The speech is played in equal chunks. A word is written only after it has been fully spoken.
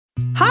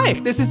Hi,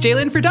 this is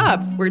Jalen for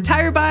Dobbs, where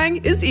tire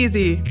buying is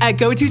easy. At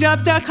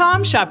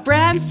GoToDobbs.com, shop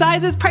brands,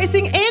 sizes,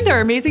 pricing, and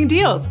our amazing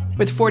deals.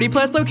 With 40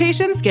 plus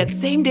locations, get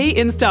same-day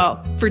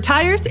install. For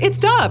tires, it's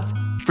Dobbs.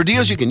 For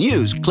deals you can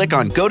use, click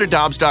on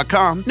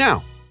GoToDobbs.com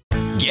now.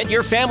 Get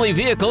your family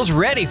vehicles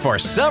ready for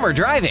summer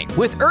driving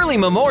with early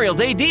Memorial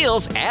Day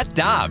deals at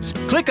Dobbs.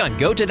 Click on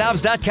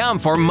GoToDobbs.com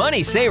for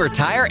money saver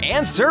tire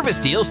and service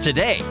deals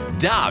today.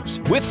 Dobbs,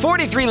 with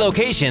 43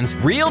 locations,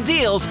 real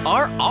deals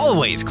are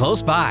always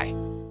close by.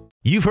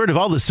 You've heard of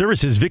all the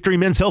services Victory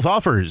Men's Health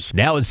offers.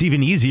 Now it's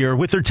even easier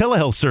with their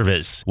telehealth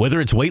service. Whether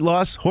it's weight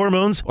loss,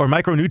 hormones, or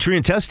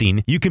micronutrient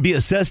testing, you can be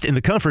assessed in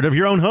the comfort of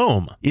your own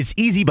home. It's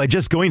easy by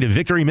just going to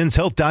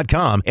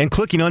victorymenshealth.com and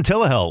clicking on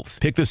telehealth.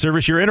 Pick the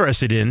service you're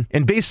interested in,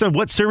 and based on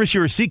what service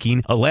you are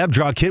seeking, a lab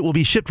draw kit will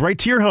be shipped right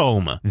to your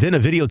home. Then a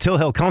video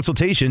telehealth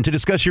consultation to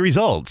discuss your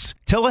results.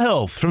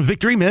 Telehealth from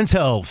Victory Men's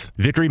Health.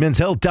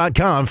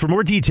 victorymenshealth.com for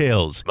more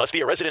details. Must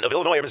be a resident of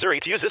Illinois or Missouri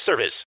to use this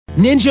service.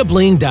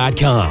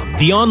 NinjaBling.com,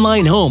 the online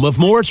home of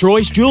Moritz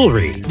Royce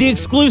Jewelry, the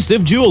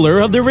exclusive jeweler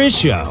of the Riz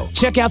Show.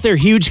 Check out their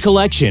huge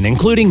collection,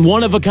 including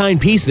one-of-a-kind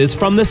pieces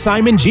from the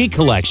Simon G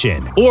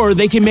collection. Or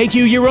they can make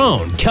you your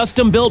own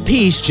custom-built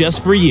piece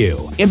just for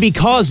you. And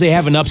because they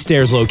have an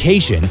upstairs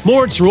location,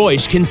 Moritz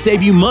Royce can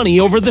save you money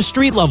over the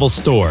street-level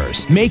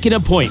stores. Make an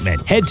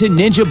appointment. Head to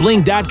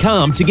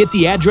NinjaBling.com to get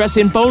the address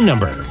and phone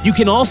number. You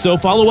can also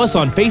follow us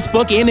on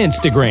Facebook and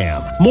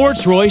Instagram.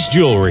 Moritz Royce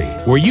Jewelry,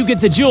 where you get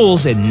the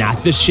jewels and not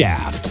the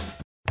shaft.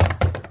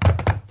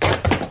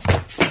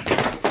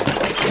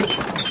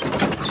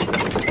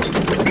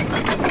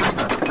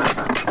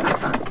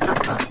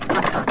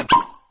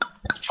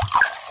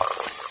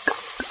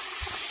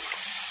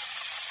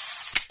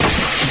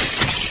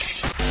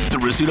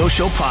 Rizzuto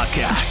Show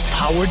podcast,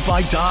 powered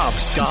by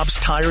Dobbs. Dobbs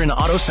Tire and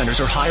Auto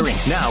Centers are hiring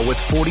now with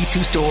 42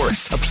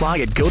 stores. Apply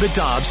at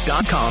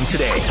gotodobbs.com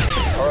today.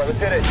 All right, let's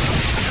hit it.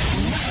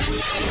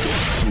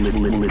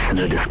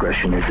 Listener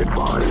discretion is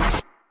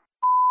advised.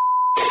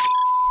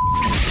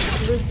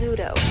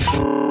 Rizzuto.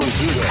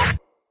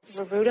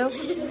 Rizzuto.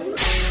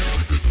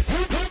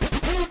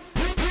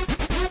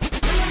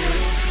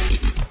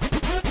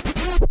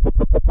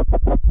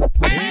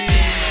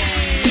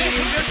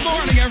 Good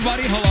morning,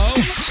 everybody. Hello.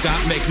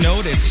 Scott, make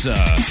note. It's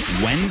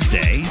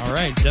Wednesday. All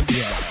right.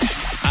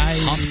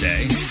 Hump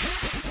day.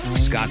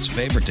 Scott's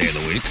favorite day of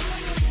the week.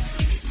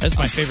 That's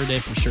my favorite day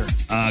for sure.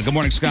 Good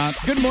morning, Scott.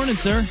 Good morning,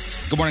 sir.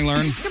 Good morning,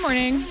 Learn. Good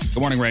morning.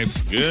 Good morning,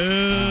 Rafe.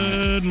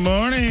 Good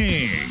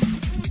morning.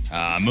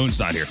 Moon's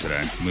not here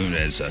today. Moon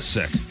is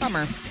sick.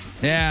 Bummer.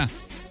 Yeah.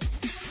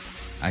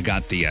 I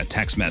got the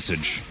text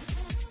message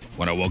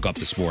when I woke up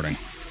this morning.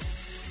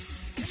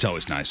 It's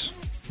always nice.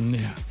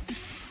 Yeah.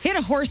 He had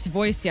a hoarse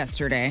voice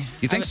yesterday.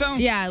 You think so?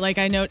 Yeah, like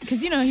I know,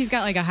 because he's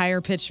got like a higher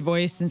pitched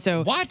voice, and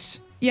so what?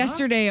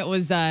 Yesterday it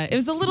was a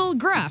little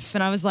gruff,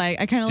 and I was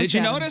like, I kind of did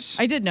you notice?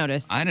 I did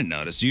notice. I didn't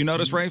notice. Do you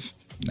notice, Rafe?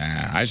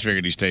 Nah, I just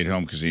figured he stayed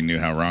home because he knew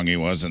how wrong he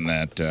was in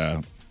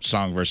that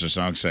song versus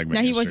song segment.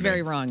 No, he yesterday. was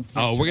very wrong.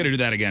 Oh, we're gonna do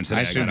that again today.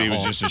 I assumed he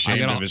was just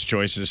ashamed of his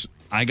choices.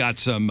 I got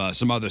some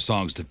other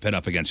songs to pit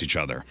up against each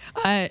other.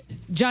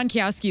 John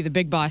Kiowski, the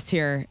big boss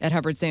here at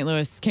Hubbard St.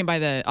 Louis, came by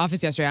the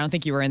office yesterday. I don't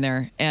think you were in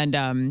there,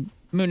 and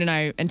Moon and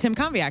I and Tim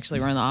Convey actually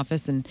were in the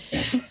office, and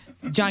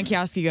John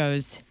Kiowski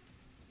goes,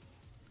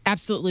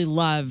 absolutely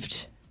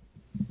loved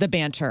the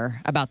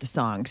banter about the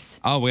songs.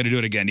 Oh, we're going to do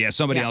it again. Yeah,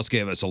 somebody else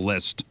gave us a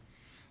list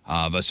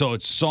of, so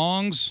it's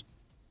songs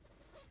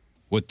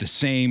with the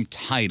same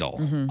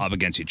title up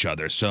against each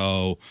other.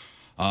 So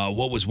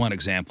what was one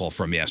example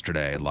from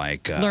yesterday?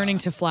 Like Learning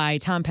to Fly,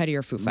 Tom Petty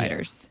or Foo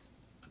Fighters.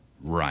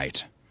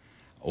 Right.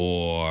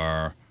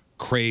 Or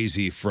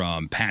Crazy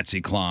from Patsy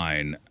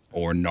Cline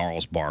or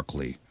Gnarls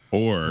Barkley.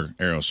 Or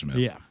Aerosmith.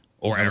 Yeah.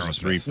 Or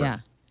Aerosmith. Yeah.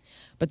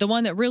 But the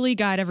one that really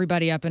got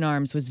everybody up in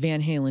arms was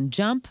Van Halen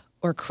Jump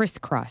or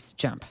Crisscross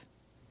Jump.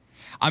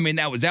 I mean,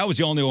 that was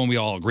the only one we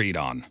all agreed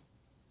on.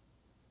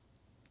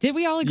 Did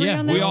we all agree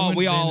on that?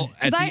 We all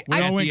at the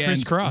end,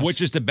 crisscross.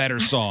 which is the better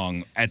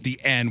song? At the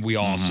end, we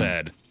all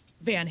said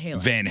Van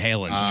Halen. Van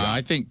Halen's Jump.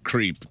 I think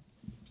Creep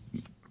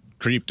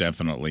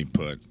definitely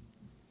put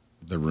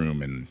the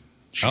room in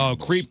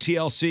shambles. Oh, Creep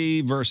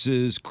TLC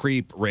versus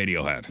Creep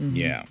Radiohead.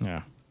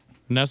 Yeah.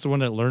 And that's the one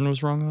that Learn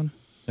was wrong on,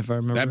 if I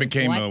remember. That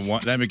became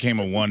What?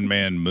 a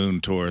one-man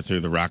moon tour through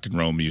the Rock and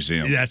Roll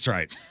Museum. That's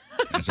right.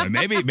 That's right.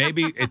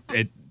 Maybe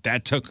it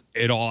that took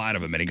it all out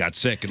of him, and he got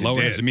sick and lowered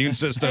his immune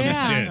system.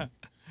 Yeah. It did.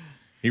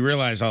 He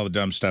realized all the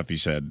dumb stuff he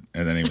said,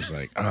 and then he was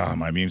like, "Oh,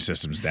 my immune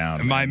system's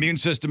down. My immune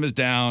system is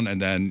down,"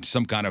 and then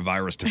some kind of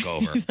virus took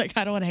over. He's like,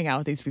 I don't want to hang out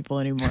with these people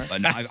anymore.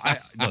 But no, I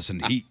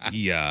listen.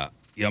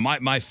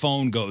 My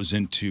phone goes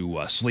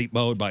into sleep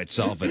mode by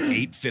itself at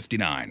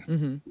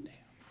 8:59.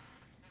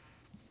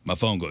 My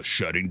phone goes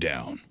shutting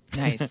down.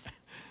 Nice.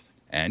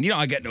 And,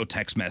 I get no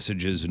text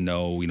messages and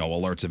no,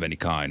 alerts of any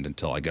kind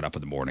until I get up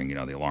in the morning.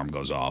 The alarm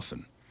goes off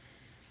and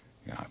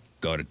I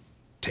go to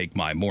take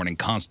my morning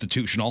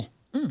constitutional,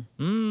 to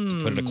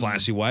put it a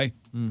classy way.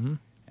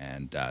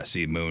 And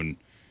see Moon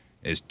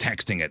is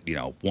texting at,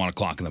 1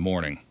 o'clock in the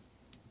morning.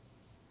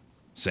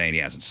 saying he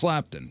hasn't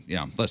slept. And,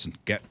 listen,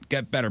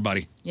 get better,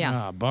 buddy.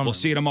 Yeah. Bummer. We'll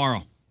see you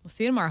tomorrow. We'll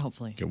see you tomorrow,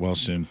 hopefully. Get well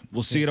soon.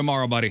 We'll see you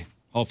tomorrow, buddy.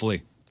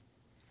 Hopefully.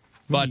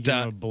 But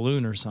a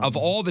balloon or something. of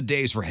all the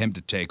days for him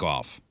to take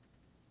off,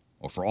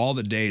 or for all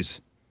the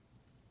days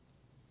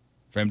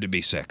for him to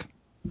be sick,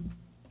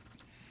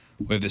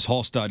 we have this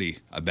whole study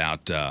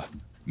about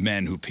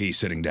men who pee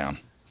sitting down.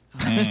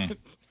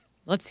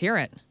 Let's hear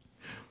it.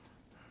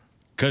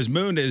 Because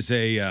Moon is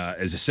a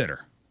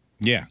sitter.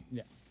 Yeah.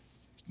 Yeah.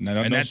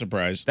 No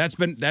surprise. That's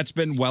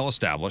been well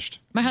established.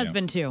 My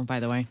husband, too, by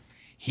the way.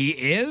 He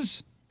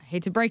is? I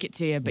hate to break it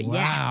to you, but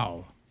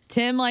Wow.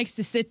 Tim likes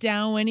to sit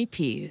down when he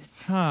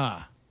pees.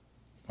 Huh.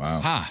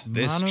 Wow.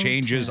 This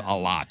changes a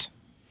lot.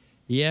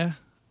 Yeah.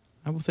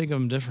 I will think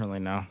of him differently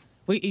now.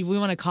 We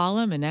want to call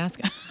him and ask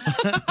him.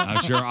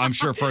 I'm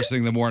sure first thing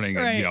in the morning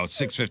at, Right.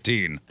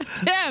 6:15.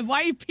 Tim,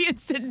 why are you peeing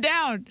sitting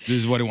down? This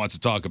is what he wants to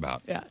talk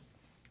about. Yeah.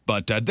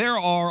 But there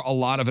are a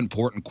lot of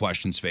important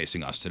questions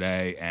facing us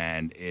today,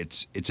 and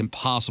it's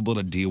impossible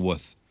to deal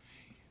with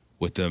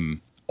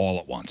them all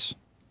at once.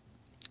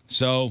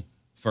 So,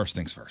 first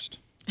things first.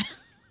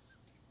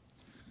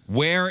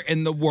 Where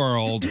in the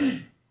world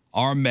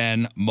are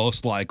men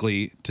most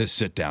likely to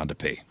sit down to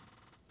pee?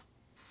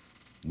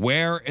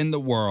 Where in the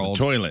world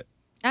toilet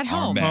At are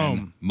home.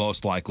 men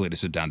most likely to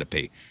sit down to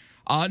pee?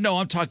 No,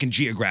 I'm talking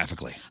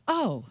geographically.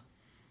 Oh,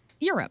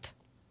 Europe.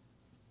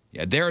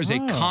 Yeah, there is a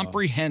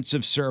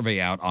comprehensive survey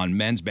out on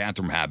men's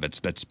bathroom habits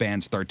that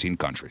spans 13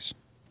 countries.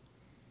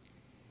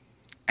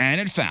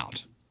 And it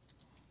found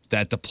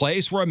that the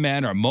place where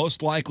men are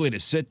most likely to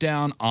sit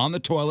down on the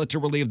toilet to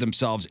relieve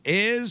themselves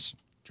is...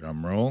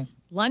 Drum roll.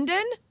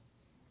 London?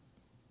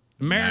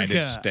 America.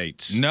 United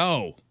States.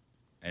 No.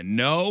 And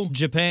no.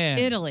 Japan.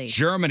 Italy.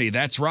 Germany,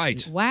 that's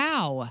right.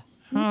 Wow.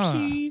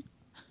 Oopsie.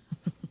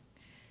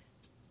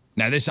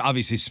 Now, this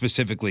obviously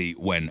specifically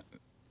when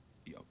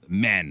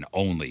men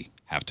only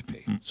have to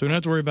pee. So we don't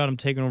have to worry about him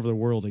taking over the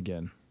world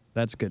again.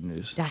 That's good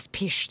news. Das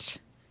pischt.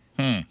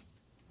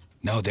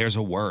 No, there's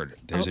a word.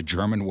 There's a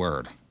German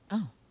word.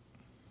 Oh.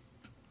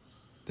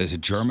 There's a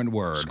German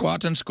word.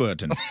 Squatting,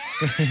 squirting.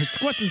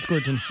 Squatting,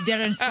 squirting.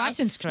 They're in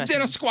squatting, squirting.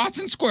 There are squats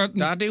and squirting.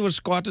 Daddy was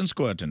squatting,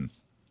 squirting.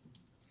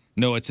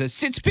 No, it's a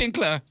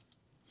Sitzpinkler.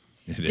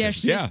 Der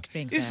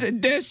Sitzpinkler. It's a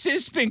der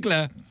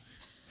Sitzpinkler.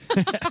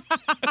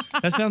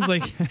 That sounds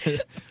like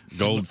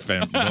Gold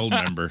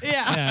member.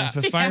 Yeah. if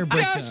a fire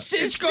breaks out.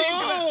 It's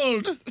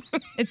gold.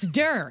 It's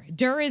der.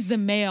 Der is the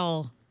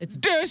male. It's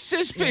Der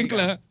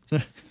Sitzpinkler.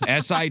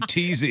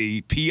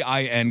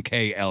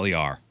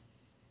 Sitzpinkler.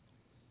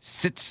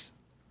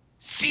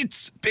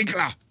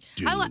 Sitzpinkler.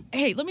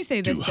 Hey, let me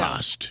say this. Du though.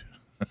 hast.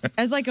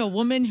 As like a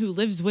woman who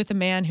lives with a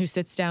man who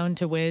sits down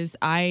to whiz,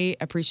 I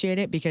appreciate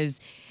it because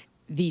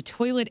the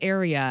toilet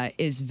area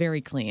is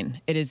very clean.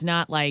 It is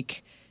not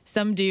like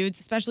some dudes,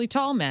 especially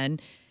tall men,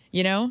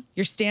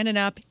 you're standing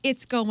up,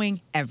 it's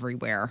going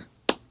everywhere.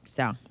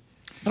 So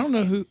I don't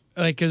know who,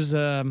 because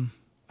I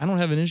don't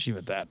have an issue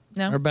with that.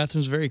 No? Our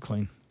bathroom's very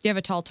clean. do you have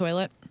a tall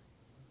toilet?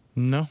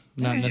 No,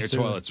 not Your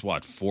necessarily. toilet's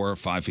what, 4 or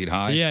 5 feet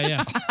high?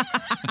 Yeah.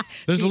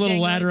 There's a little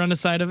ladder on the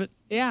side of it.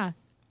 Yeah.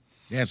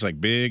 Yeah, it's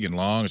like big and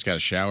long. It's got a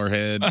shower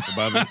head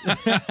above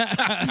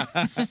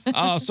it.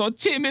 Oh, so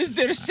Tim is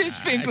der I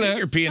think Sitzpinkler.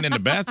 you're peeing in the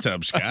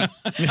bathtub, Scott.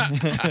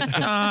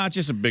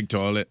 Just a big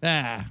toilet.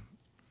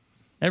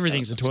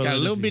 Everything's a It's toilet. got a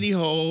little bitty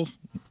hole.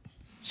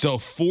 So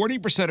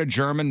 40% of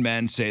German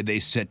men say they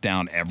sit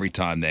down every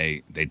time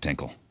they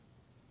tinkle.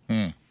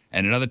 And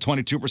another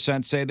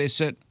 22% say they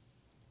sit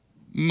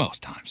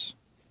most times.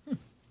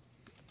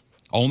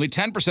 Only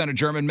 10% of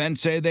German men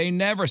say they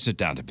never sit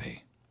down to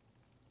pee.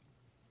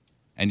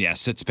 And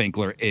yes,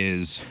 Sitzpinkler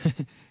is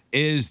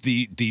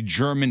the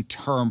German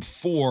term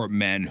for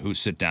men who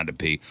sit down to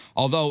pee.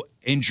 Although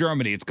in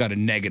Germany, it's got a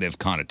negative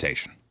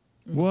connotation.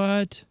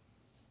 What?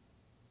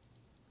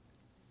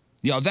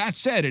 That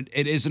said,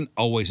 it isn't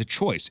always a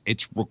choice.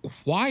 It's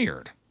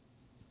required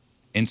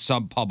in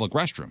some public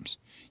restrooms.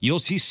 You'll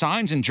see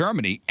signs in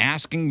Germany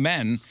asking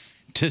men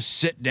to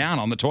sit down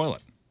on the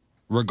toilet,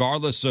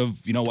 regardless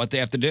of, what they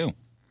have to do.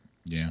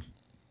 Yeah.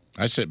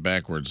 I sit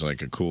backwards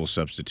like a cool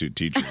substitute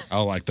teacher.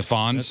 Oh, like the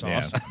Fonz?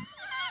 That's awesome.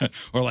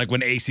 Or like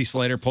when AC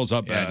Slater pulls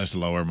up I just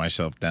lower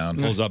myself down.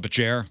 pulls up a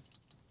chair.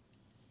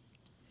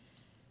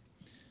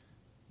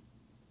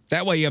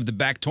 That way you have the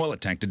back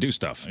toilet tank to do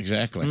stuff.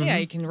 Exactly. Yeah,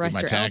 you can rest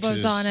my your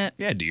elbows taxes. on it.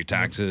 Yeah, do your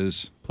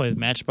taxes. Play with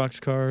Matchbox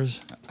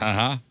cars.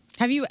 Uh-huh.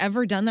 Have you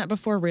ever done that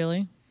before,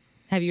 really?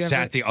 Have you ever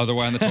Sat the other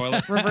way on the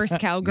toilet? reverse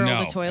cowgirl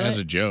No, the toilet? As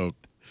a joke.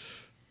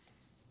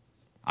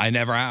 I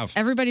never have.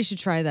 Everybody should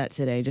try that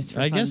today just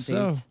for I guess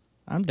funsies. so.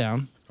 I'm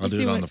down. I'll do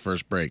see it on what- the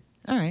first break.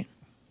 All right.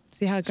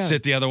 See how it goes.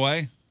 Sit the other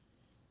way?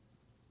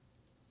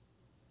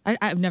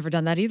 I've never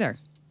done that either.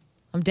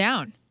 I'm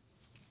down.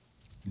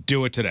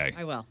 Do it today.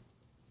 I will.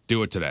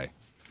 Do it today.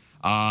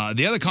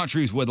 The other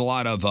countries with a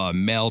lot of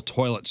male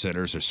toilet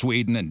sitters are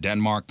Sweden and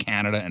Denmark,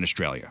 Canada, and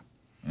Australia.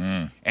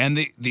 And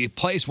the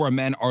place where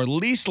men are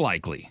least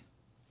likely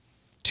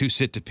to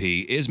sit to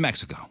pee is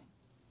Mexico.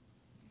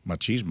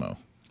 Machismo.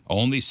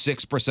 Only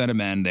 6% of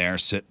men there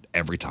sit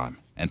every time.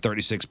 and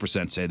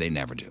 36% say they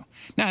never do.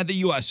 Now, the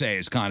USA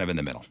is kind of in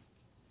the middle.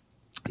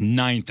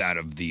 9th out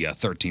of the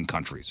 13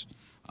 countries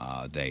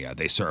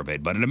they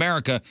surveyed. But in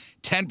America,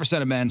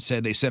 10% of men say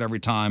they sit every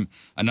time.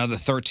 Another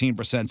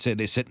 13% say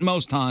they sit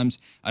most times.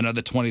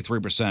 Another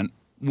 23%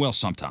 will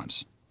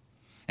sometimes.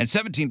 And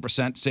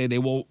 17% say they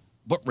will,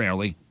 but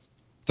rarely.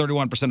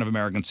 31% of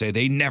Americans say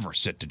they never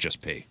sit to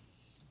just pee.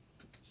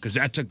 Because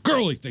that's a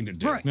girly thing to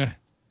do. Right. Yeah.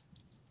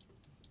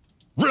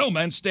 Real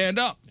men stand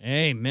up.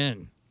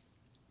 Amen.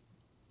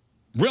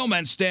 Real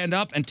men stand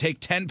up and take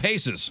 10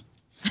 paces.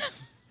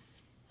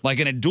 Like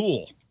in a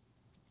duel.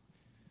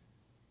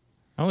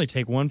 I only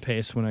take one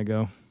pace when I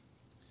go.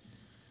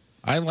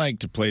 I like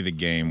to play the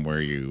game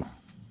where you're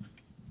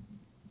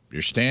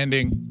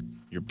standing,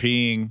 you're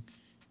peeing,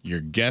 you're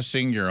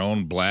guessing your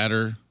own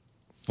bladder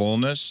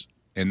fullness,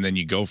 and then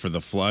you go for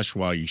the flush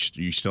while you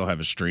still have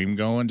a stream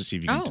going to see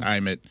if you can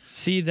time it.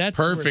 See, that's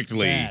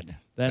perfectly. Where it's bad.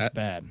 That's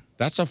bad.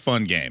 That's a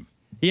fun game.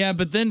 Yeah,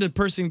 but then the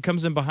person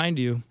comes in behind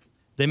you.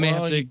 They may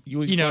have to.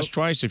 You flush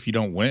twice if you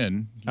don't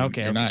win.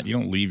 Okay. You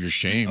don't leave your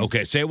shame.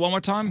 Okay, say it one more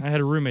time. I had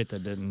a roommate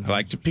that didn't. I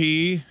like to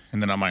pee,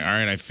 and then I'm like, all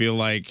right, I feel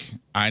like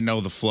I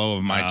know the flow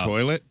of my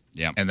toilet.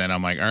 Yeah. And then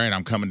I'm like, all right,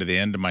 I'm coming to the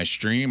end of my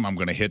stream. I'm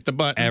going to hit the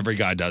button. Every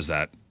guy does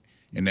that.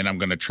 And then I'm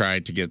going to try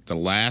to get the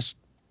last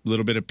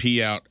little bit of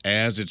pee out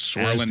as it's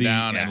swirling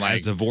down. And like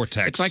as the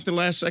vortex. It's like the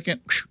last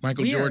second,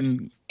 Michael Weird.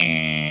 Jordan,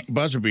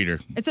 buzzer beater.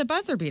 It's a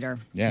buzzer beater.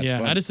 Yeah, it's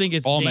fun. I just think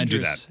it's All men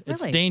dangerous. do that.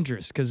 It's Really?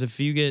 dangerous because if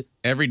you get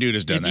Every dude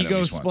has done if that you at go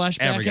least once.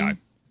 splashbacking, Every guy.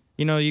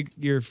 you know,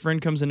 your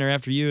friend comes in there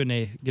after you and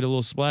they get a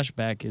little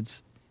splashback.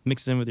 It's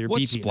mixed in with your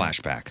What's pee-pee.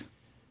 splashback?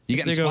 You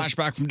If getting they go-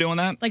 splashback from doing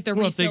that? Like the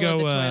Well, if they refill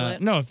go, of the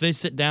toilet. no, if they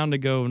sit down to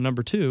go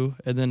number 2,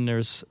 and then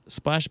there's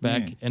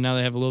splashback, and now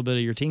they have a little bit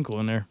of your tinkle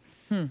in there,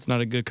 it's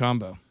not a good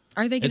combo.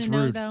 Are they going it's to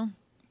know, rude. though?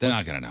 They're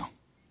not going to know.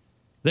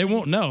 They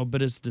won't know,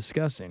 but it's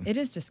disgusting. It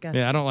is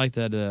disgusting. Yeah, I don't like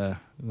that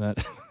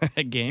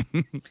that game.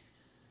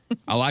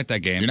 I like that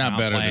game. You're not I'm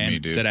better than playing me,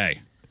 dude. Today.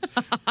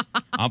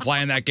 I'm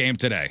playing that game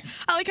today.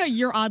 I like how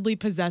you're oddly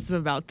possessive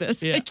about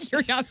this. Yeah. Like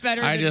you're not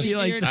better I than just, me,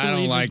 likes dude. to I don't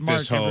leave like his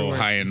this mark whole everywhere.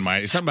 high and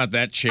mighty. Something about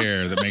that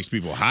chair that makes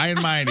people high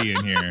and mighty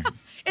in here.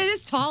 It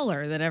is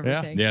taller than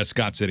everything. Yeah,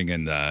 Scott's sitting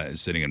in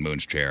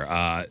Moon's chair.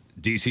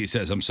 DC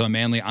says, I'm so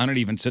manly, I don't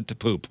even sit to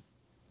poop.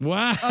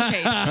 Wow.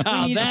 Okay,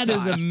 we need to That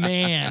is a talk.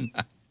 man.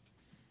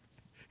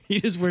 He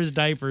just wears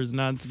diapers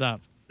nonstop.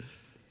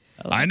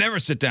 I never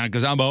sit down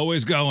because I'm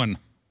always going.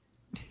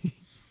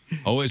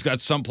 Always got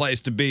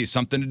someplace to be,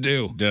 something to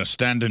do. The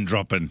standing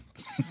dropping.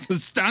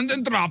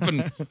 Standing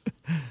dropping.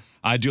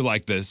 I do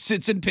like the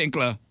sits and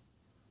pinkler.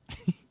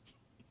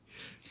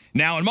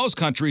 Now, in most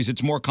countries,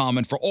 it's more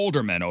common for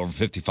older men over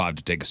 55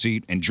 to take a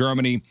seat. In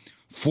Germany,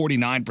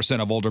 49%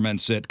 of older men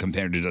sit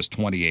compared to just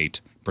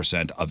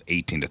 28% of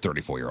 18 to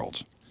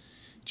 34-year-olds.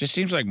 Just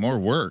seems like more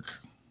work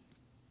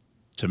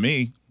to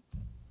me.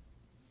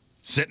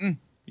 Sitting?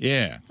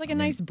 Yeah. It's like a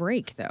nice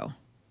break, though.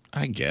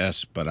 I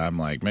guess, but I'm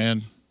like,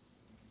 man,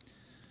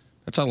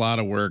 that's a lot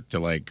of work to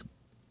like.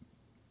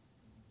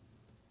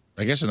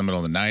 I guess in the middle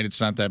of the night,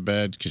 it's not that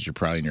bad because you're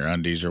probably in your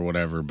undies or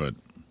whatever, but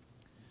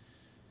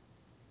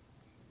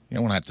you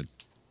don't want to have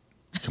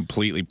to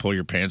completely pull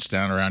your pants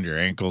down around your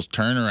ankles,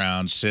 turn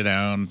around, sit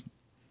down.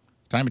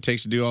 Time it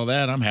takes to do all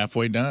that, I'm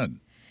halfway done.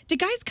 Do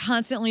guys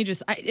constantly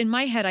just, in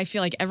my head, I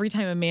feel like every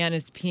time a man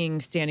is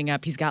peeing standing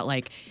up, he's got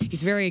like,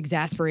 he's very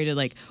exasperated,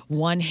 like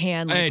one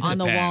hand like, It on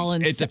the depends. wall.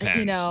 And It depends.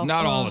 You know,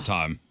 Not all the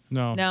time.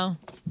 No. No.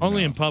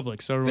 Only in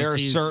public. So everyone There are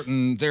sees.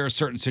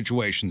 certain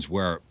situations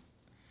where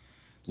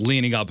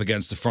leaning up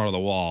against the front of the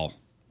wall,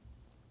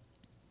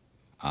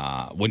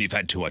 when you've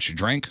had too much to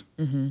drink,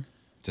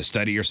 to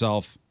steady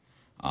yourself,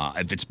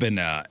 if it's been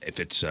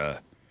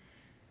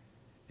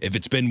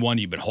one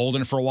you've been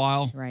holding for a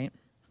while, Right.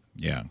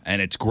 Yeah.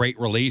 and it's great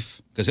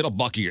relief because it'll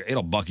buckle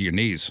your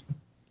knees.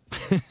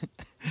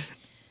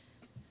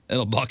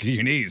 It'll buckle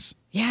your knees.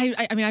 Yeah,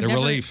 I mean, I've The never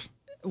relief.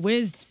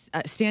 whizzed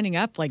standing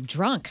up like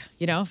drunk,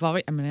 you know?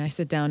 I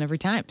sit down every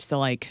time. So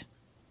like,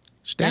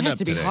 Stand that up has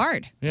to be today.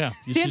 hard. Yeah.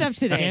 Stand up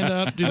today. Stand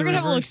up. Do We're the going to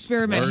have a little reverse.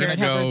 experiment We're here going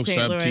at to Hubbard go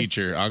St. Louis.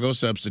 sub-teacher. I'll go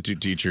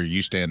substitute teacher.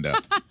 You stand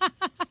up.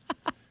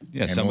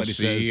 Yeah, And somebody we'll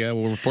see, says.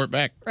 we'll report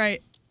back. Right.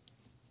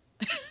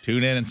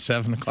 Tune in at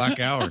 7 o'clock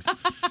hour. The I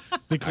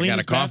got a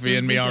cleanest coffee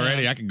in bathrooms me town.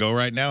 already. I could go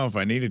right now if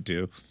I needed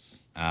to.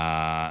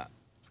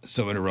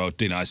 Somebody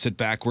wrote, I sit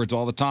backwards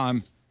all the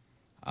time.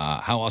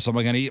 How else am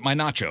I going to eat my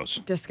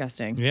nachos?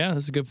 Disgusting. Yeah,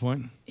 that's a good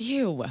point.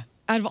 Ew.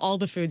 Out of all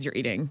the foods you're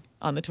eating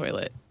on the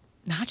toilet,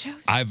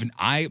 nachos?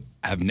 I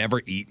have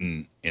never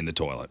eaten in the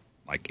toilet,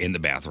 like in the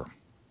bathroom.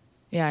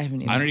 Yeah, I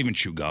haven't either. I don't even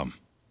chew gum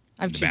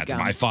I've in the chewed bathroom.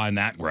 gum. I find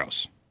that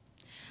gross.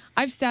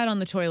 I've sat on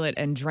the toilet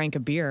and drank a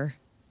beer.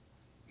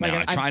 Like,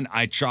 Now,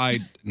 I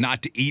tried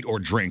not to eat or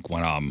drink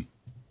when I'm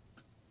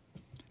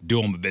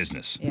doing my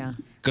business. Yeah.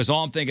 Because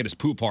all I'm thinking is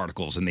poo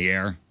particles in the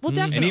air. Well,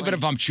 definitely. And even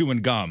if I'm chewing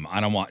gum, I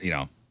don't want,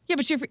 Yeah,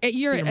 but you're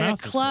Your at a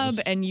mouth is club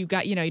closed. and you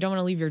got, you don't want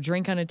to leave your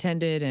drink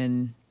unattended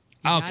and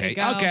you Okay,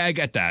 gotta go. okay, I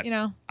get that. You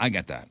know. I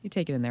get that. You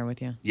take it in there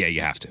with you. Yeah,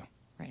 you have to.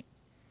 Right.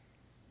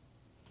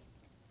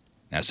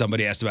 Now,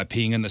 somebody asked about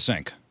peeing in the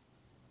sink.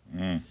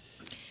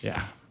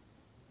 Yeah.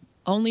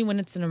 Only when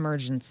it's an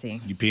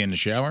emergency. You pee in the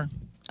shower?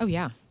 Oh,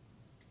 yeah.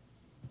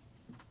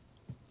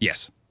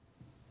 Yes.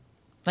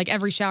 Like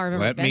every shower I've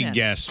ever Let been me in.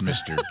 guess,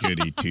 Mr.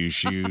 Goody Two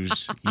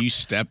Shoes. You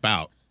step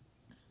out.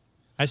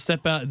 I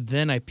step out,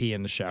 then I pee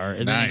in the shower,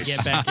 and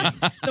Nice. then I get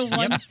back in. The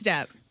one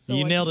step. The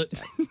You one nailed it.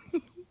 step.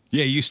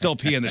 Yeah, you still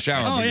pee in the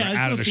shower. Oh, but yeah, you're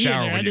I out of the still pee in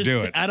shower there. when you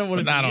do it. I don't want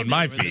to. Not on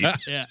my feet.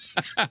 Yeah.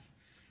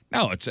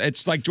 No,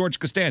 it's like George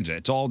Costanza.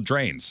 It's all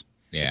drains.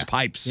 Yeah. It's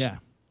pipes. Yeah.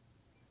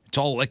 It's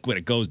all liquid.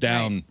 It goes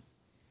down.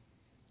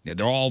 Yeah,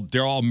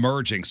 they're all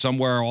merging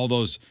somewhere. All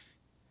those.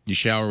 You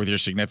shower with your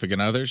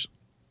significant others?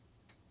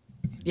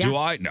 Yeah. Do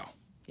I? No.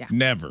 Yeah.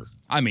 Never.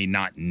 I mean,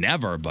 not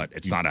never, but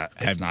it's not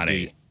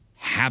a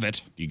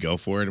habit. You go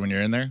for it when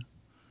you're in there?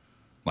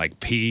 Like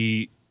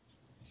pee.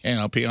 And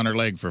I'll pee on her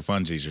leg for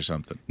funsies or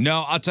something.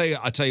 No, I'll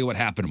tell you what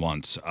happened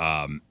once.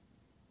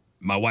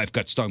 My wife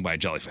got stung by a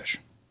jellyfish.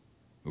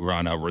 We were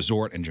on a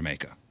resort in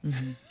Jamaica.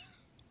 Mm-hmm.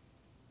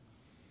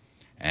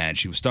 And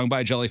she was stung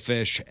by a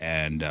jellyfish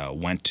and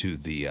went to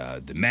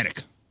the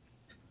medic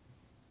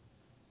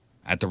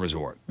at the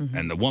resort. Mm-hmm.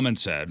 And the woman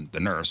said, the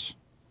nurse,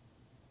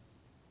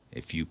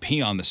 if you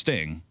pee on the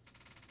sting,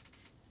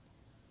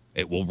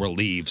 it will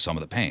relieve some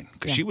of the pain.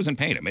 Because she was in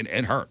pain. I mean,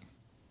 it hurt.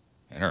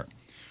 It hurt.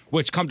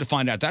 Which, come to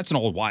find out, that's an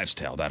old wives'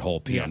 tale, that whole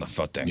pee on the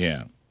foot thing.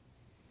 Yeah.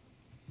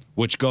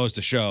 Which goes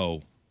to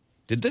show,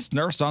 did this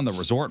nurse on the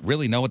resort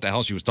really know what the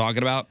hell she was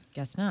talking about?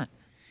 Guess not.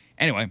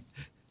 Anyway,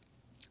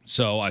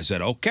 so I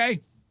said,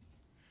 okay,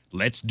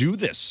 let's do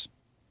this.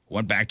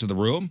 Went back to the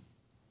room.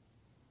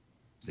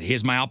 Said,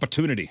 here's my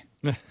opportunity.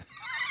 You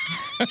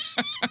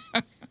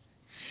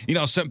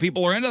know, some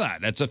people are into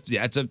that. That's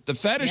the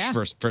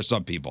fetish for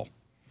some people.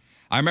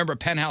 I remember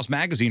Penthouse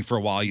magazine for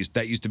a while.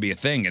 That used to be a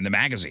thing in the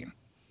magazine.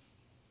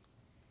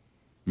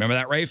 Remember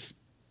that, Rafe?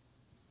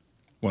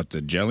 What,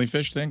 the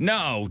jellyfish thing?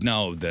 No,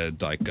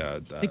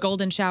 the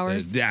golden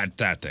showers?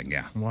 That thing,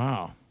 yeah.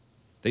 Wow.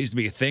 They used to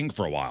be a thing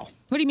for a while.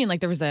 What do you mean? Like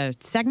there was a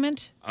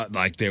segment?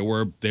 Like there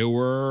were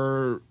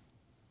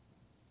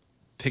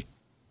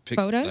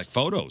Photos? Like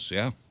photos,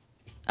 yeah.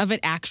 Of it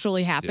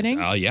actually happening?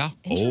 Yeah. Oh, yeah.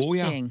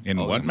 Interesting. In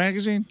what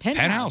magazine?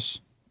 Penthouse.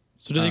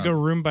 So do they go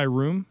room by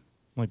room?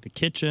 Like the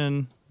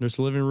kitchen, there's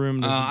the living room,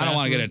 there's the I don't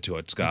want to get bathroom? into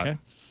it, Scott. Okay.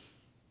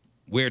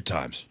 Weird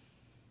times.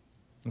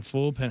 A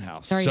full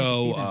penthouse. Sorry,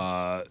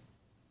 So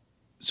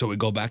we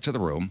go back to the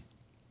room,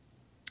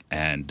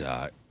 and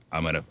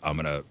I'm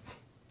gonna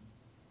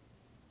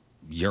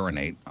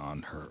urinate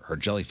on her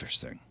jellyfish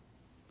thing.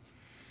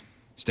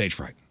 Stage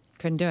fright.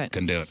 Couldn't do it.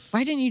 Couldn't do it.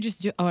 Why didn't you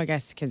just do? Oh, I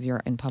guess because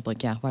you're in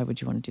public. Yeah. Why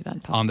would you want to do that in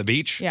public? On the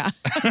beach? Yeah.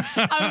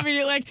 I'm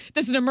be like,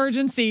 this is an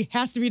emergency.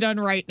 Has to be done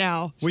right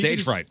now.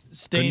 Stage fright.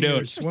 Couldn't do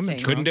it.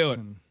 Couldn't do it.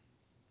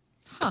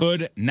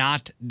 Could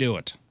not do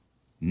it.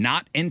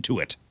 Not into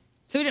it.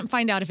 So we didn't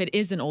find out if it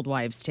is an old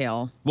wives'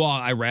 tale. Well,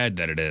 I read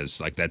that it is.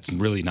 Like, that's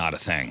really not a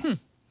thing. What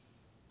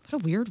a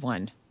weird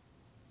one.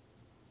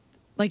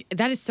 Like,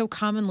 that is so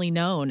commonly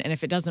known, and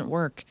if it doesn't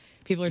work,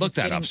 people are Look just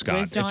that getting up, Scott,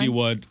 whizzed if on. you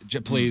would,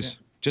 please.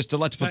 Just to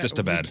let's put this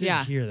to bed. We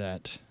did hear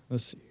that.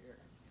 Let's see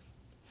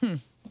here.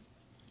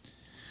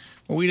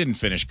 Well, we didn't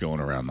finish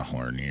going around the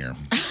horn here.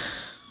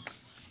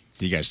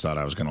 You guys thought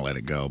I was going to let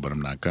it go, but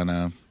I'm not going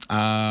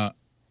to.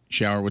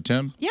 Shower with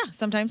Tim? Yeah,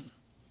 sometimes.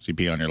 Does he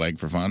pee on your leg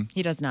for fun?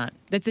 He does not.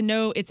 It's a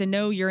no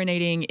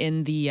urinating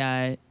in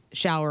the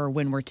shower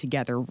when we're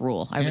together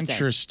rule, I would say.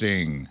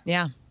 Interesting.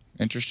 Yeah.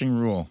 Interesting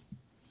rule.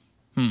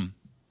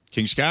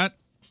 King Scott?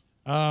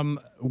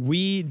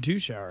 We do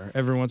shower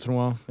every once in a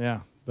while, yeah,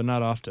 but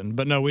not often.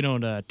 But no, we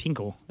don't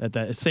tinkle at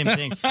that. It's the same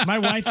thing.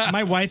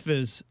 My wife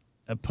is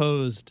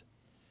opposed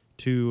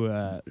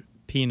to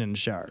peeing in the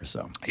shower.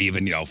 So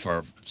even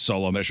for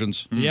solo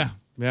missions. Yeah,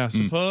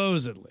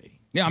 supposedly.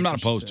 Yeah, I'm not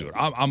That's what opposed she to it.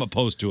 I'm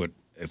opposed to it.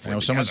 If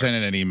we're Someone together. sent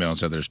in an email and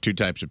said there's two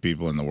types of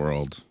people in the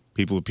world: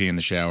 people who pee in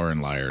the shower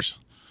and liars.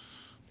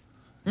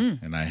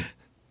 And I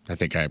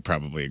think I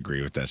probably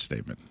agree with that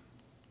statement.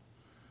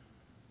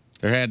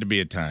 There had to be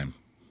a time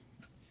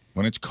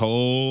when it's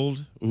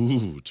cold.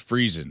 Ooh, it's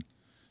freezing.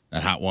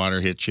 That hot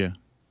water hits you.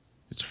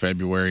 It's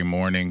February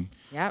morning.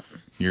 Yep.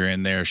 You're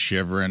in there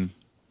shivering.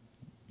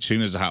 As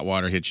soon as the hot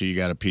water hits you, you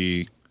got to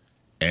pee.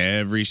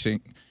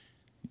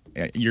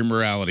 Your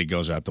morality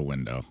goes out the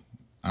window.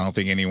 I don't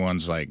think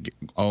anyone's like,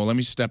 oh, let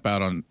me step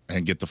out and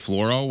get the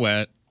floor all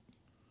wet,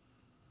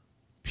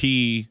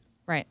 pee,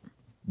 Right.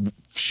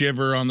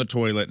 shiver on the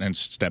toilet, and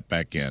step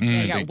back in. Yeah,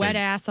 I you got think wet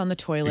ass on the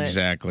toilet.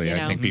 Exactly. you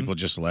I know? think people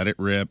just let it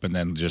rip and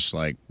then just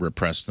like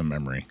repress the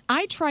memory.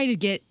 I try to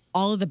get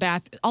all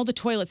the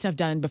toilet stuff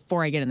done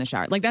before I get in the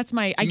shower. Like that's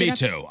my. Me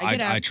too.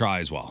 I try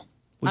as well.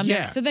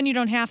 So then you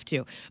don't have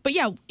to. But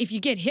yeah, if you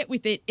get hit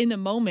with it in the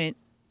moment,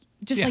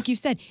 just like you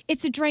said,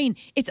 it's a drain.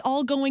 It's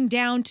all going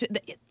down to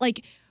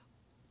like.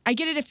 I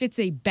get it if it's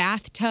a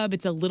bathtub,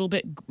 it's a little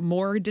bit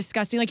more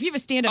disgusting. Like if you have a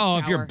stand-up shower. Oh,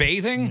 if you're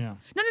bathing? No.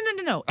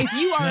 If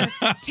you are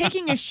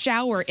taking a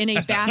shower in a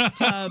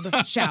bathtub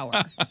shower,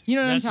 you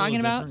know what I'm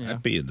talking about?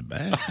 I'd be in the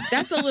bath.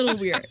 That's a little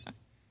weird.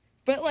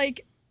 But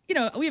like,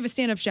 we have a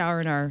stand-up shower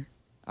in our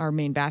our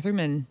main bathroom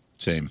and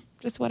Same.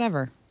 just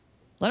whatever.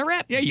 Let it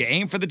rip. Yeah, you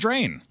aim for the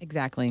drain.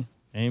 Exactly.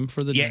 Aim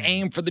for the You drain.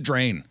 aim for the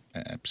drain.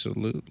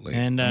 Absolutely.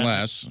 And,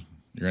 unless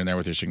you're in there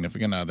with your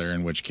significant other,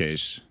 in which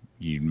case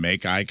you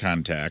make eye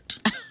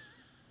contact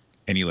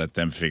and you let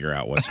them figure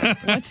out what's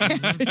happening. What's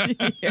happening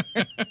here?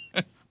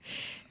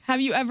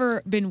 Have you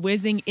ever been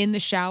whizzing in the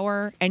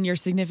shower and your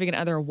significant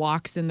other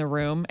walks in the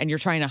room and you're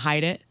trying to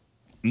hide it?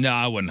 No,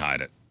 I wouldn't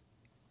hide it.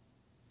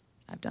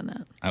 I've done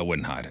that. I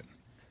wouldn't hide it.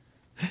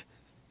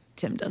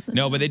 Tim doesn't.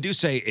 No, but they do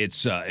say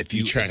it's if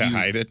you try to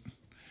hide it.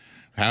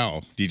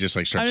 How? Do you just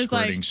like start I'm just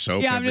squirting like,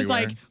 soap yeah, I'm everywhere?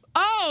 just like,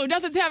 oh,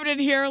 nothing's happening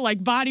here.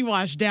 Like body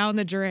wash down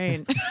the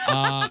drain.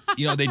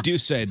 They do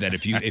say that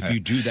if you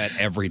do that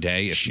every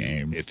day,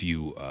 if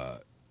you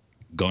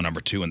go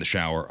number 2 in the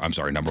shower, I'm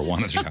sorry, number 1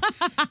 in the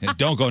shower.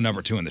 Don't go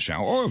number 2 in the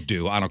shower, or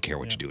do. I don't care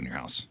what you do in your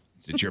house.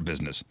 It's your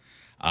business.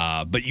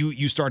 But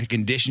you start to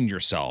condition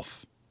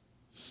yourself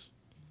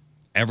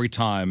every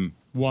time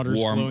Water's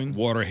warm flowing.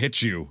 water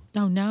hits you.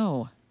 Oh,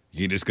 no.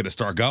 You're just going to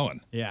start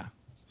going. Yeah.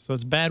 So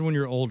it's bad when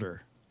you're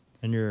older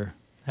and you're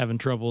having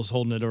troubles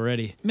holding it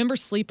already. Remember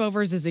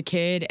sleepovers as a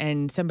kid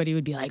and somebody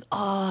would be like,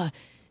 oh,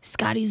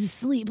 Scotty's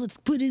asleep. Let's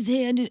put his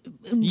hand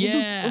in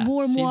the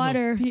warm See,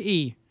 water.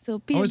 pee. So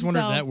pee I always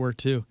wondered if himself. that worked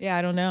too. Yeah,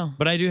 I don't know.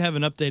 But I do have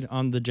an update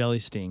on the jelly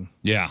sting.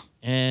 Yeah.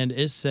 And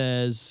it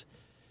says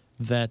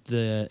that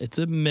it's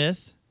a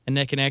myth and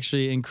that can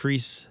actually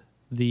increase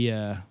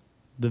the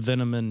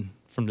venom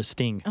from the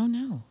sting. Oh,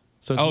 no.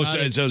 So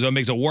it's so it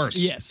makes it worse.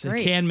 Yes,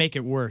 Great. it can make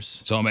it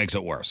worse. So it makes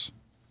it worse.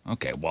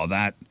 Okay, well,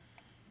 that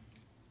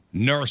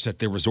nurse at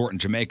the resort in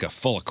Jamaica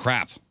full of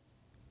crap.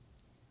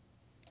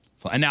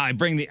 And now I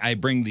bring the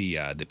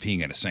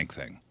peeing in a sink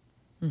thing.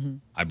 Mm-hmm.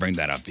 I bring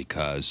that up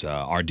because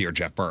our dear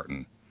Jeff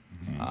Burton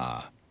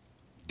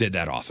did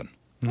that often.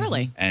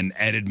 Really? And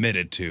Ed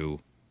admitted to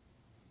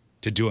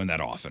doing that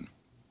often.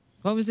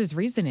 What was his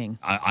reasoning?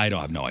 I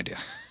don't have no idea.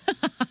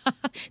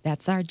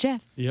 That's our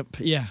Jeff. Yep.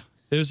 Yeah.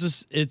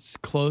 It's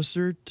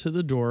closer to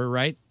the door,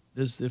 right?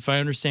 If I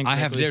understand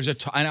correctly.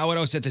 I know what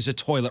I said. There's a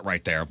toilet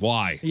right there.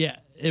 Why? Yeah.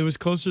 It was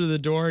closer to the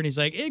door, and he's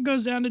like, it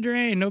goes down the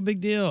drain. No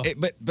big deal.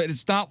 But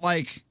it's not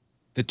like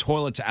the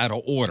toilet's out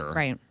of order.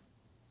 Right.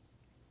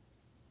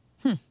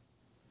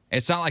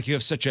 It's not like you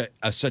have such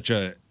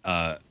a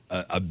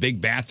big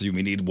bathroom.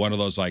 You need one of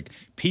those like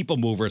people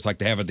movers like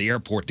they have at the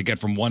airport to get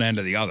from one end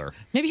to the other.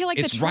 Maybe he liked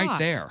the It's trough. right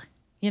there.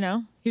 You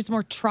know, he was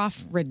more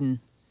trough-ridden.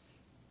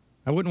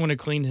 I wouldn't want to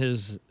clean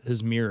his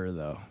mirror,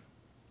 though.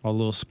 All the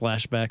little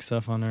splashback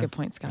stuff on there. Good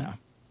point, Scott. Yeah.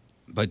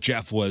 But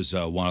Jeff was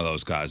one of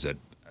those guys that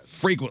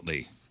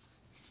frequently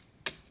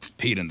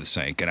peed in the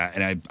sink, and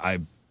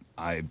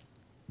I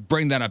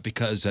bring that up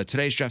because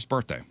today's Jeff's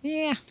birthday.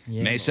 Yeah.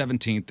 May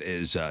 17th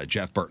is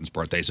Jeff Burton's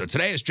birthday, so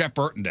today is Jeff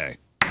Burton Day.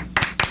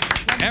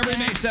 Every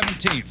May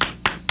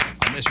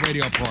 17th on this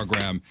radio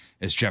program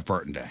is Jeff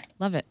Burton Day.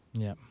 Love it.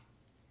 Yeah.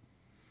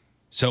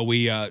 So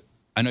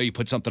I know you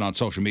put something on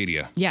social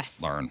media.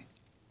 Yes. Lauren.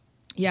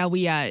 Yeah,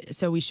 we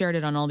shared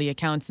it on all the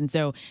accounts. And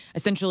so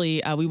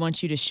essentially, we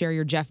want you to share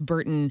your Jeff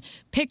Burton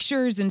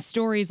pictures and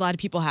stories. A lot of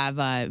people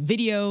have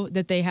video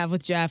that they have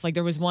with Jeff. Like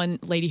there was one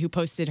lady who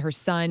posted her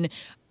son,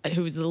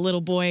 who was a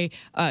little boy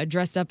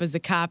dressed up as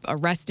a cop,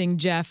 arresting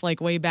Jeff like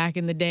way back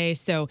in the day.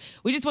 So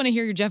we just want to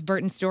hear your Jeff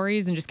Burton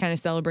stories and just kind of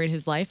celebrate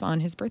his life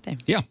on his birthday.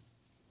 Yeah.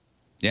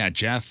 Yeah,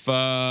 Jeff,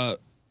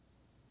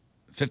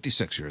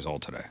 56 years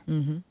old today.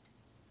 Mm-hmm.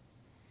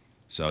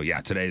 So,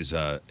 yeah, today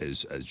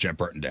is Jeff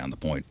Burton Day on The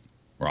Point.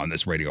 We're on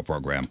this radio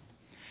program.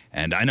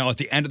 And I know at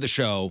the end of the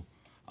show,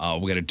 we're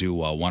going to do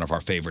one of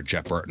our favorite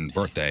Jeff Burton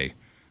birthday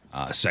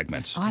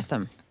segments.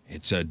 Awesome.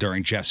 It's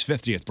during Jeff's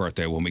 50th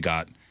birthday when we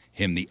got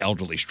him the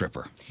elderly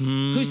stripper.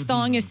 Whose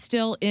thong is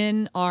still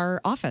in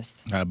our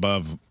office.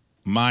 Above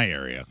my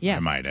area, Yes. I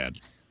might add.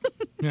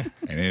 And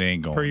it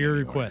ain't going Per your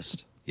anywhere.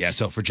 request. Yeah,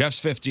 so for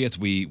Jeff's 50th,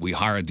 we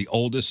hired the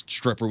oldest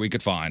stripper we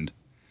could find,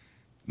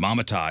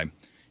 Mama Ty.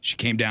 She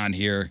came down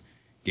here,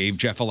 gave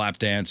Jeff a lap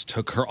dance,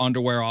 took her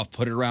underwear off,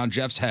 put it around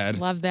Jeff's head.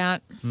 Love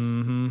that.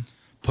 Mm-hmm.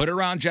 Put it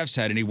around Jeff's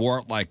head, and he wore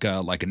it like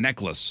a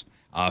necklace.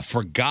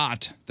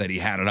 Forgot that he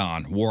had it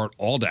on. Wore it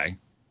all day.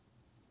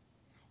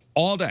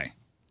 All day.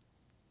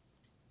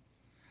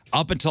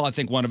 Up until I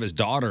think one of his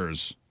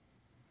daughters,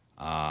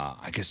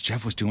 I guess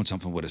Jeff was doing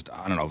something with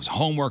I don't know, it was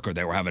homework or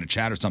they were having a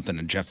chat or something,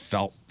 and Jeff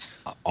felt,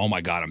 oh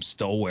my God, I'm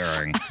still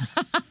wearing.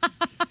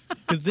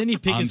 Because then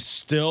I'm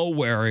still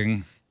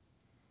wearing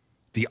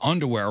the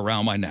underwear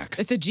around my neck.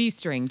 It's a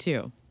G-string,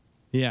 too.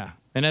 Yeah.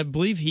 And I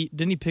believe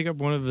didn't he pick up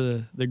one of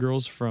the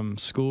girls from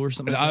school or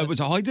something like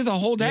that? He did the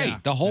whole day. Yeah.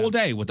 The whole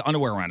day with the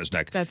underwear around his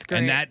neck. That's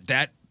great. And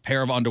that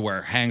pair of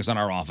underwear hangs on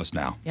our office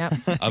now. Yep.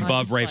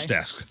 Above Rafe's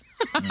desk.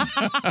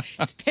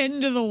 It's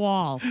pinned to the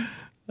wall.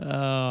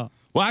 Well,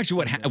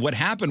 actually, what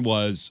happened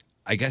was,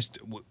 I guess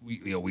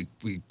we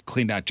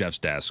cleaned out Jeff's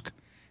desk,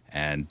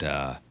 and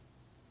the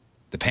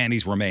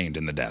panties remained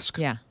in the desk.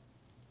 Yeah.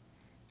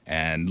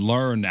 And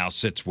Learn now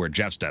sits where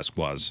Jeff's desk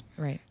was.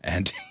 Right.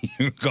 And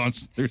you've gone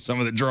through some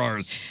of the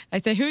drawers. I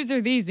say, whose are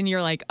these? And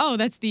you're like, oh,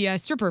 that's the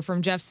stripper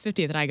from Jeff's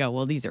 50th. And I go,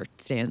 well, these are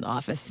staying in the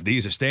office.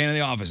 These are staying in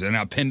the office. They're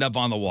now pinned up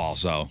on the wall.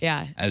 So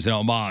Yeah. as an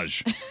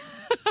homage.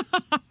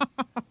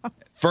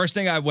 First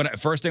thing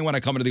when I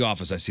come into the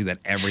office, I see that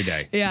every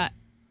day. Yeah.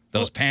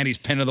 Those panties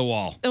pinned to the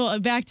wall. Well,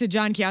 back to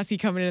John Kiowski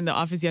coming in the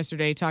office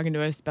yesterday talking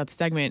to us about the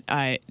segment.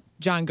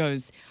 John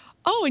goes,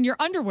 oh, and your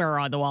underwear are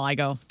on the wall. I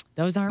go,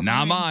 those aren't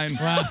Not mine.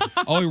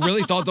 Oh, you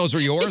really thought those were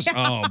yours? Yeah.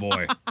 Oh,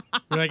 boy.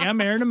 You're like,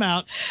 I'm airing them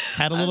out.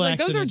 Had a I was little like,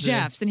 those are accident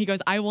there. Jeff's. And he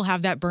goes, I will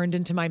have that burned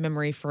into my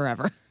memory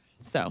forever.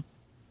 So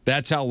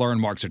That's how Learn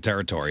marks her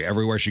territory.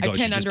 Everywhere she I goes,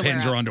 she pin just underwear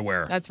pins her up.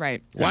 underwear. That's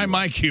right. Why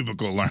my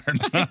cubicle,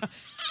 Learn?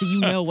 So you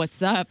know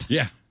what's up.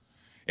 Yeah.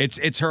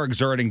 It's her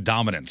exerting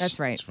dominance. That's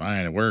right. It's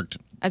fine. It worked.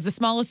 As the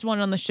smallest one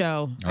on the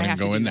show, I don't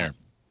have even go to in do there.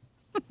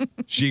 that.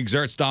 She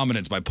exerts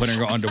dominance by putting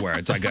her underwear.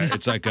 It's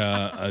like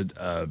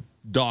a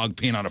dog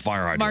peeing on a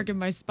fire hydrant. Marking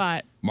my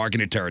spot.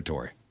 Marking her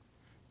territory.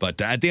 But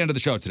at the end of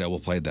the show today, we'll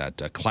play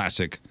that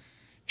classic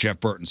Jeff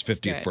Burton's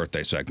 50th Good.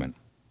 birthday segment,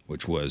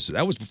 which was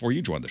before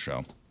you joined the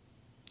show.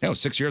 That was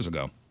 6 years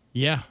ago.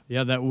 Yeah,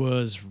 that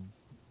was.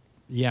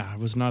 Yeah, I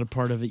was not a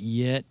part of it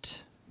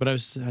yet, but I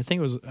think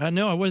it was.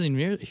 No, I wasn't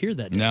even here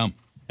that day. No.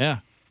 Yeah.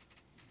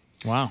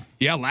 Wow.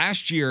 Yeah,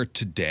 last year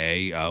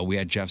today, we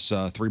had Jeff's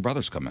three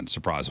brothers come in,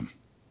 surprise him.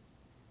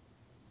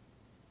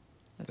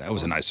 That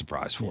was a nice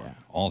surprise for him.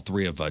 All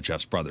three of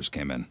Jeff's brothers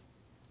came in.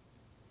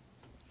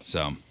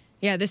 So.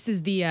 Yeah, this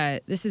is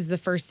the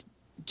first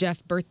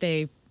Jeff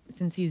birthday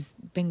since he's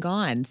been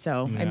gone.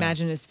 So I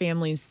imagine his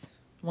family's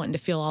wanting to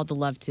feel all the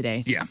love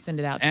today. So send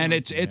it out. To And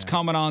him. it's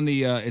coming on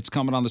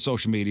the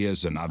social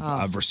medias, and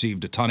I've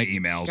received a ton of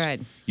emails.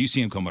 Good. You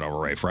see him coming over,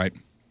 Rafe, right?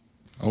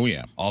 Oh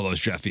yeah. All those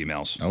Jeff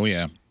emails. Oh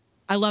yeah.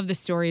 I love the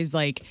stories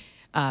like.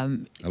 I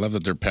love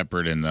that they're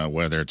peppered in the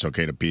whether it's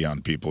okay to pee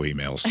on people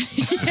emails.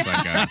 It's just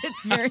like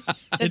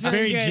it's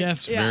very good. Jeff.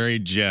 It's very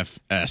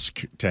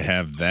Jeff-esque to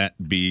have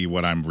that be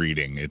what I'm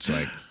reading. It's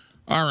like,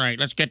 all right,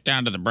 let's get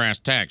down to the brass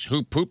tacks.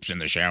 Who poops in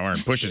the shower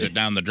and pushes it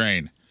down the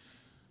drain?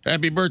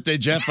 Happy birthday,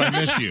 Jeff. I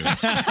miss you.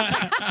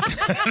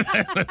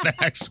 The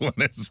next one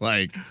is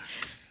like,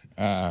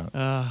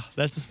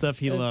 that's the stuff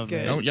he loved.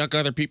 good. don't yuck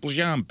other people's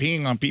yum.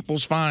 Peeing on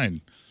people's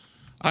fine.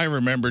 I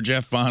remember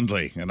Jeff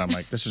fondly. And I'm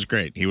like, this is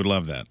great. He would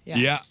love that.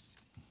 Yeah.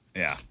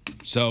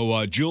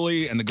 So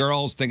Julie and the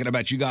girls thinking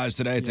about you guys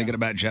today, thinking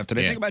about Jeff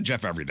today. Yeah. Think about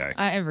Jeff every day.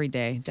 Every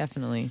day,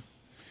 definitely.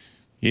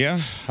 Yeah,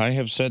 I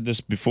have said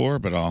this before,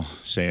 but I'll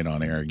say it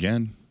on air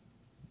again.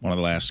 The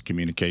last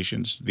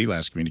communication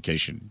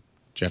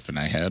Jeff and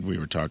I had, we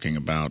were talking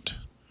about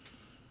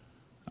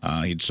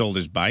he'd sold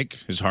his bike,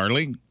 his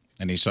Harley,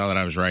 and he saw that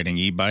I was riding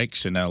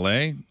e-bikes in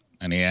L.A.,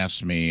 and he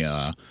asked me,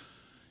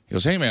 he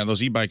goes, hey, man,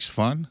 those e-bikes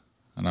fun?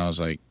 And I was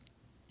like,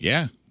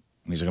 yeah. And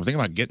he's like, I'm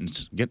thinking about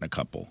getting a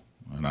couple.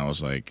 And I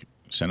was like,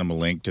 send him a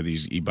link to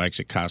these e-bikes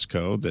at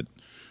Costco that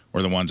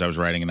were the ones I was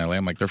riding in L.A.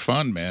 I'm like, they're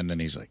fun, man.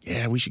 And he's like,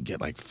 yeah, we should get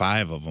like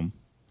 5 of them.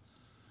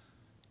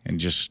 And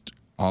just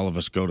all of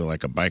us go to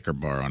like a biker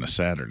bar on a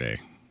Saturday,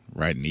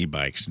 riding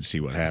e-bikes and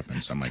see what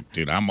happens. I'm like,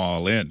 dude, I'm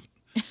all in.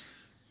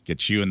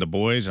 Get you and the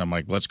boys. I'm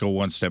like, let's go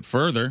one step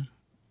further.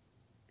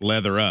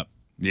 Leather up.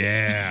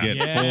 Yeah.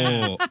 Get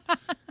full.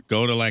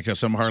 Go to like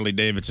some Harley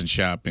Davidson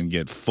shop and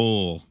get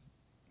full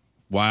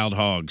wild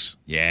hogs.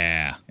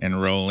 Yeah.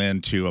 And roll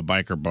into a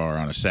biker bar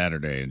on a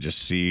Saturday and just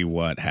see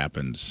what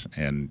happens.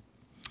 And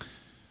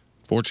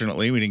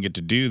fortunately, we didn't get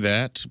to do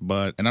that.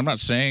 And I'm not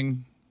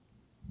saying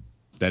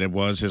that it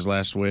was his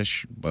last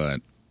wish,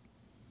 but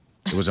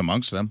it was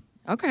amongst them.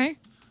 Okay.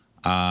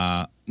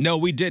 No,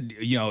 we did.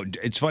 You know,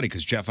 it's funny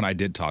because Jeff and I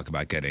did talk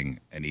about getting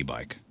an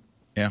e-bike.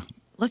 Yeah.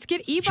 Let's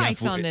get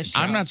e-bikes on this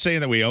show. I'm not saying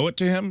that we owe it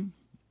to him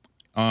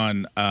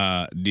on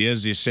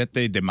Diez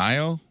 17 de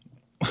Mayo,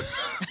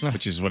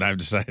 which is what I've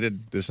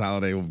decided this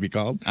holiday will be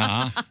called.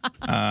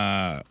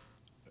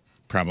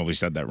 Probably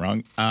said that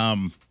wrong.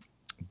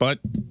 But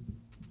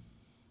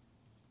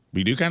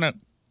we do kind of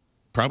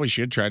probably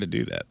should try to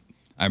do that.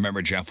 I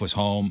remember Jeff was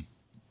home.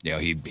 You know,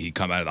 he'd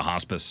come out of the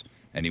hospice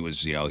and he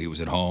was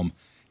at home,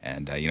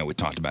 and we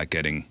talked about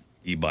getting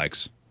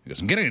e-bikes. He goes,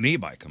 I'm getting an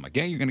e-bike. I'm like,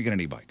 yeah, you're gonna get an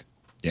e-bike.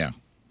 Yeah.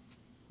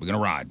 We're gonna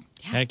ride.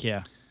 Heck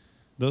yeah.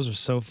 Those were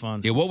so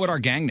fun. Yeah, what would our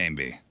gang name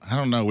be? I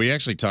don't know. We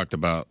actually talked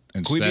about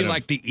instead Could we be of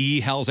like the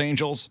E-Hells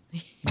Angels?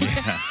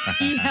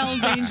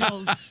 E-Hells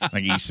Angels.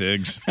 like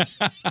e-cigs.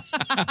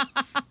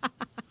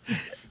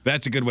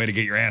 That's a good way to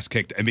get your ass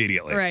kicked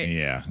immediately. Right.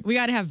 Yeah. We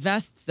got to have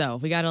vests, though.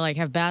 We got to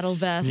have battle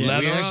vests. We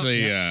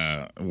actually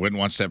went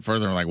one step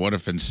further and like, what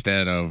if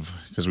instead of,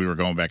 because we were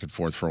going back and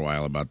forth for a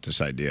while about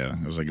this idea.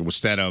 It was like,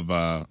 instead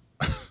of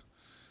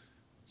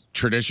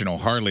traditional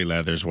Harley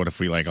leathers, what if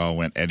we like all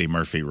went Eddie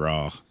Murphy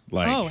raw?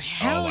 Like,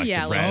 hell like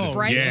yeah. the red. Like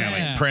bright yeah,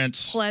 red. like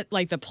Prince.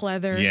 Like the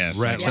pleather.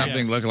 Yes, Red, like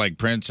something looked like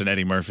Prince and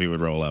Eddie Murphy would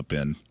roll up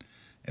in,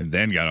 and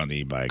then got on the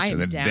e-bikes, and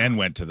then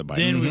went to the bike.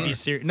 Then we'd be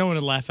serious. No one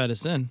would laugh at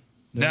us then.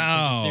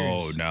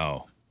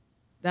 No.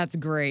 That's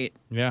great.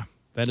 Yeah,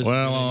 that is.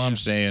 Well, all I'm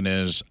saying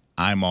is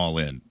I'm all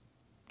in.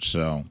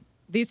 So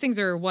These things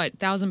are what,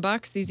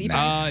 $1,000? These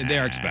e-bikes?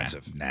 They're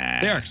expensive.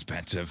 They're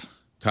expensive.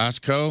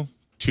 Costco,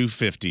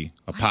 $250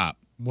 a pop.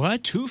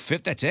 What?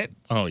 $250? That's it?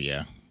 Oh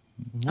yeah.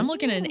 I'm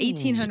looking at an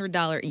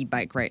 $1,800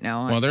 e-bike right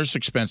now. Well, there's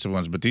expensive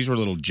ones, but these were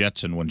little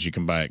Jetson ones you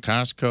can buy at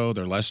Costco.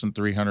 They're less than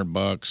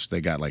 $300.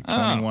 They got like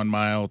 21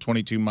 mile,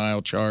 22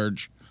 mile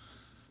charge,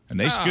 and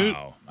they scoot.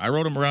 I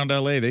rode them around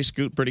LA. They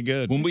scoot pretty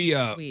good. When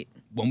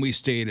we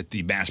stayed at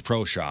the Bass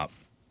Pro Shop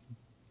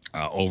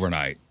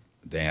overnight,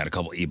 they had a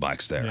couple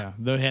e-bikes there. Yeah,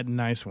 they had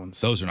nice ones.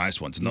 Those are nice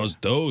ones, and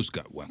those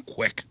went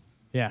quick.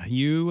 Yeah,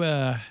 you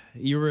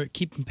were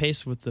keeping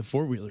pace with the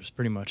four-wheelers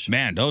pretty much.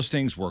 Man, those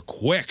things were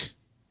quick.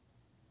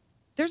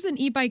 There's an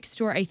e-bike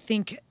store, I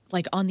think,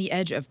 like on the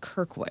edge of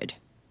Kirkwood,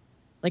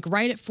 like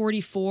right at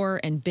 44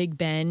 and Big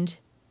Bend.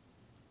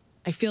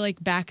 I feel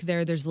like back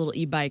there's a little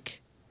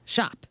e-bike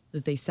shop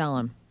that they sell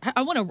them.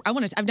 I want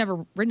to. I've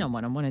never ridden on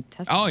one. I want to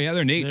test. Oh yeah,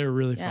 they're neat. They're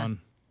really fun.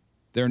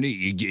 They're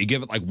neat. You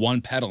give it like one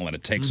pedal and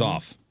it takes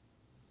off.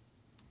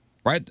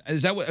 Right?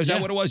 Is that what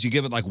it was? You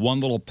give it like one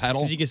little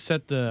pedal. You can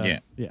set the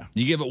yeah.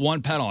 You give it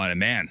one pedal and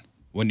man,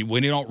 when you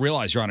don't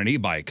realize you're on an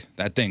e-bike,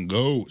 that thing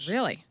goes.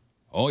 Really?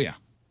 Oh yeah.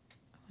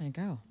 I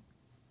go.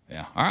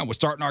 Yeah. All right, we're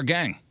starting our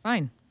gang.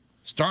 Fine.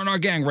 Starting our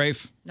gang,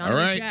 Rafe. Not all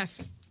with right.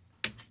 Jeff.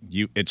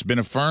 It's been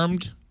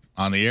affirmed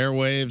on the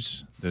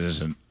airwaves.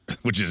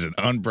 Which is an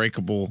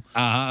unbreakable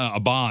a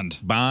bond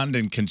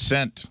and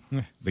consent.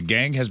 The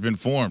gang has been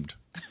formed.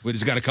 We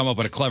just got to come up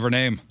with a clever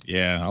name.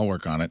 Yeah, I'll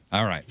work on it.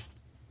 All right.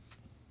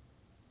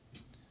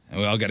 And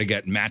we all got to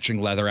get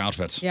matching leather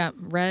outfits. Yeah,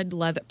 red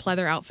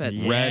pleather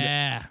outfits.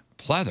 Red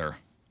pleather.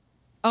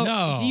 Oh,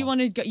 No. do you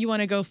want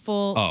to go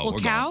full we're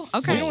cow? going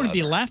Okay. full You don't want to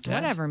be leather. laughed at.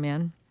 Whatever,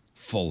 man.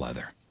 Full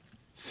leather.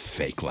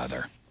 Fake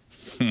leather.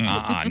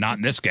 Not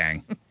in this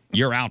gang.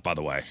 You're out, by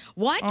the way.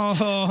 What?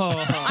 Oh.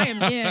 I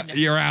am in.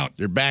 You're out.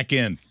 You're back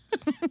in.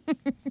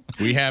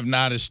 We have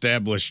not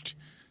established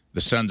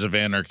the Sons of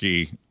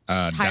Anarchy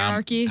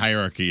Hierarchy?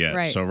 hierarchy yet.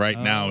 Right. So right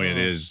now it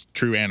is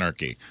true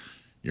anarchy.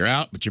 You're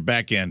out, but you're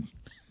back in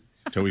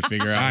until we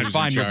figure out All right, who's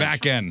fine. in You're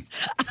charge. back in.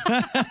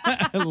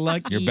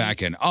 Lucky. You're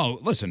back in. Oh,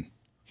 listen.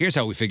 Here's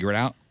how we figure it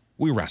out.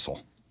 We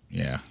wrestle.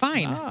 Yeah.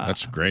 Fine.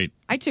 That's great.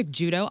 I took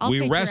judo. I'll we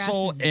take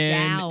wrestle your asses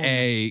in down.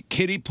 a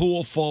kiddie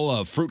pool full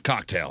of fruit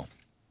cocktail.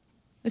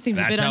 This seems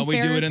a That's bit how we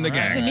unfair do it in the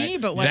gang. to me,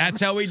 but whatever.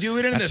 That's how we do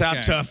it in That's this how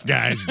gang. tough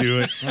guys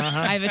do it.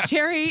 I have a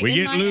cherry We in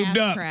get my lubed ass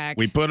up. crack.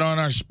 We put on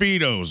our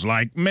Speedos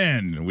like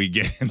men. We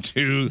get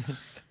into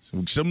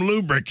some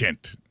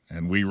lubricant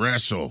and we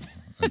wrestle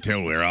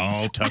until we're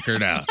all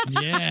tuckered out.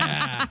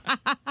 Yeah.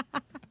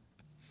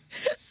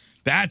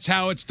 That's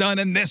how it's done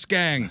in this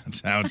gang.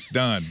 That's how it's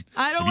done.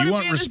 I don't If wanna you be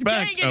want in this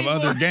respect gang of other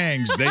anymore.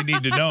 gangs, they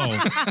need to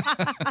know.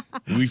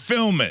 We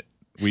film it.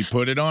 We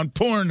put it on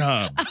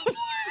Pornhub.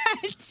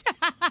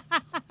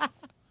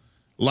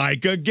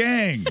 Like a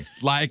gang.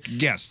 Like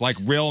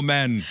real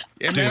men.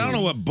 Yeah, man, I don't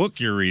know what book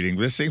you're reading.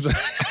 This seems like,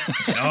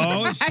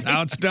 oh, it's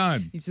how it's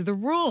done. These are the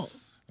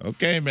rules.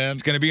 Okay, man.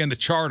 It's going to be in the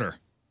charter.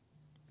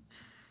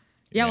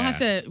 Yeah, we'll have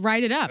to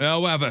write it up.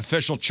 We'll have an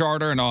official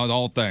charter and all the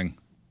whole thing.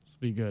 This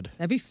will be good.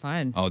 That'd be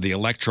fun. Oh, the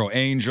Electro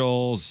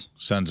Angels.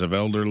 Sons of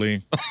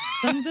Elderly.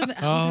 Sons of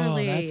Oh,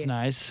 Elderly. that's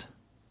nice.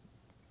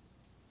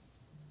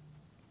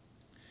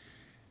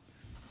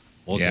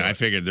 We'll Yeah, do I it.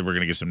 figured that we're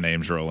going to get some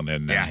names rolling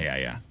in now.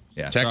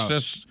 Yeah. Text Throw-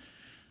 us.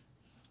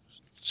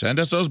 Send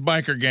us those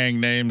biker gang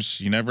names.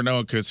 You never know.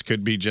 It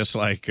could be just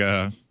like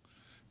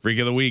Freak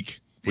of the Week.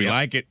 If we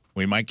like it,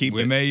 we might keep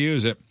We it. may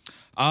use it.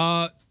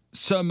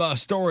 Some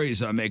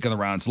stories making the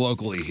rounds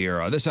locally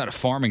here. This out of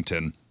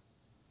Farmington.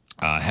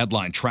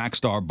 Headline, track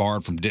star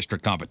barred from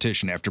district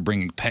competition after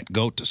bringing pet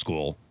goat to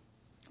school.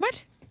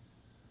 What?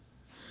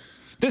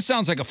 This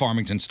sounds like a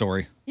Farmington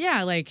story.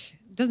 Yeah, like,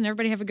 doesn't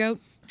everybody have a goat?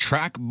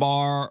 Track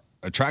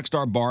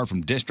star barred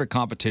from district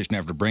competition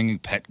after bringing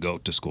pet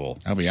goat to school.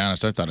 I'll be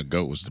honest, I thought a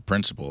goat was the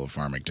principal of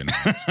Farmington.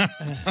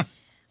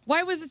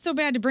 Why was it so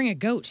bad to bring a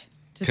goat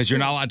to Because you're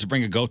school? not allowed to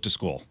bring a goat to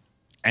school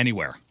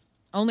anywhere.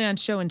 Only on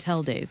show and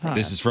tell days.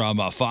 This is from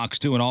Fox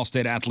 2. An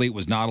All-State athlete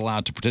was not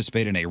allowed to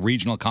participate in a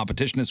regional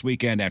competition this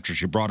weekend after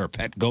she brought her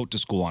pet goat to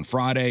school on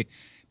Friday.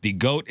 The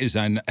goat is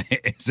a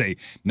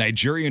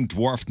Nigerian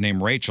dwarf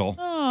named Rachel.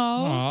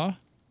 Oh.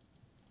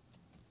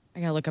 I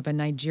gotta look up a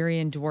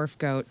Nigerian dwarf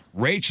goat.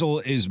 Rachel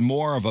is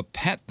more of a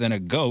pet than a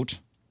goat,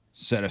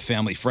 said a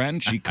family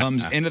friend. She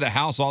comes into the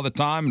house all the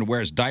time and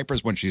wears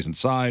diapers when she's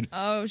inside.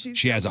 Oh,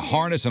 She has a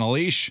harness and a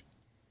leash.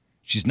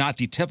 She's not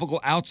the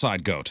typical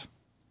outside goat.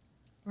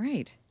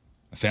 Right.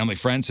 A family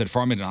friend said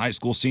Farmington High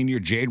School senior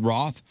Jade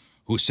Roth,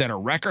 who set a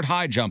record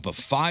high jump of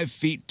 5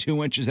 feet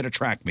 2 inches at a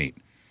track meet,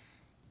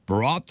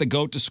 brought the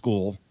goat to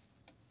school.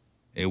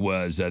 It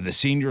was the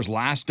senior's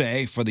last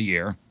day for the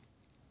year.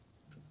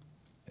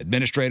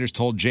 Administrators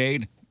told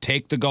Jade,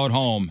 take the goat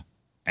home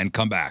and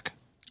come back.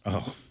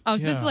 Oh. Oh,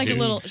 so this is like a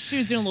little, she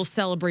was doing a little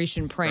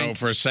celebration prank. Oh,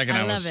 for a second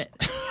I love was- it.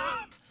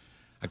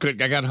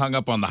 I got hung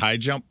up on the high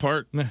jump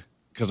part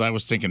because I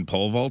was thinking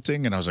pole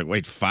vaulting, and I was like,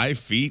 wait, 5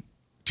 feet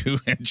 2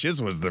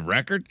 inches was the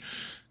record?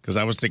 Because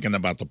I was thinking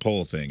about the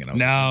pole thing. And I was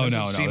No, like, no,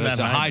 doesn't seem no. That's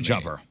that a high to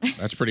me. jumper.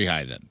 That's pretty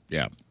high then.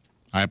 Yeah.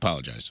 I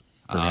apologize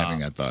for having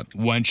that thought.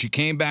 When she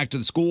came back to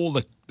the school,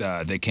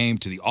 they came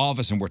to the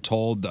office and were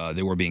told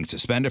they were being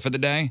suspended for the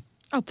day.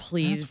 Oh,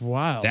 please. That's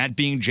wild. That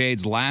being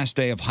Jade's last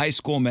day of high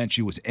school meant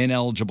she was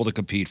ineligible to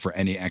compete for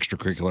any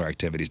extracurricular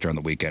activities during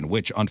the weekend,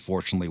 which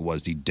unfortunately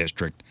was the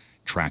district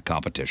track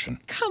competition.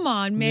 Come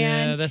on,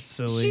 man. Yeah, that's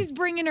silly. She's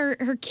bringing her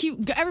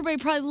cute. Everybody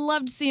probably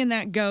loved seeing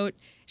that goat.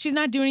 She's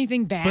not doing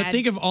anything bad. But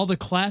think of all the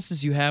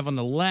classes you have on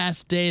the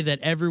last day that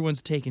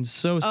everyone's taking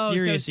so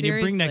serious, and you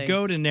bring that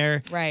goat in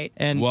there, right?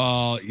 And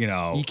well, you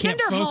can't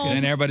Send her focus. home.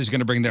 And everybody's going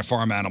to bring their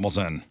farm animals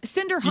in.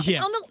 Send her home.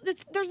 Yeah.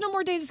 There's no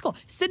more days of school.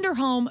 Send her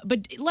home,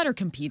 but let her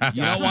compete.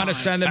 You don't want to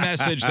send the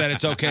message that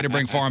it's okay to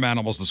bring farm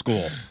animals to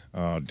school.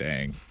 Oh,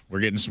 dang. We're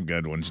getting some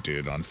good ones,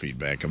 dude, on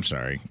feedback. I'm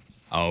sorry.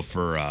 Oh,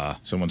 for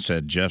someone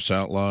said Jeff's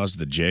Outlaws,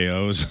 the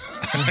JOs.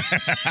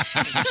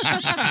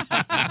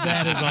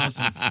 That is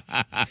awesome.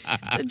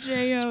 The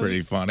JOs. It's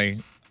pretty funny.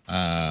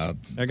 I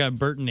got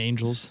Burton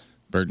Angels.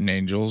 Burton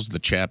Angels, the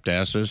Chapped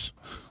Asses,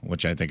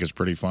 which I think is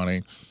pretty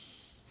funny.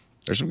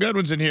 There's some good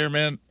ones in here,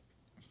 man.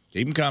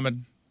 Keep them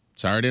coming.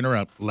 Sorry to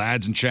interrupt.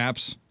 Lads and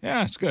chaps.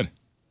 Yeah, it's good.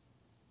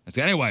 It's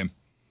good. Anyway,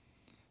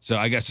 so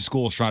I guess the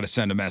school is trying to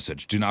send a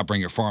message. Do not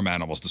bring your farm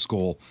animals to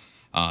school.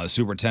 The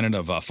superintendent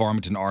of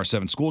Farmington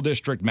R7 School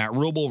District, Matt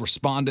Rubel,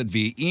 responded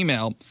via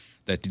email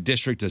that the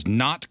district does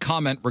not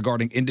comment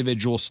regarding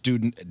individual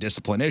student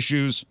discipline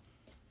issues.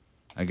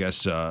 I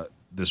guess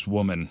this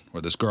woman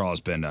or this girl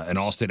has been an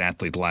all-state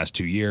athlete the last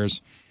 2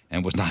 years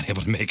and was not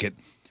able to make it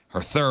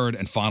her third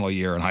and final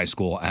year in high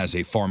school as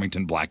a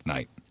Farmington Black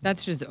Knight.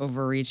 That's just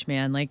overreach,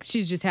 man. Like,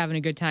 she's just having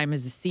a good time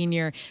as a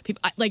senior.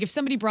 Like, if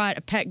somebody brought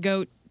a pet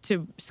goat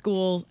to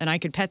school and I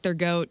could pet their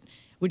goat,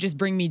 would just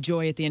bring me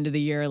joy at the end of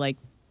the year. Like,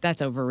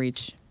 that's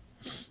overreach.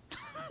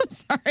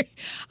 Sorry.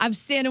 I'm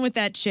standing with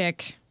that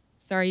chick.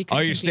 Sorry, you couldn't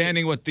Oh, you're compete.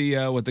 standing with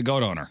the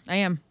goat owner. I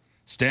am.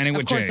 Standing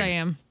with Of course Jade. I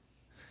am.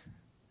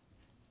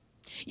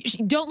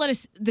 Don't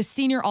let the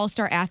senior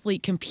all-star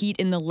athlete compete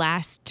in the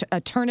last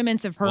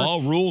tournaments of her.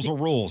 All rules are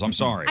rules. I'm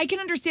sorry. I can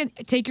understand.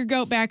 Take your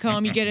goat back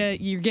home. You're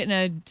getting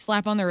a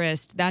slap on the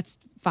wrist. That's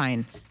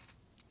fine.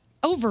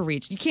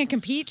 Overreach. You can't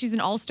compete. She's an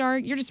all-star.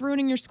 You're just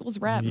ruining your school's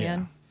rep,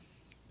 man.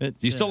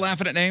 You still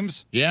laughing at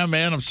names? Yeah,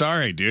 man. I'm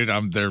sorry, dude.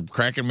 They're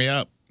cracking me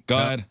up. Go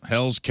ahead.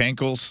 Hell's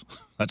Cankles.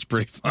 That's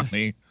pretty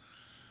funny.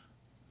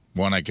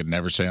 One I could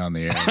never say on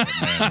the air, but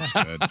man, it's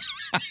good.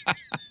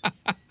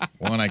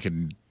 One I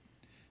could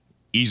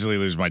easily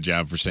lose my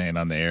job for saying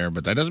on the air,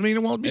 but that doesn't mean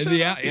it won't be said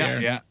off the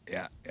air.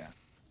 Yeah.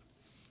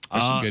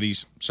 There's some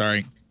goodies.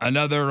 Sorry.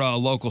 Another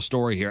local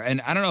story here,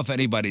 and I don't know if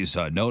anybody's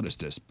noticed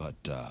this, but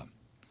a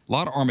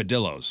lot of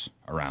armadillos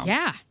around.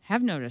 Yeah,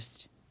 have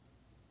noticed.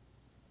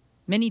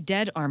 Many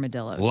dead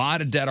armadillos. A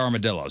lot of dead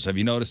armadillos. Have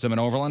you noticed them in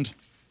Overland?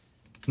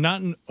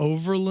 Not in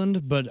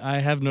Overland, but I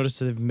have noticed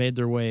that they've made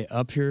their way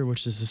up here,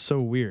 which is just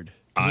so weird.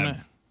 'Cause when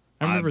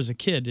I remember as a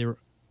kid, they were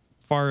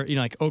far,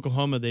 like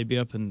Oklahoma, they'd be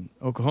up in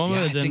Oklahoma,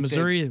 Yeah, I and then think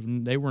Missouri,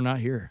 they were not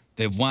here.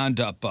 They've wound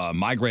up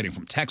migrating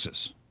from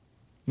Texas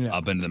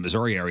up into the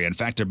Missouri area. In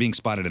fact, they're being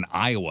spotted in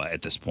Iowa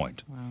at this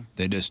point. Wow.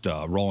 They just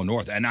rolling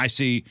north. And I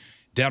see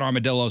dead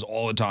armadillos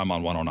all the time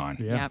on 109.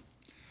 Yep.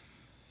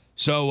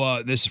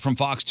 So this is from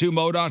Fox 2.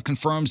 MoDOT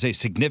confirms a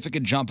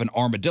significant jump in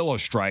armadillo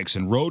strikes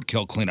and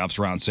roadkill cleanups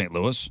around St.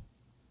 Louis.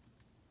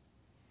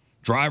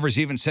 Drivers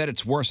even said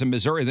it's worse in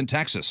Missouri than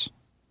Texas.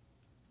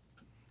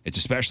 It's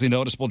especially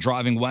noticeable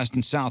driving west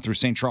and south through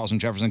St. Charles and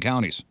Jefferson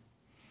counties.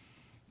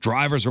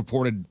 Drivers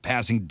reported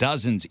passing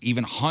dozens,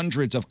 even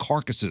hundreds of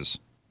carcasses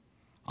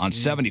on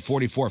 70,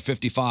 44,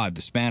 55,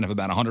 the span of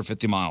about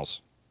 150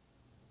 miles.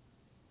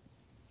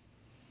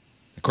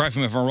 Correct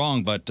me if I'm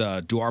wrong, but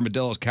do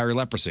armadillos carry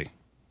leprosy?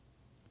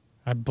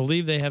 I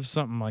believe they have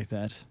something like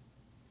that.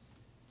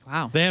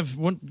 Wow. They have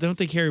one, don't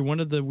they carry one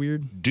of the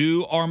weird?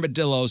 Do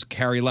armadillos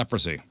carry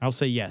leprosy? I'll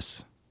say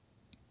yes.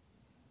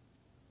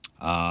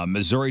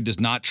 Missouri does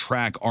not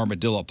track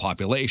armadillo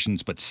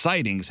populations, but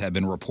sightings have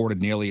been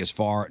reported nearly as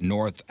far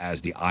north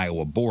as the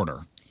Iowa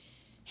border.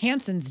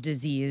 Hansen's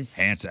disease.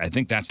 I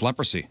think that's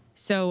leprosy.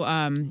 So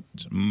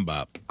It's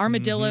mbop.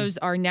 armadillos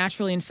are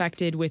naturally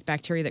infected with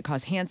bacteria that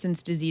cause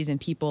Hansen's disease in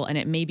people, and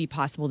it may be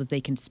possible that they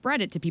can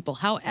spread it to people.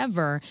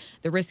 However,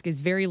 the risk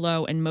is very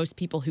low, and most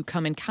people who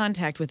come in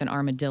contact with an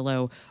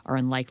armadillo are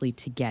unlikely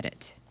to get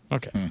it.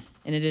 Okay.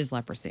 And it is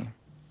leprosy.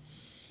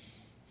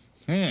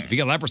 If you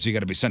get leprosy, you got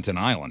to be sent to an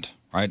island,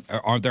 right?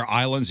 Aren't there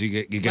islands you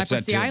get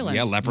sent Leprosy to? Island.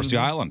 Yeah, Leprosy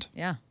Island.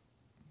 Yeah.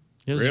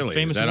 There's a Really?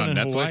 famous Is that one on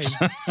in Netflix?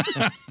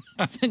 Hawaii.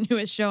 It's the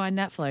newest show on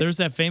Netflix. There's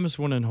that famous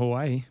one in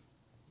Hawaii.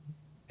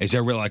 Is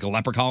there really like a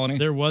leper colony?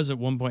 There was at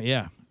one point,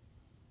 yeah.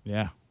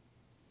 Yeah.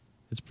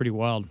 It's pretty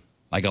wild.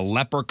 Like a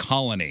leper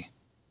colony.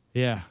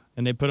 Yeah.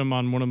 And they put them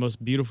on one of the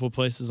most beautiful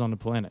places on the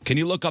planet. Can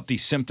you look up the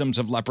symptoms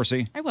of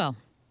leprosy? I will.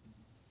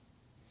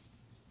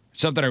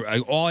 Something.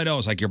 All I know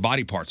is like your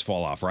body parts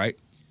fall off, right?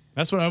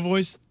 That's what I've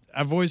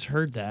always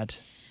heard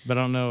that, but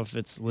I don't know if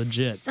it's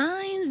legit.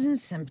 Signs Signs and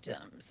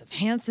symptoms of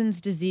Hansen's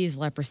disease,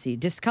 leprosy.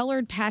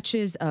 Discolored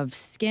patches of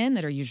skin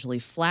that are usually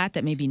flat,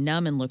 that may be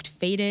numb and looked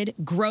faded.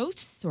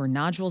 Growths or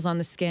nodules on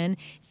the skin.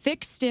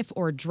 Thick, stiff,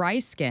 or dry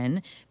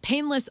skin.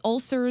 Painless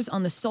ulcers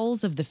on the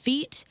soles of the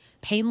feet.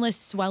 Painless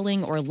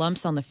swelling or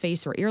lumps on the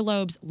face or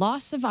earlobes.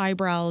 Loss of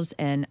eyebrows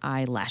and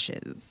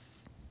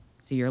eyelashes.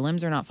 So your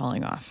limbs are not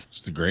falling off.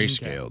 It's the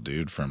grayscale,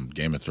 dude, from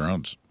Game of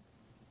Thrones.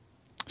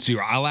 So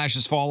your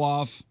eyelashes fall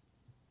off?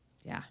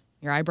 Yeah.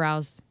 Your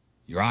eyebrows.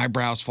 Your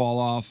eyebrows fall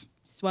off?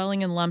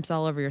 Swelling and lumps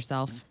all over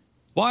yourself.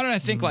 Why did I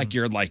think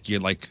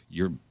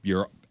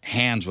your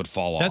hands would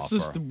fall That's off?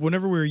 just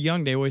whenever we were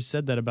young, they always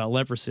said that about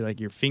leprosy,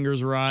 like your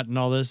fingers rot and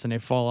all this, and they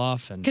fall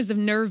off. And Because of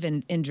nerve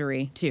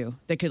injury, too.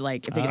 That could,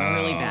 if it gets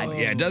really bad.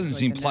 Yeah, it doesn't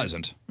seem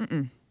pleasant.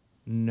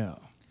 No.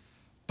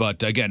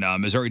 But again,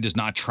 Missouri does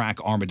not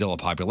track armadillo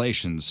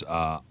populations.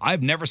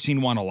 I've never seen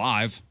one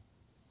alive.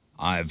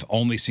 I've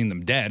only seen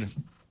them dead.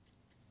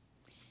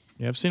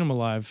 Yeah, I've seen them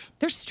alive.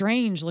 They're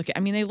strange looking. I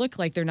mean, they look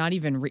like they're not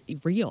even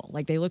real.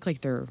 Like, they look like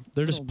they're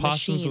just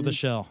possums with a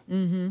shell.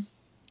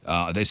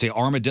 Mm-hmm. They say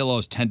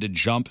armadillos tend to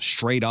jump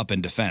straight up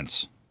in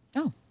defense.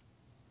 Oh.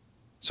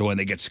 So when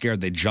they get scared,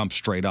 they jump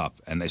straight up.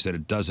 And they said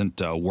it doesn't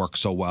work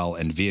so well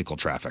in vehicle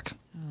traffic.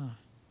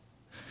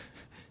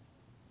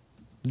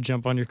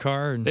 Jump on your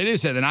car. And They did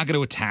say they're not going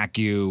to attack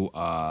you.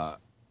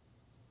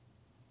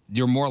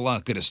 You're more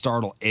likely to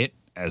startle it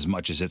as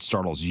much as it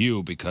startles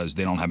you because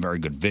they don't have very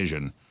good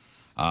vision.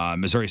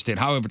 Missouri State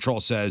Highway Patrol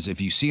says if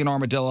you see an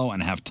armadillo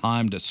and have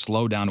time to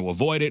slow down to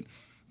avoid it,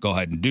 go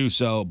ahead and do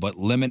so, but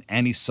limit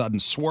any sudden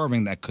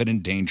swerving that could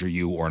endanger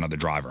you or another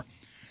driver.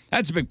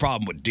 That's a big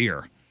problem with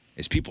deer,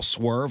 is people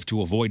swerve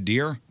to avoid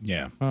deer.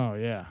 Yeah. Oh,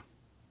 yeah.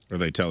 Or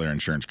they tell their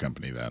insurance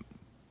company that.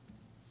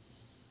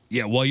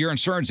 Yeah, well, your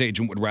insurance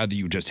agent would rather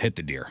you just hit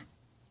the deer.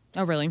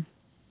 Oh, really?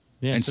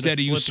 Yeah, instead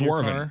of you flipping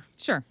your swerving. car.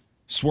 Sure.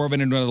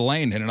 Swerving into another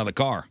lane, hit another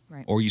car.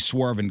 Right. Or you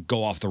swerve and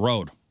go off the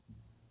road.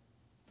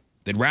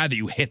 They'd rather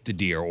you hit the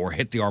deer or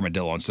hit the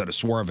armadillo instead of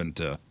swerving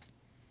to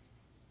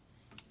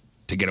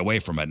get away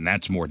from it, and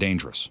that's more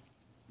dangerous.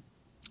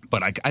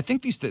 But I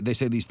think they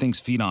say these things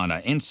feed on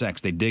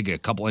insects. They dig a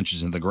couple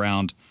inches into the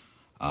ground.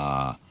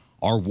 Our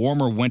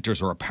warmer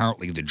winters are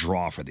apparently the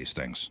draw for these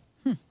things.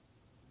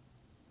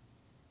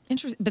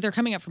 Interesting. But they're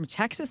coming up from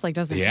Texas? Like,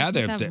 doesn't Yeah,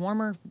 Texas have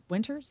warmer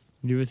winters?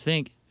 You would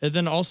think. And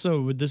then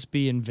also, would this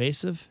be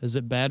invasive? Is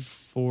it bad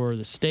for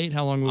the state?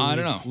 How long would I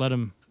we don't know. let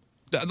them?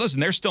 Listen,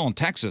 they're still in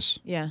Texas.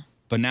 Yeah.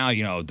 But now,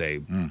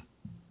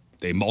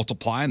 they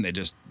multiply and they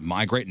just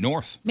migrate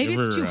north. Maybe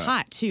it's too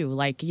hot, too.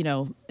 Like,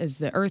 as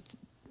the earth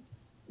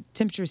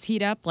temperatures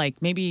heat up,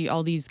 like maybe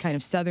all these kind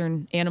of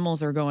southern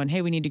animals are going,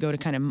 hey, we need to go to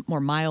kind of more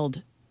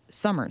mild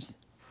summers.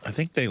 I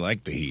think they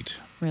like the heat.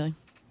 Really?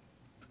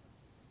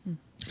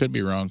 Could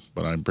be wrong,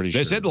 but I'm pretty sure.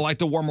 They said they like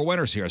the warmer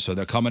winters here, so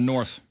they're coming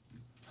north.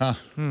 Huh.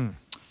 You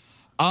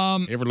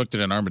ever looked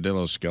at an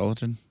armadillo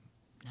skeleton?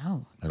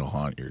 No. It'll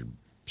haunt your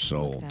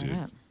soul, Look that dude.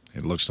 up.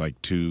 It looks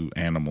like two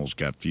animals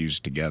got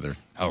fused together.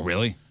 Oh,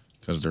 really?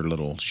 Because their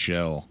little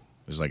shell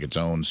is like its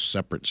own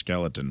separate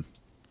skeleton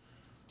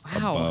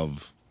Wow.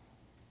 above.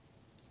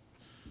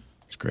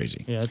 It's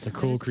crazy. Yeah, it's a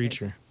cool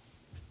creature.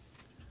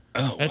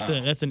 Oh,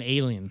 That's an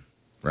alien.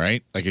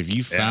 Right? Like if you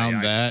Yeah, found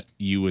yeah. that,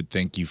 you would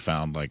think you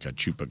found like a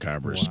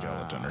chupacabra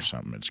skeleton or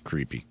something. It's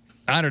creepy.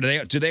 I don't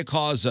know. Do they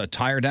cause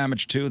tire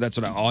damage too? That's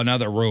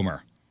another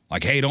rumor.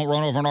 Like, hey, don't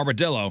run over an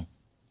armadillo.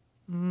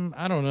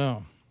 I don't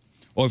know.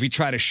 Or if you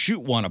try to shoot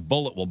one, a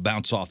bullet will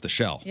bounce off the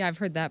shell. Yeah, I've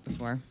heard that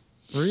before.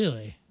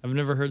 Really? I've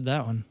never heard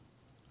that one.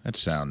 That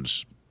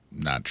sounds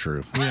not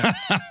true.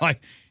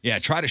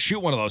 Try to shoot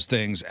one of those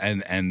things,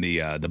 and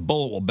the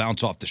bullet will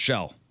bounce off the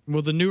shell.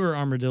 Well, the newer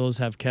armadillos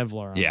have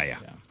Kevlar on. Yeah.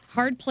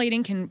 Hard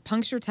plating can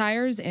puncture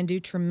tires and do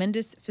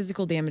tremendous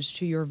physical damage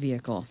to your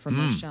vehicle from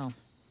the shell.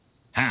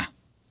 Huh.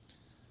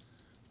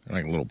 They're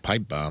like little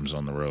pipe bombs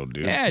on the road,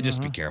 dude. Yeah,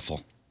 just be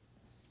careful.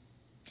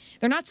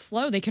 They're not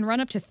slow. They can run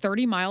up to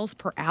 30 miles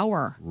per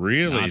hour.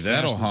 Really? Not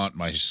That'll faster. haunt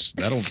my.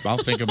 I'll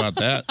think about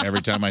that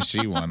every time I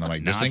see one. I'm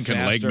like, this Not thing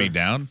can leg faster. me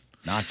down.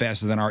 Not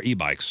faster than our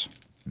e-bikes.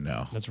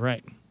 No. That's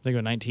right. They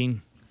go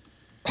 19.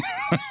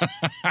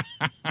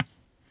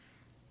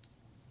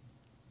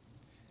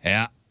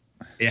 Yeah.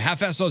 How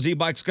fast those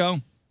e-bikes go?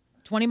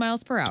 20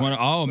 miles per hour.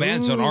 Oh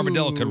man, so an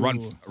armadillo could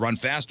run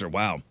faster.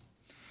 Wow.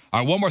 All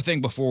right, one more thing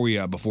before we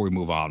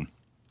move on.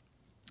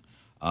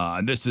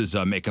 And this is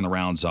making the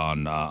rounds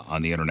on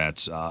the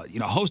internet.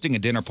 Hosting a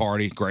dinner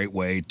party, great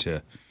way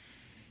to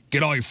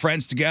get all your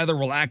friends together,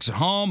 relax at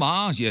home.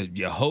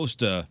 You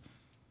host a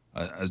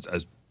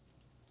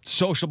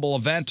sociable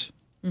event.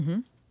 Mm-hmm.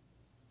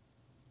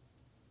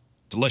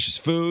 Delicious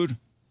food,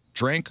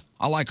 drink.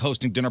 I like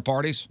hosting dinner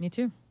parties. Me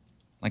too.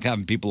 Like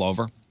having people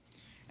over.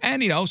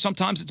 And,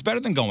 sometimes it's better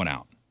than going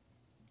out.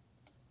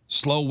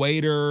 Slow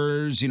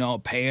waiters,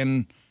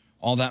 paying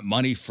all that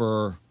money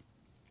for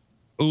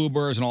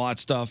Ubers and all that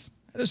stuff.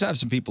 Just have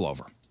some people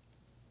over.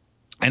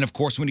 And, of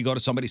course, when you go to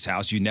somebody's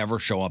house, you never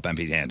show up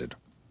empty-handed.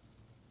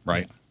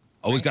 Right?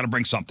 Always got to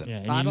bring something. Yeah,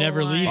 and you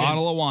never leave.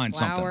 Bottle of wine,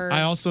 something.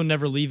 I also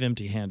never leave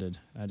empty-handed.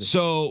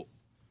 So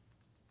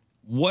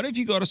what if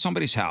you go to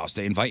somebody's house,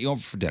 they invite you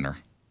over for dinner,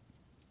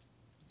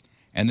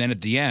 and then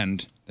at the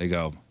end, they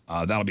go,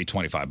 that'll be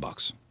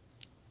 $25.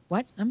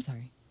 What? I'm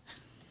sorry.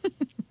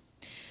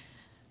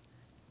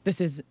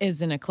 This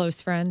isn't a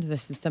close friend.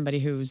 This is somebody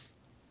who's...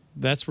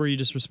 That's where you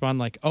just respond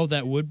like, oh,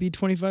 that would be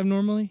 $25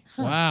 normally?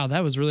 Huh. Wow,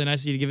 that was really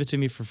nice of you to give it to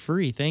me for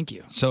free. Thank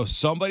you. So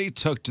somebody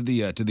took to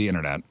the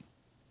internet,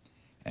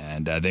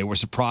 and they were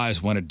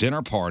surprised when a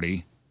dinner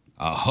party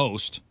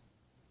host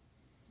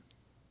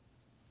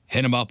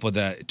hit him up with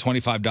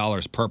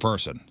 $25 per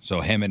person.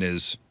 So him and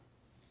his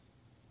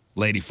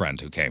lady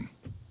friend who came.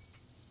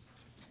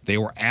 They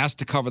were asked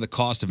to cover the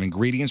cost of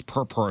ingredients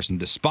per person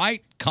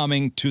despite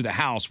coming to the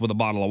house with a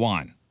bottle of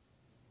wine.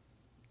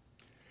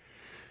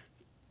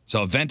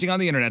 So venting on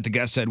the internet, the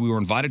guest said, we were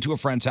invited to a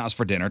friend's house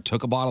for dinner,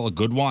 took a bottle of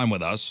good wine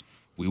with us.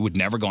 We would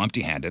never go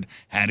empty-handed,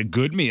 had a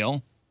good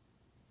meal,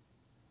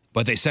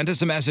 but they sent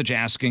us a message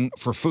asking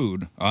for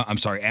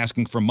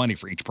asking for money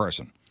for each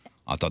person.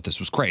 I thought this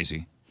was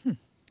crazy.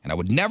 And I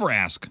would never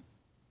ask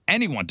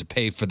anyone to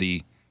pay for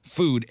the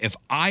food if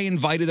I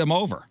invited them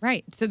over.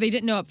 Right. So they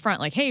didn't know up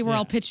front, like, hey, we're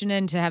all pitching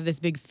in to have this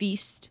big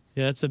feast.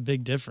 Yeah, that's a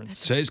big difference.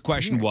 So his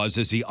question was,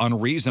 is he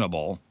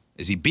unreasonable?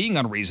 Is he being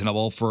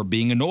unreasonable for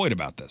being annoyed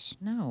about this?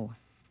 No.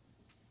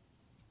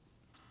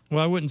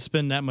 Well, I wouldn't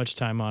spend that much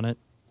time on it.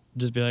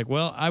 Just be like,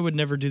 well, I would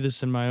never do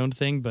this in my own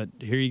thing, but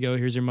here you go.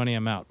 Here's your money.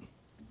 I'm out.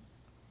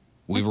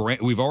 We've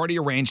already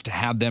arranged to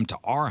have them to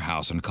our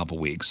house in a couple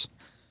weeks.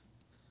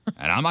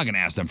 And I'm not going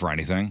to ask them for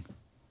anything.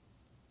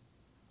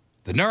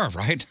 The nerve,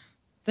 right?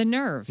 The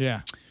nerve.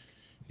 Yeah.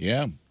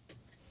 Yeah.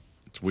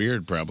 It's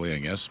weird, probably, I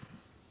guess.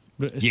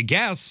 You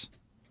guess.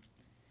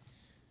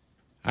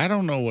 I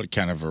don't know what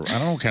kind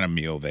of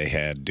meal they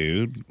had,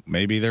 dude.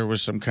 Maybe there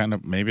was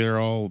maybe they're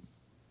all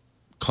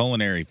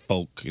culinary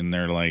folk and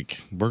they're like,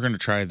 we're going to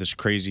try this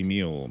crazy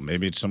meal.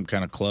 Maybe it's some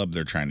kind of club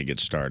they're trying to get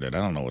started.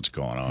 I don't know what's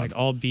going on. Like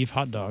all beef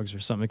hot dogs or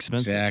something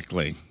expensive.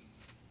 Exactly.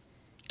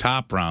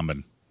 Top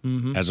ramen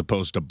as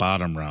opposed to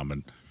bottom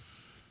ramen.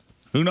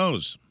 Who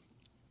knows?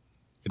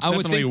 It's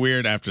definitely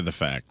weird after the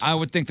fact. I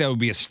would think that would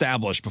be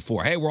established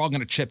before. Hey, we're all going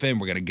to chip in.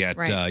 We're going to get,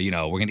 we're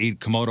going to eat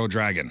Komodo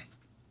dragon.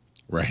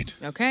 Right.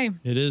 Okay.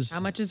 It is. How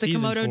much is the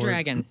Komodo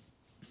dragon?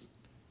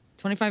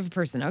 $25 a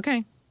person.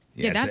 Okay.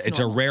 Yeah, that's it's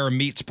a rare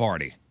meats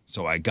party.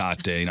 So I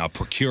got,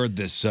 procured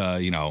this,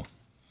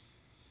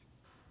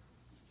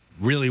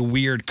 really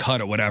weird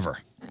cut or whatever.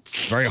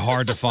 Very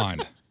hard to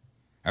find.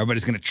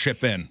 Everybody's going to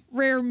chip in.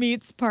 Rare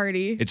meats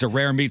party. It's a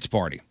rare meats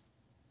party.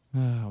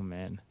 Oh,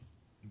 man.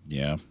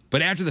 Yeah.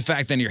 But after the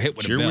fact, then you're hit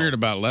with a bill. You're weird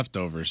about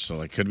leftovers,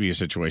 so it could be a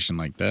situation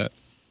like that.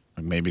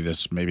 Like maybe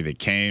they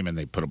came and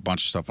they put a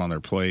bunch of stuff on their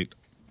plate,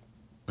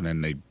 and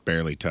then they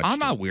barely touched it. I'm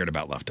not weird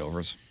about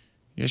leftovers.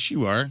 Yes,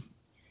 you are.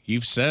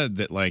 You've said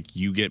that, like,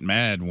 you get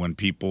mad when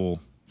people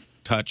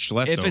touch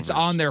leftovers. If it's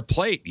on their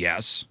plate,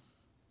 yes.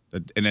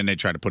 And then they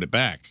try to put it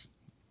back.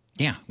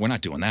 Yeah, we're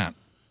not doing that.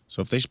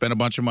 So if they spend a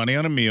bunch of money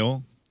on a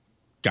meal,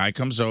 guy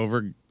comes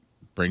over,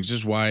 brings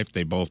his wife,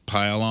 they both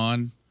pile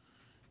on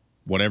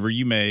whatever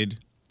you made,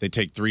 they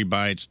take 3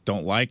 bites,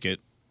 don't like it.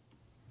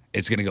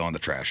 It's going to go in the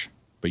trash.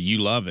 But you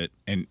love it,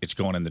 and it's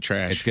going in the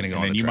trash. It's going to go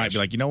in the trash. And then you might be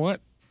like, you know what?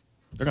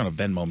 They're going to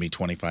Venmo me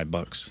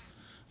 $25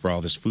 for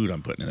all this food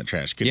I'm putting in the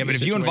trash. Yeah, but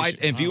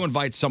if you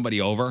invite somebody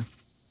over,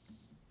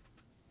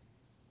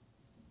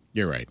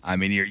 you're right. I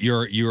mean,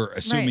 you're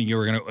assuming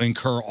you're going to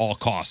incur all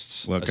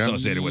costs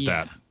associated with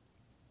that.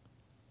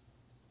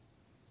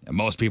 And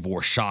most people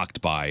were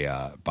shocked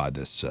by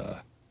this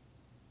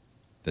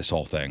this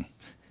whole thing.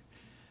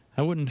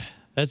 I wouldn't.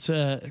 That's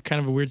kind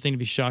of a weird thing to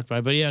be shocked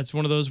by. But yeah, it's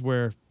one of those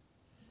where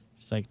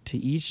it's like to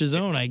each his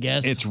own, I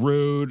guess. It's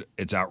rude.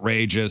 It's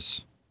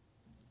outrageous.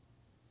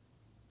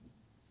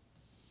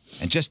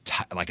 And just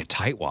like a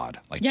tightwad.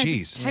 Like,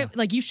 geez.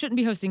 Like, you shouldn't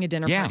be hosting a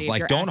dinner party. Yeah,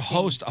 like, don't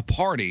host a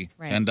party.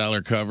 Right.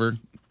 $10 cover.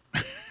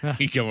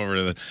 You come over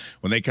to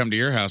when they come to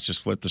your house,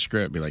 just flip the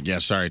script. Be like, yeah,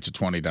 sorry, it's a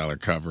 $20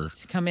 cover.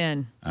 So come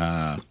in.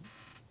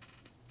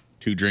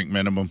 2 drink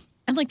minimum.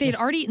 And like they had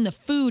already eaten the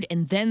food,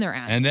 and then they're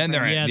asking. And then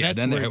they're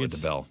then they're hit with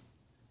the bill.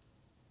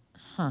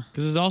 Huh?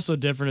 Because it's also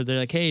different if they're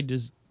like, hey,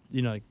 does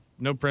like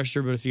no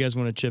pressure, but if you guys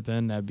want to chip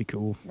in, that'd be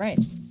cool. Right.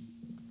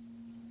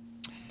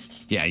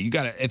 Yeah, you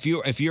got to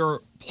if you're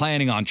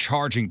planning on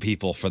charging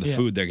people for the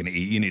food they're going to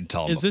eat, you need to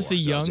tell them. Is this a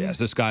young? Yes,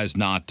 this guy's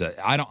not.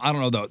 I don't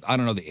know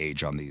the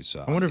age on these.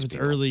 I wonder if it's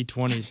early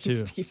 20s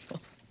too.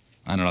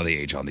 I don't know the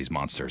age on these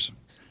monsters.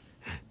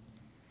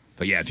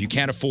 But yeah, if you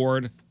can't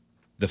afford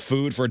the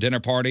food for a dinner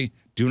party,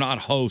 do not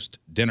host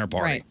dinner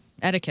party. Right.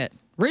 Etiquette.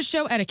 Riz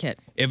Show etiquette.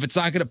 If it's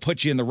not going to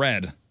put you in the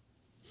red,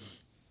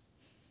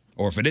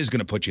 or if it is going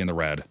to put you in the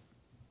red,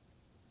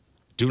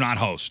 do not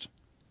host.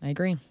 I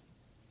agree.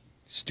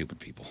 Stupid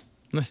people.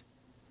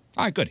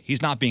 All right, good.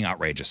 He's not being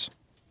outrageous.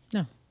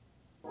 No.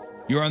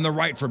 You're in the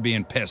right for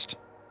being pissed.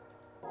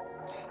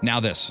 Now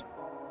this.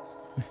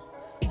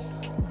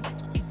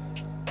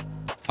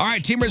 All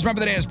right, Team Riz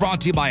Member of the Day is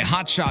brought to you by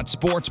Hot Shot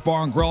Sports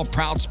Bar and Grill,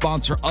 proud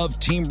sponsor of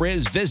Team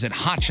Riz. Visit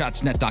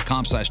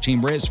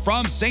hotshotsnet.com/Team Riz.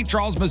 From St.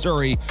 Charles,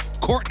 Missouri,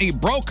 Courtney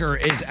Broker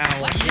is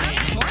our...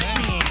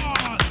 Courtney.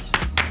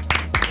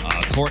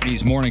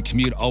 Courtney's morning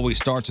commute always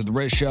starts with the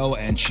Riz Show,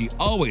 and she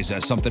always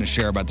has something to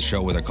share about the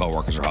show with her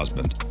coworkers or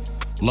husband.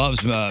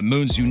 Loves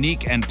Moon's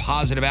unique and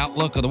positive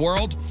outlook of the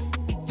world.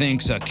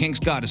 Thinks King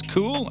Scott is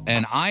cool,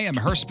 and I am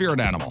her spirit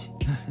animal.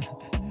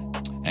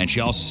 And she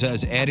also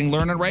says, adding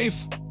Learn and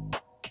Rafe,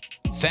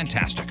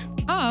 fantastic.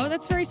 Oh,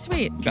 that's very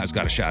sweet. You guys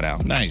got a shout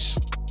out. Nice.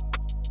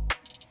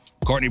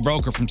 Courtney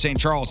Broker from St.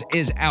 Charles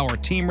is our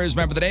Team Riz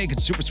member of the day. Get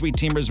super sweet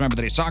Team Riz member of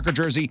the day soccer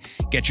jersey.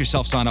 Get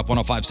yourself signed up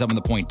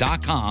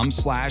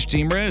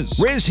 1057thepoint.com/Team Riz.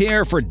 Riz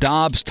here for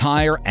Dobbs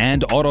Tire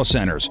and Auto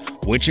Centers,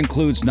 which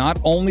includes not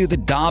only the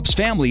Dobbs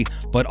family,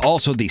 but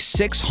also the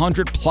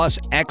 600 plus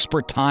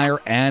expert tire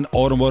and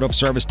automotive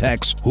service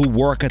techs who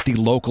work at the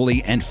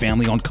locally and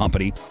family owned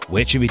company,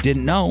 which, if you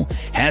didn't know,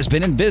 has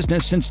been in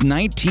business since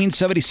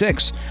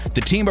 1976.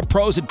 The team of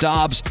pros at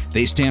Dobbs,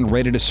 they stand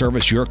ready to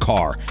service your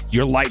car,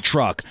 your light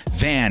truck,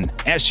 van,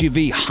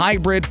 SUV,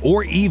 hybrid,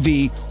 or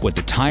EV with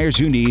the tires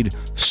you need,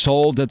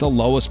 sold at the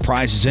lowest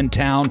prices in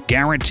town,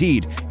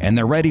 guaranteed. And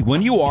they're ready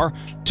when you are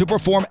to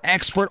perform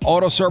expert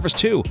auto service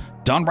too,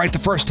 done right the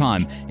first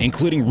time,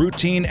 including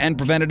routine and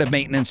preventative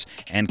maintenance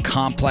and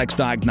complex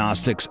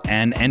diagnostics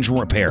and engine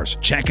repairs.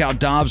 Check out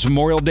Dobbs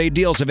Memorial Day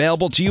deals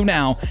available to you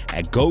now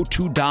at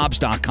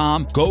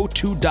GoToDobbs.com.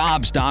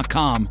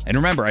 GoToDobbs.com. And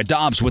remember, at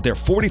Dobbs, with their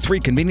 43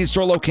 convenience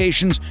store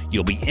locations,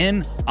 you'll be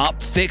in,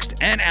 up, fixed,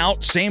 and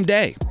out same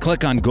day.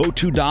 Click on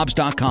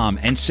GoToDobbs.com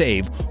and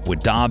save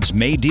with Dobbs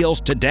May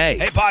deals today.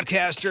 Hey,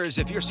 podcasters,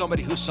 if you're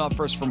somebody who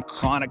suffers from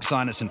chronic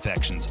sinus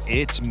infections,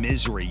 it's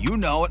misery. You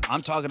know it. I'm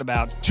talking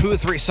about 2 or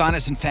 3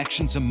 sinus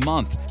infections a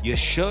month. You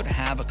should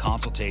have a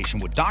consultation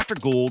with Dr.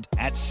 Gould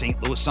at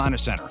St. Louis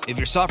Sinus Center. If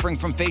you're suffering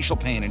from facial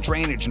pain and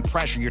drainage and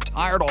pressure, you're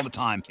tired all the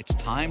time, it's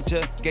time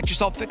to get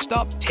yourself fixed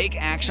up. Take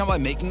action by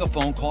making a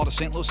phone call to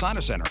St. Louis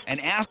Sinus Center and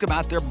ask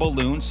about their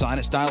balloon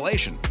sinus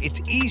dilation.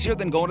 It's easier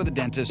than going to the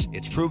dentist.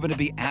 It's proven to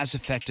be as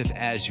effective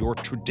as your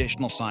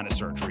traditional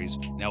sinus surgeries.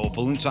 Now, with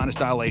balloon sinus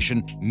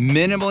dilation,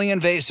 minimally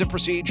invasive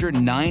procedure,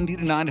 90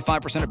 to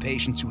 95% of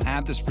patients who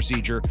have this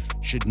procedure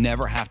should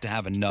never have to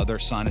have another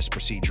sinus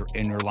procedure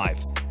in your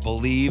life.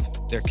 Believe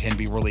there can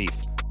be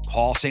relief.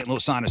 Call St.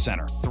 Louis Sinus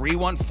Center,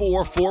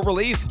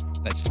 314-4-RELIEF.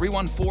 That's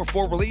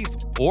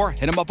 314-4-RELIEF. Or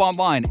hit them up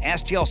online,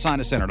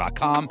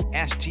 stlsinuscenter.com,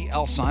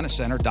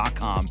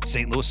 stlsinuscenter.com,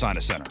 St. Louis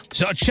Sinus Center.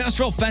 So at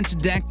Chesterfield Fence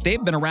and Deck,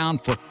 they've been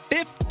around for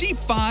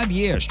 55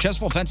 years.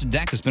 Chesterfield Fence and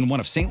Deck has been one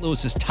of St.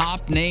 Louis's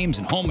top names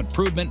in home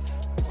improvement.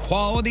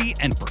 Quality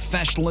and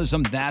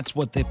professionalism, that's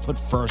what they put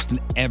first in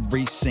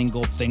every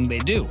single thing they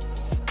do.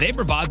 They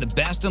provide the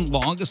best and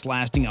longest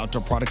lasting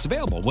outdoor products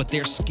available with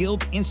their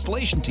skilled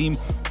installation team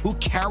who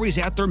carries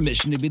out their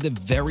mission to be the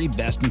very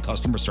best in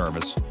customer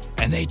service.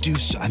 And they do,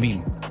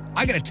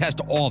 I got to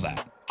test all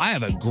that. I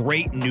have a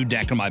great new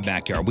deck in my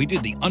backyard. We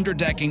did the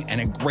underdecking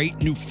and a great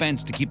new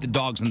fence to keep the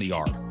dogs in the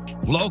yard.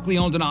 Locally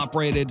owned and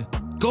operated.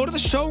 Go to the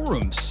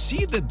showroom.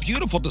 See the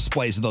beautiful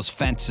displays of those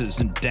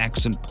fences and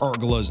decks and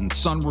pergolas and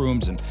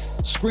sunrooms and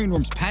screen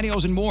rooms,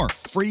 patios, and more.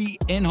 Free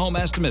in-home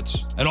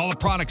estimates. And all the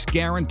products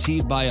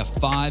guaranteed by a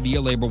 5-year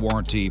labor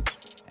warranty.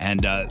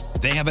 And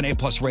they have an A+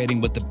 rating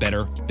with the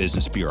Better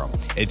Business Bureau.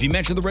 If you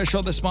mention the Riz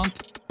Show this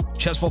month,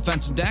 Chesterfield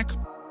Fence and Deck,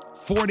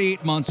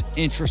 48 months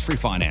interest-free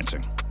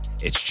financing.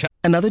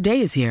 Another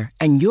day is here,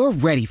 and you're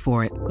ready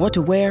for it. What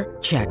to wear?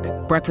 Check.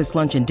 Breakfast,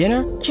 lunch, and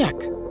dinner? Check.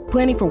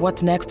 Planning for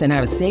what's next and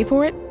how to save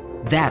for it?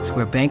 That's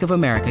where Bank of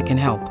America can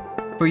help.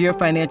 For your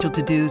financial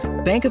to-dos,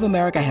 Bank of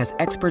America has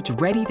experts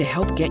ready to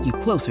help get you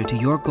closer to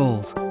your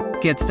goals.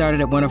 Get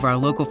started at one of our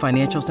local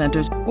financial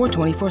centers or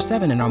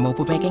 24/7 in our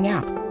mobile banking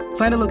app.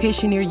 Find a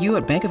location near you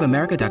at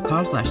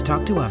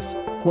bankofamerica.com/talktous.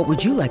 What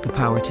would you like the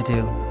power to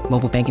do?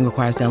 Mobile banking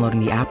requires downloading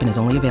the app and is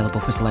only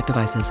available for select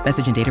devices.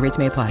 Message and data rates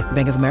may apply.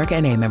 Bank of America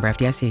NA, member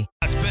FDIC.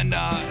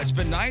 It's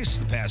been nice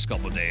the past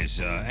couple of days.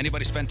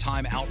 Anybody spend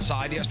time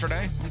outside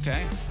yesterday?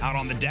 Okay. Out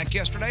on the deck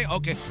yesterday?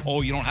 Okay.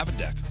 Oh, you don't have a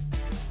deck.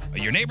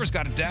 Your neighbor's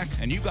got a deck,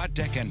 and you got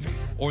deck envy.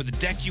 Or the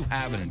deck you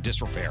have is in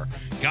disrepair.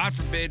 God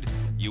forbid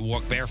you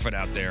walk barefoot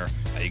out there,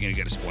 you're going to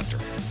get a splinter.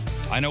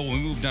 I know when we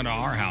moved into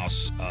our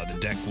house, the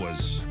deck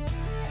was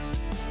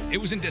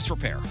in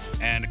disrepair.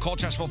 And at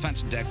Chesterfield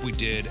Fence and Deck, we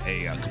did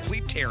a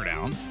complete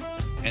teardown,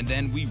 and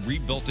then we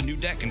rebuilt a new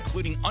deck,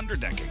 including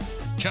underdecking.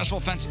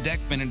 Chesterfield Fence and Deck,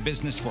 been in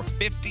business for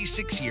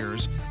 56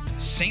 years.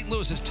 St.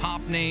 Louis's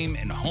top name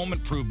in home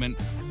improvement.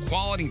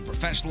 Quality and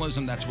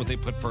professionalism, that's what they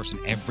put first in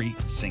every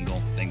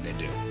single thing they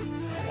do.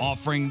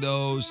 Offering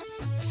those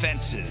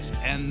fences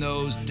and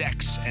those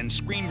decks and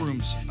screen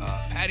rooms,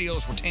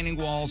 patios, retaining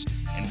walls,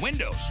 and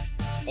windows.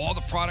 All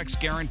the products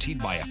guaranteed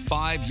by a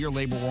 5-year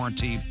labor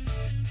warranty.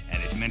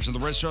 And if you mention the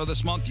Riz Show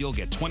this month, you'll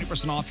get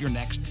 20% off your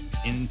next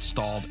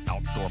installed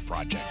outdoor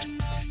project.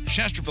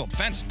 Chesterfield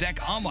Fence Deck,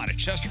 online at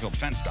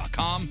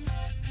chesterfieldfence.com.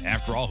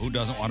 After all, who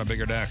doesn't want a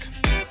bigger deck?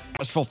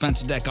 Chesterfield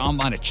Fence Deck,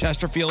 online at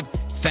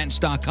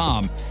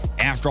chesterfieldfence.com.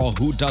 After all,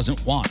 who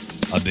doesn't want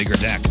a bigger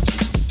deck?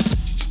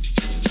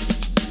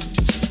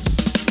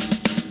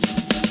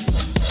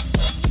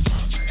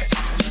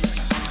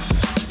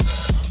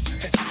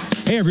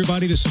 Hey,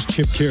 everybody, this is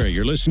Chip Carey.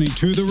 You're listening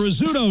to The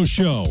Rizzuto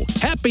Show.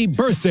 Happy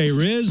birthday,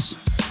 Riz.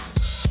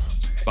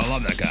 I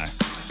love that guy.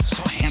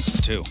 So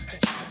handsome, too.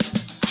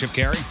 Chip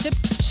Carey?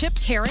 Chip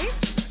Carey?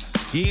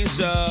 He's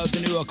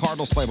the new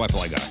Cardinals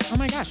play-by-play guy. Oh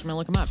my gosh, I'm gonna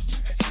look him up.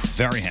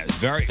 Very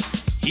handsome.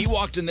 He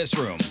walked in this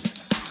room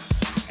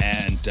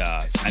and,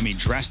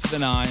 dressed to the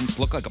nines,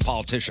 looked like a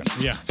politician.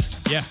 Yeah.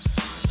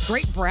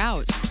 Great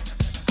brows.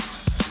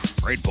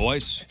 Great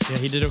voice. Yeah,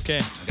 he did okay.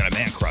 Got a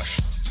man crush.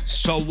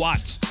 So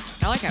what?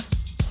 I like it.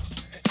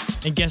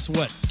 And guess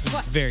what?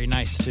 He's very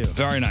nice, too.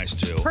 Very nice,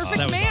 too. Perfect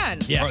that was man.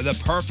 awesome. Yeah. The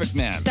perfect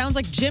man. Sounds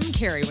like Jim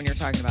Carrey when you're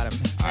talking about him.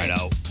 I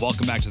know.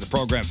 Welcome back to the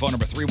program. Phone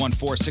number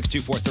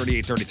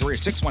 314-624-3833 or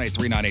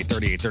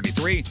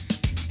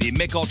 618-398-3833. The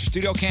Mick Ultra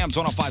Studio Cams,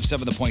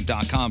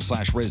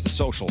 1057thepoint.com/Riz. The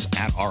socials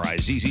at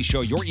RIZZ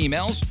Show. Your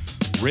emails,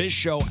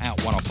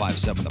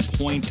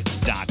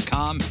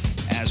 RizShow@1057thepoint.com.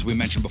 As we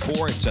mentioned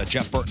before, it's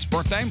Jeff Burton's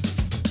birthday.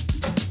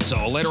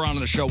 So later on in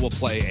the show, we'll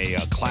play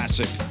a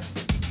classic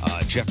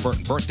Jeff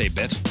Burton birthday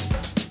bit.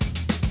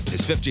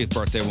 His 50th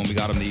birthday when we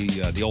got him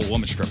the old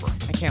woman stripper.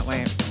 I can't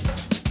wait.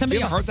 You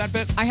ever heard that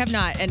bit? I have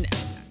not, and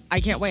I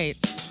can't wait.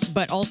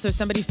 But also,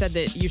 somebody said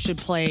that you should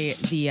play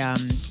the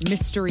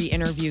mystery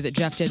interview that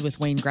Jeff did with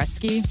Wayne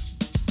Gretzky.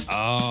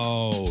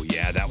 Oh,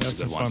 yeah, that was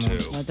a good one,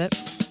 too. Was it?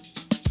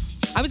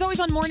 I was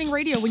always on morning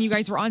radio when you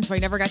guys were on, so I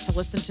never got to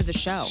listen to the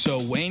show. So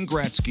Wayne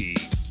Gretzky,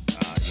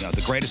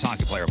 the greatest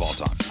hockey player of all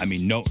time. I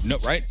mean, no,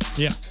 right?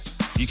 Yeah.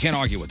 You can't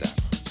argue with that.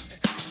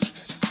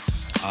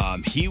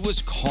 He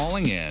was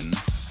calling in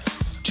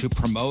to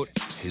promote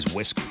his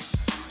whiskey.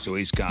 So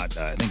he's got,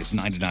 I think it's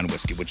 99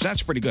 whiskey, which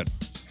that's pretty good.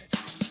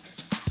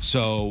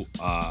 So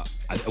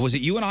was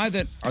it you and I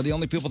that are the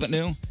only people that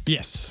knew?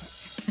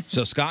 Yes.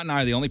 So Scott and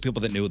I are the only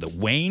people that knew that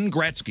Wayne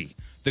Gretzky,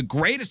 the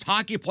greatest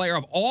hockey player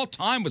of all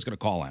time, was going to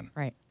call in.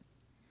 Right.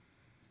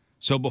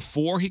 So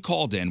before he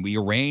called in, we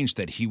arranged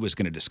that he was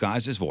going to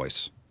disguise his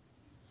voice.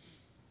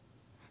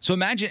 So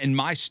imagine in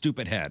my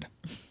stupid head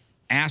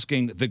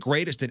asking the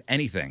greatest at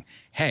anything,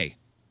 hey,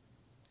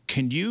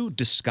 can you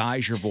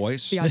disguise your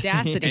voice? The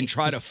audacity. And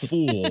try to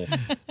fool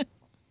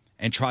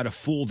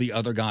the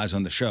other guys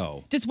on the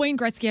show. Does Wayne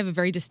Gretzky have a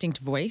very distinct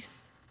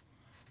voice?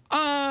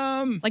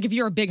 Like if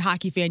you're a big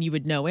hockey fan, you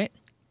would know it.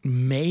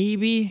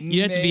 Maybe.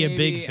 You'd have to be a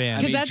big fan.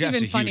 I mean, that's Jeff's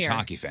even a funnier. huge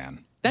hockey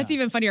fan. That's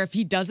even funnier if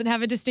he doesn't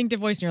have a distinctive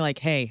voice and you're like,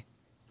 hey,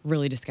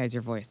 really disguise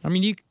your voice. I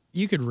mean,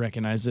 you could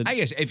recognize it. I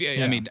guess I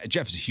mean,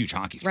 Jeff's a huge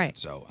hockey fan, Right.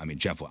 so I mean,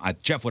 Jeff would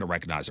have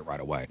recognized it right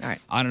away. All right.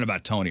 I don't know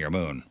about Tony or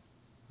Moon.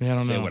 Yeah, I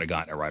don't if know. They would have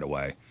gotten it right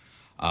away.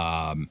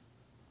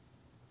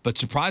 But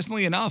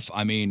surprisingly enough,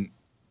 I mean,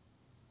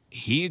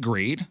 he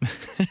agreed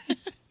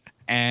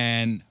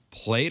and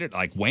played it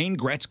like Wayne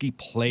Gretzky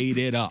played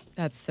it up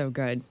That's so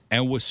good.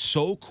 and was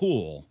so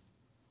cool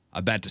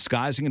about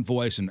disguising his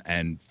voice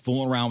and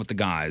fooling around with the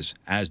guys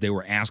as they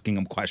were asking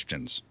him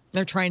questions.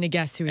 They're trying to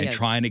guess who he And is.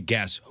 trying to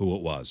guess who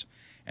it was.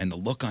 And the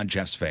look on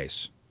Jeff's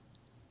face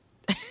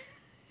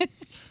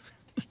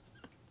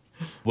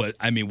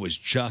was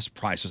just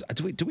priceless.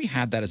 Do we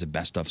have that as a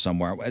best of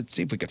somewhere? Let's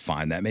see if we could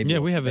find that. Maybe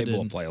we have it. Maybe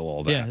we'll play a little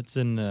of that. Yeah, it's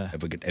in.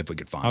 if we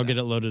could find. I'll that. get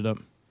it loaded up.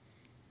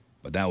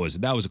 But that was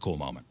a cool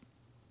moment.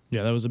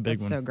 Yeah, that was a big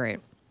That's one. so great.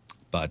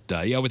 But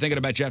we're thinking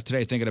about Jeff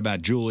today. Thinking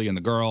about Julie and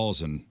the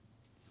girls, and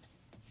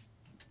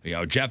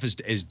Jeff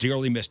is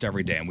dearly missed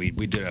every day. And we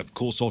did a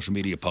cool social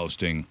media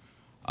posting,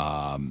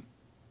 and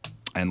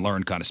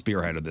learned kind of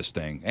spearheaded this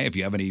thing. Hey, if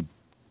you have any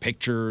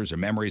pictures or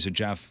memories of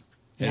Jeff,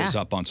 hit us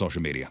up on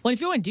social media. Well,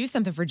 if you want to do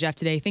something for Jeff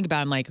today, think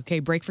about him like, okay,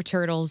 break for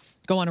turtles,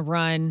 go on a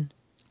run.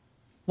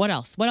 What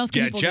else? What else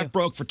can people Jeff do?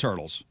 broke for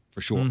turtles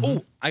for sure.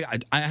 Oh, I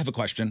have a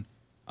question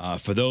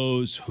for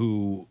those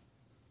who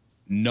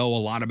know a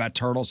lot about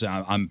turtles.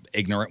 I'm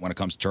ignorant when it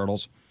comes to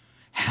turtles.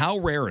 How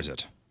rare is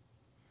it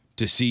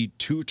to see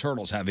two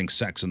turtles having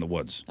sex in the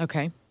woods?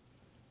 Okay.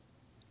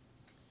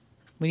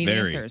 We need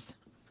Very. answers.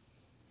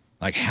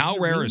 Like, how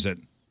rare is it?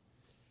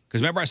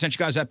 Because remember I sent you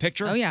guys that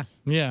picture? Oh, yeah.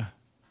 Yeah.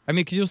 I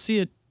mean, because you'll see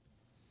it.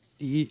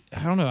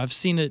 I don't know. I've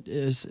seen it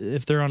as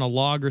if they're on a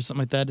log or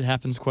something like that. It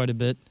happens quite a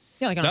bit.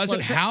 Yeah, like on Does a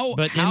it?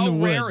 float trip. How in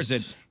the rare woods.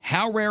 is it?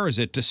 How rare is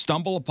it to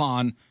stumble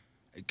upon?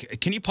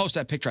 Can you post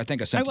that picture? I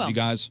think I sent I it to will. you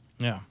guys.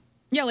 Yeah.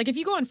 Yeah, like if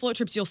you go on float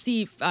trips, you'll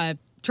see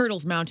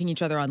turtles mounting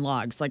each other on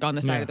logs, like on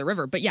the side Yeah. of the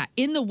river. But yeah,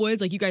 in the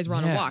woods, like you guys were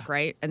on a Yeah. walk,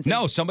 right? And so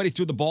No, somebody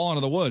threw the ball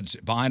into the woods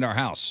behind our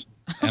house,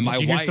 and my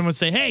Did you hear wife. someone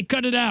say, "Hey,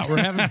 cut it out. We're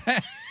having."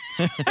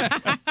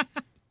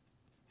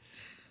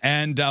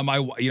 And my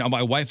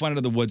wife went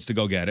into the woods to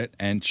go get it,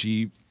 and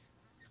she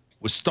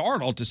was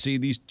startled to see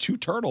these two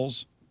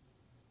turtles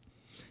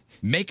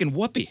making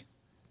whoopee.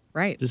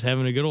 Right. Just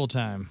having a good old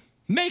time.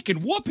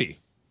 Making whoopee.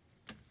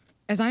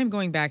 As I'm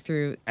going back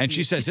through, And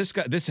she says,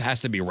 this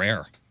has to be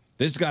rare.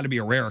 This has got to be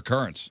a rare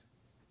occurrence.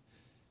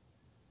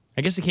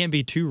 I guess it can't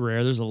be too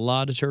rare. There's a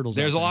lot of turtles.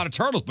 There's out a there. lot of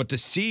turtles, but to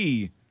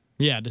see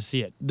Yeah, to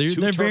see it. They're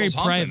Two very turtles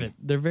humping. private.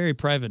 They're very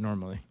private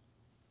normally.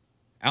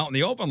 out in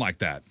the open like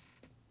that.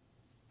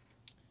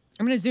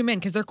 I'm going to zoom in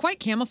because they're quite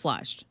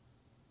camouflaged.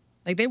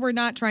 Like they were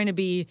not trying to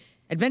be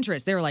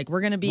adventurous. They were like,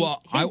 we're going to be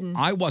Well, hidden.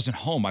 I wasn't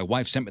home. My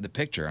wife sent me the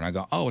picture, and I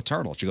go, oh, a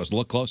turtle. She goes,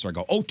 look closer. I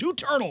go, oh, 2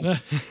 turtles.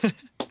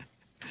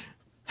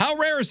 How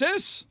rare is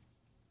this?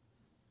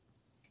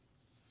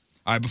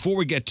 All right, before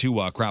we get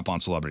to crap on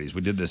celebrities,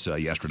 we did this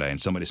yesterday, and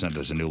somebody sent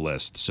us a new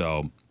list.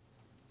 So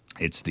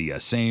it's the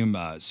same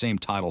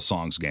title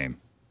songs game.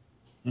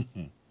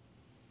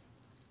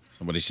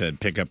 Somebody said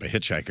pick up a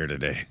hitchhiker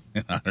today.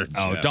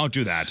 Oh, don't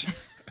do that.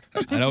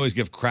 I'd always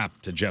give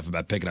crap to Jeff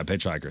about picking up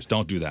hitchhikers.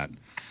 Don't do that.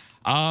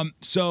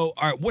 So,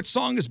 all right, what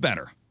song is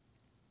better?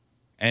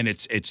 And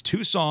it's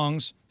 2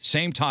 songs,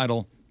 same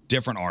title,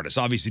 different artists.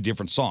 Obviously,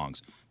 different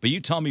songs. But you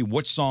tell me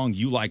which song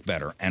you like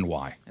better and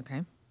why.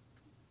 Okay.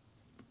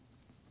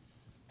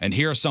 And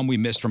here are some we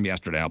missed from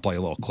yesterday. I'll play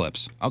a little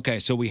clips. Okay,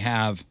 so we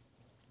have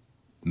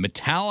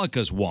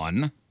Metallica's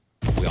One.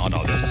 We all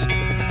know this.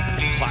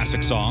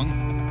 Classic song.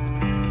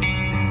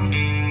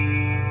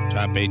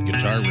 Top 8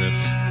 guitar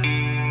riffs.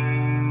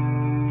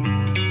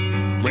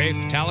 Rafe,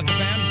 Metallica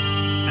fan?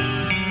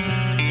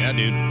 Yeah,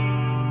 dude.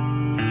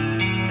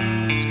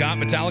 Scott,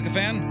 Metallica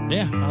fan?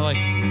 Yeah, I like.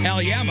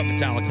 Hell yeah, I'm a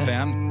Metallica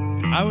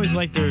fan. I always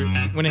like their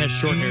when it has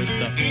short hair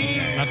stuff,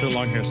 not their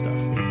long hair stuff.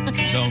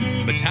 So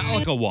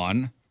Metallica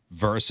One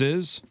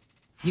versus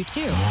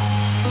U2.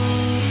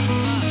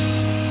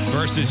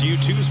 Versus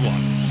U2's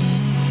One.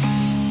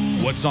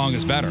 What song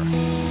is better?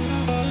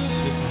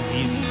 This one's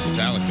easy.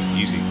 Metallica,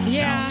 easy.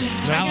 Yeah,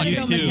 I gotta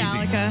go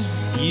Metallica.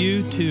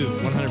 U2,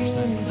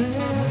 100%.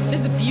 This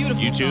is a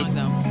beautiful song,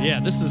 though. Yeah,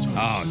 this is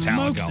smokes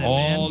Metallica it,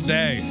 all man.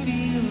 day.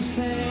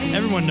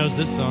 Everyone knows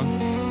this song,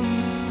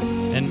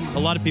 and a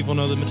lot of people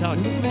know the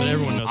Metallica, but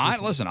everyone knows this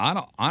one. Listen, I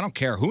don't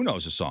care who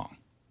knows a song.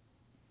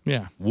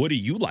 Yeah, What do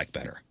you like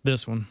better?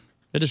 this one.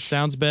 It just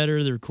sounds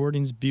better. The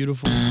recording's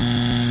beautiful.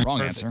 Wrong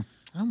Perfect. answer.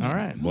 Oh All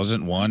right.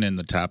 Wasn't one in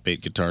the top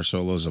 8 guitar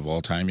solos of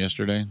all time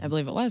yesterday? I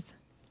believe it was.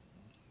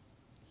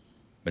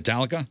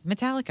 Metallica?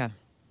 Metallica.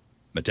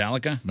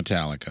 Metallica?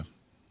 Metallica.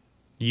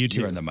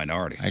 You're in the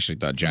minority. I actually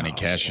thought Johnny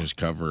Cash's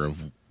cover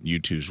of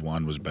U2's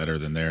One was better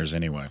than theirs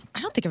anyway. I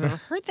don't think I've ever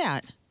heard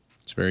that.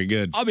 It's very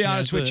good. I'll be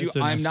honest with you, it's a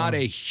I'm nice not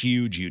song. a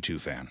huge U2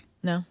 fan.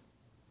 No.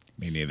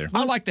 Me neither.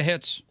 I like the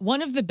hits.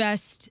 One of the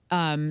best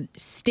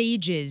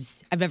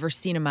stages I've ever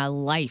seen in my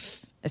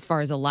life, as far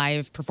as a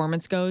live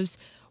performance goes,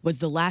 was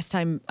the last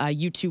time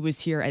U2 was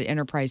here at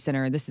Enterprise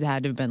Center. This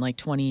had to have been like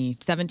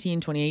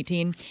 2017,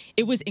 2018.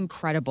 It was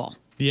incredible.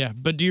 Yeah,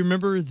 but do you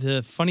remember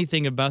the funny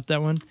thing about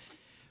that one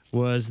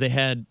was they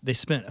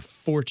spent a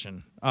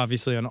fortune,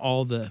 obviously, on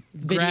all the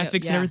Video, graphics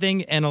and yeah.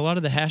 everything, and a lot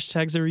of the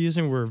hashtags they were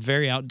using were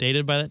very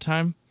outdated by that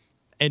time.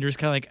 And you're just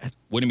kind of like,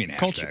 What do you mean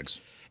Culture. hashtags?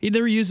 they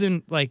were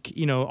using like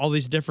all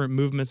these different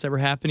movements that were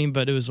happening,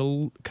 but it was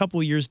a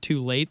couple years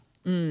too late.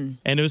 And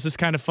it was just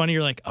kind of funny.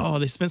 You're like, oh,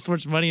 they spent so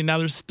much money, and now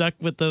they're stuck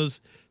with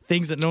those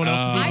things that no one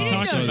else is even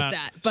talking about.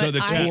 So the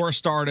tour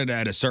started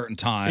at a certain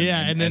time, Yeah,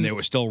 and, and then- they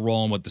were still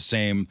rolling with the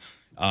same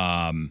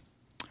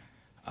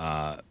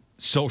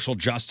social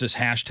justice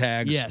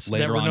hashtags Yes, that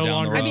later were on no down the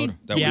longer- road. I mean,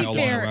 that to were be no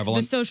longer fair, the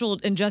relevant. social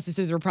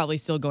injustices were probably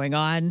still going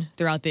on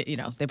throughout the,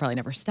 they probably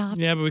never stopped.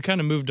 Yeah, but we kind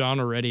of moved on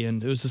already,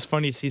 and it was just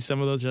funny to see some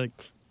of those. You're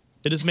like,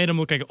 it just made them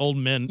look like old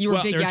men. You were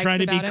big They're yikes trying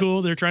to be about it?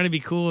 cool. They're trying to be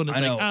cool, and it's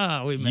I know.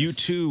 like, we missed.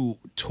 U2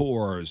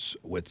 tours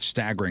with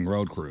staggering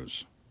road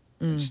crews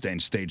and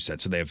stage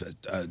sets. So they have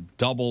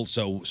double.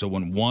 So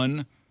when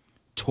one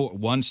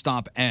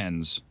stop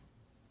ends,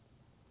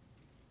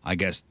 I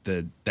guess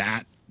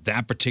that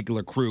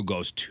particular crew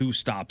goes 2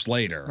 stops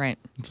later. Right.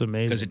 It's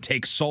amazing. Because it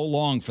takes so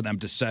long for them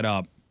to set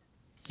up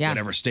Yeah.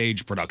 whatever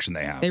stage production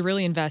they have. They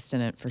really invest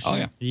in it for sure. Oh,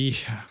 yeah.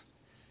 Yeah.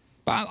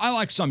 But I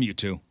like some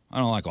U2. I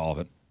don't like all of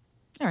it.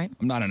 All right.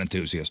 I'm not an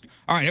enthusiast.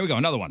 All right, here we go.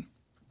 Another one.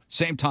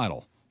 Same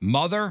title.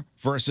 Mother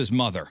versus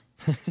Mother.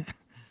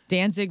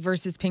 Danzig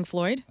versus Pink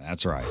Floyd.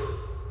 That's right.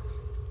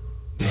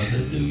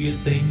 Mother, do you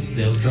think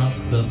they'll drop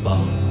the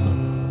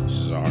bomb? This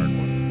is a hard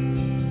one.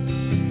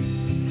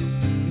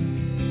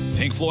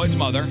 Pink Floyd's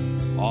Mother,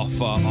 off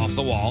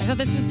the wall. I thought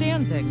this was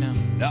Danzig. No.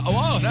 No,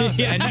 oh, no.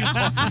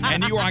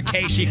 And you were on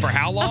Casey for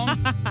how long?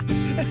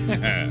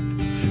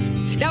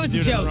 That was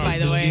a joke, by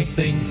the way. Do you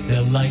think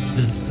they'll like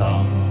this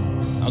song?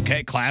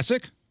 Okay,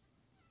 classic.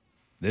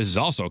 This is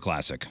also a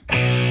classic.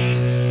 If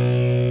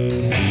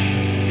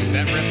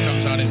that riff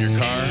comes on in your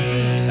car,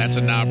 that's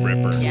a knob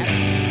ripper. Yep.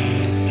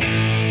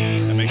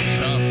 That makes it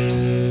tough.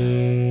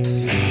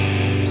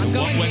 I'm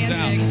going what wins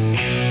Danzig.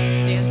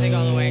 Danzig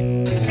all the way.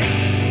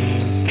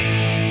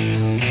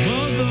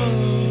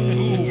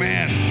 Ooh,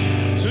 man.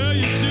 Tell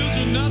your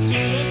children not to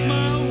look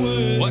my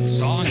way. What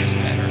song is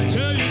better?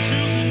 Tell your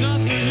children not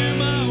to hear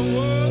my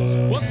words.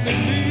 What they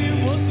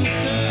mean, what they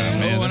say.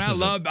 Man, Oh, and this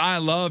is I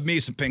love me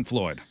some Pink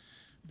Floyd.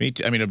 Me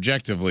too. I mean,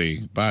 objectively,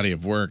 body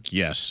of work,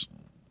 yes.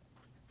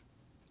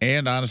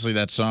 And honestly,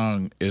 that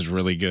song is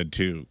really good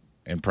too,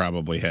 and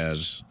probably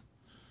has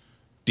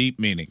deep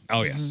meaning.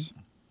 Oh, yes.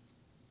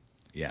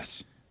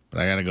 Yes.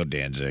 But I got to go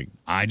Danzig.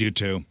 I do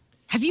too.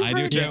 Have you I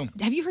do heard? too.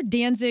 Have you heard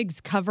Danzig's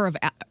cover of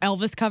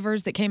Elvis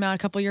covers that came out a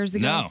couple years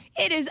ago? No.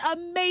 It is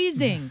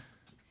amazing.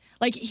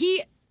 Like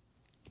he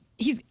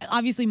he's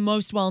obviously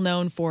most well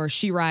known for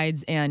She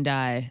Rides and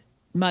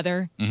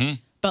Mother. Mm-hmm.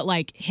 But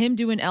like him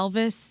doing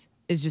Elvis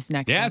is just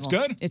next level. Yeah, it's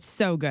good. It's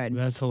so good.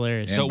 That's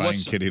hilarious. So buying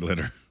what's kitty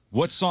litter?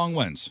 What song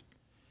wins?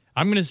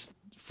 I'm going to,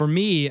 for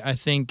me, I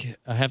think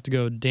I have to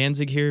go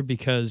Danzig here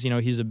because,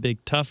 he's a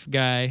big tough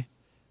guy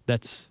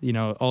that's,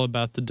 all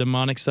about the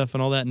demonic stuff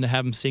and all that. And to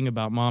have him sing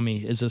about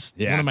mommy is just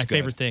one of my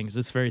favorite things.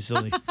 It's very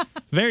silly.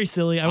 Very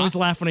silly. I always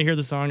laugh when I hear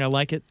the song. I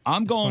like it.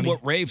 I'm It's going funny.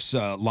 with Rafe's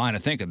line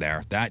of thinking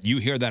there. That you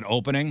hear that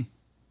opening?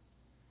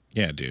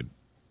 Yeah, dude.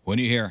 When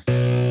you hear.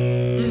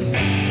 Pause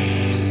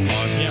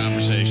the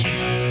conversation.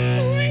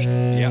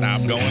 Yeah.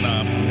 Knob going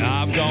up.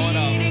 Knob going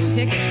up. Eating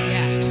tickets,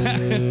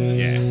 yeah.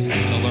 Yeah.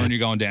 So Learn you're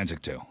going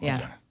Danzig too. Yeah.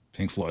 Okay.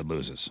 Pink Floyd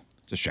loses.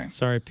 It's a shame.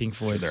 Sorry, Pink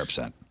Floyd. They're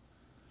upset.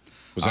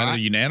 Was that a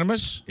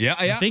unanimous? Yeah,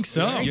 yeah. I think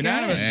so. Yeah,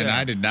 unanimous. And yeah.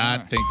 I did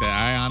not think that.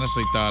 I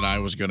honestly thought I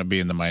was going to be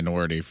in the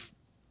minority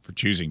for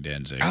choosing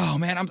Danzig. Oh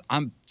man,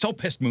 I'm so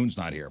pissed Moon's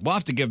not here. We'll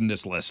have to give him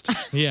this list.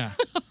 Yeah.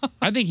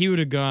 I think he would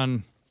have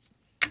gone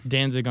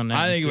Danzig on that.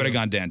 I think he one, would have too.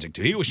 gone Danzig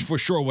too. He was for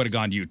sure would have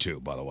gone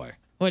U2, by the way.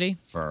 Would he?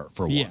 For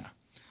one. Yeah.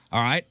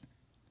 All right.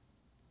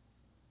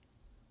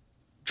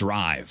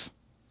 Drive.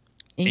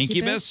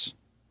 Incubus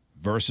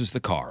versus the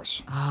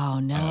Cars. Oh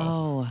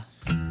no.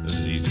 This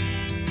is easy.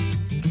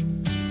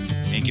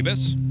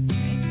 Incubus.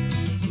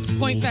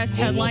 Point Fest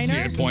We'll headliner. see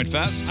you at Point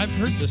Fest. I've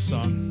heard this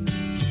song.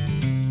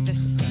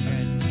 This is so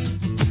good.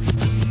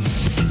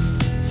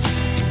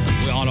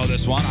 We all know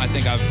this one. I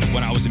think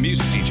when I was a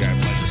music teacher, I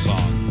played this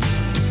song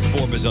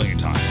 4 bazillion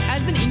times.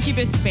 As an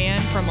Incubus fan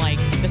from like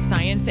the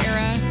Science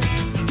era,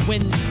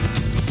 when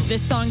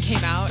this song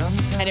came out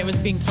and it was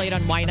being played on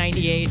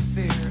Y98,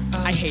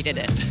 I hated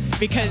it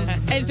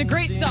because it's a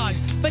great song,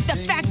 but the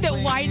fact that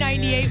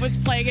Y98 was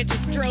playing it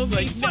just drove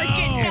me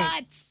freaking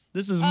nuts.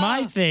 This is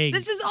my thing.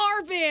 This is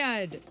our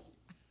band.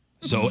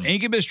 So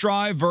Incubus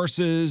Drive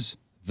versus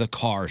the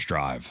Cars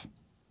Drive.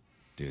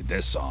 Dude,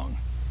 this song.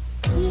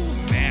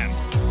 Man.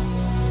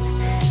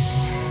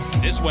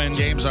 This wins.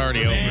 Game's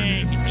already over,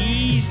 dude.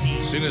 Easy.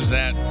 As soon as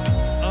that.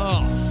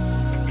 Oh.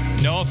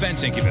 No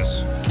offense, Incubus.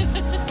 Just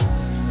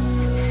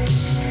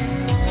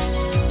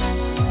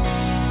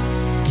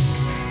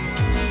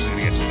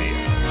gonna get to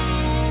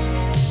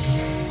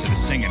the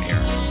singing here.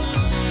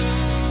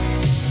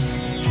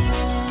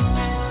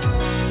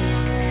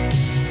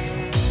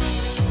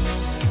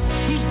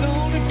 Who's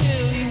gonna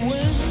tell you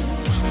when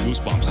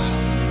Goosebumps.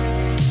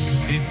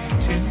 it's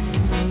too late?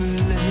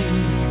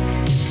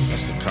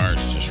 That's the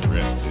Cars just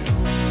ripped, dude.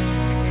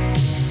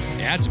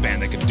 Yeah, it's a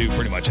band that can do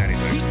pretty much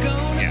anything. Who's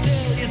gonna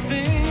tell you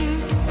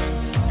things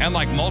And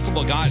like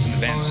multiple guys in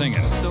the band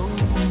singing. so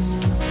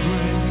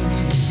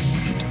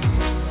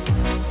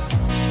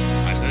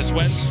Alright, so this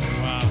wins.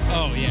 Wow.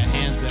 Oh, yeah,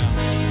 hands down.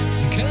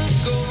 can't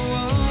go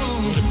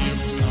on? What a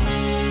beautiful song.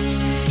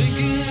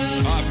 Thinking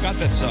Oh, I forgot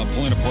that's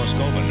Polina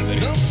Poroskova in the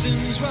video.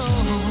 nothing's wrong.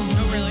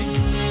 Oh really?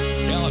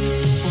 Yeah, look.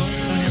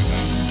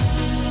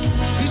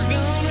 Who's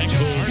gonna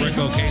tell you Rick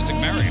Ocasek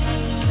married.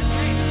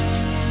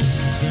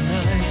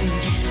 tonight?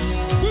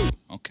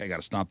 Okay, got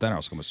to stop that or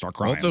else I'm going to start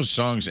crying. Both those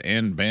songs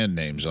and band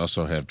names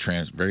also have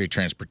very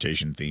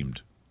transportation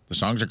themed. The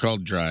songs are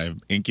called Drive,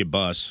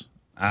 Incubus,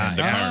 and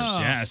the Cars.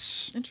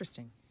 Yes.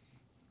 Interesting.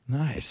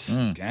 Nice.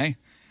 Okay.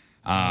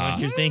 I like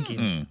your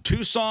thinking.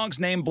 2 songs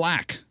named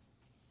Black.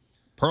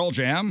 Pearl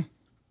Jam.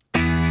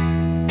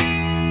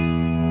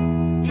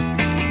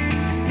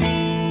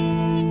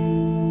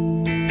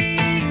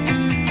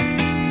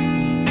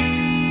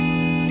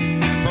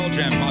 Pearl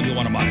Jam, probably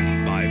one of my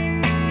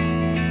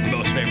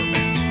most favorite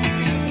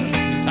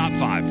bands. Top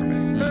 5 for me.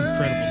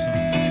 Incredible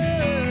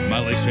song. My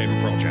least favorite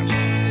Pearl Jam song.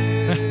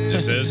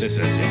 This is? This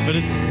is, yeah. But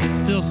it's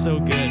still so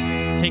good.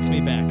 It takes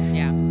me back.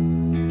 Yeah.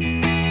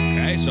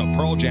 Okay, so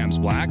Pearl Jam's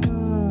Black.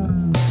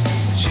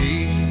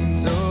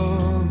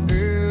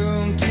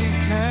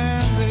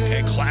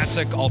 Okay,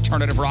 classic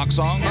alternative rock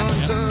song.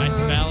 Nice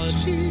ballad.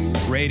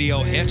 Radio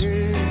hit.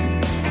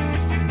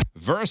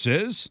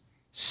 Versus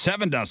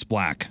Seven Dust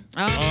Black.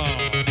 Oh,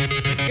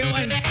 that's a good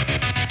one.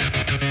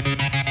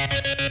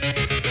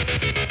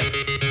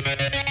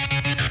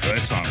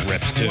 This song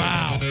rips too.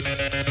 Wow.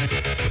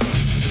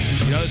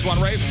 You know this one,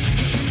 Rafe?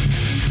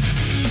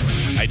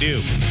 I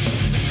do.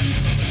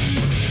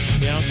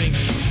 Yeah, I don't think.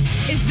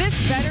 Is this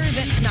better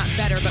than, not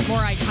better, but more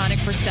iconic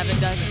for Seven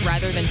Dust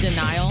rather than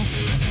Denial?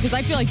 Because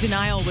I feel like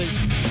Denial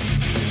was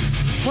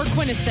more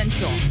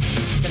quintessential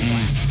than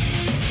Black.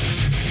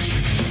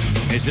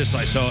 Is this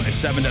like, so is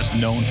Seven Dust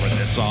known for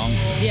this song?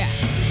 Yeah.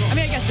 I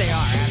mean, I guess they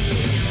are,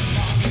 actually.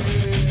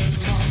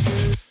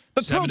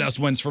 But Seven Dust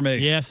wins for me.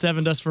 Yeah,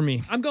 Seven Dust for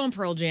me. I'm going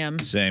Pearl Jam.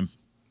 Same.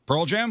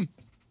 Pearl Jam?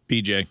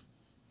 PJ.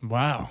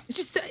 Wow. It's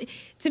just,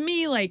 to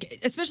me, like,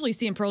 especially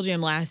seeing Pearl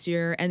Jam last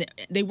year, and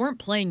they weren't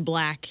playing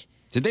Black.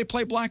 Did they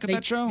play Black at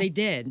that show? They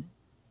did.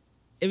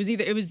 I think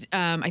it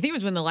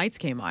was when the lights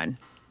came on.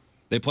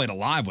 They played it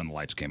live when the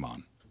lights came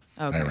on.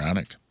 Okay.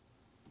 Ironic.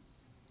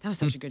 That was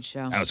such a good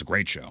show. That was a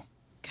great show.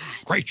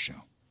 God. Great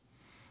show.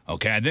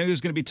 Okay, I think this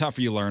is going to be tough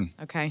for you to learn.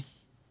 Okay.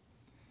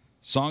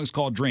 Song is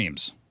called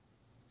Dreams.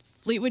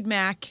 Fleetwood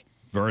Mac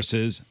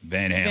versus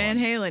Van Halen. Van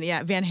Halen,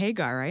 yeah. Van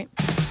Hagar, right?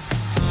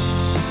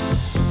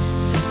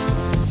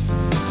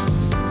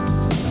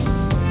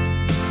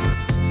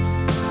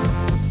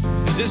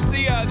 Is this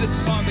the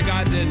song the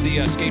guy did the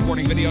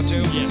skateboarding video to?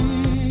 Yeah.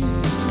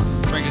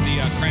 Drinking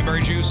the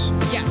cranberry juice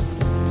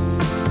Yes.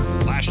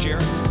 last year.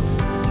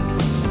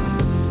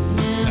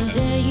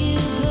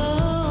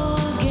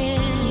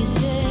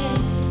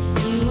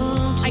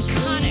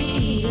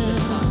 Iconic.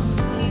 This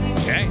song.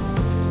 Okay.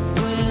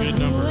 It's a good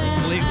number.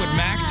 Fleetwood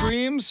Mac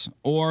Dreams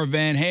or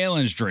Van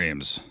Halen's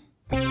Dreams?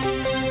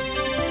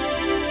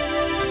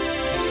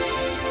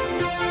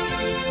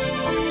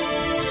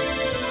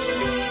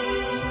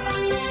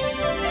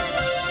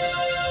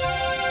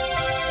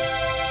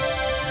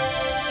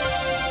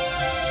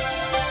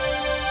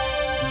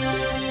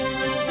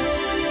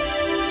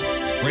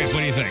 Rafe,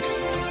 what do you think?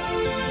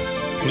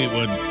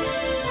 Fleetwood.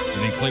 You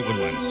think Fleetwood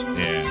wins?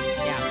 Yeah.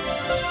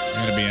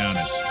 I gotta be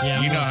honest.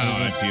 Yeah, you I'm know going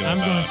how I Fleetwood. feel I'm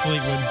going about.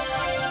 Fleetwood.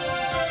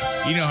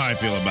 You know how I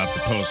feel about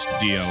the post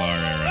DLR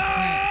era.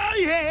 Ah,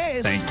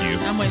 yes. Thank you.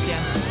 I'm with you.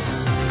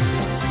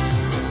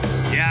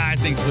 Yeah, I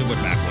think Fleetwood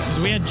Mac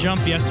wins. We had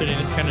Jump yesterday.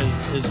 This kind of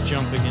is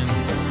Jump again.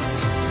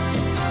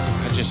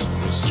 I just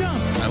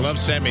I love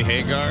Sammy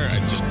Hagar. I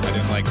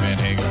didn't like Van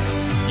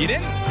Hagar. You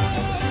didn't?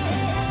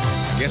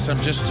 I guess I'm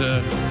just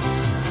a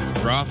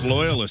Roth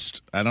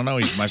loyalist. I don't know.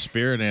 He's my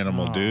spirit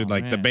animal, dude.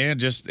 Like the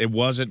band it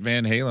wasn't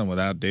Van Halen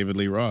without David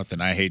Lee Roth,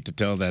 and I hate to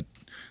tell that.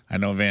 I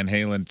know Van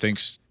Halen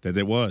thinks that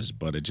it was,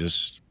 but it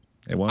wasn't.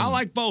 I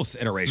like both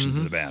iterations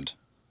of the band.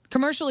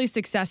 Commercially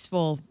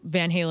successful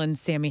Van Halen,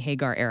 Sammy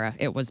Hagar era.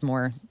 It was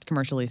more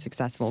commercially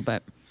successful,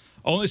 but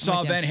Only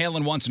saw with you. Van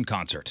Halen once in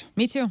concert,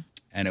 me too.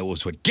 and it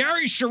was with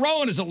Gary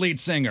Sharon as a lead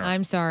singer.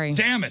 I'm sorry.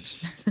 Damn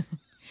it.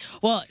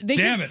 Well,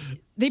 Damn it.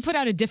 They put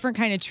out A Different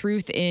Kind of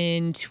Truth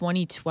in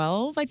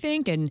 2012, I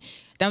think, and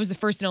that was the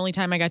first and only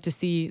time I got to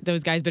see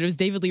those guys. But it was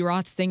David Lee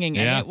Roth singing,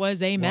 and Yeah. it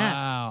was a mess.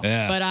 Wow.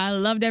 Yeah. But I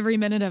loved every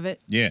minute of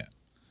it. Yeah.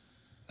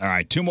 All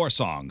right, two more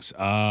songs.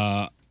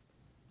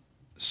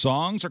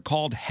 Songs are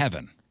called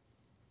Heaven.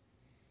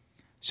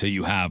 So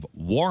you have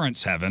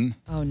Warrant's Heaven.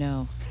 Oh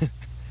no.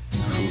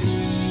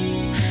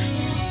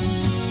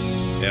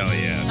 Hell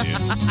yeah,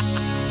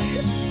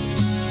 dude.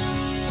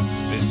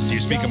 You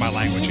speak my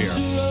language here.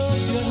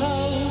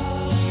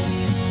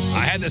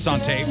 I had this on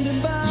tape.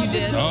 You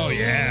did? Oh,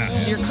 yeah.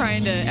 You're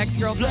crying to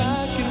ex-girlfriend?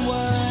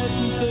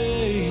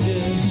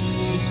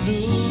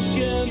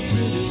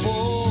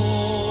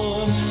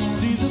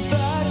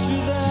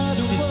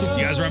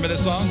 You guys remember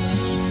this song?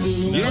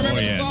 You don't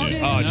remember this song? dude.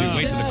 Oh, dude,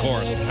 wait to the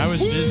chorus. I was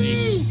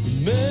busy.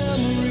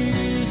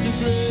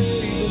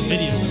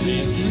 Video's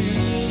amazing.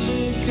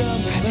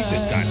 I think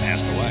this guy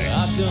passed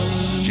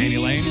away. Jamie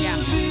Lane? Yeah.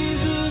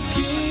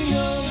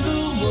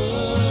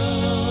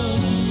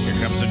 Here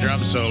comes the drum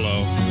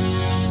solo.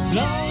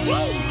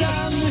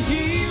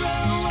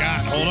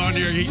 Scott, hold on to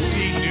your heat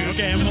seat, dude.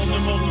 Okay, I'm holding.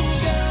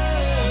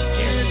 I'm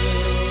scared.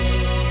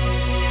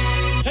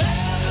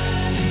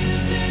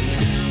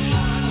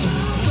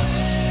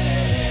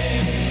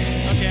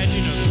 Okay, I do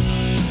know this song.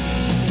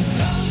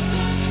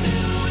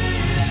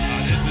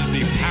 This is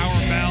the power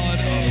ballad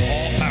of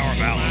all power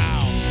ballads.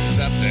 Wow. It's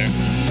up there.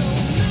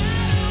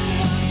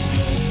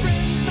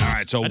 All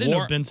right, so I didn't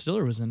know Ben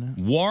Stiller was in that.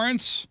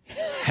 Warrant's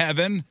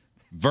Heaven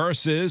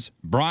versus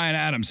Bryan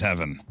Adams'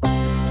 Heaven.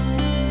 Bryan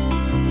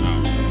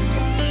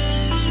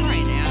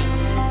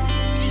Adams.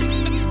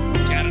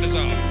 Canada's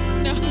own.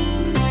 No.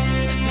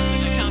 This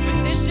isn't a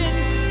competition.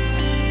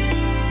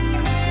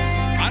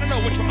 I don't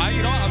know which one.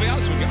 You know what? I'll be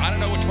honest with you. I don't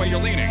know which way you're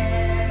leaning.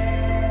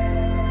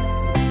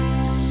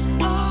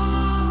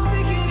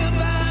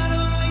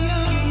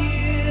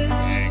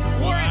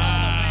 Warrant all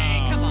the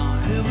way. Come on.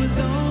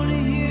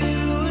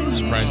 I'm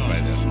surprised by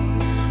this.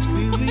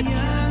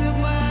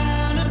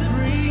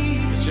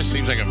 This just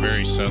seems like a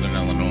very Southern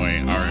Illinois,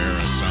 our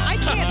era song. I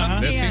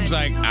can't This stand. seems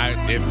like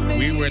if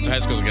we went to high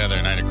school together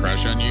and I had a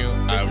crush on you,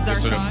 This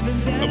is our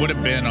I would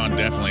have been on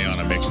definitely on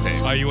a mixtape.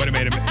 Oh, you would have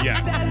made it. Yeah.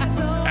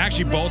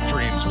 Actually, both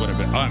dreams would have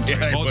been. Oh, I'm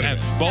sorry.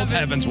 Yeah, Both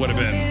heavens would have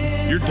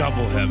been. You're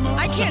double heaven.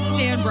 I can't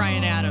stand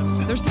Bryan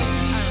Adams. There's so, I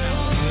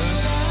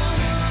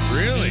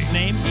don't Really? His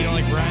name? You don't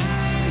like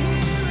Brian's?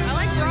 know. I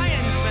like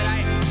Bryan's, but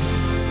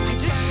I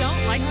just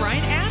don't like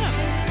Bryan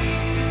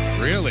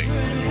Adams. Really?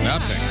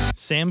 Nothing.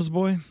 Sam's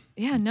Boy?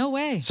 Yeah, no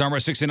way. Summer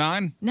of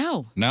 '69?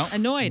 No. No?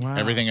 Annoyed. Wow.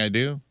 Everything I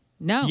do?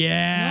 No.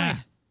 Yeah.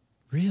 Annoyed.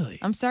 Really?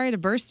 I'm sorry to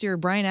burst your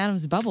Bryan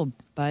Adams bubble,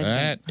 bud.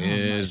 That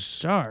is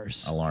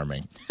Stars.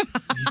 alarming.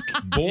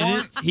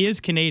 Born, He is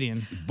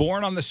Canadian.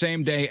 born on the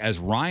same day as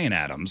Ryan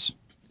Adams.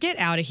 Get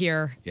out of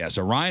here. Yeah,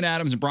 so Ryan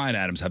Adams and Bryan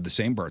Adams have the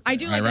same birthday. I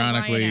do like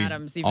Ironically, Bryan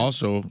Adams. Even.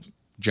 also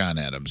John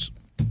Adams,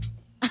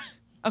 Okay,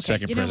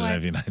 second you know president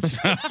of the what? United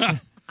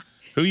States.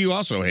 Who you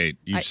also hate.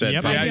 You've said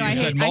Yep. I Yeah, do. I you've hate-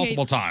 said I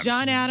multiple hate times.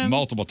 John Adams.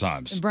 Multiple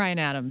times. And Bryan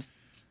Adams.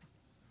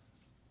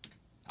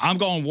 I'm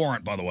going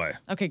Warrant, by the way.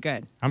 Okay,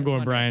 good. I'm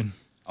going Brian.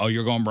 Oh,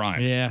 you're going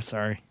Bryan. Yeah,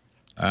 sorry.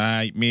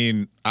 I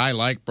mean, I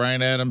like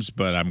Bryan Adams,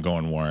 but I'm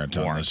going Warrant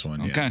on this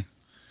one. Yeah. Okay.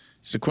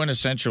 It's a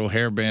quintessential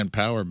hairband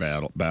power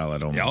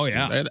ballad almost. Oh,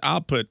 yeah.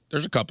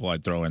 There's a couple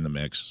I'd throw in the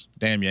mix.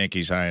 Damn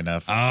Yankees High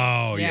Enough.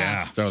 Oh,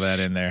 yeah. Throw that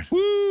in there.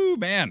 Woo,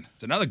 man.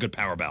 It's another good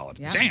power ballad.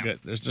 Yeah. Damn.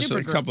 There's just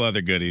a couple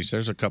other goodies.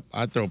 There's a couple.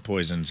 I'd throw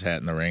Poison's Hat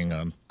in the Ring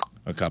on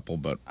a couple,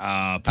 but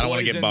I don't want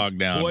to get bogged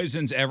down.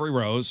 Poison's Every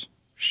Rose.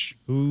 Shh.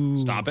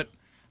 Stop it.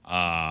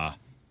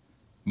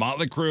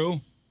 Motley Crue,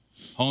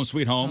 Home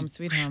Sweet Home. Home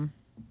Sweet Home.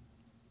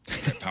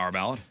 Power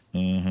ballad.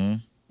 Mm-hmm.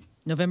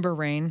 November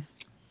Rain.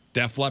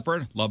 Def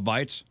Leppard, Love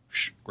Bites.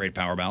 Great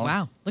power ballad.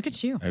 Wow, look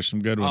at you. There's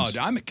some good ones.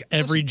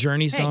 Every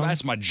Journey song.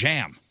 That's my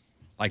jam.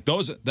 Like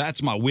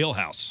that's my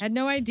wheelhouse. Had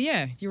no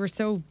idea you were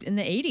so in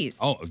the 80s.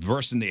 Oh,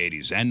 versed in the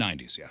 80s and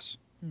 90s, yes.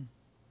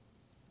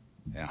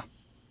 Yeah.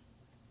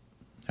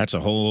 That's a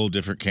whole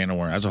different can of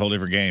worms. That's a whole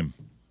different game.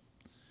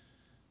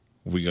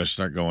 We go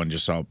start going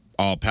just all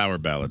power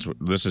ballads.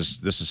 This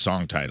is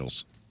song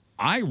titles.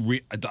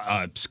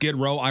 Skid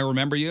Row, I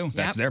Remember You.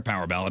 That's their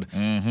power ballad.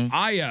 Mm-hmm.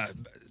 I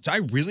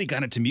really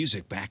got into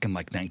music back in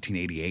like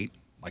 1988.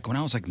 Like when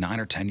I was like 9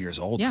 or 10 years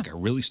old, like I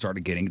really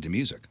started getting into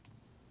music.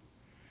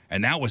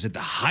 And that was at the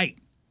height.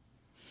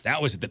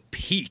 That was at the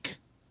peak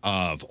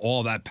of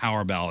all that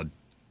power ballad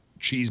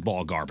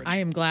cheeseball garbage. I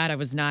am glad I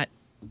was not,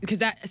 because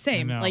that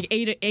same, like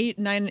 8,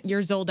 9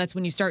 years old, that's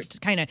when you start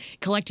kind of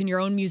collecting your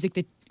own music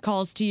that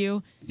calls to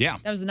you. Yeah.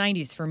 That was the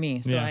 90s for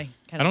me. So I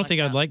don't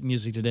think I'd like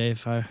music today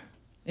if that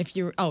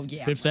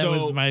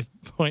was my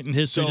point in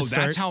history to So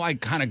start. that's how I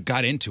kind of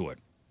got into it.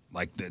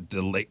 Like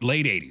the late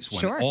 80s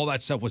when all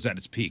that stuff was at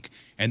its peak.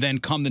 And then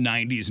come the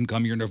 90s and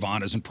come your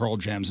Nirvanas and Pearl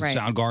Jams and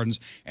Soundgardens.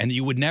 And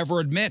you would never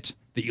admit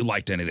that you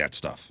liked any of that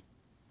stuff.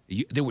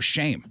 There was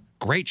shame.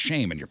 Great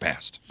shame in your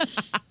past.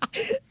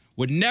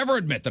 Would never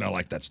admit that I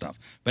liked that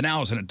stuff. But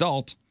now as an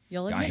adult,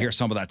 I hear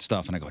some of that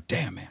stuff and I go,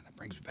 damn, man, that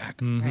brings me back.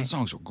 The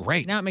songs were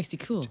great. Now it makes you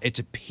cool. It's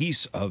a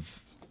piece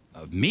of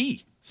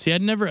me. See,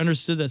 I'd never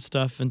understood that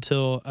stuff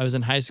until I was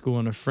in high school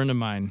and a friend of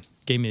mine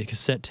gave me a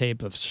cassette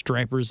tape of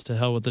Stripers to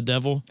Hell with the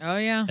Devil. Oh,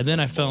 yeah. And then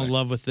I fell in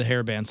love with the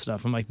hairband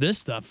stuff. I'm like, this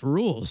stuff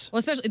rules. Well,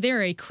 especially,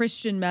 they're a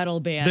Christian metal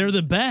band. They're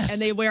the best.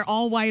 And they wear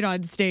all white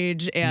on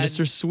stage. And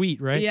Mr. Sweet,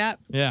 right? Yep.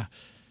 Yeah.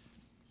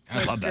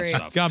 I love that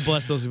stuff. God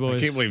bless those boys. I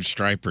can't believe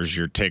Stripers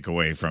your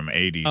takeaway from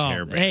 80s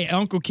hairbands. Hey,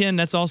 Uncle Ken,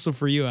 that's also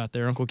for you out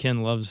there. Uncle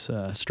Ken loves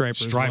Stripers.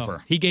 Striper.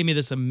 Well. He gave me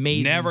this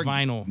amazing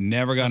vinyl.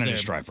 Never got into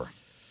Striper.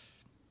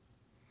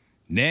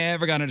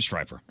 Never got into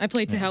Striper. I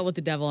played To Hell with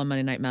the Devil on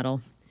Monday Night Metal.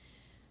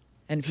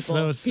 And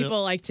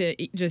people like to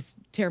just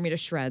tear me to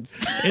shreds.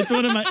 It's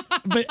one of my,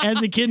 but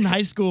as a kid in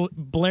high school,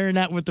 blaring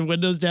out with the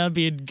windows down,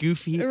 being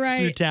goofy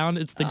through town,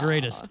 it's the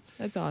greatest.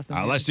 That's awesome.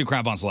 All right, let's do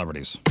Crap on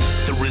Celebrities.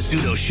 The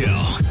Rizzuto Show.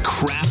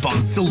 Crap on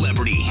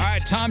Celebrities. All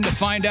right, time to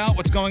find out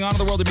what's going on in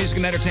the world of music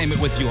and entertainment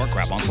with your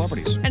Crap on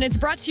Celebrities. And it's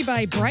brought to you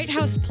by Bright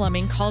House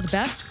Plumbing. Call the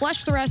best.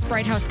 Flush the rest.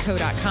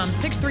 BrightHouseCo.com.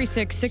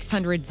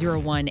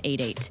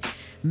 636-600-0188.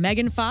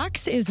 Megan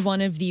Fox is one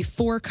of the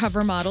 4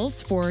 cover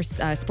models for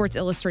Sports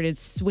Illustrated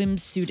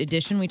Swimsuit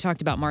Edition. We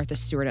talked about Martha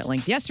Stewart at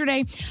length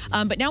yesterday.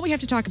 But now we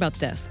have to talk about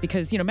this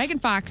because, Megan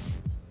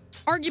Fox,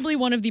 arguably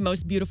one of the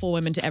most beautiful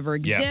women to ever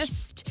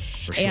exist. Yes,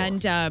 for sure.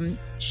 And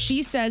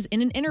she says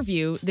in an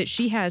interview that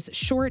she has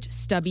short,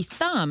 stubby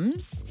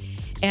thumbs.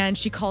 And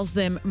she calls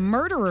them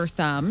murderer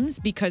thumbs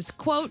because,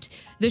 quote,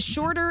 the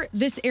shorter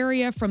this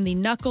area from the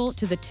knuckle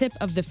to the tip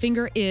of the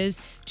finger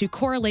is to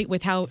correlate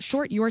with how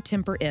short your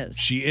temper is.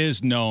 She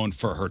is known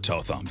for her toe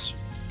thumbs.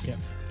 Yeah.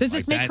 Does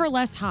this make her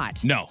less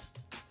hot? No.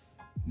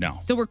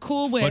 So we're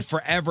cool with... But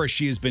forever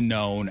she has been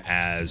known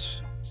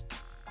as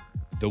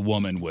the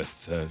woman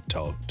with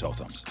toe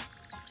thumbs.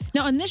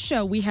 Now, on this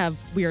show, we have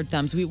weird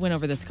thumbs. We went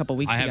over this a couple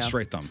weeks ago. I have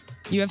straight thumb.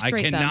 You have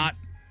straight thumb.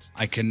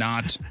 I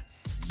cannot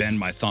bend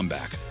my thumb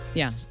back.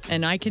 Yeah,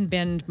 and I can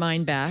bend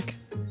mine back.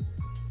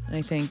 And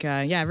I think,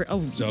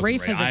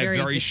 Rafe has a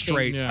very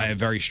straight. I have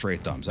very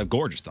straight thumbs. I have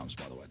gorgeous thumbs,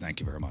 by the way. Thank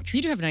you very much.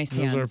 You do have nice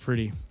hands. Those are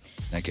pretty.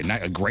 Thank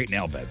you. Great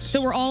nail beds.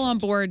 So we're all on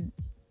board.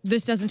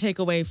 This doesn't take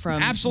away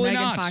from Absolutely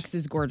Megan not.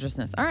 Fox's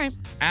gorgeousny. All right.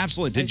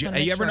 Absolutely.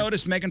 Have you ever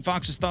noticed Megan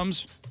Fox's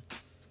thumbs?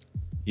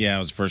 Yeah, it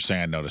was the first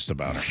thing I noticed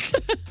about her.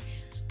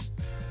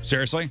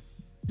 Seriously?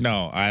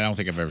 No, I don't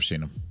think I've ever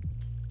seen them.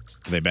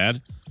 Are they bad?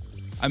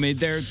 I mean,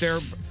 they're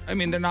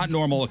not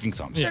normal looking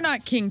thumbs. They're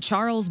not King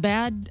Charles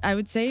bad, I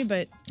would say,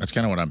 but That's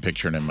kind of what I'm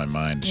picturing in my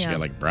mind. She Yeah. got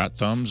like brat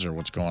thumbs or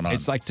what's going on?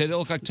 It's like they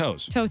look like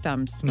toes. toe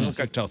thumbs. They look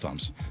like toe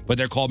thumbs, but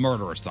they're called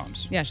murderer's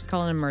thumbs. Yeah, she's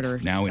calling them murder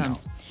Now we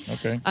thumbs. know.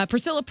 Okay.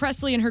 Priscilla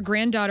Presley and her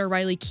granddaughter,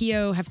 Riley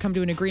Keough, have come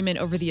to an agreement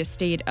over the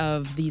estate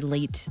of the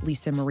late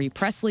Lisa Marie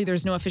Presley.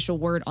 There's no official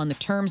word on the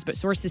terms, but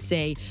sources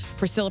say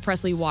Priscilla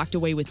Presley walked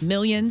away with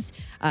millions.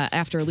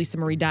 After Lisa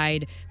Marie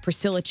died,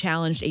 Priscilla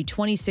challenged a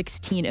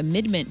 2016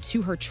 amendment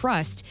to her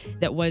trust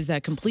that was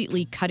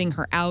completely cutting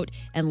her out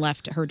and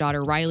left her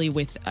daughter Riley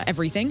with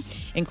everything,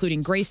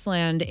 including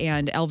Graceland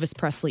and Elvis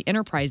Presley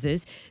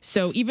Enterprises.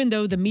 So even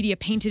though the media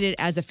painted it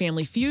as a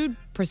family feud,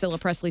 Priscilla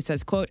Presley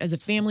says, quote, as a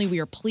family, we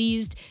are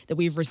pleased that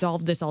we've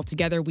resolved this all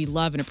together. We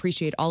love and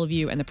appreciate all of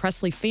you, and the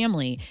Presley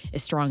family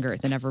is stronger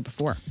than ever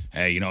before.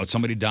 Hey,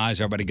 somebody dies,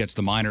 everybody gets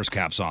the miner's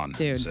caps on.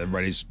 Dude. So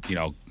everybody's,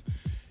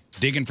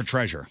 Digging for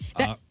treasure.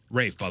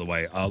 Rafe, by the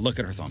way, look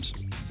at her thumbs.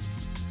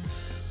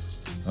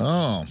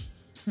 Oh.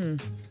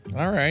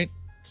 All right.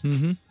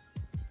 Mm-hmm.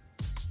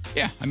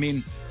 Yeah, I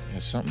mean... Yeah,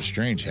 something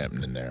strange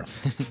happened in there.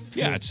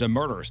 Yeah, it's a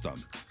murderer's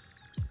thumb.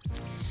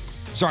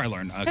 Sorry,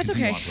 Lauren. That's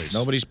continue okay. on, please.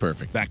 Nobody's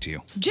perfect. Back to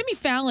you. Jimmy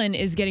Fallon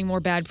is getting more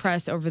bad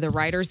press over the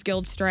Writers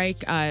Guild strike.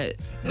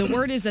 The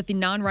word is that the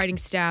non-writing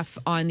staff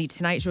on The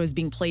Tonight Show is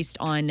being placed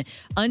on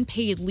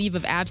unpaid leave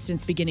of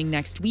absence beginning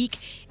next week.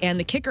 And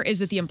the kicker is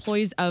that the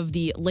employees of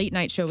the Late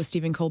Night Show with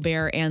Stephen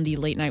Colbert and the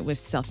Late Night with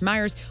Seth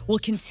Meyers will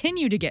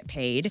continue to get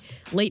paid.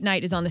 Late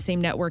Night is on the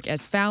same network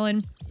as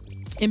Fallon,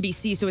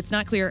 NBC, so it's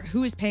not clear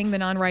who is paying the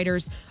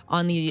non-writers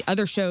on the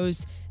other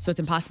shows. So it's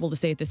impossible to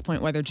say at this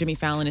point whether Jimmy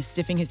Fallon is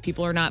stiffing his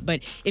people or not.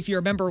 But if you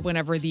remember,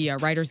 whenever the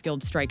Writers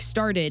Guild strike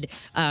started,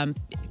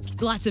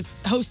 lots of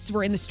hosts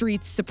were in the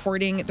streets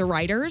supporting the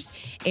writers.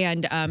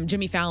 And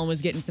Jimmy Fallon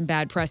was getting some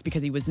bad press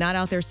because he was not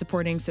out there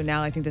supporting. So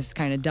now I think this is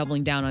kind of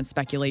doubling down on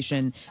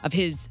speculation of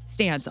his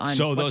stance on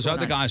So what's those going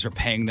other on. guys are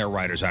paying their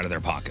writers out of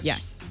their pockets.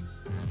 Yes.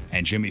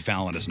 And Jimmy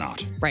Fallon is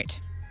not. Right.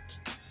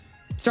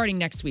 Starting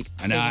next week.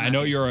 And I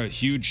know you're a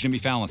huge Jimmy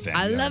Fallon fan.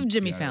 I love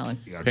Jimmy Fallon.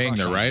 Paying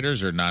the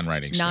writers or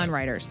non-writing staff?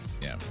 Non-writers.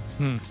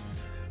 Yeah.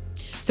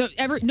 So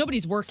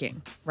nobody's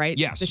working, right?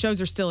 Yes. The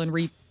shows are still in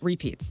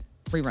repeats,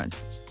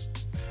 reruns.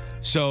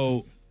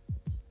 So,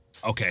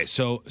 okay,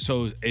 so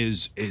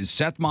is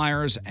Seth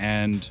Meyers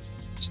and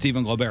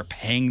Stephen Colbert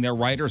paying their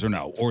writers or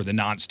no, or the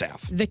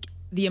non-staff?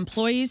 The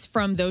employees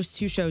from those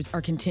two shows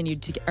are going to continue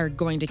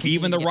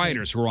Even the to get paid.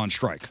 writers who are on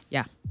strike.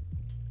 Yeah.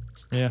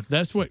 Yeah,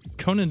 that's what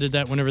Conan did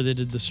that whenever they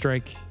did the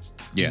strike.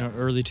 Yeah.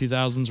 Early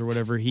 2000s or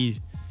whatever. He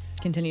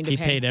continued to he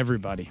pay. paid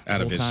everybody Out the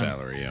of whole his time.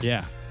 salary, yeah.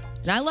 Yeah.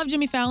 And I love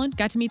Jimmy Fallon.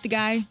 Got to meet the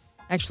guy.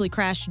 Actually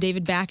crashed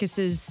David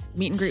Backus's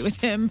meet and greet with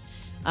him.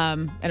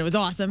 And it was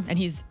awesome. And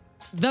he's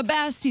the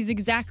best. He's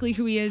exactly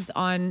who he is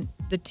on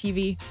the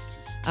TV.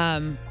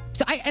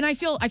 So I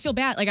feel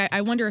bad. Like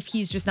I wonder if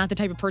he's just not the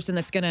type of person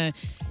that's gonna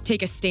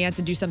take a stance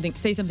and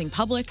say something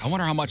public. I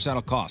wonder how much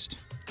that'll cost.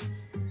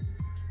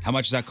 How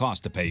much does that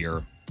cost to pay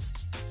your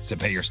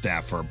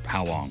staff for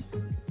how long?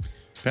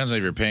 Depends on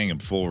if you're paying them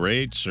full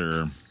rates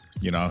or,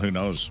 who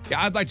knows.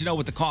 Yeah, I'd like to know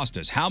what the cost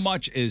is. How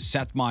much is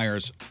Seth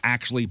Meyers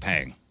actually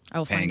paying? I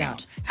will find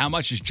out. How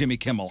much is Jimmy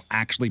Kimmel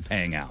actually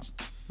paying out?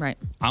 Right.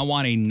 I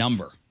want a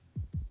number.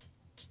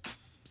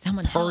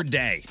 Someone per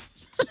day.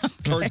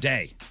 Per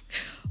day.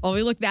 While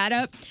we look that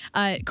up,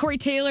 Corey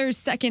Taylor's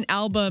second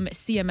album,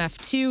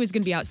 CMF2, is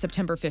going to be out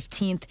September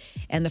 15th,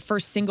 and the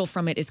first single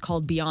from it is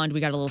called Beyond. We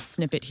got a little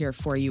snippet here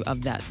for you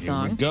of that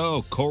song. Here we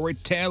go. Corey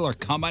Taylor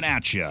coming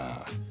at you.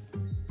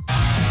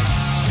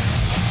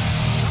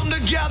 Come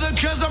together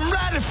cause I'm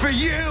ready for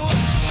you.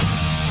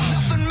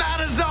 Nothing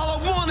matters, all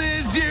I want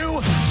is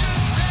you.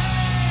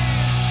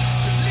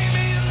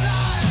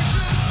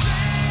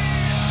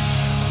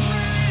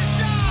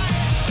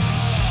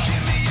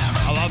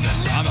 I love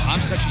this. I'm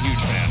such a huge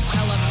fan.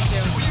 I love him too.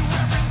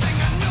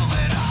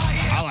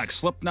 I like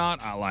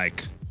Slipknot. I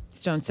like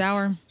Stone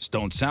Sour.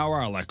 Stone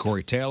Sour. I like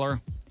Corey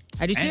Taylor.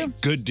 I do too.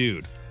 And good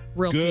dude.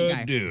 Real sweet guy.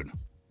 Good dude.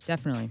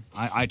 Definitely.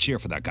 I cheer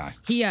for that guy.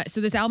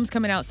 So this album's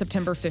coming out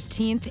September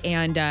 15th,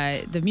 and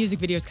the music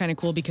video is kind of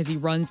cool because he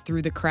runs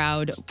through the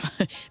crowd.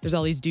 There's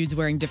all these dudes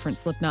wearing different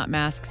Slipknot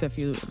masks, so if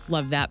you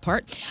love that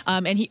part.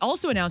 And he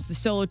also announced the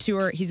solo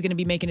tour. He's going to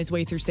be making his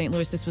way through St.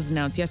 Louis. This was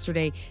announced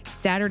yesterday,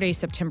 Saturday,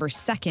 September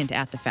 2nd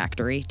at the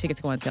Factory.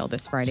 Tickets go on sale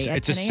this Friday at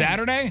It's a 10 a.m.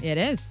 Saturday? It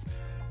is.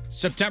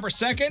 September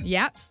 2nd?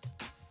 Yep.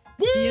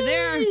 See you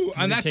there.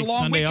 And that's a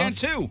long weekend,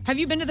 too. Have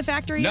you been to the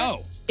Factory No.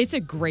 yet? It's a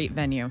great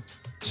venue.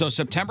 So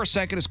September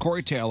 2nd is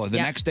Corey Taylor. The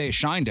Yep. next day is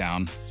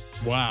Shinedown.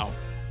 Wow.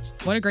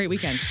 What a great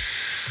weekend.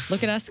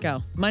 Look at us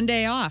go.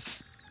 Monday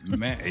off.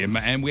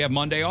 And we have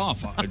Monday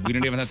off. We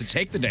didn't even have to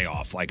take the day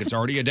off. Like, it's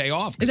already a day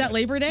off. Is that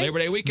Labor Day? Labor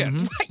Day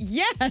weekend.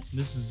 Yes.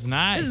 This is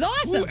nice. This is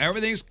awesome. Ooh,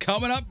 everything's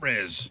coming up,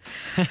 Riz.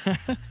 We've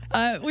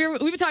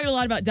been talking a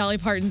lot about Dolly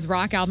Parton's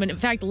rock album. And in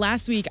fact,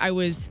 last week I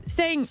was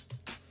saying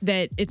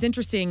that it's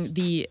interesting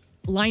the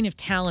line of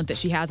talent that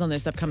she has on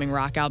this upcoming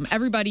rock album.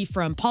 Everybody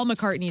from Paul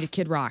McCartney to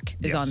Kid Rock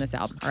is on this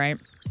album, all right?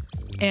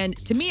 And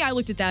to me, I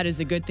looked at that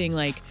as a good thing.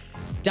 Like,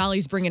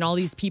 Dolly's bringing all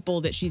these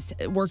people that she's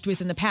worked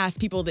with in the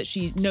past, people that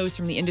she knows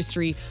from the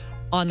industry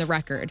on the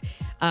record.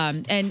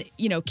 And,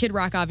 Kid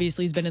Rock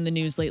obviously has been in the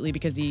news lately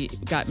because he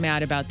got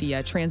mad about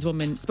the trans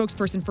woman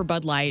spokesperson for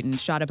Bud Light and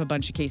shot up a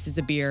bunch of cases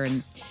of beer.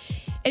 And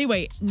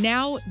anyway,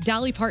 now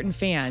Dolly Parton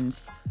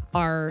fans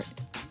are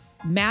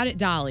mad at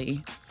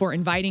Dolly for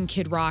inviting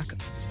Kid Rock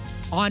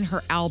on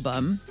her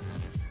album.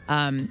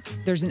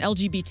 There's an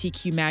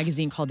LGBTQ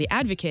magazine called The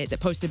Advocate that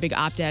posted a big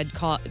op-ed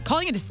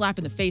calling it a slap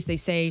in the face. They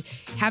say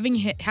having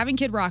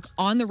Kid Rock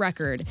on the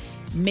record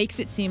makes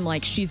it seem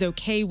like she's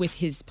okay with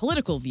his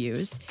political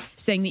views,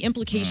 saying the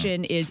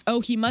implication is,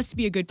 he must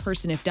be a good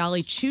person if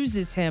Dolly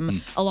chooses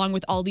him along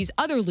with all these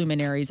other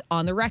luminaries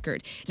on the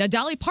record. Now,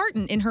 Dolly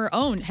Parton, in her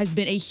own, has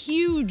been a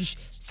huge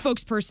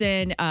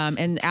spokesperson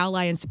and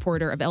ally and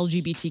supporter of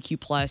LGBTQ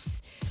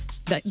plus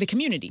the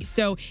community.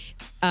 So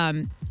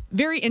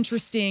very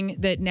interesting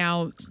that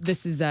now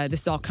this is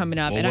all coming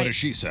up. Well, and what does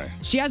she say?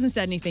 She hasn't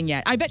said anything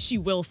yet. I bet she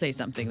will say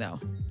something though.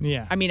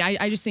 Yeah. I mean,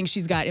 I just think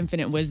she's got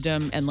infinite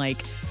wisdom and like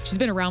she's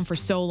been around for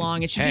so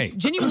long and she just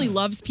genuinely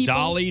loves people.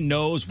 Dolly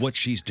knows what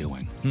she's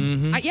doing.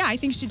 Mm-hmm. I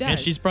think she does. And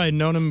she's probably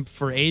known him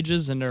for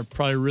ages and they're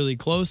probably really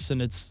close.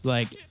 And it's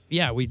like,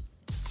 yeah, we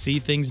see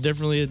things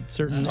differently in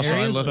certain Also,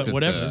 areas, I looked but at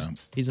whatever.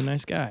 He's a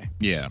nice guy.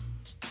 Yeah.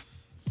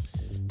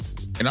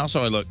 And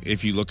also,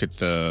 if you look at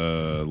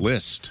the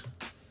list,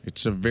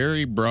 it's a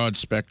very broad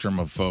spectrum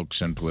of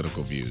folks and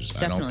political views.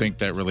 I don't think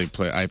that really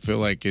I feel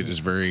like it is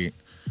very,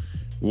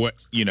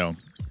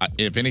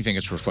 if anything,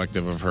 it's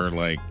reflective of her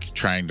like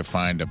trying to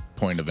find a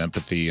point of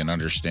empathy and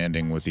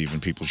understanding with even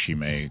people she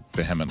may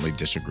vehemently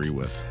disagree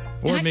with.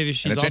 Or maybe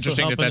she's and it's also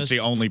interesting that helping that's us- the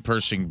only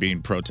person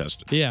being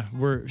protested. Yeah,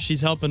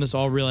 she's helping us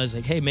all realize,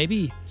 like, hey,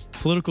 maybe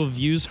political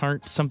views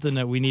aren't something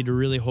that we need to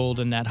really hold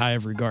in that high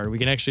of regard. We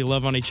can actually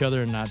love on each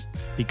other and not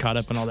be caught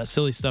up in all that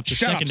silly stuff. That's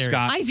secondary.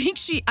 I think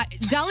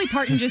Dolly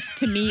Parton just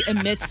to me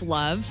emits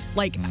love.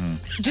 Like,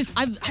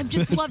 I've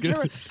just loved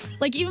her.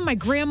 Like even my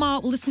grandma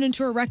listening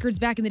to her records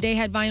back in the day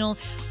had vinyl.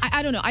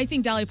 I don't know. I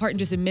think Dolly Parton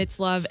just emits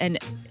love, and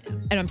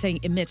I'm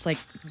saying emits like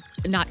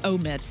not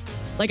omits.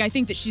 Like I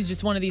think that she's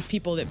just one of these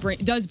people that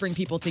does bring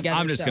people together.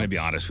 I'm just going to be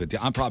honest with you.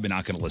 I'm probably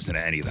not going to listen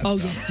to any of that Oh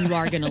stuff. yes, you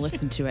are going to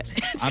listen to it.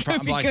 It's going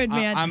to be good,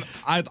 man.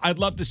 I'd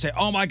love to say,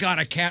 oh my God,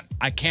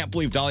 I can't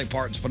believe Dolly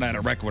Parton's put out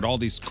a record with all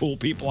these cool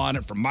people on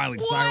it, from Miley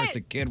Cyrus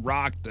to Kid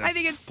Rock to I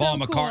think it's Paul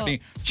so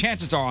McCartney. cool.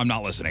 Chances are I'm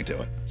not listening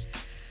to it.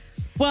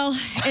 Well,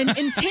 in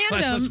tandem,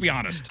 let's be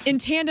honest. In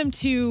tandem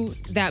to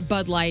that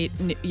Bud Light,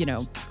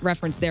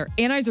 reference there,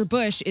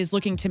 Anheuser-Busch is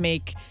looking to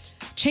make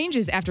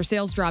changes after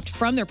sales dropped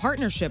from their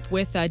partnership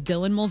with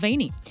Dylan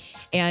Mulvaney.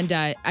 And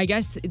I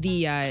guess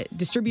the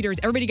distributors,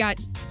 everybody got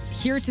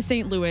here to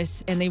St.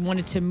 Louis and they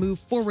wanted to move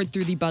forward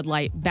through the Bud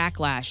Light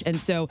backlash. And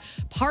so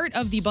part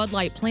of the Bud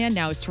Light plan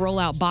now is to roll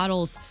out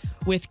bottles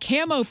with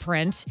camo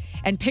print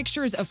and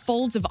pictures of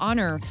Folds of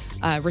Honor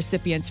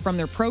recipients from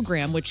their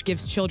program, which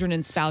gives children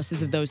and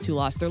spouses of those who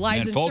lost their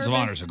lives And in Folds service.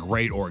 of Honor is a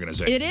great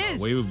organization. It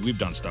is. We've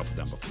done stuff with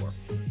them before.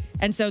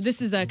 And so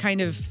this is a kind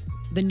of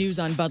the news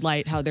on Bud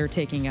Light, how they're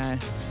taking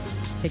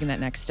that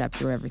next step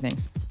through everything.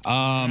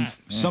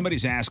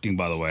 Somebody's asking,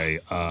 by the way,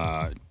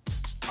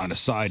 on a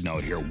side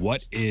note here,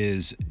 what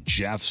is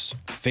Jeff's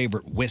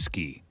favorite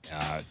whiskey?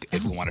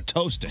 If we want to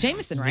toast him,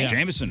 Jameson, right?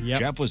 Jameson. Yep.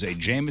 Jeff was a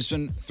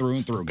Jameson through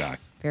and through guy.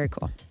 Very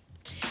cool.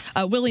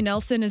 Willie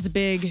Nelson is a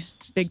big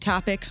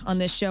topic on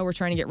this show. We're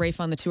trying to get Rafe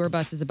on the tour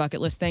bus as a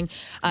bucket list thing.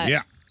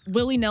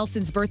 Willie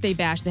Nelson's birthday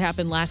bash that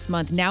happened last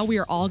month. Now we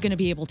are all going to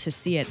be able to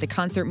see it. The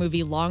concert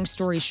movie, Long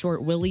Story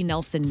Short, Willie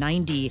Nelson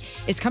 90,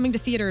 is coming to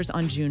theaters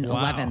on June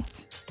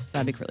 11th. So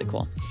that'd be really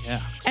cool.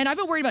 Yeah. And I've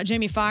been worried about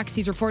Jamie Foxx.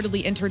 He's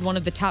reportedly entered one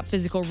of the top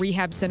physical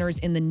rehab centers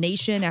in the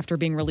nation after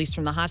being released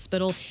from the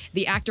hospital.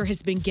 The actor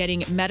has been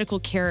getting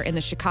medical care in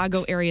the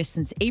Chicago area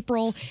since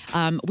April.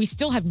 We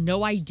still have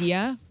no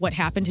idea what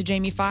happened to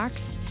Jamie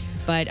Foxx,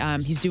 but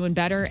he's doing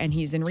better and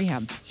he's in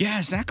rehab. Yeah,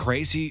 isn't that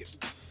crazy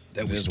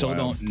that we still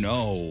don't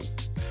know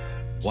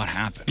what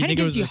happened? Kind of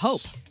gives you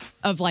hope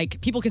of like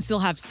people can still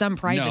have some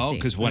privacy. No,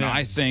 because when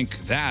I think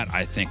that,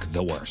 I think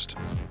the worst.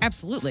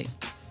 Absolutely.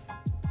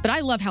 But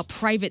I love how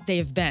private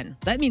they've been.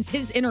 That means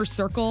his inner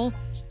circle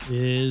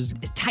is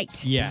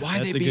tight. Yeah, Why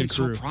are they being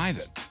so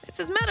private? It's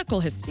his medical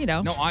history,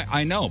 No,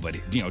 I know, but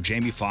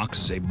Jamie Foxx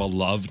is a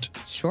beloved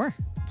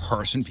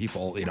person.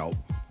 People,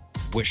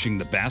 wishing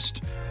the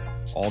best.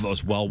 All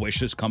those well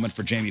wishes coming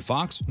for Jamie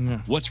Foxx.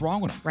 Yeah. What's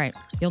wrong with him? Right.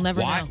 You'll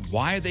never know.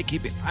 Why are they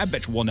keeping? I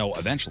bet you we'll know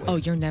eventually. Oh,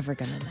 you're never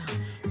gonna know.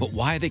 But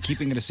why are they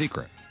keeping it a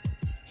secret?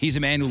 He's a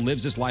man who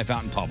lives his life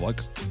out in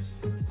public.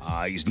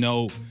 He's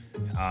no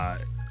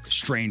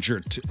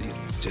stranger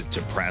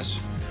to press.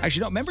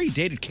 Actually, no. Remember he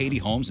dated Katie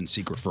Holmes in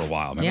secret for a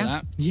while. Remember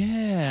that?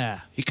 Yeah.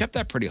 He kept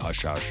that pretty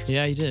hush hush.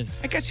 Yeah, he did.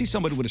 I guess he's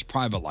somebody with his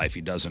private life.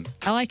 He doesn't.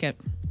 I like it.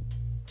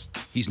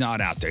 He's not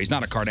out there. He's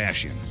not a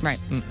Kardashian. Right.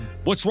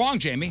 What's wrong,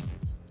 Jamie?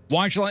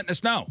 Why aren't you letting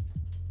us know?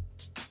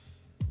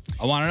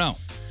 I want to know.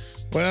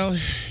 Well,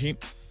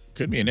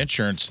 could be an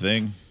insurance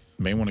thing.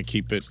 May want to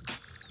keep it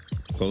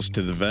close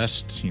to the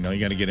vest. You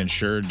got to get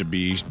insured to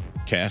be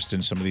cast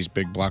in some of these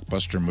big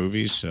blockbuster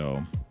movies.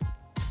 So,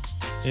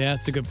 yeah,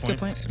 it's a good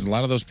point. And a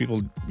lot of those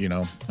people,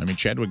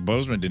 Chadwick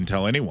Boseman didn't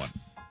tell anyone.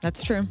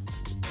 That's true.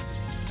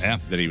 Yeah,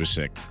 that he was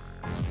sick.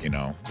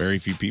 Very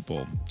few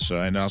people. So,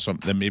 and also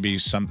then maybe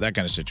that kind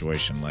of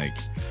situation, like,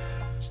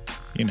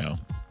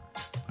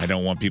 I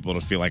don't want people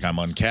to feel like I'm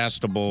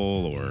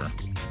uncastable or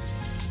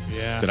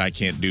that I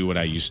can't do what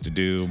I used to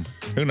do.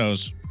 Who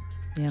knows?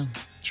 Yeah.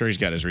 Sure, he's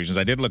got his reasons.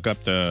 I did look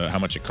up how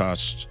much it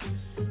costs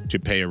to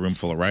pay a room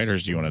full of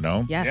writers. Do you want to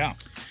know?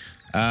 Yes.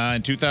 Yeah.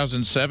 In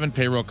 2007,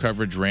 payroll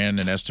coverage ran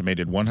an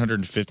estimated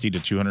 $150,000 to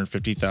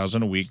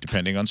 $250,000 a week,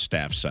 depending on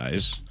staff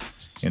size.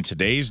 In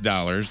today's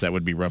dollars, that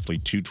would be roughly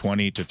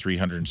 $220,000 to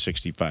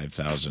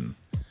 $365,000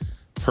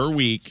 per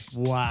week.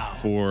 Wow.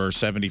 For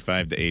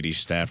 75 to 80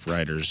 staff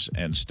writers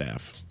and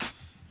staff.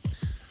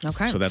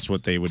 Okay. So that's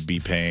what they would be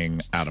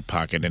paying out of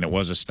pocket. And it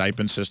was a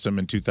stipend system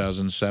in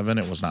 2007.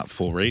 It was not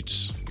full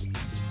rates.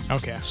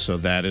 Okay. So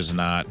that is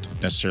not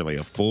necessarily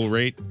a full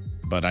rate,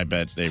 but I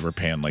bet they were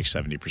paying like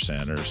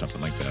 70% or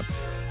something like that.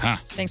 Huh.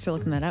 Thanks for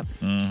looking that up.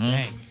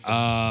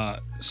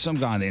 Some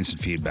guy on the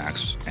instant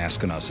feedback's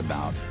asking us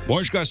about, why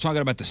aren't you guys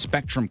talking about the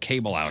Spectrum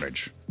cable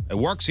outage? It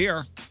works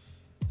here.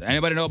 Does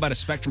anybody know about a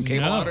Spectrum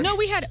cable outage? No,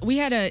 we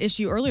had an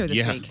issue earlier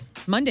this week.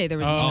 Monday there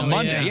was an email.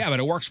 Monday, yeah, but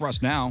it works for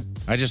us now.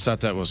 I just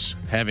thought that was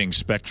having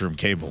Spectrum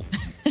cable.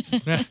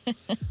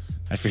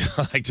 I feel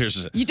like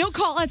there's a... You don't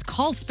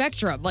call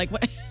Spectrum. Like,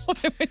 what?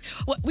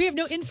 We have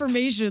no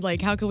information.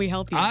 Like, how can we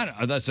help you?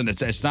 Listen,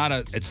 it's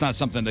not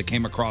something that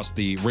came across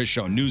the Riz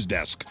Show news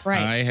desk. Right.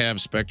 I have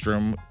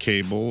Spectrum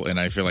cable, and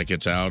I feel like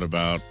it's out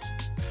about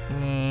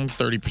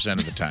 30%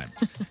 of the time.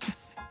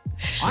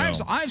 I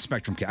have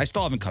Spectrum cable. I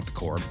still haven't cut the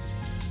cord.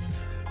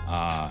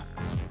 I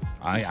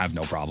have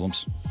no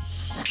problems.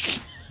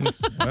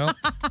 Well,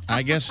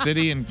 I guess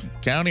city and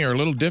county are a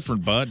little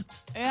different, bud.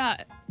 Yeah.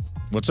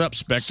 What's up,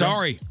 Spectrum?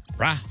 Sorry,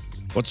 brah.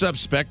 What's up,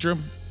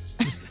 Spectrum?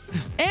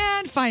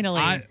 And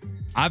finally,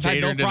 I've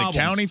had no Catering to problems.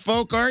 the county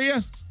folk, are you?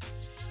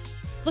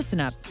 listen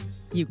up,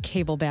 you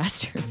cable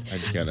bastards. I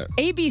just got it.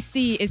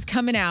 ABC is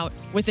coming out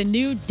with a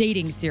new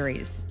dating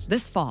series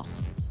this fall,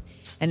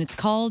 and it's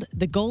called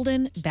The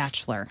Golden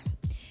Bachelor.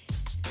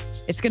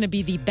 It's going to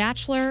be The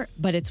Bachelor,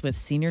 but it's with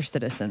senior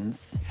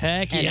citizens.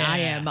 Heck and yeah. I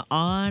am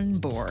on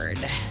board.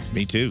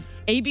 Me too.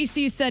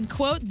 ABC said,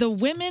 quote, the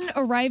women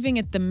arriving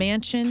at the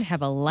mansion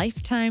have a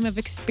lifetime of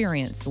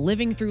experience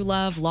living through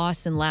love,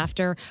 loss, and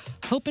laughter,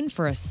 hoping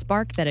for a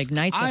spark that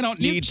ignites I a don't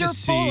need future to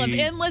full of see-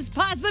 endless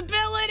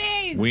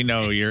possibilities. We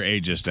know you're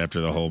ageist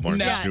after the whole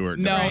Martha Stewart.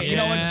 No, debate. you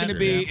know what it's going to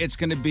be? It's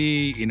going to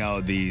be,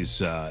 these,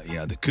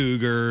 the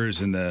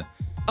Cougars and the.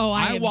 Oh,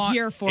 I am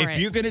here for if it.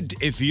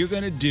 You're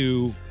gonna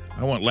do.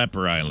 I want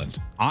Leper Island.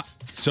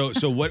 So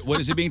what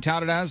is it being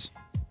touted as?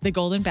 The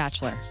Golden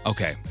Bachelor.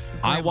 Okay,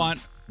 I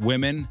want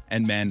women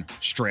and men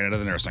straight out of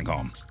the nursing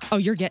home. Oh,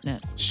 you're getting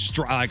it.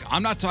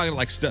 I'm not talking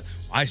like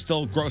I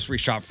still grocery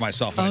shop for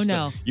myself. And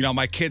Oh, no.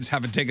 My kids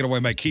haven't taken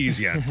away my keys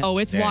yet. Oh,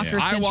 it's Walker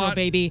Central,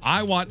 baby.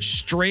 I want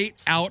straight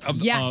out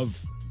of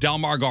Del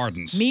Mar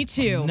Gardens. Me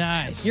too.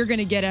 Nice. You're going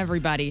to get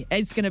everybody.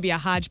 It's going to be a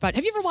hodgepodge.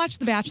 Have you ever watched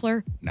The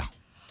Bachelor? No.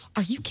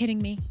 Are you kidding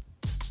me?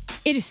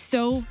 It is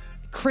so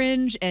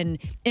cringe and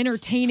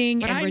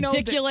entertaining and I know that-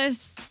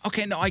 ridiculous.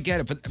 Okay, no, I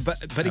get it, but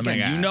Oh, my again,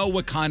 God. you know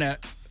what kind of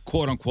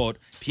quote unquote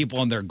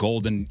people in their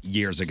golden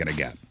years are gonna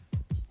get.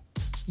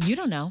 You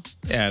don't know.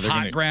 Yeah, they're Hot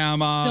gonna,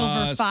 grandmas.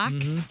 Silver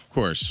Fox. Of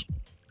course.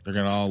 They're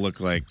going to all look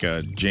like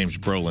James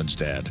Brolin's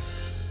dad.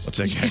 What's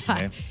that guy's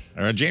name?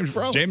 James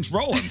Brolin. James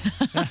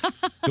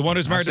Brolin. The one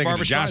who's married to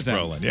Barbara Josh Streisand.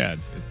 Brolin. Yeah,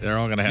 they're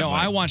all going to have. No,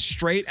 like- I want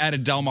straight out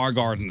of Del Mar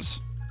Gardens.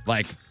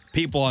 Like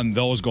people on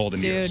those golden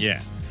Dude. years.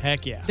 Yeah.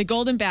 Heck yeah. The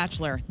Golden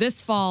Bachelor.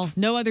 This fall,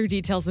 no other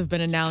details have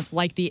been announced,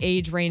 like the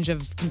age range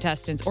of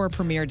contestants or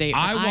premiere date.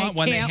 I but want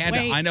when they can't hand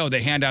wait. out, I know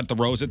they hand out the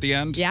rose at the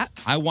end. Yeah.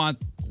 I want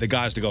the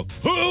guys to go,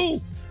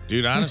 who?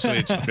 Dude, honestly,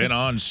 it's been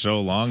on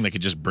so long they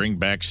could just bring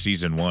back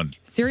season 1.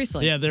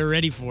 Seriously. Yeah, they're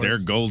ready for They're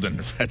it. golden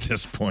at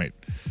this point.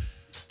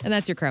 And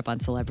that's your crap on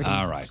celebrities.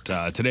 All right.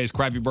 Today's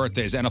crappy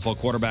birthdays. NFL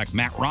quarterback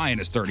Matt Ryan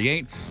is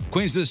 38.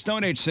 Queens of the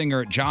Stone Age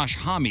singer Josh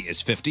Homme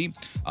is 50.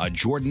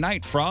 Jordan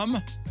Knight from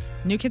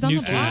New Kids on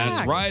the Block.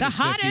 That's right, The is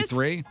hottest.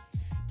 53.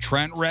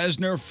 Trent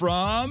Reznor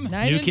from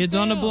Nine New Inch Kids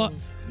on the Block.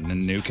 Nails.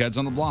 New Kids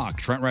on the Block.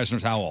 Trent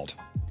Reznor's how old?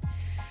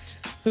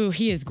 Ooh,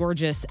 he is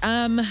gorgeous.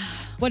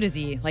 What is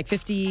he? Like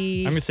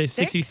 50? I'm going to say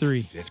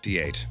 63.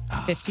 58.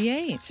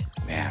 58.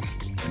 Man,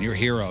 when your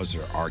heroes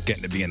are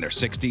getting to be in their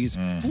 60s,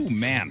 ooh,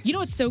 man. You know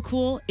what's so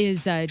cool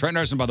is Trent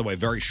Reznor, by the way,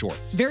 very short.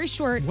 very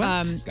short.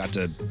 Got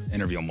to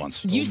interview him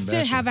once. Used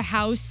to have a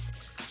house.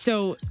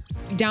 So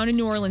down in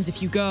New Orleans,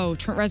 if you go,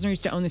 Trent Reznor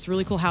used to own this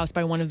really cool house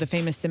by one of the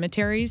famous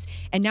cemeteries,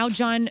 and now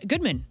John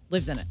Goodman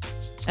lives in it.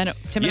 And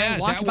Tim and I Yeah,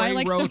 is walked that by where he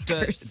like wrote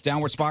stalkers.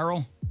 Downward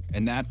Spiral?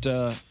 And that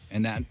Was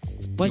New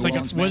like a-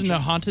 Orleans Wasn't it a mansion?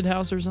 haunted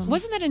house or something?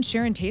 Wasn't that in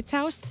Sharon Tate's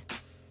house?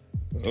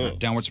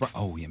 Downward Spiral?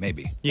 Oh, yeah,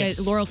 maybe.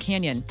 Yes. Laurel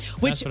Canyon.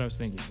 Which That's what I was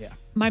thinking, yeah.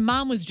 my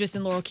mom was just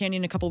in Laurel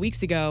Canyon a couple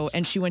weeks ago,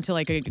 and she went to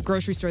like a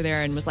grocery store there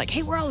and was like,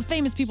 hey, where all the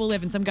famous people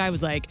live? And some guy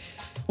was like,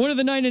 one of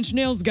the Nine Inch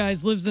Nails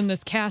guys lives in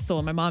this castle.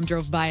 And my mom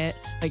drove by it,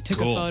 like took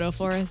Cool. a photo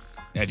for us.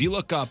 Now, if you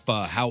look up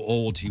how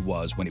old he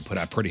was when he put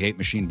out Pretty Hate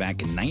Machine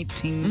back in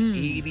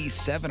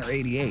 1987 or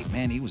 88,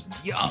 man, he was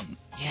young.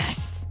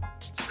 Yes.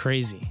 It's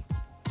crazy.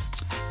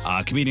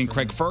 Comedian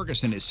Craig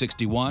Ferguson is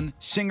 61.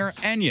 Singer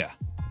Enya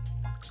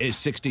is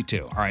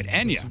 62. All right,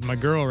 Enya. My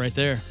girl right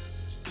there.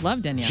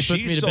 Loved Enya. She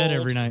puts me to bed sold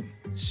every night.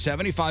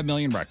 75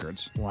 million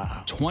records.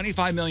 Wow.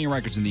 25 million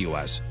records in the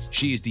U.S.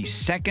 She is the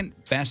second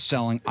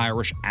best-selling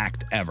Irish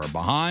act ever,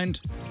 behind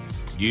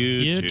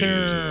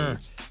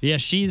U2. Yeah,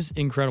 she's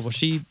incredible.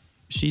 She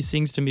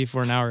sings to me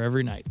for an hour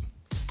every night.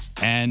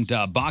 And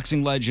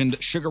boxing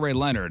legend Sugar Ray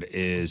Leonard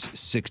is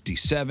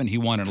 67. He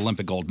won an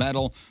Olympic gold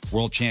medal,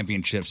 world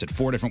championships at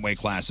 4 different weight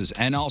classes,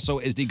 and also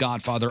is the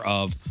godfather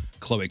of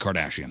Khloe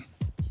Kardashian.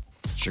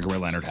 Sugar Ray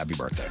Leonard, happy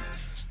birthday.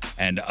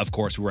 And, of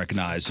course, we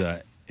recognize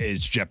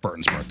it's Jeff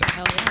Burton's birthday.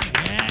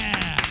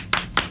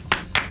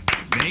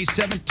 May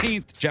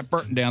 17th, Jeff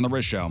Burton Day on The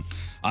Riz Show.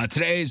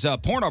 Today's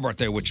porno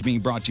birthday, which is being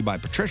brought to you by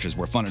Patricia's,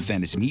 where fun and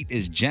fantasy meet,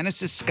 is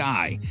Genesis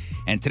Sky.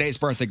 And today's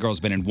birthday girl has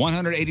been in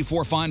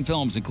 184 fine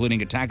films,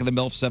 including Attack of the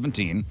MILF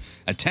 17,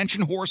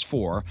 Attention Horse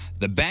 4,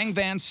 The Bang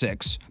Van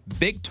 6,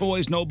 Big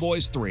Toys No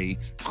Boys 3,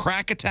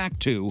 Crack Attack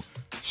 2,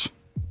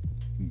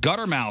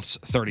 Gutter Mouths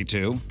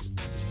 32,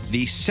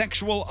 The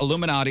Sexual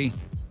Illuminati,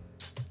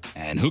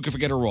 and who could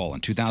forget her role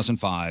in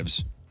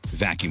 2005's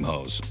Vacuum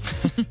Hose.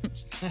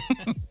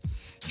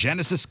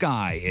 Genesis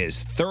Sky is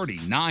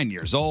 39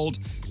 years old.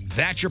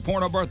 That's your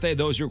porno birthday.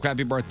 Those are your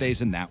crappy birthdays,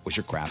 and that was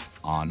your crap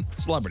on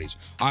celebrities.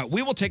 All right,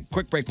 we will take a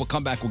quick break. We'll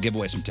come back. We'll give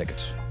away some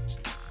tickets.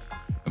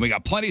 And we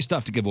got plenty of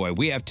stuff to give away.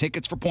 We have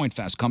tickets for Point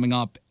Fest coming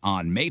up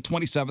on May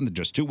 27th, in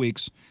just 2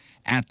 weeks,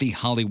 at the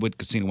Hollywood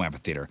Casino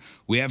Amphitheater.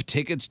 We have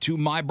tickets to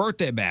My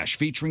Birthday Bash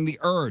featuring The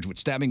Urge with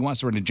Stabbing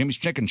Westward and Jimmy's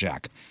Chicken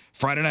Shack.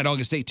 Friday night,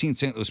 August 18th,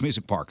 St. Louis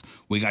Music Park.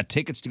 We got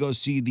tickets to go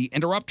see The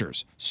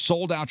Interrupters,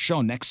 sold-out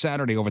show next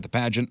Saturday over at the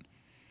Pageant.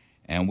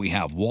 And we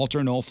have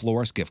Walter Noel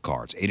Flores gift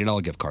cards,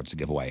 $80 gift cards to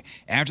give away.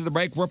 After the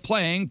break, we're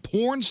playing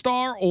Porn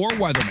Star or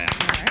Weatherman.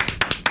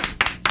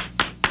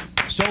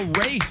 So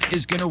Rafe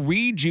is going to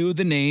read you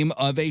the name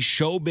of a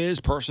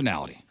showbiz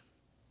personality.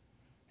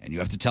 And you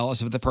have to tell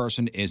us if the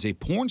person is a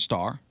porn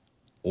star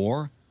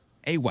or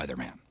a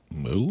weatherman.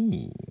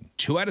 Ooh.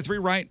 2 out of 3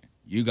 right.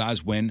 You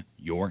guys win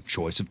your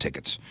choice of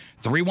tickets.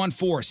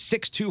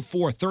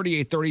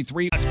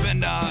 314-624-3833. It's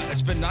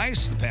been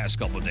nice the past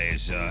couple of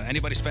days.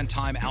 Anybody spend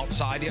time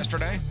outside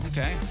yesterday?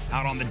 Okay.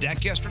 Out on the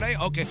deck yesterday?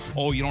 Okay.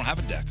 Oh, you don't have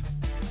a deck.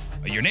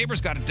 Your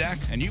neighbor's got a deck,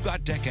 and you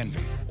got deck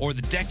envy. Or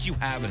the deck you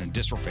have is in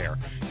disrepair.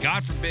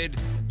 God forbid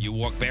you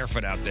walk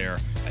barefoot out there,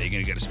 you're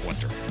going to get a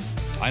splinter.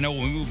 I know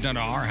when we moved into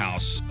our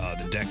house,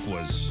 the deck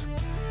was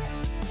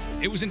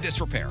in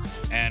disrepair.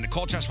 And at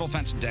Cole Chesterfield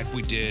Fence and Deck,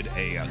 we did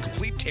a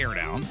complete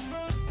teardown,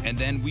 and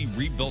then we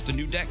rebuilt a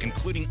new deck,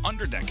 including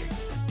underdecking.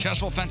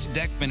 Chesterfield Fence and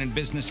Deck, been in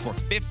business for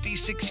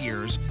 56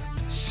 years.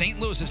 St.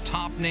 Louis's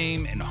top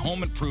name in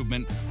home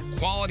improvement.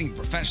 Quality and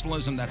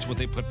professionalism, that's what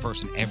they put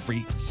first in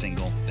every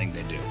single thing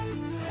they do.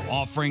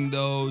 Offering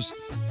those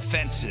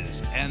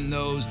fences and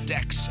those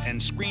decks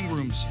and screen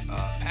rooms,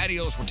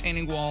 patios,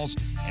 retaining walls,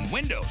 and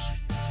windows.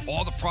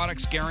 All the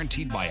products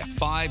guaranteed by a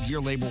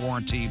 5-year labor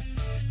warranty.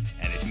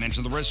 And if you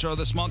mention the Riz Show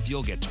this month,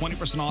 you'll get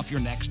 20% off your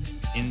next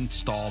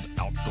installed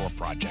outdoor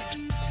project.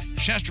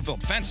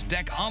 Chesterfield Fence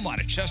Deck, online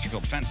at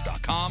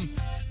chesterfieldfence.com.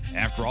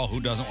 After all, who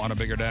doesn't want a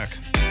bigger deck?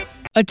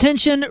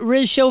 Attention,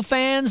 Riz Show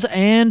fans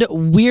and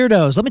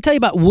weirdos. Let me tell you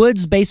about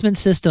Woods Basement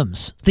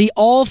Systems, the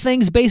all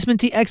things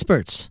basementy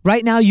experts.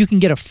 Right now, you can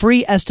get a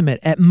free estimate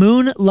at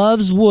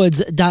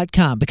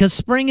moonloveswoods.com because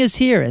spring is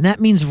here, and that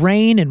means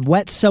rain and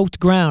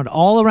wet-soaked ground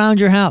all around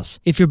your house.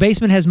 If your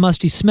basement has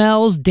musty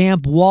smells,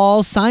 damp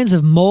walls, signs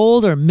of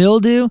mold or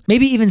mildew,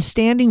 maybe even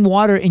standing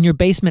water in your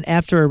basement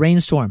after a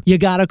rainstorm, you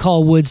gotta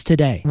call Woods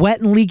today.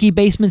 Wet and leaky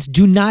basements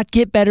do not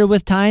get better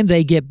with time,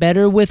 they get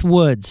better with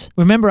Woods.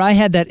 Remember, I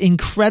had that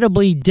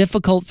incredibly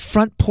difficult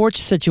front porch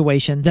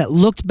situation that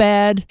looked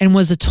bad and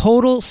was a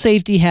total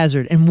safety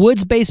hazard, and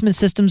Woods Basement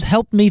Systems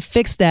helped me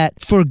fix that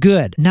for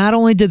good. Not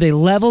only did they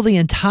level the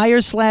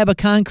entire slab of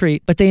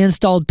concrete, but they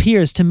installed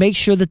piers to make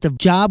sure that the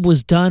job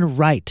was done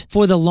right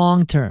for the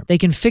long term. They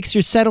can fix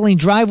your settling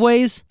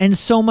driveways and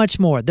so much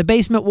more. The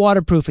basement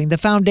waterproofing, the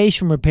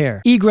foundation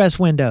repair, egress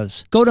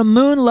windows. Go to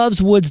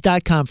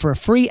moonloveswoods.com for a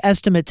free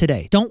estimate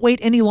today. Don't wait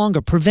any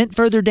longer. Prevent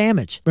further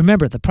damage.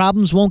 Remember, the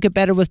problems won't get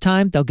better with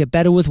time. They'll get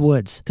better with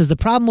Woods, because the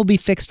problem will be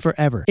fixed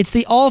forever. It's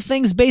the all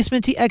things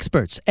basementy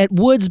experts at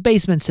Woods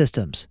Basement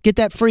Systems. Get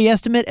that free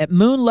estimate at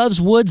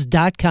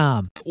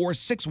moonloveswoods.com. Or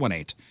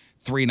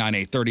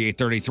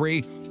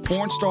 618-398-3833.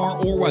 Porn Star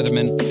or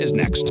Weatherman is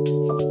next.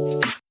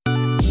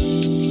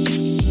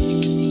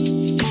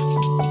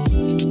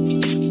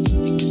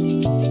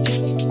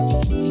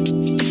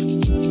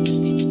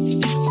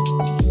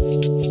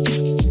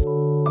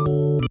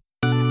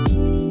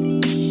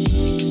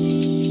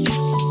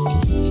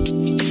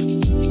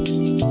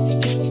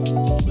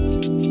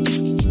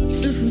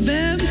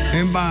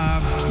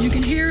 Bob. You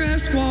can hear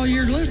us while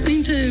you're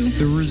listening to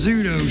The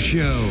Rizzuto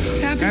Show.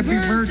 Happy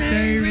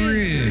birthday,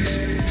 Riz.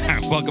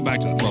 Welcome back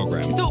to the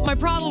program. So my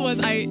problem was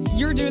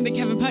you're doing the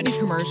Kevin Putney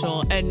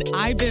commercial, and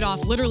I bit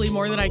off literally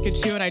more than I could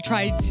chew, and I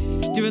tried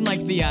doing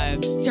like the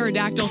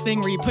pterodactyl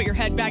thing where you put your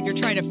head back, you're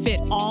trying to fit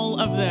all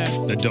of the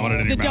donut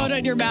in your mouth. Donut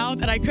in your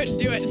mouth, and I couldn't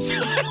do it. So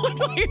I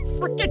looked like a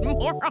freaking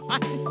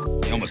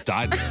moron. You almost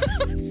died there.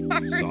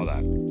 Sorry. Saw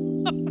that.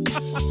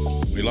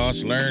 We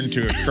lost Learn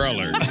to a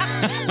cruller.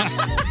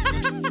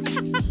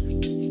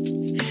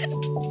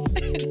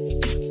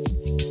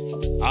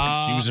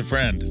 She was a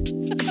friend.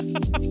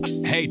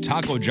 Hey,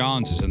 Taco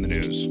John's is in the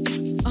news.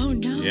 Oh,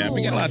 no. Yeah,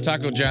 we get a lot of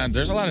Taco Johns.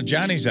 There's a lot of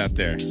Johnnies out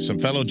there. Some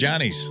fellow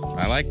Johnnies.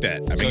 I like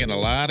that. I've been getting a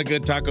lot of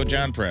good Taco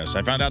John press.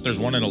 I found out there's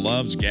one in a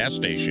Love's gas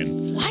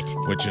station. What?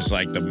 Which is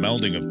like the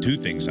melding of two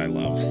things I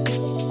love.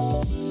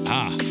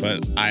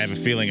 But I have a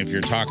feeling if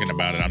you're talking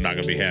about it, I'm not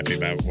going to be happy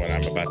about what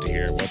I'm about to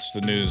hear. What's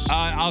the news?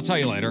 I'll tell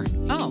you later.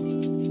 Oh.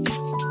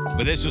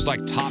 But this was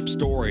like top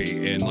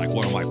story in like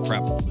one of my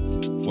prep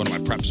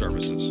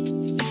services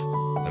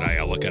that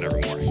I look at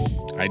every morning.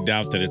 I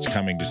doubt that it's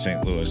coming to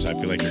St. Louis. I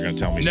feel like you're going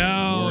to tell me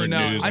some more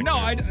news. I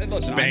know.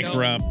 Listen,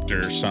 bankrupt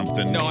or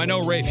something. No, I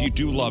know, Rafe, you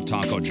do love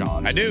Taco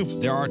John's. I do.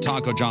 There are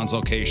Taco John's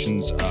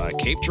locations,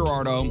 Cape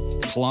Girardeau,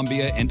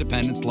 Columbia,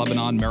 Independence,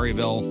 Lebanon,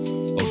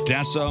 Maryville,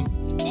 Odessa,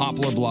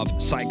 Poplar Bluff,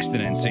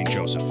 Sykeston, and St.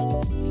 Joseph.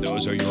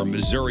 Those are your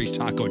Missouri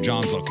Taco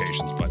John's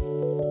locations, but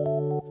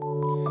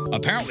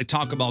apparently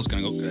Taco Bell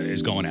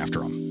is going after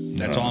them.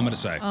 That's all I'm going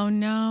to say. Oh,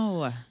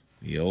 no.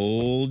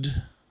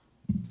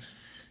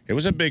 It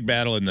was a big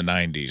battle in the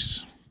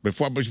 90s.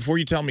 Before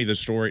you tell me the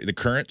story, the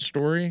current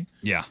story,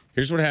 yeah.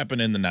 Here's what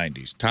happened in the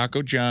 90s.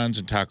 Taco John's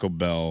and Taco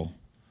Bell,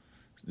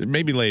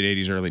 maybe late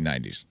 80s, early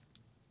 90s,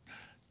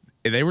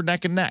 they were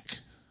neck and neck.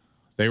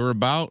 They were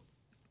about,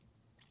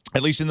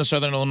 at least in the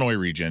Southern Illinois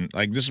region,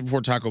 like this is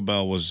before Taco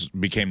Bell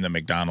became the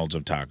McDonald's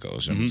of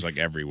tacos, and it was like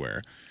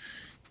everywhere.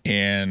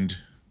 And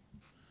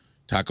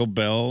Taco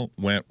Bell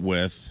went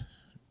with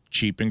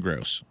cheap and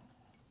gross,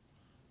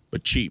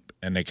 but cheap,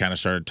 and they kind of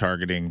started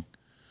targeting.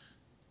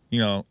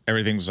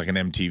 Everything's like an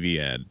MTV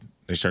ad.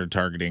 They started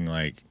targeting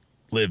like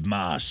Liv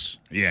Moss.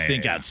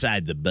 Think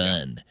outside the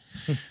bun.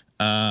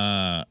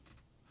 And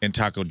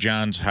Taco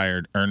John's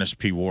hired Ernest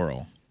P.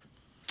 Worrell.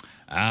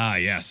 Ah,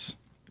 yes.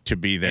 To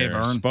be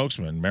their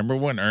spokesman. Remember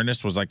when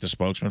Ernest was like the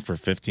spokesman for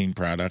 15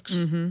 products?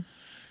 Mm-hmm.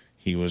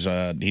 He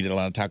did a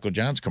lot of Taco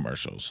John's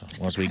commercials.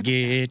 Once we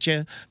get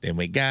you, then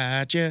we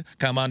got you.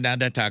 Come on down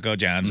to Taco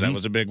John's. That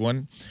was a big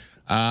one.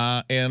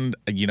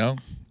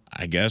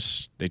 I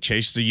guess they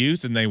chased the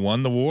youth and they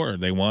won the war.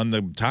 They won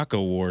the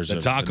taco wars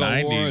of the 90s. The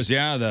taco wars,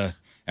 yeah.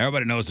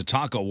 Everybody knows the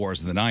taco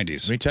wars of the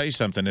 90s. Let me tell you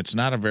something. It's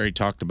not a very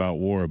talked about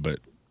war, but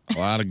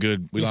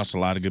we lost a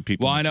lot of good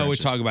people. Well, in the I know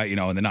trenches. we talk about,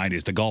 in the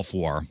 90s, the Gulf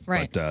War.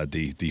 Right. But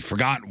the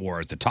forgotten war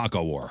is the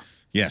taco war.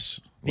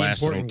 Yes.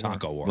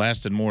 Taco war.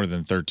 Lasted more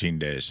than 13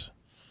 days.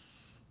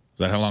 Is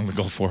that how long the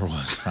Gulf War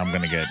was?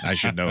 I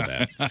should know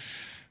that.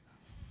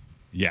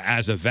 Yeah,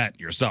 as a vet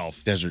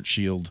yourself. Desert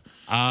Shield.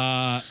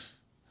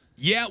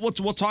 Yeah, we'll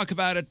talk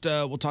about it.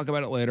 We'll talk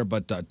about it later.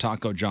 But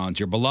Taco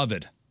John's, your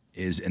beloved,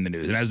 is in the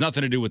news. It has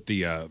nothing to do with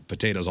the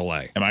potatoes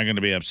Olay. Am I going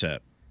to be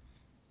upset?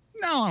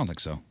 No, I don't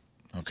think so.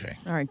 Okay.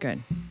 All right, good.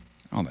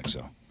 I don't think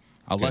so.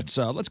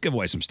 Let's give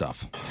away some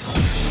stuff.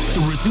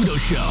 The Rizzuto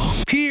Show.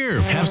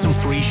 Here, have some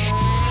free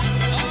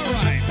All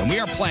right, and we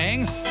are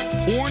playing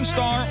Porn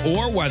Star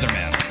or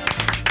Weatherman.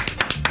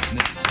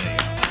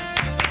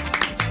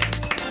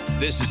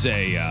 This is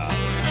a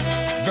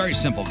very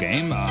simple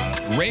game.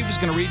 Rafe is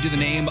going to read you the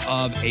name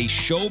of a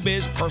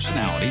showbiz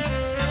personality,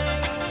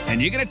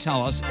 and you're going to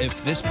tell us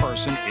if this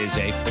person is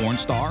a porn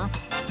star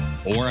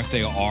or if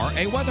they are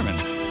a weatherman.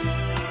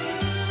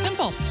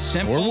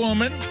 Simple. Or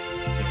woman.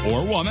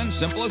 Or woman.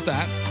 Simple as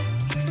that.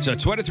 So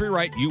 2 out of 3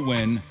 right, you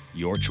win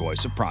your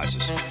choice of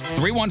prizes.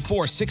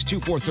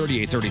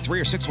 314-624-3833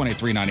 or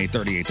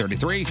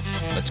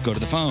 618-398-3833. Let's go to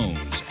the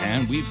phones.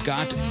 And we've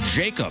got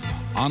Jacob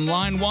on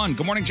line 1.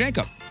 Good morning,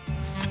 Jacob.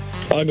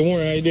 Good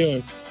morning. How you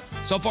doing?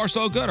 So far,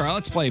 so good. All right,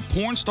 let's play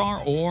porn star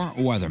or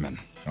weatherman.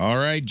 All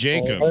right,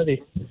 Jacob.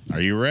 Ready.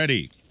 Are you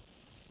ready?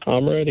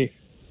 I'm ready.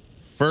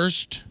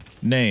 First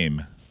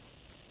name.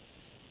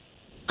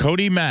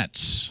 Cody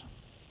Metz.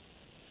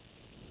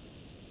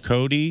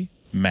 Cody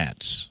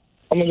Metz.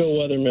 I'm going to go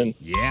weatherman.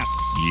 Yes.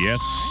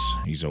 Yes.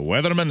 He's a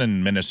weatherman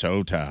in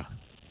Minnesota.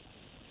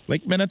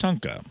 Lake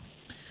Minnetonka.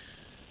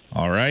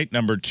 All right,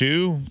 number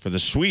 2 for the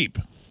sweep.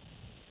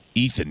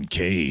 Ethan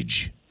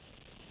Cage.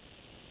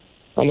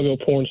 I'm going to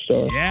go porn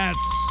star. Yes.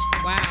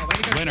 Wow,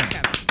 way to go. Winner.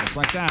 Just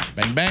like that.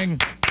 Bang, bang.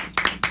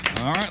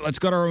 All right, let's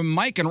go to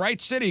Mike in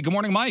Wright City. Good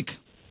morning, Mike.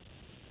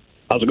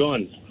 How's it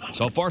going?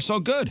 So far, so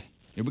good.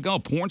 Here we go.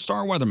 Porn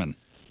star or weatherman.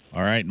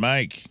 All right,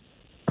 Mike.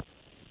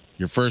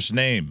 Your first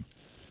name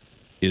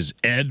is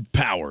Ed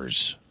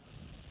Powers.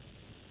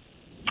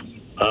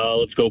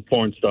 Let's go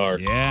porn star.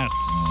 Yes.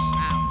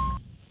 Wow.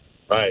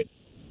 Right.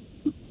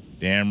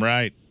 Damn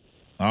right.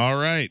 All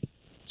right.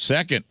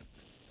 Second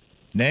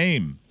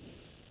name,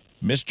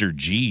 Mr.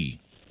 G.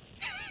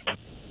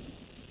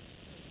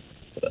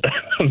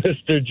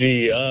 Mr.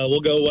 G. We'll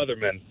go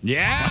weatherman.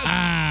 Yes.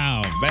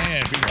 Wow,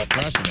 man. People are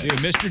crushing it. Dude,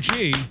 Mr.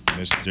 G.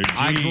 Mr. G.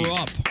 I grew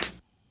up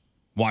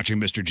watching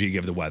Mr. G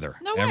give the weather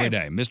every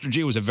day. Mr.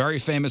 G was a very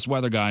famous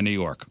weather guy in New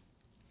York.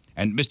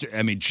 And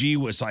G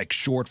was like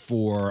short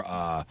for,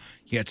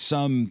 he had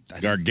some...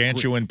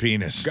 Gargantuan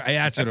penis.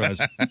 Yeah, that's what it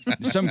was.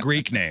 Some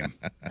Greek name.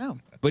 Oh.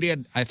 But he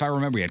had, if I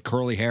remember, he had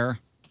curly hair.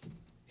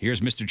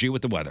 Here's Mr. G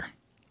with the weather.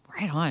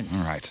 Right on.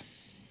 All right.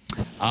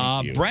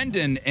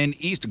 Brendan in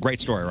East, great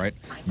story, right?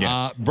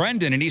 Yes.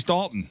 Brendan in East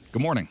Alton.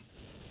 Good morning.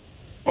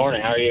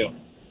 Morning. How are you?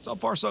 So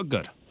far, so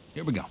good.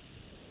 Here we go.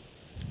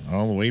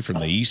 All the way from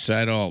the east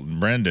side of Alton.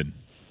 Brendan.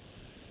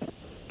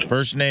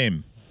 First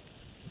name,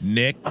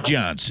 Nick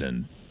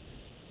Johnson.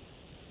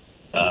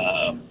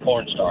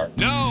 Porn star.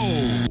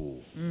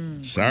 No.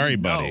 Sorry,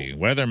 buddy.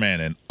 Weatherman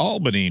in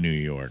Albany, New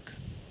York.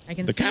 I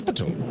can The see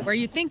capital. where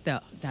you think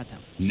that though.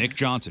 Nick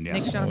Johnson,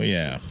 yes. Nick Johnson. Oh,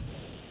 yeah.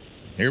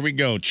 Here we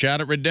go.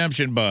 Shout at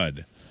redemption,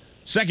 bud.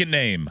 Second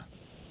name,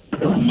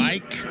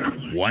 Mike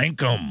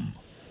Wankum.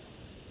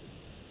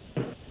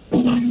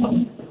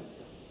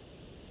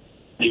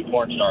 You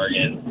porn star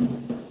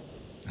again.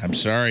 I'm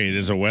sorry, it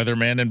is a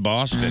weatherman in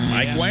Boston.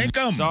 Mike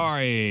Wankum.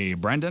 Sorry,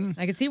 Brendan.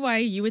 I could see why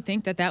you would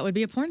think that would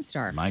be a porn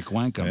star. Mike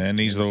Wankum. And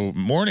he's the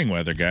morning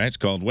weather guy. It's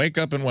called Wake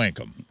Up and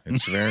Wankum.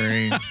 It's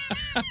very...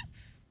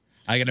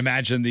 I can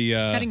imagine the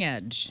Cutting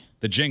edge.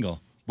 the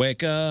jingle.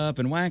 Wake up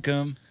and wank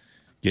 'em.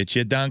 Get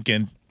you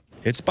Duncan.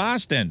 It's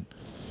Boston.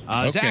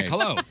 Zach,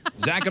 hello.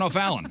 Zach and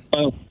O'Fallon.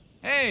 Hello.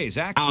 Hey,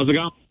 Zach. How's it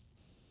going?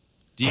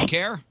 Do you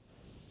care?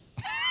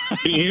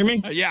 Can you hear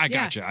me? Yeah, I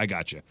got you. I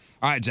got you.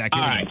 All right, Zach.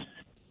 All right.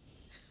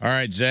 All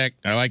right, Zach.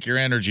 I like your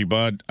energy,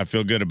 bud. I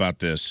feel good about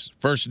this.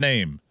 First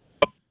name,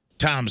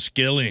 Tom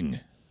Skilling.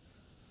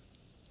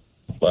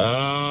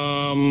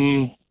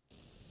 Porn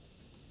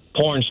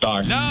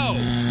star.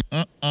 No.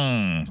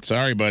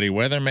 Sorry, buddy.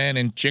 Weatherman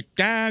in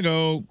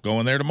Chicago.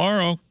 Going there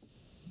tomorrow.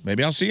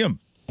 Maybe I'll see him.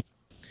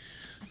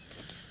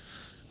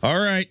 All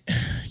right.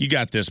 You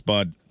got this,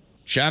 bud.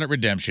 Shout at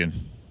redemption.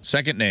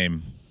 Second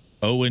name,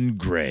 Owen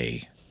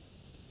Gray.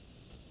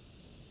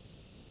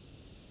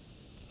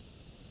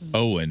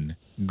 Owen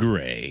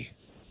Gray.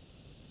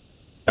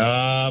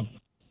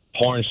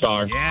 Porn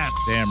star. Yes.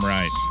 Damn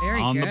right.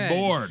 Very On good. the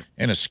board.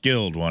 And a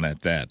skilled one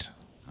at that.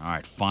 All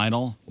right,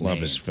 final. Love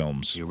name. his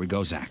films. Here we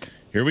go, Zach.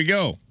 Here we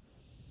go.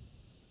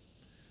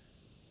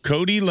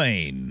 Cody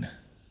Lane.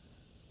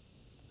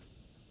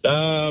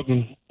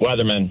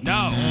 Weatherman.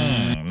 No.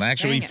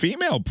 Actually, Dang it.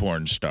 female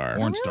porn star.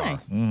 Porn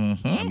star.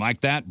 And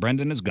like that,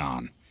 Brendan is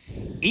gone.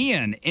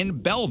 Ian in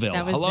Belleville.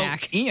 That was hello,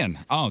 Zach. Ian.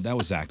 Oh, that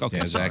was Zach. Okay,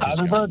 Yeah, Zach is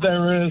Happy birthday,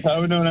 Riz.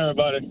 How we doing,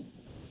 everybody?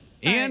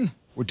 Ian,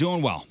 we're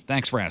doing well.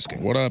 Thanks for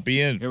asking. What up,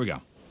 Ian? Here we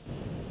go.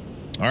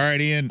 All right,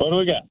 Ian. What do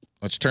we got?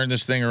 Let's turn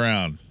this thing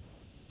around.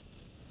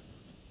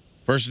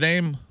 First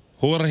name,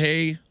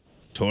 Jorge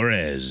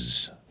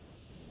Torres.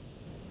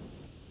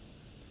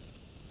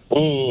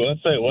 Ooh,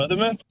 let's say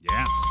Weatherman.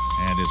 Yes.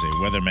 And is a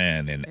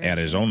weatherman in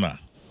Arizona.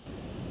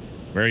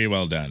 Very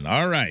well done.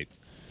 All right.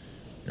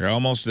 You're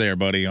almost there,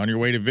 buddy. On your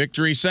way to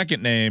victory.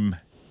 Second name,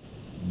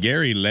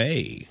 Gary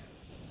Lay.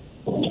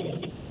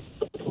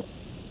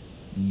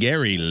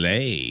 Gary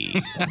Lay.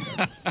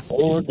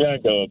 We're gonna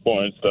go with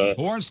porn star.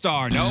 Porn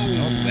star. No.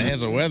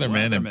 There's a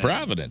weatherman in Weatherman.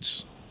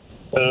 Providence.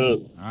 All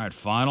right,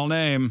 final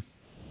name.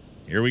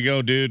 Here we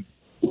go, dude.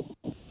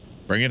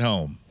 Bring it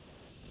home.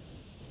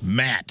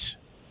 Matt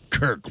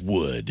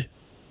Kirkwood.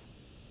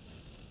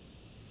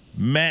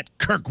 Matt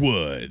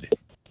Kirkwood.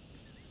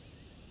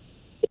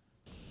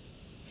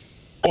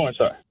 Porn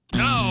star.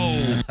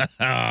 No.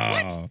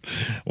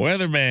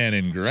 Weatherman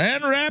in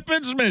Grand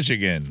Rapids,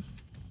 Michigan.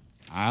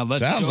 Let's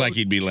Sounds go like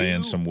he'd be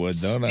laying to some wood,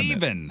 though, doesn't it?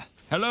 Steven.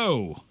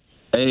 Hello.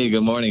 Hey,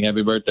 good morning.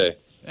 Happy birthday.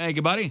 Hey,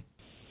 good buddy.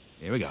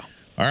 Here we go.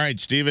 All right,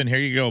 Steven, here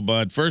you go,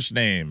 bud. First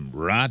name,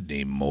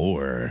 Rodney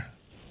Moore.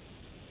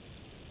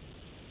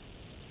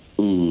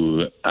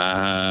 Ooh,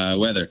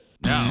 weather.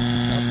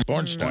 No.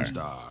 Porn star. Porn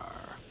star.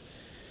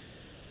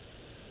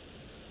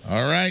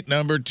 All right,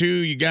 number 2,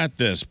 you got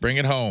this. Bring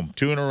it home.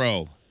 2 in a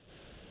row.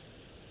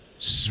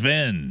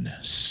 Sven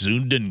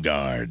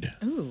Sundengard.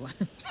 Ooh.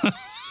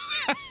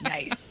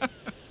 Nice.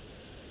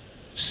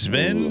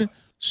 Sven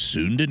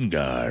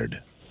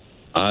Sundengard.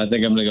 I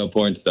think I'm gonna go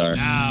porn star.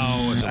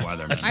 No, it's a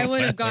weatherman. I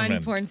would have gone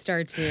Weatherman. porn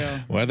star too.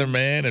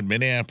 Weatherman in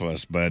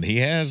Minneapolis, but he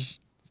has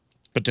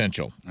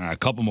potential. All right, a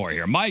couple more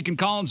here. Mike in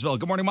Collinsville.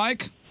 Good morning,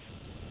 Mike.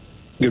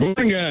 Good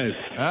morning, guys.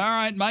 All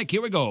right, Mike,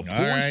 here we go.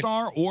 Porn right.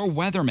 star or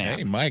weatherman?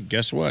 Hey, Mike,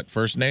 guess what?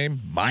 First name,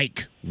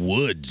 Mike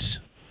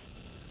Woods.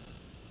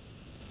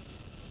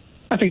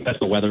 I think that's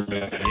the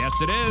Weatherman.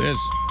 Yes, it is.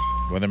 This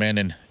weatherman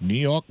in New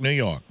York, New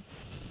York.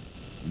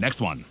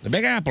 Next one. The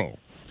Big Apple.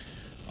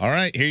 All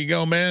right, here you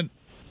go, man.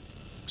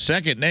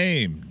 Second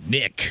name,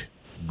 Nick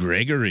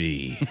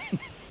Gregory.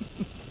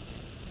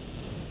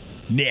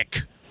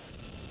 Nick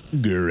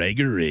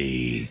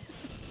Gregory.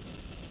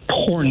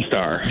 Porn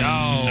star.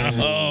 No.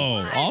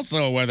 Oh,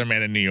 also a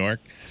weatherman in New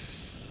York.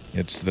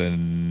 It's the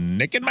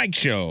Nick and Mike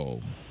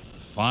Show.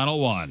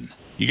 Final one.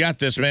 You got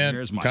this, man.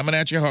 Here's Mike. Coming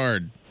at you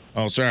hard.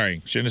 Oh,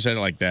 sorry. Shouldn't have said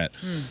it like that.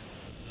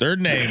 Third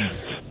name,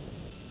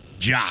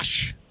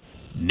 Josh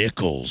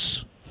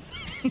Nichols.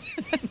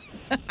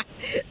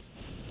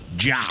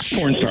 Josh.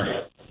 Porn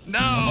star. No.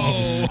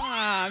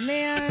 Aw,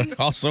 man.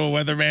 Also a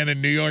weatherman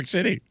in New York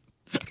City.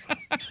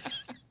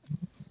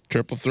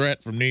 Triple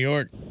threat from New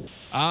York.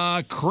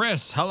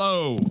 Chris,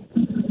 hello.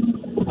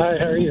 Hi,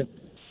 how are you?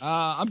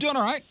 I'm doing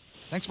all right.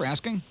 Thanks for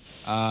asking.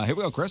 Here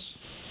we go, Chris.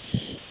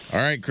 All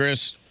right,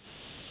 Chris.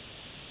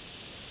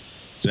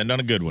 Let's end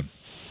on a good one.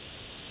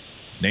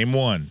 Name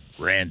 1,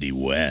 Randy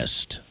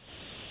West.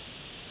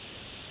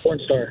 Porn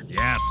star.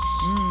 Yes.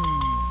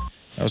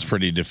 That was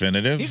pretty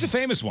definitive. He's a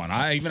famous one.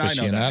 I know that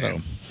Aficionado.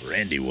 name.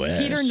 Randy West.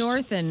 Peter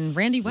North and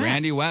Randy West.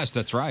 Randy West,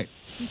 that's right.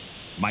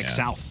 Mike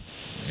South.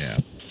 Yeah.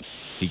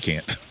 He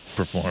can't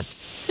perform.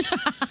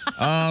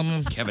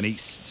 Kevin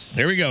East.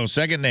 Here we go.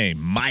 Second name,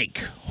 Mike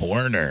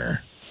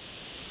Horner.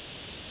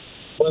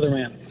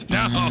 Weatherman.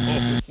 No.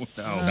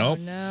 Nope.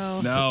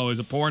 No, he's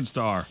a porn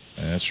star.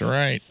 That's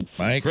right.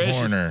 Mike Chris,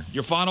 Horner.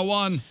 Your final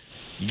one.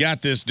 You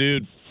got this,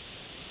 dude.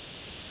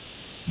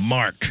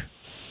 Mark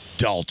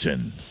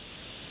Dalton.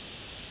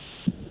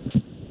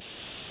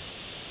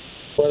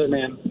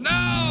 Weatherman. No.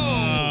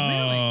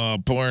 Oh,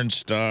 porn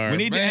star. We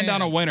need to end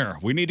on a winner.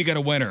 We need to get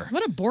a winner.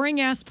 What a boring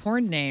ass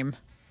porn name.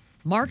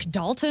 Mark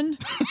Dalton?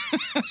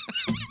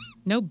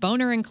 No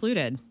boner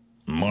included.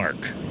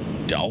 Mark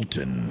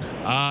Dalton.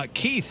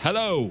 Keith,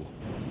 hello.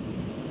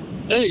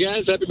 Hey,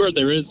 guys. Happy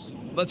birthday, Riz.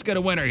 Let's get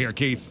a winner here,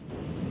 Keith.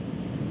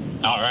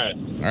 All right.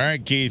 All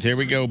right, Keith. Here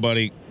we go,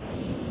 buddy.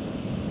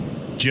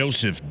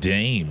 Joseph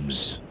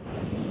Dames.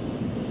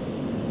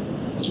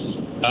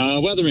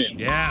 Weatherman.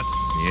 Yes.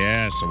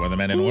 Yes, a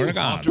weatherman in Oregon.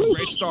 Off to a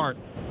great start.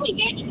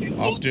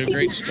 Off to a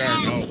great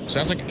start. Oh,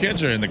 sounds like your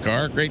kids are in the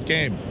car. Great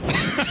game.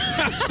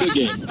 Good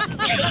game.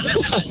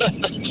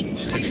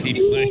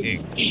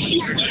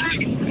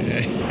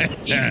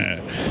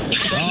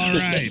 All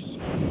right.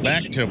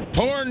 Back to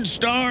porn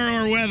star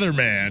or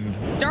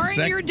weatherman.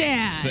 Starring your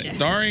dad.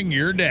 Starring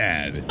your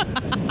dad.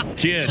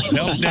 Kids,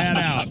 help dad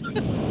out.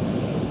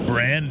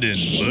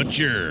 Brandon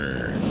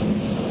Butcher.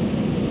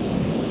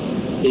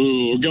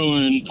 Ooh, we're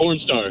going porn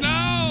star.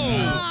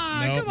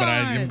 No, but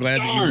I'm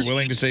glad that you were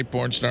willing to say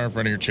porn star in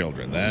front of your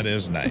children. That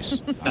is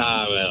nice.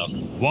 Well.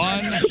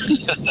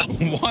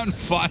 One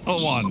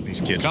final one.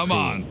 These kids Come are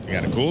cool. on. You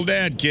got a cool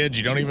dad, kids.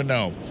 You don't even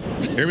know.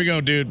 Here we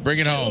go, dude. Bring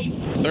it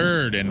home.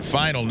 Third and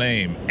final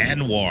name,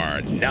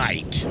 Anwar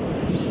Knight.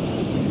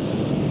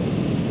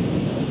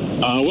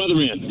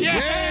 Weatherman.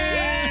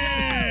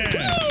 Yeah!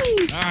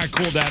 All right,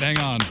 cool dad. Hang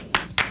on.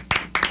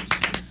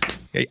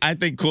 Hey, I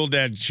think cool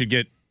dad should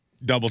get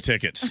double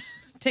tickets.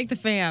 Take the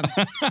fam.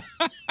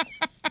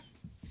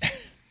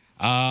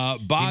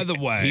 By the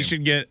way, he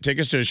should get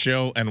tickets to a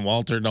show and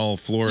Walter Knoll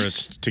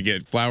florist to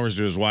get flowers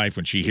to his wife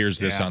when she hears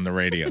this on the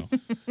radio. All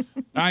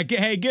right,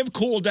 hey, give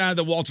Cool Dad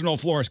the Walter Knoll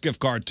Florist gift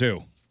card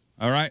too.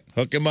 All right,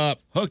 hook him up.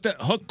 Hook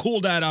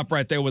Cool Dad up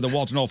right there with the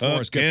Walter Knoll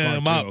Florist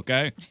gift card too.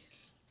 Okay.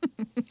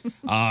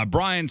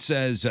 Brian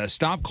says,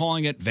 "Stop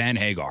calling it Van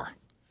Hagar.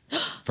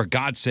 For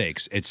God's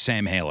sakes, it's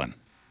Sam Halen."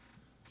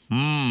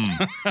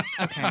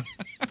 Okay,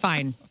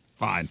 fine.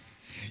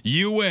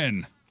 You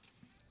win.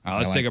 All right,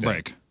 let's take a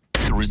break.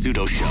 The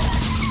Rizzuto Show.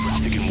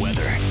 Traffic and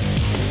weather.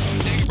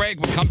 Take a break.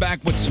 We'll come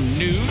back with some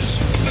news.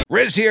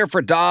 Riz here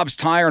for Dobbs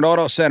Tire and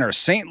Auto Center,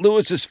 St.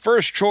 Louis's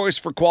first choice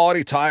for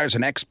quality tires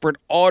and expert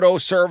auto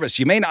service.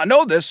 You may not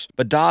know this,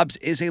 but Dobbs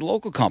is a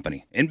local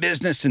company in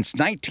business since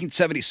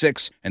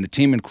 1976, and the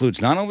team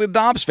includes not only the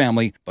Dobbs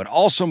family, but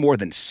also more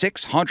than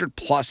 600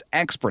 plus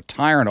expert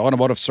tire and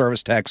automotive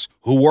service techs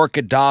who work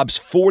at Dobbs'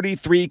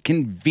 43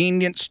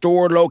 convenient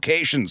store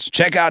locations.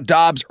 Check out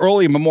Dobbs'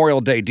 early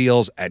Memorial Day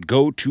deals at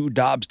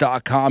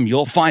GoToDobbs.com.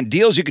 You'll find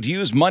deals you could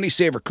use, money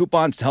saver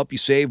coupons to help you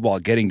save while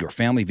getting your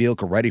family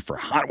vehicle ready for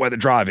hot weather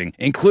driving,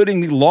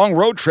 including the long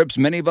road trips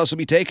many of us will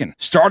be taking,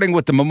 starting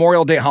with the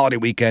Memorial Day holiday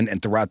weekend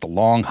and throughout the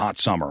long, hot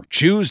summer.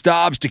 Choose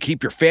Dobbs to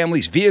keep your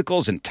family's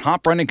vehicles in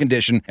top running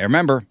condition. And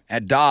remember,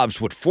 at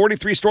Dobbs, with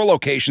 43 store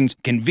locations,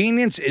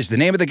 convenience is the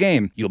name of the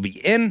game. You'll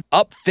be in,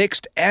 up,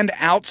 fixed, and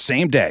out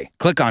same day.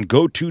 Click on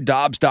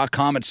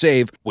GoToDobbs.com and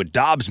save with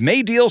Dobbs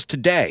May deals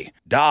today.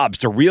 Dobbs,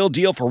 the real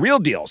deal for real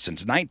deals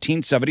since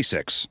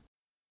 1976.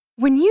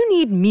 When you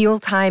need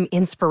mealtime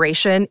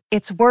inspiration,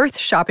 it's worth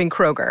shopping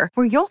Kroger,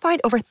 where you'll find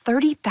over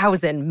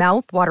 30,000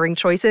 mouth-watering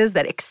choices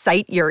that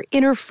excite your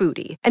inner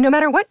foodie. And no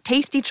matter what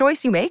tasty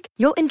choice you make,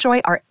 you'll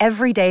enjoy our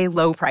everyday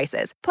low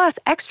prices, plus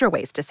extra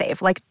ways to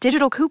save, like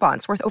digital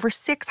coupons worth over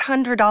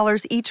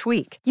 $600 each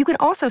week. You can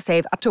also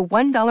save up to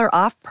 $1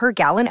 off per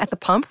gallon at the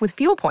pump with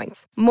fuel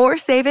points. More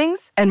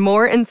savings and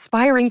more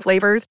inspiring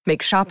flavors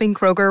make shopping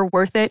Kroger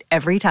worth it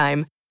every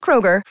time.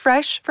 Kroger,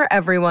 fresh for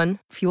everyone.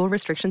 Fuel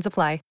restrictions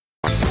apply.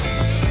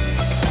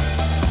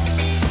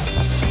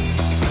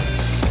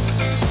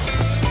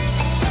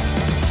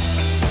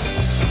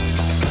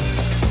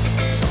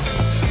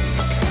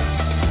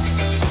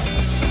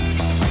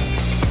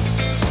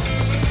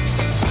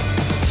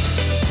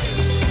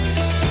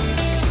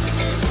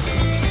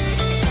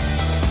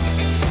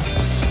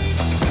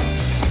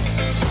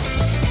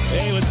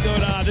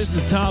 This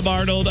is Tom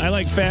Arnold. I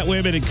like fat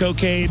women and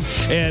cocaine,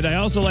 and I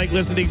also like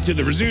listening to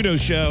The Rizzuto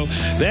Show.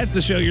 That's the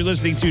show you're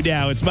listening to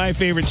now. It's my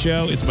favorite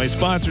show. It's my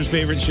sponsor's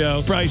favorite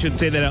show. Probably shouldn't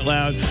say that out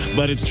loud,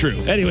 but it's true.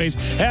 Anyways,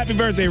 happy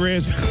birthday,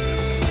 Riz.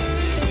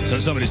 So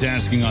somebody's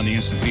asking on the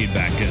instant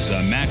feedback, is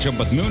a matchup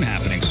with Moon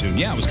happening soon?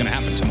 Yeah, it was going to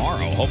happen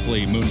tomorrow.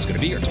 Hopefully Moon's going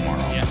to be here tomorrow.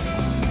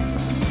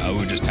 Yeah. We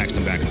were just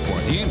texting back and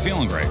forth. He ain't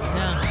feeling great.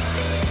 No.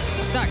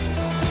 Sucks.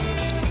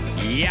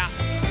 Yeah,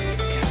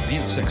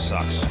 being sick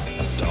sucks.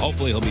 So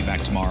hopefully he'll be back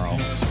tomorrow.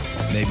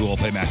 Maybe we'll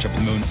play matchup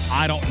with Moon.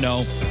 I don't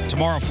know.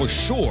 Tomorrow for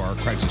sure,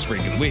 Craigslist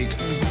Freak of the Week.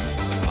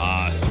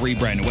 3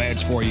 brand new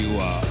ads for you.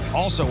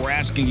 Also, we're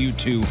asking you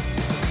to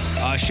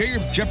share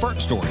your Jeff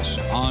Burton stories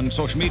on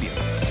social media.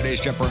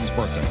 Today's Jeff Burton's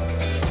birthday,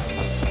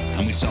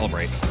 and we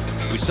celebrate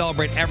We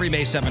celebrate every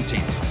May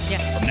 17th.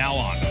 Yes. From now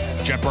on,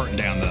 Jeff Burton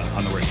Day on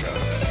the Riz Show.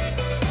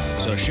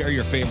 So share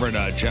your favorite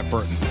Jeff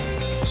Burton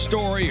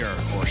story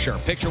or share a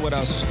picture with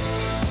us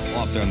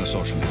up there on the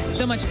social media.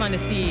 So much fun to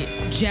see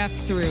Jeff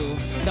through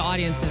the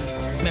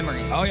audience's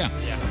memories. Oh, yeah.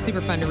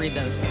 Super fun to read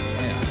those.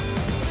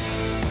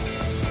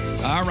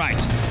 All right.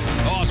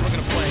 Oh, so we're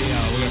gonna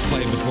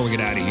play before we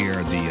get out of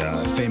here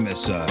the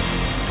famous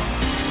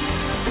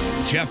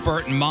Jeff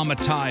Burton Mama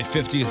Ty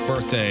 50th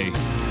birthday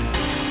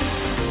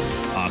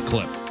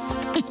clip.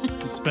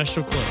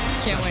 Special clip.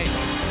 Can't wait.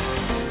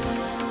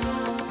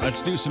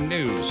 Let's do some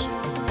news.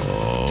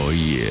 Oh,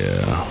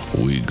 yeah.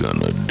 We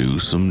gonna do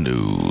some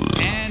news.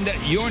 And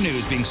your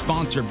news being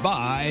sponsored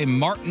by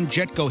Martin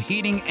Jetco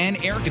Heating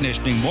and Air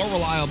Conditioning, more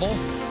reliable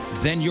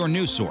than your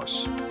news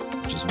source,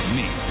 which is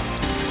me.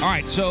 All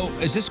right, so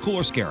is this cool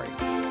or scary?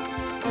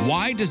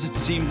 Why does it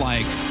seem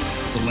like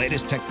the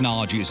latest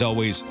technology is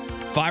always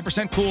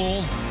 5%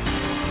 cool,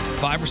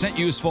 5%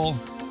 useful,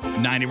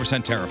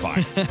 90%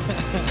 terrifying?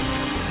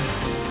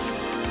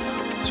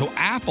 So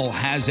Apple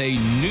has a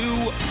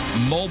new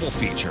mobile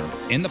feature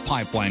in the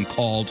pipeline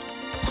called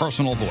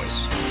Personal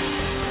Voice.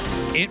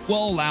 It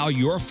will allow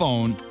your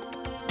phone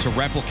to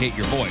replicate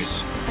your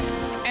voice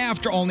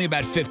after only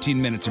about 15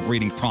 minutes of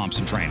reading prompts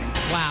and training.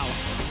 Wow.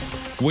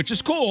 Which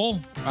is cool,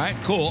 right?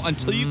 Cool.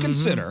 Until you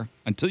consider,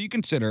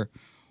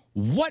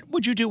 what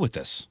would you do with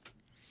this?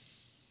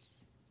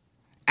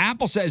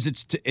 Apple says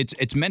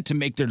it's meant to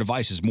make their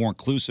devices more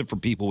inclusive for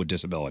people with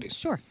disabilities.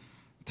 Sure.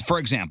 For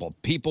example,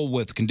 people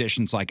with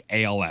conditions like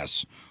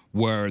ALS,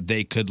 where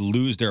they could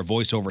lose their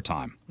voice over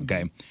time.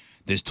 Okay,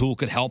 this tool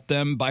could help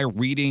them by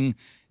reading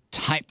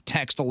typed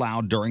text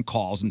aloud during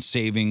calls and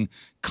saving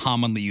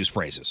commonly used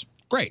phrases.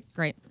 Great.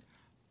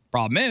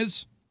 Problem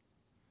is,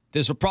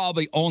 this will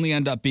probably only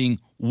end up being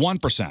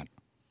 1%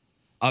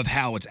 of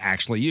how it's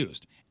actually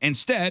used.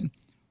 Instead,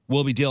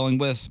 we'll be dealing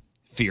with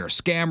fear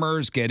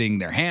scammers getting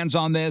their hands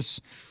on this,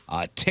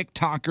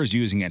 TikTokers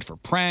using it for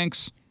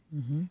pranks,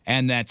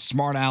 and that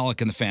smart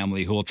aleck in the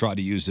family who will try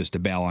to use this to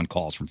bail on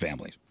calls from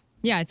families.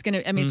 Yeah, it's going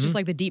to, I mean, it's just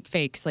like the deep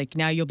fakes. Like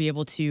now you'll be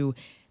able to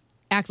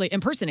actually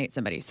impersonate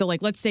somebody. So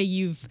like, let's say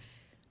you've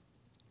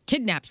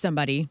kidnapped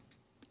somebody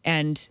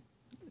and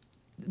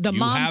the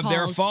mom have calls,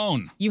 their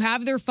phone. You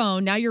have their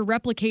phone. Now you're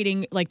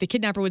replicating, like the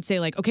kidnapper would say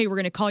like, okay, we're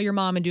going to call your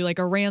mom and do like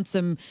a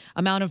ransom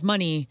amount of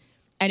money.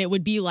 And it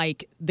would be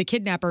like the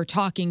kidnapper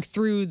talking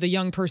through the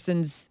young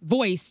person's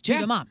voice to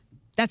the mom.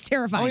 That's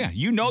terrifying. Oh, yeah.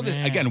 You know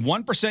that, again,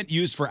 1%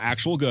 used for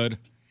actual good,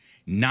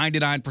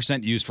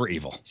 99% used for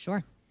evil.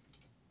 Sure.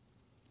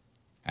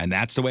 And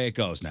that's the way it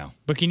goes now.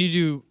 But can you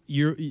do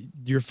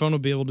your phone will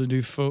be able to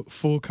do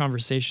full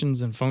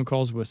conversations and phone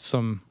calls with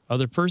some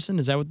other person?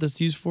 Is that what this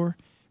is used for?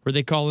 Where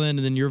they call in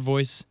and then your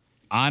voice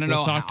I don't know.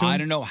 will talk to I them?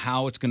 don't know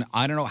how it's gonna.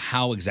 I don't know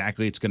how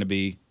exactly it's gonna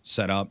be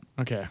set up.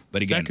 Okay,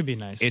 but So again, that could be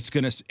nice. It's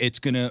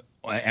gonna.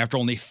 After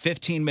only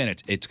 15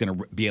 minutes, it's gonna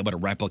be able to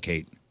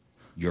replicate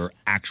your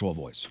actual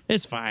voice.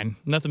 It's fine.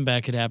 Nothing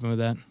bad could happen with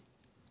that.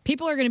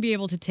 People are going to be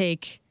able to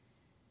take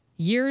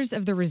years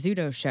of the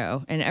Rizzuto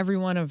show and every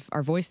one of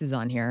our voices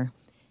on here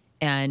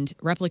and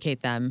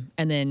replicate them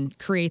and then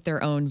create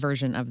their own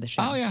version of the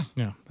show. Oh, yeah.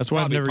 Yeah. That's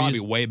why I've never probably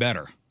used. way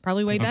better.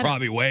 Probably way better.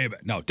 Probably way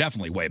better. No,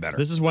 definitely way better.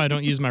 This is why I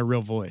don't use my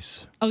real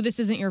voice. Oh, this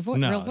isn't your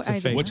No, real voice? it's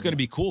a fake. What's going to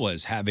be cool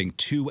is having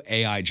two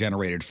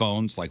AI-generated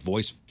phones, like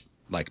voice,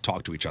 like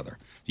talk to each other.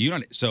 You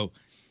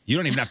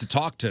don't even have to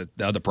talk to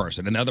the other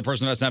person, and the other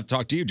person doesn't have to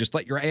talk to you. Just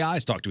let your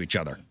AIs talk to each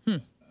other.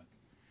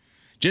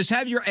 Just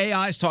have your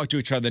AIs talk to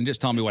each other and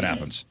just tell me what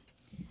happens.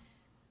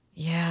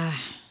 Yeah.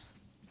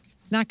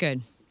 Not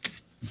good.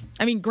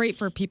 I mean, great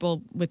for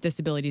people with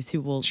disabilities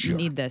who will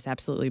need this,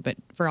 absolutely. But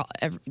for all,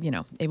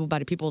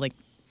 able-bodied people, like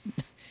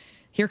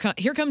here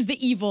comes the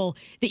evil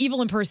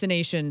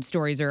impersonation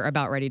stories are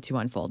about ready to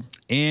unfold.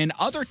 In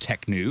other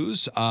tech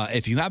news,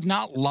 if you have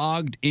not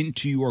logged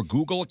into your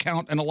Google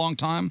account in a long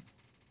time,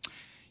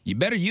 you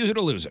better use it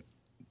or lose it.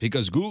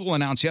 Because Google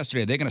announced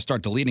yesterday they're going to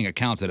start deleting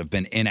accounts that have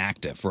been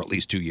inactive for at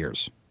least 2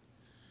 years.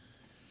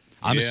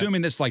 I'm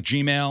assuming this like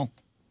Gmail.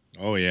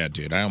 Oh, yeah,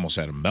 dude. I almost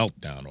had a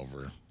meltdown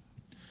over.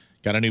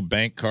 Got a new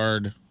bank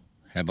card.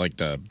 Had like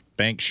the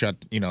bank shut.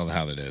 You know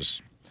how that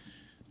is.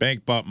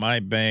 Bank bought my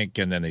bank,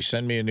 and then they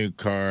send me a new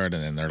card,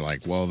 and then they're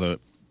like, well, the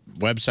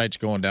website's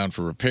going down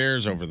for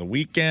repairs over the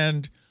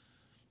weekend.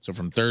 So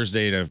from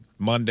Thursday to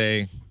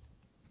Monday,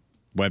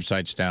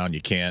 website's down.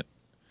 You can't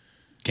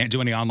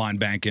do any online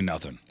banking,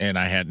 nothing. And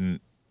I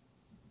hadn't,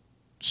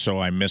 so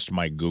I missed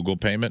my Google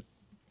payment.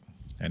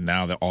 And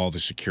now that all the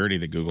security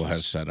that Google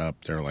has set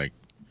up, they're like,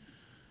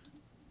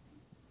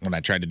 when I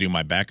tried to do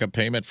my backup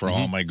payment for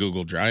all my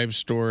Google Drive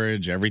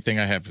storage, everything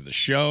I have for the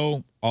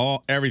show,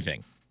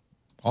 everything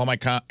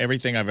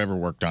I've ever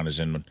worked on is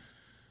in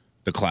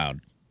the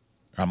cloud.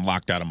 I'm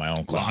locked out of my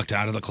own cloud. Locked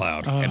out of the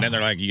cloud. And then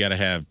they're like, you got to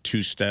have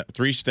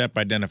 3-step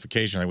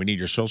identification. Like, we need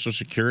your social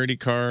security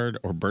card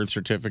or birth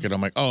certificate.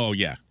 I'm like, oh,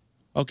 yeah.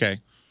 Okay.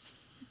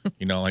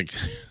 Like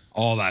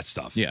all that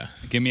stuff. Yeah.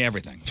 Give me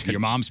everything. Your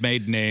mom's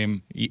maiden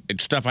name.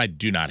 It's stuff I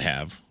do not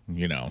have,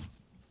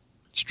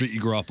 Street you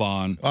grew up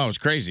on. Oh, it was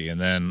crazy. And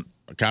then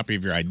a copy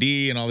of your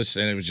ID and all this,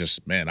 and it was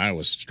just, man, I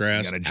was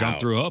stressed. You got to jump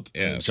through hoop.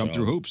 Yeah, jump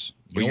through hoops.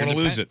 You don't want to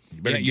lose it.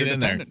 You better get in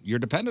there. You're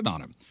dependent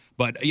on it.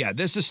 But yeah,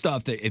 this is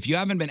stuff that if you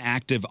haven't been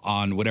active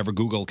on whatever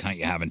Google account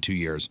you have in 2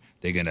 years,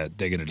 they're gonna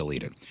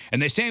delete it.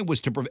 And they say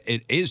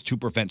it is to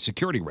prevent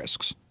security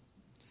risks.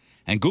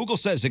 And Google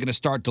says they're going to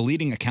start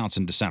deleting accounts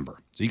in December.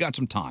 So you got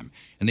some time.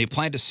 And they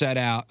plan to send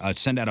out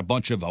a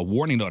bunch of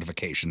warning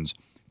notifications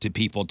to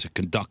people to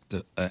conduct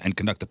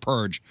the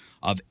purge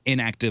of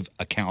inactive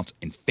accounts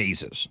in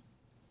phases.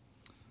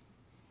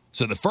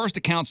 So the first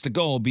accounts to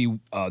go will be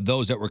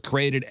those that were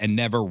created and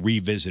never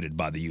revisited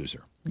by the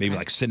user. Maybe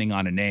like sitting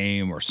on a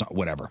name or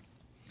whatever.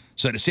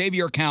 So to save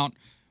your account,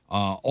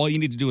 all you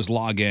need to do is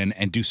log in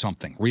and do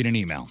something. Read an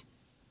email.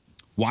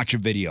 Watch a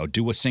video.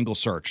 Do a single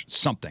search.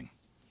 Something.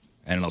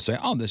 And it'll say,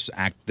 oh, this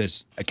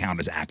account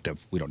is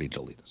active. We don't need to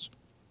delete this.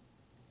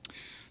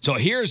 So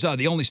here's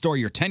the only story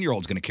your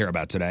 10-year-old's going to care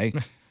about today.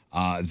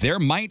 There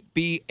might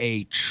be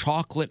a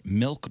chocolate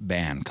milk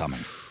ban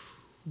coming.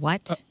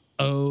 What?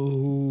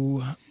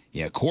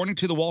 Yeah, according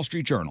to the Wall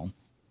Street Journal,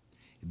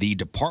 the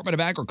Department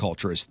of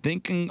Agriculture is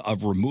thinking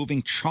of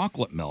removing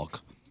chocolate milk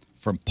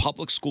from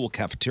public school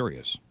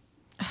cafeterias,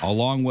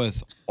 along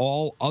with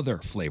all other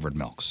flavored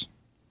milks.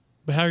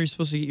 But how are you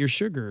supposed to get your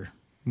sugar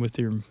with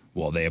your...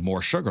 Well, they have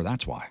more sugar,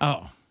 that's why.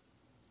 Oh.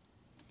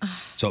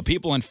 So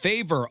people in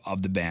favor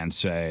of the ban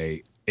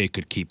say it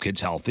could keep kids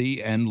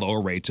healthy and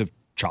lower rates of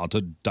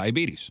childhood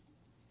diabetes.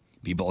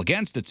 People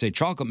against it say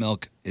chocolate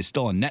milk is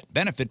still a net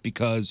benefit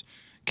because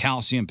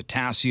calcium,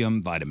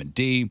 potassium, vitamin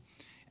D,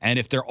 and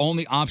if their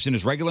only option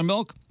is regular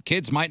milk,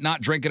 kids might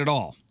not drink it at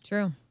all.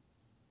 True.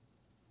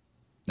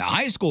 Now,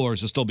 high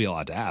schoolers will still be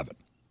allowed to have it.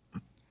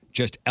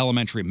 Just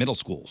elementary and middle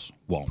schools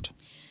won't.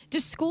 Do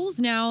schools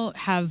now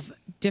have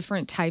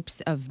different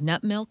types of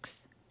nut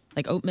milks,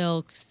 like oat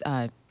milks,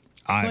 I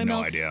have no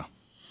milks? idea.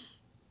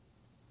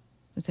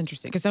 That's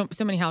interesting because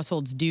so many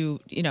households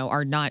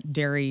are not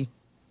dairy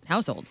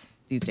households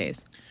these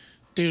days.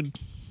 Dude,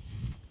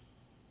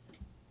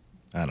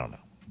 I don't know.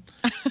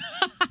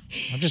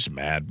 I'm just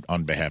mad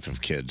on behalf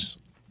of kids.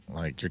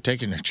 Like, you're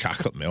taking their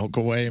chocolate milk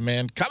away,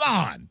 man. Come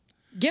on.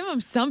 Give them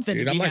something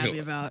Dude, to be I'm like happy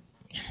about.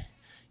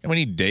 How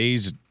many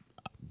days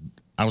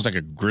I was like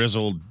a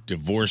grizzled,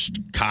 divorced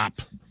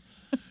cop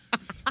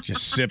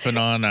just sipping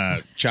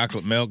on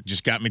chocolate milk.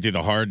 Just got me through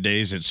the hard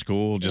days at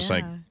school. Just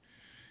like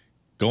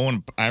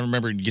going. I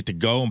remember you get to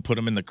go and put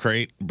them in the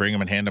crate, bring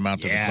them and hand them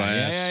out to the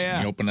class.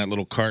 Yeah. You open that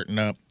little carton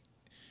up.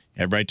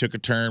 Everybody took a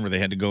turn where they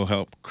had to go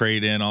help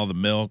crate in all the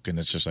milk. And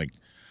it's just like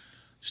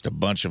just a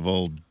bunch of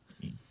old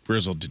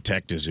grizzled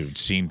detectives who'd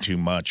seen too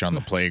much on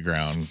the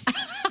playground.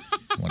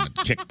 When the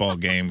kickball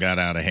game got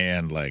out of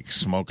hand, like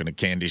smoking a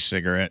candy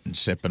cigarette and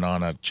sipping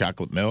on a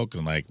chocolate milk,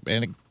 and like,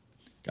 man, it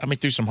got me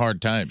through some hard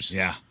times.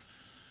 Yeah.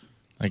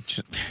 Like,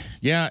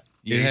 yeah,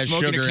 it has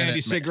smoking sugar a in candy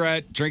it.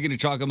 cigarette, drinking a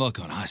chocolate milk,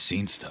 going, I've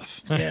seen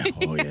stuff. Yeah,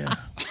 oh yeah.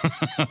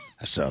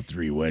 I saw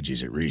 3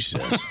 wedgies at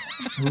recess.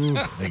 Ooh,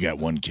 they got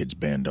one kid's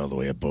band all the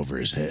way up over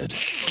his head.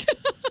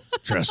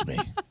 Trust me.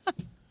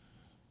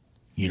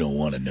 You don't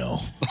want to know.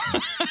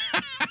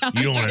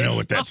 You don't want to know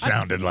what that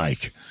sounded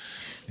like.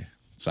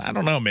 So I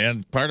don't know,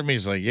 man. Part of me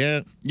is like,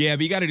 yeah. Yeah,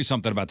 but you got to do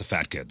something about the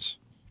fat kids.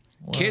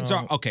 Kids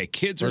are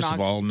First of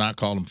all, not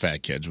calling them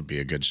fat kids would be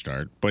a good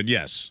start. But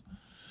yes.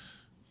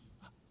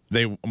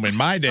 In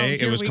my day,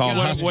 it was called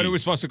Husky. What are we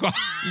supposed to call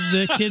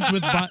the kids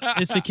with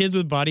it's the kids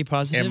with body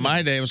positivity. In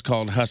my day, it was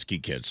called Husky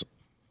kids.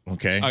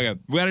 Okay. Okay,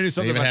 we got to do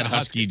something they even about had the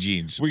husky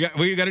jeans. We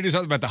got to do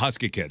something about the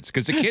Husky kids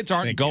because the kids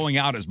aren't going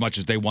out as much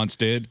as they once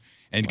did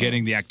and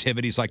getting the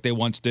activities like they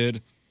once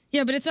did.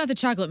 Yeah, but it's not the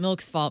chocolate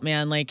milk's fault,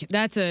 man. Like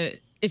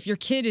if your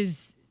kid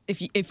is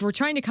if we're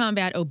trying to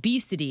combat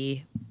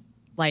obesity,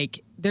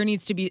 like there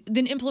needs to be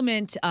then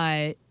implement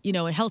a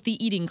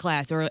healthy eating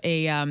class or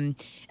a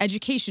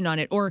education on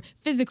it or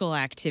physical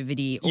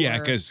activity. Or, yeah,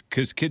 because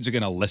kids are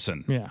going to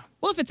listen. Yeah.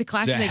 Well, if it's a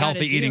class The that they healthy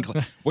gotta eating do.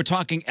 class. We're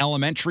talking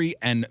elementary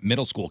and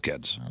middle school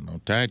kids. I don't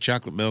know. Tie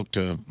chocolate milk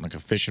to like a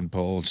fishing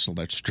pole, so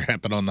let's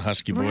strap it on the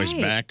Husky boys'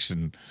 Right. backs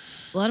and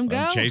Let them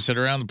go. chase it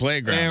around the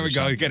playground. There or we go.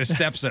 something. You get a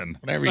steps in.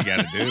 Whatever you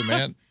got to do,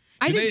 man.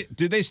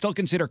 Do they still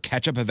consider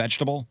ketchup a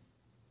vegetable?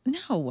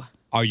 No.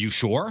 Are you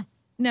sure?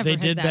 Never They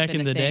has did that back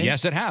been in a the thing. day?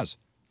 Yes, it has.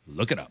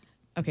 Look it up.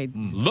 Okay.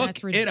 Look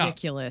That's it up.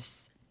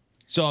 ridiculous.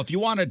 So if you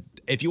want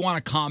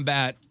to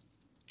combat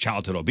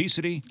childhood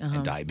obesity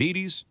and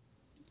diabetes,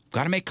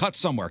 got to make cuts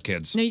somewhere,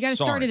 kids. No, you got to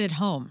start Sorry. it at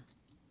home.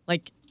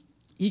 Like,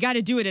 you got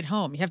to do it at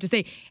home. You have to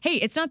say, hey,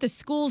 it's not the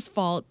school's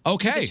fault. with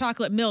Okay. The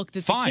chocolate milk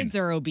that Fine. the kids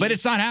are obese. But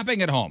it's not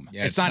happening at home.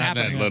 Yeah, it's not that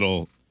happening.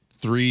 little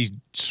 3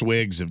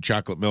 swigs of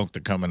chocolate milk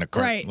that come in a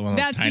cart. Right. One of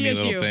those That's the tiny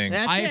issue. little thing.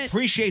 That's I it.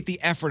 appreciate the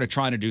effort of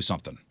trying to do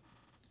something.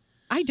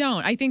 I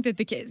don't. I think that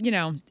the kids,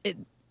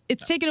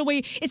 it's taken away.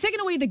 It's taken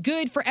away the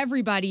good for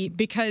everybody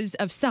because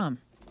of some.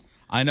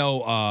 I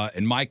know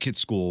in my kids'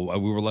 school,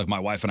 my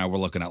wife and I were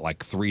looking at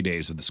like 3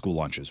 days of the school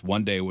lunches.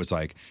 One day was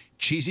like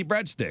cheesy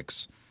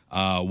breadsticks.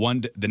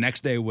 The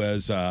next day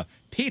was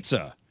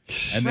pizza.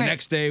 And the Right.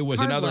 next day was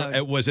Carb another. load.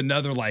 It was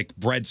another like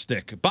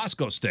breadstick,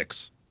 Bosco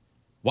sticks.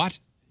 What?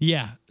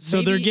 Yeah.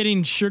 So they're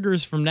getting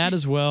sugars from that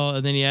as well,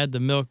 and then you add the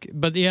milk.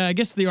 But yeah, I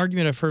guess the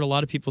argument I've heard a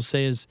lot of people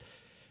say is,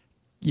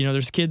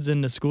 there's kids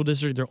in the school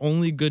district, their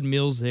only good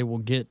meals they will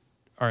get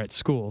are at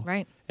school.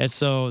 Right. And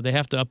so they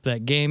have to up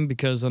that game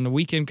because on the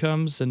weekend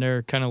comes and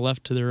they're kind of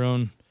left to their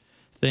own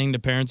thing. The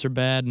parents are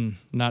bad and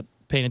not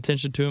paying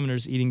attention to them, and they're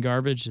just eating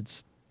garbage.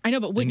 I know,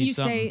 but they wouldn't need you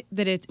say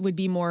that it would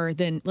be more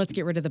than let's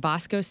get rid of the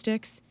Bosco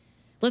sticks?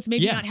 Let's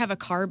maybe Yeah. not have a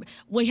carb.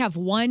 We have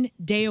one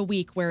day a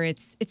week where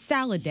it's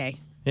salad day.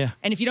 Yeah.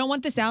 And if you don't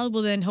want the salad,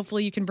 well, then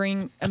hopefully you can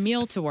bring a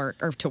meal to work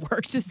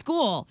to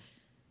school.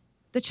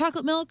 The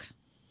chocolate milk,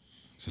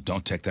 So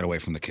don't take that away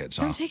from the kids,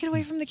 huh? don't take it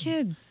away from the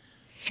kids.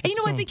 And you That's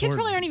know what? so The kids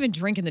probably important. aren't even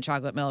drinking the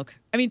chocolate milk.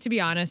 I mean, to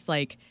be honest,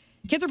 like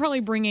kids are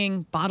probably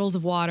bringing bottles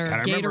of water,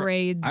 God,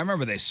 Gatorades. I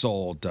remember they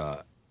sold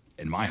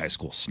in my high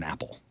school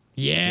Snapple.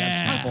 Yeah.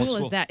 How cool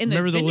is that? In the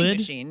Remember the vending lid?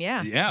 machine,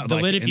 yeah. Yeah, The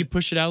like lid, if in- you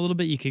push it out a little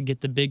bit, you could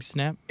get the big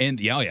snap. In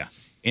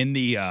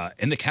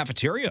the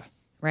cafeteria.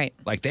 Right.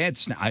 Like they had.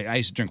 I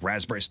used to drink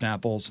raspberry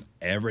Snapples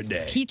every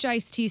day. Peach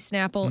iced tea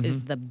Snapple Mm-hmm.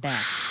 is the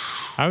best.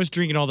 I was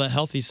drinking all that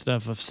healthy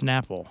stuff of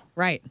Snapple.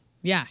 Right.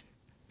 Yeah.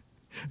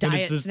 And Diet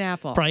it's just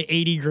Snapple. Probably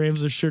 80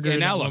 grams of sugar. And in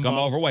now that look, one I'm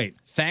bottle. overweight.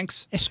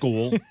 Thanks,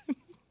 school.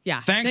 Yeah.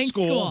 Thanks,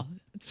 school.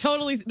 It's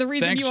totally the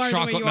reason Thanks, you are the way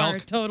chocolate you milk. are.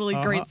 Totally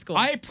great school.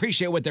 I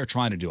appreciate what they're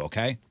trying to do.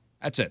 Okay,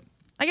 that's it.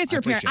 I guess you're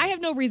a parent. appreciate I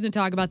have no reason to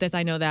talk about this.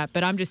 I know that,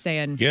 but I'm just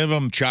saying. Give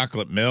them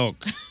chocolate milk.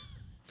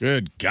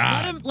 Good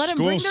God. Let them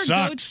School bring their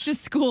sucks. goats to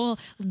school.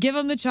 Give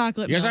them the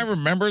chocolate You guys, I milk.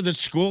 remember that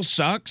school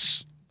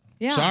sucks.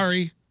 Yeah.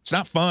 Sorry. It's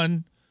not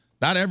fun.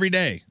 Not every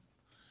day.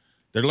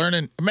 They're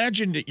learning.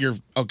 Imagine that you're,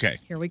 okay,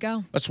 Here we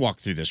go. let's walk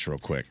through this real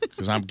quick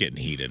because I'm getting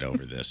heated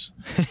over this.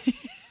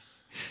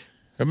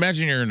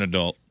 Imagine you're an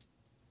adult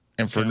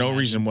and for no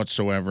reason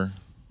whatsoever,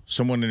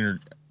 imagine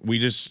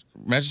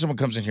someone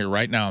comes in here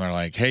right now and they're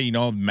like, hey,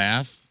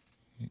 math,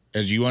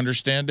 as you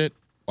understand it,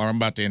 or I'm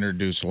about to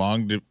introduce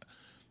long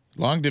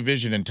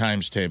division and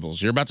times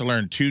tables. You're about to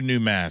learn 2 new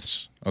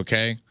maths,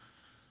 okay?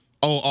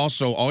 Oh,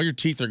 also, all your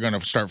teeth are going to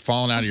start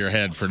falling out of your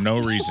head for no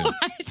reason.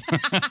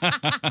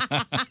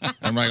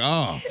 I'm like,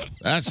 oh,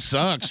 that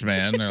sucks,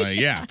 man. They're like,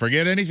 yeah,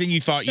 forget anything you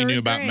thought you knew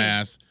about grade.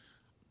 math.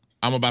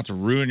 I'm about to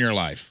ruin your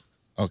life,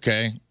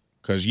 okay?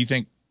 Because you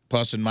think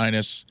plus and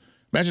minus.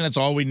 Imagine that's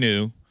all we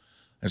knew.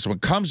 And so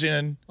it comes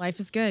in. Life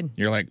is good.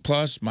 You're like,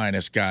 plus,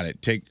 minus, got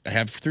it. I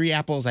have 3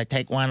 apples. I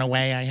take 1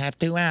 away. I have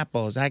 2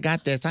 apples. I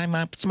got this. I'm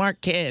a smart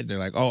kid. They're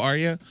like, oh, are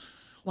you?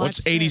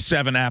 What's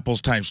 87 apples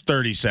times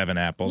 37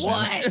 apples?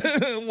 What?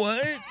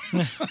 What?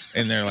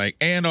 And they're like,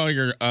 and all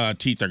your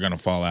teeth are going to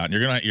fall out.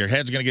 And your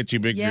head's going to get too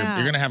big. Yeah.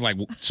 You're going to have like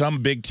some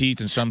big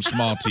teeth and some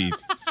small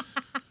teeth.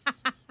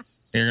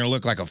 You're going to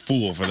look like a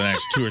fool for the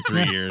next 2 or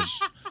 3 years.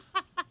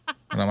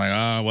 And I'm like,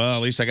 oh, well,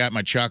 at least I got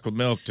my chocolate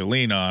milk to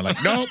lean on.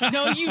 Like, nope.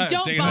 No, you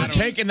don't, I'm Bobby.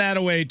 taking that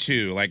away,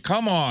 too. Like,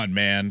 come on,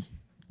 man.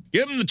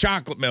 Give them the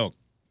chocolate milk.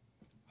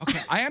 Okay,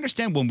 I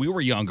understand when we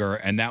were younger,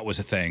 and that was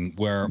a thing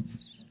where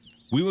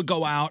we would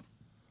go out,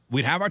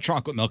 we'd have our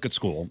chocolate milk at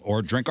school,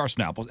 or drink our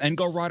Snapples, and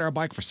go ride our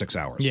bike for 6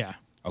 hours. Yeah.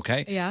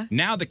 Okay? Yeah.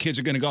 Now the kids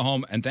are going to go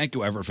home, and thank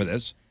you, Everett, for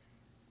this.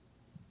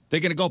 They're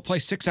going to go play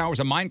 6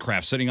 hours of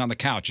Minecraft sitting on the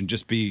couch and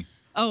just be...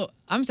 Oh,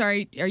 I'm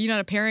sorry. Are you not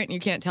a parent and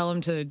you can't tell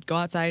them to go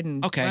outside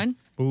and run?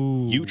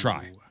 You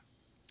try.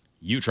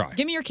 You try.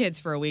 Give me your kids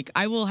for a week.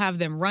 I will have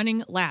them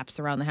running laps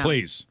around the house.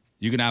 Please.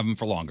 You can have them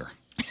for longer.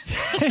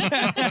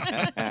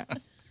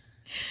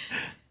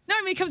 No,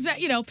 I mean, it comes back,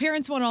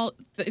 parents want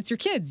it's your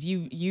kids.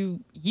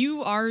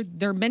 You are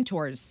their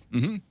mentors.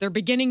 Mm-hmm. They're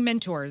beginning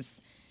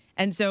mentors.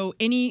 And so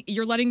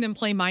you're letting them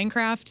play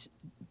Minecraft,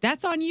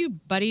 that's on you,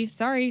 buddy.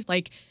 Sorry.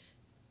 Like,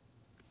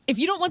 if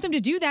you don't want them to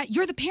do that,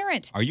 you're the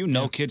parent. Are you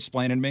no kids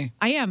splaining me?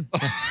 I am.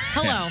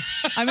 Hello.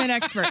 I'm an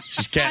expert.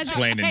 She's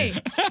cat-splaining Hey,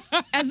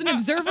 as an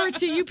observer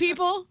to you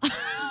people,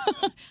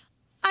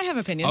 I have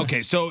opinions.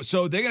 Okay, so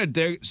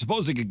they're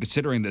supposedly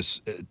considering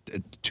this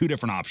 2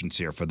 different options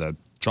here for the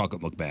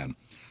chocolate milk ban.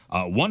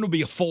 One would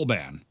be a full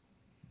ban.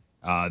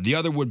 The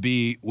other would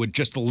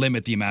just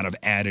limit the amount of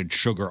added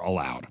sugar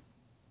allowed.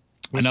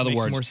 Which In other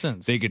makes words, more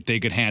sense. they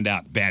could hand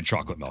out bad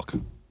chocolate milk.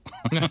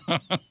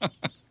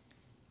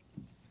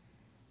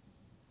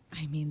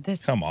 I mean,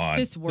 this Come on.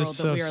 this world This is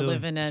that so we are silly.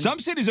 living in. Some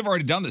cities have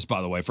already done this,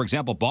 by the way. For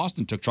example,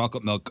 Boston took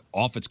chocolate milk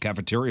off its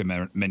cafeteria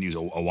menus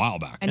a while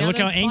back. And look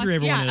how angry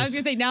everyone is. I was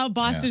going to say, now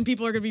Boston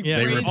people are going to be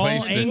They crazy,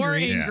 replaced it. more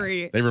Yeah.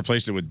 angry. They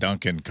replaced it with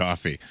Dunkin'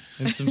 coffee.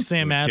 And some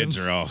Sam The Adams.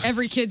 Kids are all.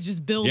 Every kid's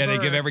just Bill Yeah, Burr.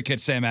 they give every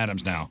kid Sam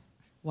Adams now.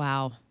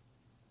 Wow.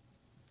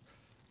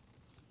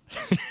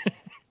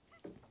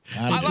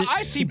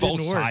 I see It both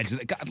didn't work. sides of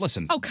it. God,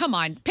 listen. Oh, come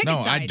on. Pick a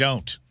No, side. I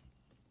don't.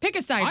 Pick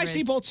a side, I Riz.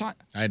 see both sides.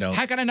 I don't.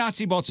 How can I not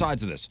see both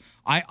sides of this?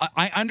 I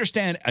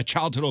understand a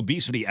childhood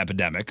obesity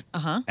epidemic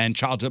and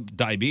childhood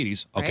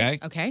diabetes, okay?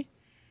 Right, okay.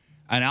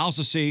 And I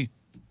also see,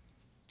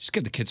 just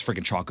give the kids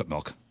freaking chocolate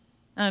milk.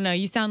 I don't know.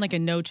 You sound like a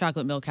no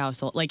chocolate milk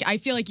household. Like, I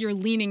feel like you're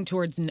leaning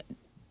towards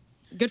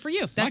good for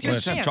you. That's My your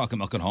kids have stance. chocolate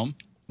milk at home.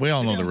 We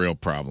all know the real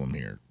problem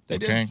here. They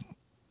do. okay?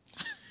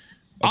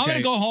 I'm going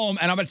to go home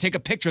and I'm going to take a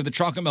picture of the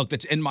chocolate milk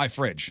that's in my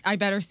fridge. I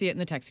better see it in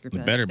the text group.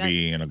 It better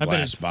be in a I bet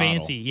glass it's bottle.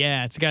 fancy.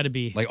 Yeah, it's got to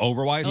be. Like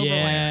Oberweis?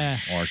 Yeah.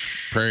 Or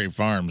Prairie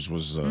Farms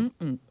was,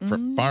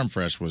 Farm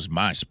Fresh was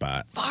my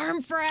spot.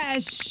 Farm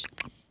Fresh.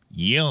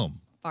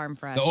 Yum. Farm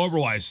Fresh. The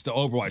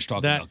Oberweis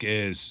chocolate milk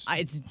is.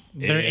 It's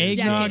Their is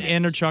eggnog good.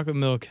 and their chocolate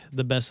milk,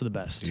 the best of the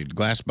best. Dude,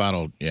 glass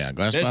bottle There's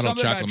bottle something about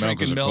chocolate milk is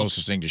drinking the milk.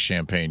 closest thing to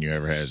champagne you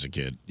ever had as a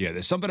kid. Yeah,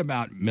 there's something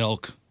about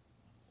milk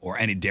or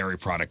any dairy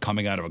product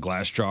coming out of a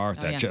glass jar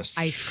that just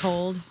ice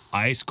cold.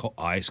 Ice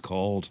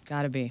cold.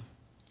 Gotta be.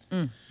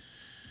 I'm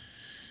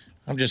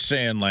just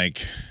saying,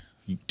 like,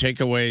 you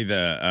take away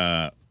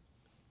the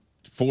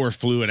 4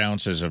 fluid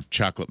ounces of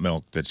chocolate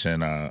milk that's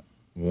in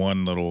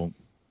one little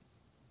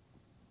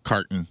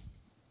carton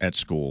at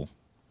school,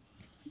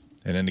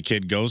 and then the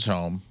kid goes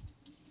home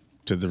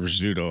to the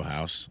Rizzuto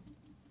house.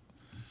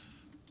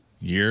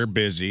 You're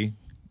busy.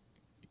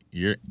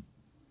 They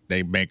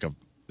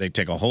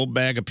take a whole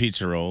bag of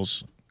pizza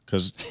rolls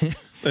because,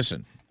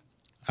 listen,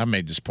 I've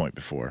made this point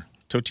before.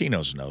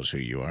 Totino's knows who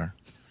you are.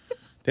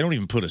 They don't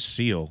even put a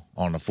seal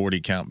on a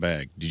 40-count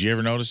bag. Did you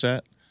ever notice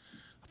that?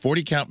 A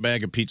 40-count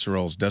bag of pizza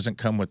rolls doesn't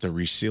come with a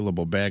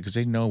resealable bag because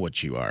they know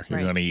what you are.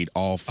 You're going to eat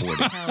all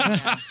 40.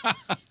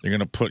 You're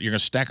going to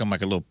stack them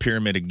like a little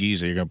pyramid of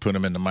Giza. You're going to put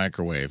them in the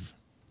microwave.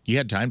 You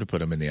had time to put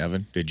them in the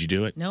oven. Did you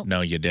do it? Nope.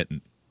 No, you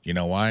didn't. You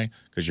know why?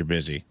 Because you're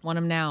busy. Want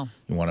them now.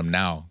 You want them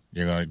now.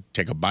 You're going to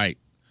take a bite.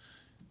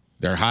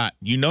 They're hot.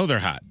 You know they're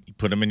hot. You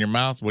put them in your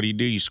mouth. What do?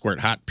 You squirt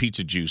hot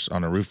pizza juice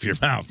on the roof of your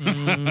mouth.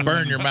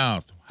 Burn your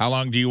mouth. How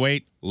long do you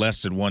wait?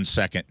 Less than 1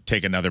 second.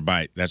 Take another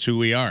bite. That's who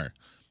we are.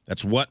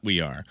 That's what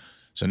we are.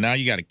 So now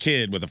you got a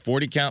kid with a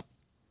 40-count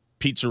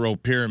pizza roll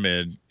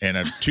pyramid and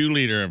a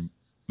 2-liter of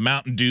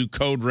Mountain Dew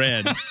Code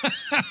Red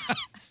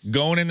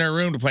going in their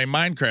room to play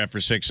Minecraft for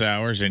 6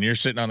 hours, and you're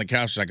sitting on the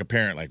couch like a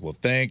parent, like, well,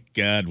 thank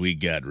God we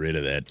got rid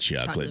of that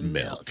chocolate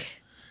milk.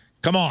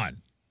 Come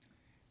on.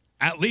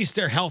 At least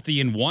they're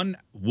healthy in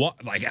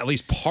at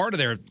least part of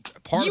their You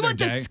day. want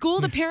the school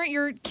to parent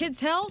your kids'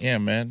 health? Yeah,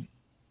 man.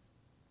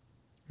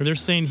 They're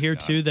saying here,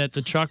 too, that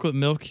the chocolate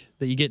milk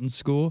that you get in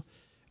school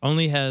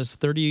only has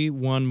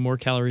 31 more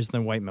calories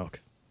than white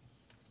milk.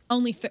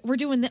 Only we're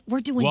doing this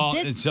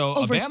so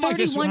over a ban like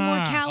this 31 would,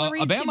 more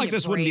calories. A ban Give like me a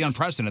this wouldn't be break.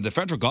 unprecedented. The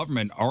federal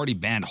government already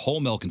banned whole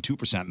milk and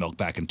 2% milk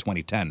back in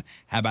 2010.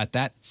 How about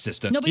that,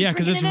 sister? Yeah,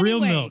 because it's real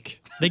milk.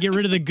 They get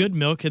rid of the good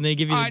milk and they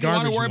give you All the right, do you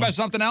garbage want to worry one. about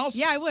something else?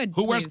 Yeah, I would.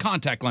 Who wears please.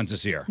 contact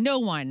lenses here? No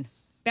one.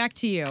 Back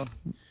to you.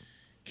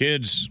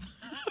 Kids,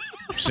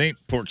 St.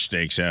 Pork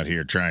Steak's out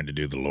here trying to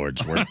do the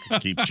Lord's work.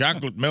 Keep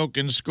chocolate milk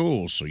in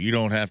school so you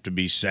don't have to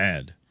be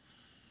sad.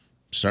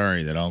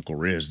 Sorry that Uncle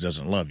Riz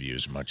doesn't love you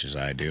as much as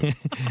I do.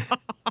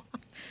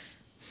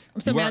 I'm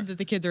so mad that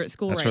the kids are at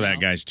school That's right for that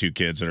now. guy's 2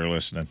 kids that are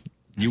listening.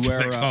 You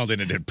wear they called in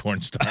a dead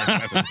porn star. by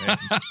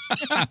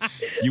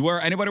the way.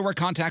 Anybody wear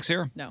contacts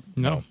here? No.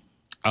 No.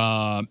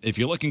 If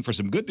you're looking for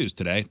some good news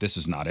today, this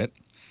is not it.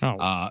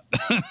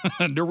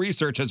 New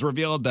research has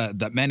revealed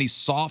that many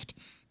soft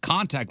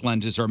contact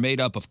lenses are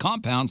made up of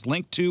compounds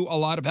linked to a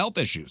lot of health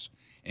issues,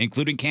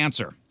 including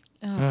cancer,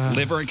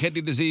 liver and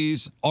kidney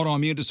disease,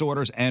 autoimmune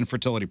disorders, and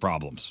fertility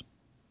problems.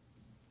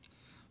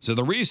 So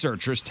the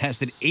researchers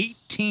tested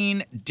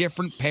 18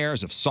 different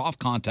pairs of soft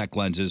contact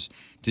lenses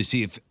to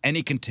see if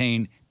any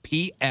contain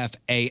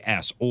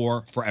PFAS,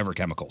 or forever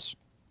chemicals.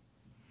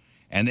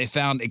 And they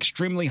found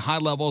extremely high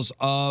levels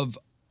of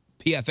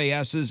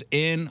PFASs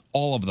in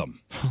all of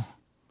them.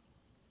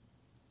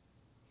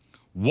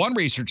 One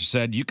researcher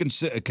said you can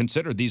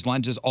consider these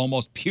lenses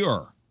almost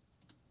pure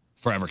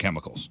forever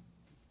chemicals.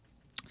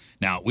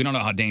 Now, we don't know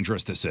how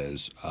dangerous this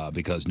is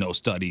because no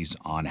studies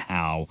on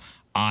how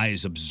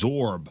eyes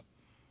absorb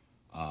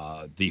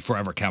the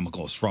forever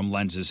chemicals from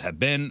lenses have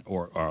been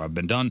or have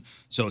been done,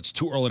 so it's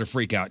too early to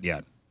freak out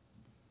yet.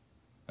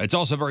 It's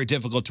also very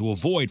difficult to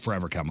avoid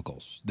forever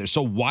chemicals. They're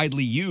so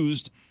widely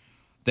used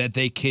that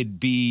they could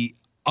be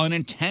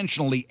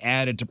unintentionally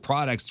added to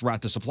products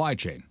throughout the supply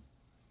chain.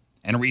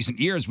 And in recent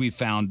years, we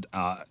found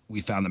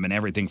them in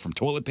everything from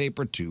toilet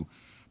paper to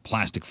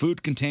plastic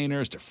food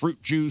containers to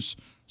fruit juice.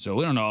 So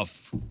we don't know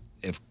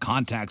if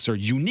contacts are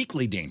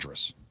uniquely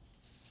dangerous.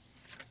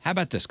 How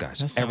about this, guys?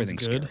 That sounds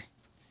Everything's good. scary.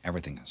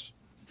 Everything is.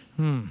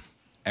 Hmm.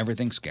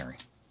 Everything's scary.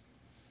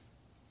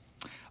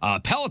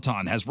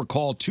 Peloton has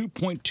recalled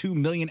 2.2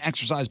 million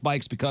exercise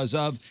bikes because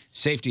of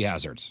safety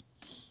hazards.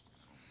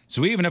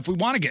 So even if we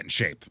want to get in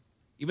shape,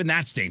 even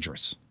that's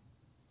dangerous.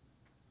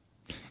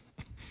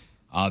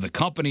 The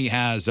company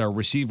has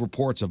received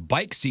reports of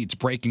bike seats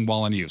breaking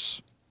while in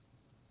use.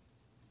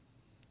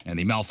 And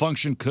the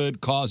malfunction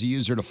could cause a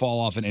user to fall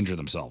off and injure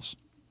themselves.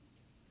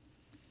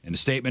 In a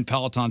statement,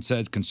 Peloton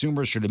says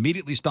consumers should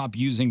immediately stop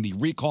using the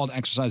recalled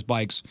exercise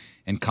bikes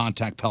and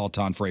contact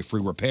Peloton for a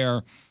free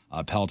repair.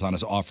 Peloton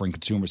is offering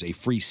consumers a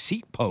free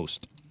seat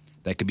post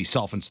that can be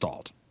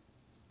self-installed.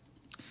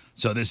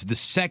 So this is the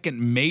second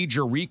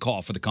major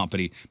recall for the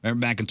company. Remember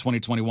back in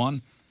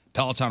 2021,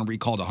 Peloton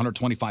recalled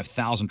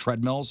 125,000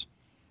 treadmills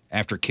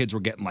after kids were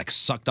getting like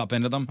sucked up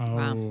into them.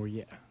 Oh,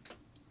 yeah.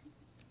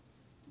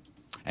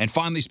 And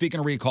finally, speaking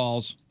of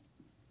recalls,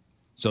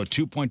 so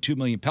 2.2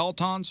 million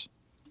Pelotons,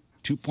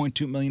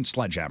 2.2 million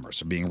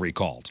sledgehammers are being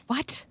recalled.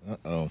 What?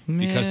 Uh-oh.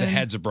 Because the Man.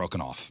 heads have broken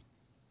off,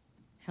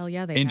 Hell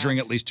yeah, they injuring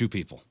have. at least 2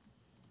 people.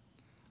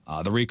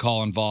 The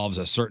recall involves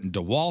a certain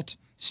DeWalt,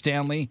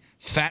 Stanley,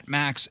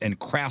 Fatmax, and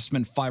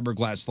Craftsman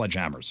fiberglass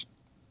sledgehammers.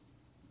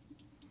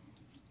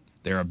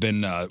 There have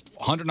been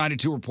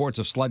 192 reports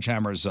of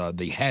sledgehammers,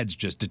 the heads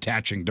just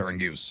detaching during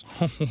use.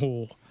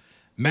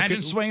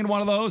 Imagine swinging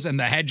one of those and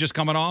the head just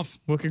coming off.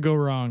 What could go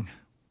wrong?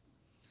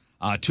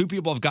 2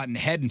 people have gotten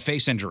head and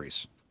face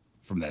injuries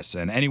from this,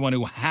 and anyone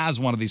who has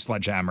one of these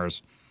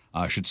sledgehammers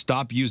should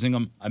stop using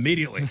them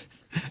immediately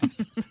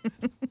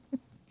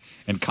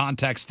and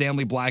contact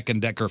Stanley Black &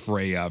 Decker for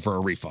a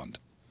refund.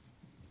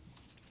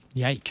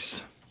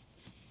 Yikes.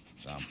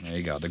 So there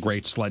you go, the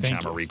great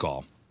sledgehammer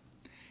recall.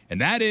 And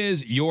that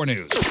is your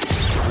news.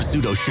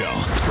 Rizzuto Show,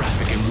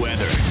 traffic and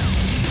weather.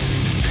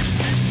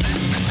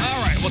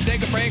 All right, we'll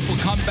take a break. We'll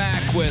come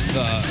back with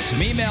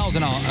some emails,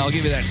 and I'll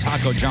give you that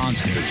Taco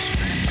John's news.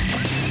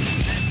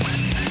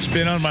 It's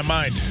been on my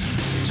mind.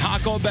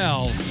 Taco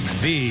Bell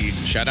v.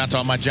 Shout out to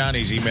all my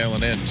Johnnies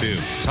emailing in, too.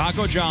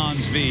 Taco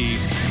John's v.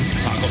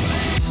 Taco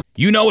Bell.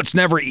 You know it's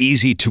never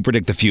easy to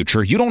predict the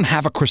future. You don't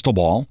have a crystal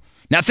ball.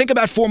 Now think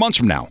about 4 months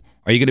from now.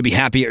 Are you going to be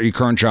happy at your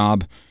current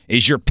job?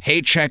 Is your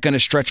paycheck going to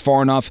stretch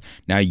far enough?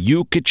 Now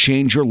you could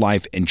change your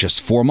life in just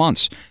 4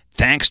 months.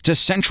 Thanks to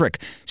Centric.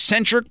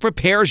 Centric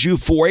prepares you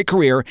for a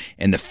career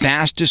in the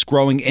fastest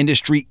growing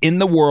industry in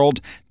the world.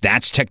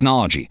 That's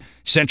technology.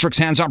 Centric's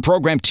hands-on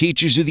program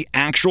teaches you the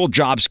actual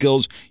job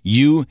skills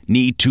you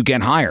need to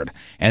get hired.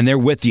 And they're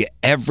with you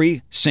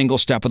every single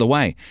step of the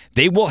way.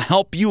 They will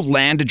help you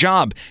land a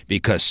job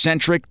because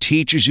Centric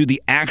teaches you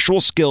the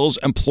actual skills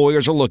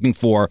employers are looking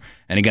for.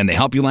 And again, they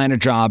help you land a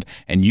job,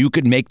 and you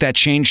could make that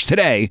change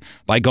today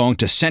by going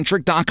to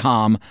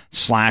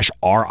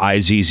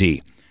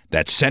centric.com/RIZZ.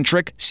 That's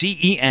Centric,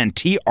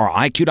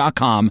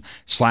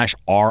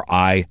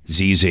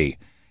 CENTRIQ.com/RIZZ.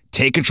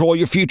 Take control of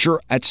your future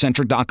at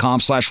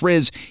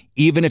Centric.com/Riz,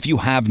 even if you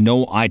have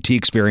no IT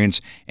experience,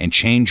 and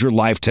change your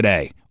life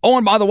today. Oh,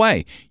 and by the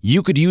way,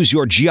 you could use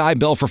your GI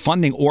Bill for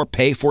funding or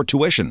pay for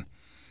tuition.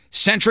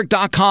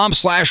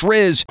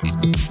 Centric.com/Riz.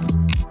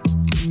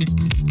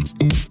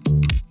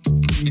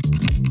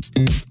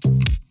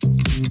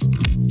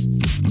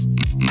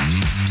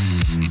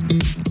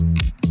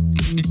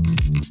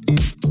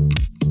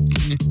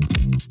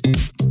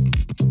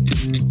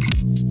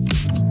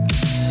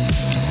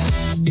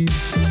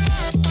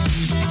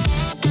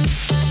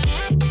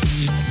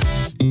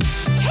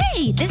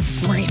 Hey, this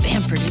is Marie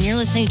Bamford, and you're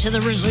listening to The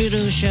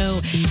Rizzuto Show.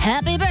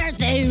 Happy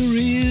birthday,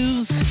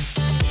 Riz!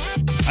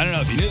 I don't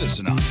know if you knew this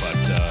or not, but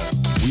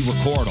we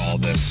record all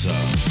this,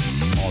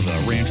 all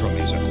the Rancho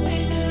music.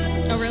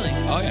 Oh, really?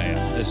 Oh,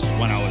 yeah. This is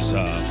when I was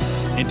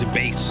into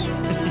bass,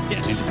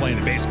 into playing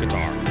the bass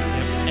guitar.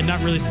 And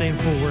not really saying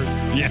full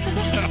words. Yeah.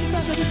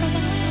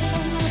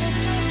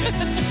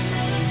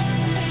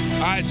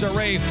 All right, so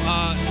Rafe,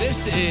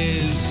 this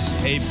is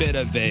a bit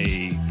of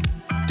a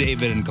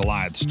David and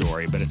Goliath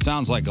story, but it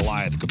sounds like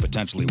Goliath could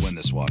potentially win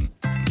this one.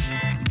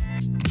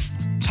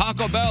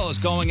 Taco Bell is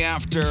going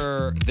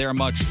after their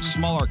much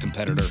smaller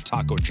competitor,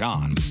 Taco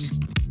John's,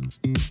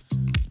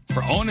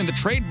 for owning the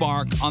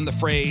trademark on the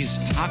phrase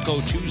Taco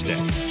Tuesday.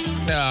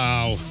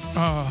 No.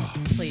 Oh.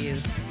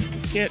 Please.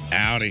 Get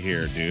out of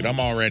here, dude. I'm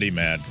already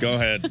mad. Go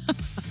ahead.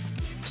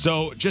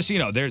 So just so you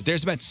know,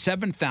 there's about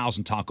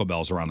 7,000 Taco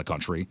Bells around the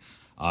country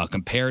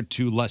compared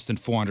to less than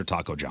 400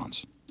 Taco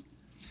John's.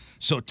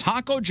 So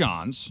Taco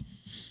John's,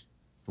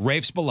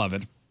 Rafe's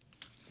beloved,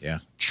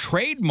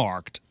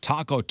 trademarked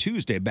Taco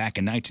Tuesday back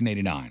in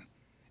 1989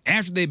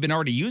 after they'd been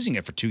already using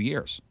it for 2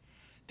 years.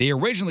 They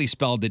originally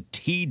spelled it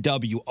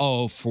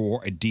TWO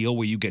for a deal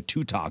where you get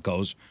 2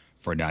 tacos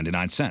for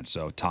 99 cents.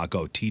 So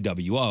Taco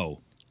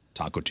TWO,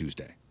 Taco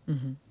Tuesday.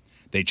 Mm-hmm.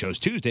 They chose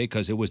Tuesday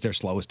because it was their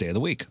slowest day of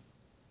the week.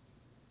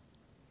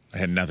 It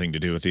had nothing to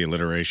do with the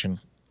alliteration.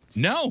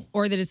 No.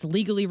 Or that it's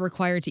legally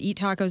required to eat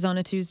tacos on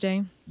a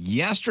Tuesday.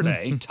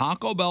 Yesterday,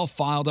 Taco Bell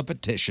filed a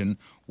petition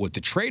with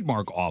the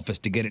trademark office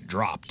to get it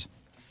dropped.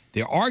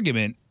 Their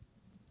argument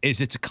is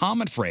it's a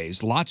common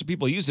phrase. Lots of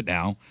people use it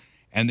now.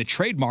 And the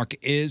trademark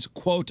is,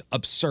 quote,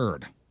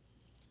 absurd.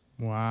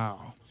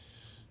 Wow.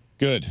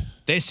 Good.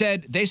 They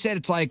said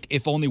it's like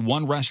if only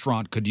one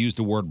restaurant could use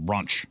the word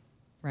brunch.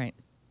 Right.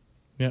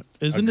 Yep.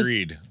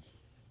 Agreed.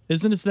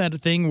 Isn't this that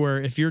thing where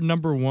if you're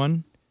number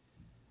one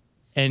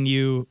and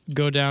you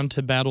go down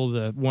to battle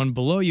the one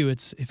below you,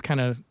 it's kind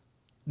of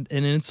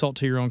an insult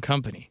to your own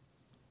company?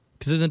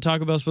 Because isn't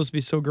Taco Bell supposed to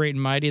be so great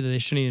and mighty that they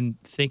shouldn't even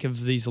think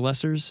of these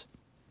lessers?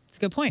 That's a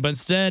good point. But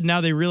instead,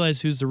 now they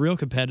realize who's the real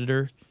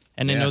competitor,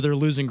 and they know they're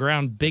losing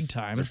ground big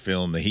time. They're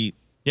feeling the heat.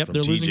 Yep, from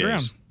they're losing TJ's.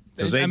 ground.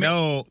 Because they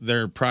know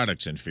their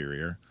product's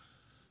inferior.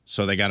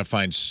 So they got to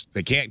find,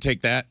 they can't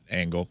take that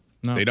angle.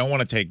 No. They don't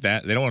want to take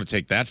that. They don't want to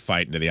take that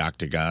fight into the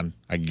octagon.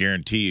 I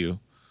guarantee you.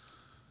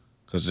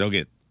 Because it'll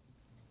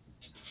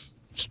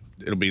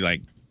be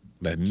like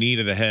the knee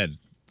to the head,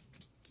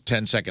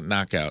 10-second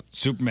knockout.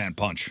 Superman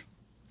punch.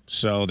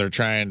 So they're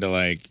trying to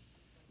like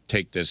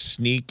take this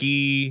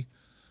sneaky,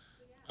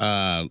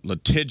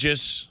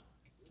 litigious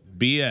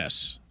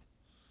BS.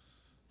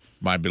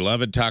 My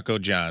beloved Taco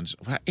John's.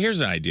 Here's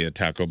an idea,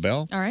 Taco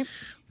Bell. All right.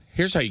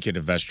 Here's how you can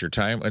invest your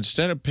time.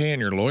 Instead of paying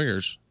your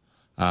lawyers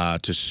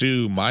to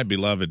sue my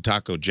beloved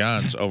Taco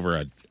John's over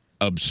an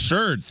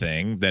absurd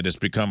thing that has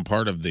become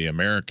part of the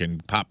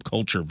American pop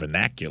culture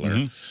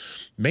vernacular,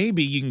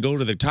 maybe you can go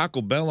to the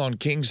Taco Bell on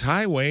Kings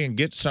Highway and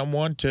get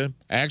someone to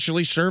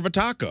actually serve a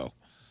taco.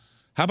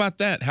 How about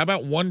that? How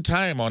about one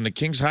time on the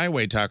Kings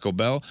Highway Taco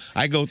Bell,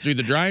 I go through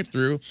the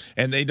drive-thru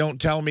and they don't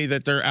tell me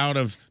that they're out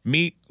of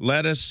meat,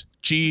 lettuce,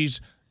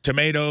 cheese,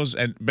 tomatoes,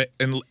 and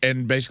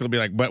basically be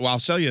like, well, I'll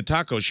sell you a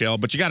taco shell,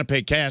 but you got to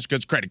pay cash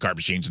because credit card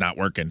machine's not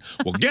working.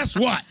 Well, guess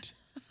what?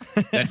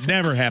 That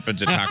never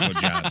happens at Taco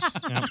John's.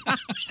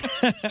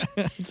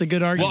 It's a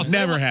good argument. Well, it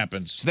never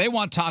happens. So they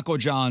want Taco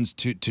John's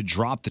to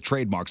drop the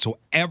trademark so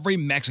every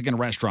Mexican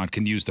restaurant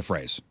can use the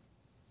phrase.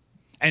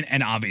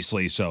 And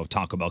obviously, so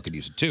Taco Bell could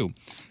use it too.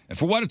 And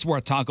for what it's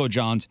worth, Taco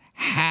John's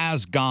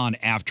has gone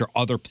after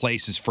other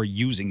places for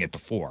using it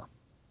before.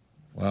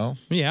 Well,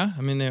 yeah,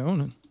 I mean, they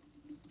own it.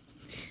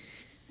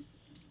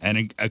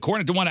 And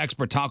according to one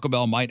expert, Taco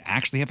Bell might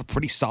actually have a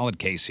pretty solid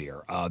case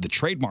here. The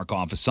trademark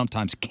office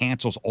sometimes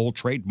cancels old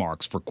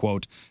trademarks for,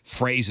 quote,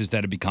 phrases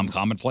that have become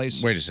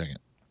commonplace. Wait a second.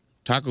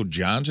 Taco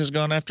John's has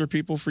gone after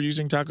people for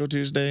using Taco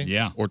Tuesday?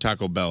 Yeah. Or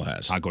Taco Bell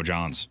has? Taco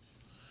John's.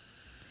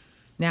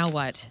 Now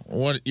what?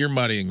 What? You're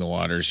muddying the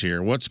waters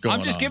here. What's going on?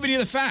 I'm just giving you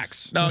the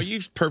facts. No,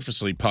 you've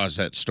purposely paused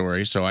that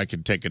story so I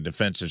could take a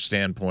defensive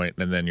standpoint,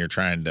 and then you're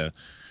trying to...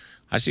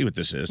 I see what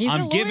this is.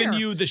 I'm giving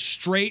you the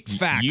straight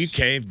facts. You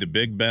caved to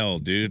Big Bell,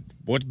 dude.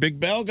 What's Big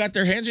Bell? Got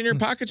their hands in your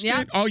pockets, dude?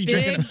 Yeah, Oh, you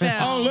Big drinking? Bell.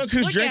 Oh, look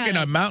who's Look drinking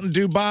at a Mountain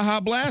Dew Baja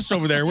Blast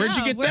over there. Where'd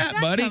you get Where'd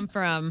that, buddy? come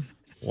from?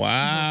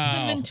 Wow.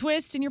 Cinnamon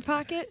twist in your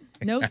pocket?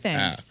 No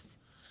thanks.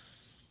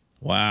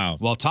 Wow.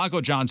 Well, Taco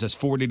John's has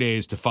 40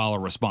 days to file a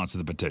response to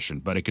the petition,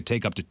 but it could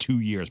take up to 2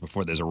 years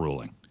before there's a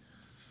ruling.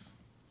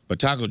 But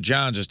Taco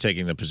John's is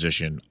taking the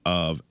position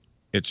of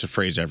it's a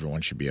phrase everyone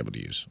should be able to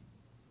use.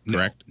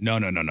 Correct? No.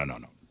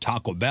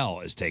 Taco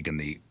Bell is taking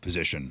the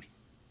position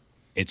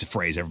it's a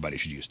phrase everybody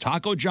should use.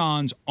 Taco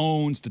John's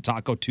owns the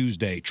Taco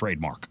Tuesday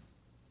trademark.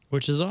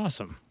 Which is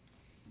awesome.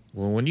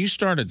 Well, when you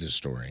started this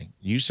story,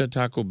 you said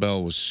Taco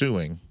Bell was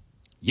suing.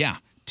 Yeah,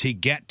 to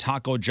get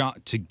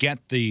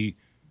the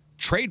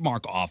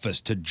trademark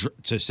office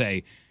to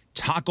say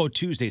Taco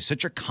Tuesday is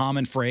such a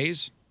common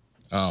phrase.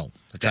 Oh,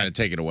 they're trying to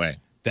take it away.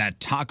 That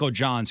Taco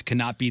John's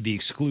cannot be the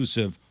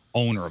exclusive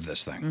owner of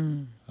this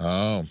thing.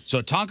 Oh.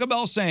 So Taco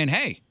Bell's saying,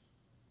 hey,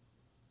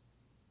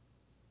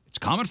 it's a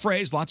common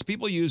phrase. Lots of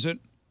people use it.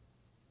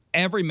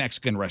 Every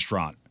Mexican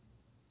restaurant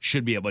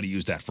should be able to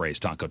use that phrase,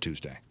 Taco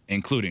Tuesday,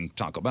 including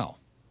Taco Bell.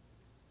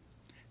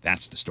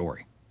 That's the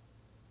story.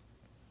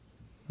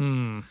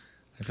 I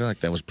feel like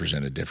that was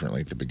presented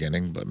differently at the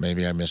beginning, but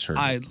maybe I misheard.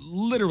 I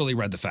literally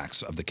read the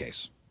facts of the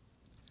case.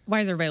 Why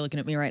is everybody looking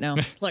at me right now?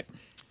 Look,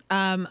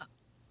 I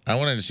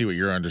wanted to see what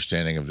your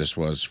understanding of this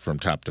was from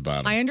top to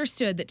bottom. I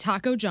understood that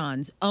Taco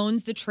John's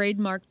owns the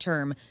trademark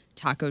term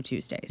Taco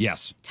Tuesdays.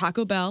 Yes.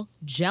 Taco Bell,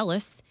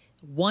 jealous,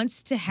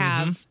 wants to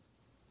have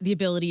the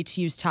ability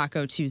to use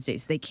Taco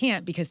Tuesdays. They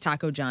can't because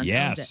Taco John's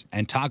owns it.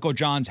 And Taco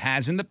John's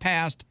has in the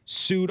past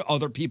sued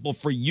other people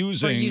for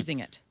using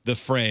it. The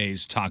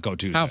phrase Taco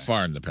Tuesday. How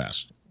far in the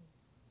past?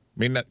 I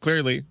mean,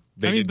 clearly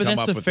they did come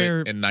up with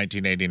it in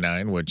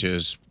 1989, which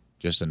is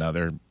just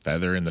another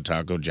feather in the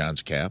Taco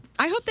John's cap.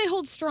 I hope they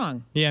hold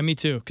strong. Yeah, me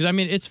too. Because, I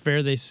mean, it's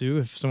fair they sue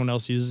if someone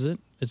else uses it.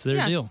 It's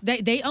their deal.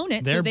 They own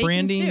it, Their so they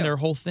branding, can sue. their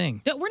whole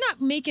thing. No, we're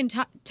not making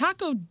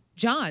Taco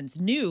John's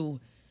knew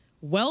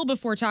well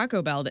before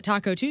Taco Bell that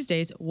Taco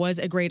Tuesdays was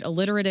a great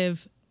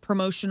alliterative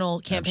promotional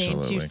campaign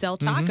Absolutely. to sell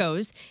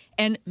tacos.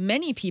 And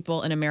many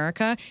people in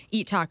America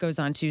eat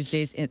tacos on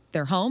Tuesdays at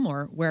their home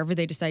or wherever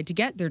they decide to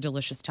get their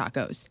delicious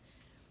tacos.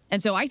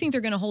 And so I think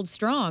they're going to hold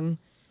strong.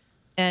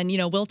 And,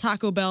 will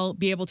Taco Bell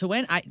be able to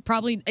win?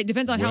 It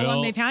depends on how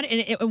long they've had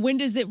it. And when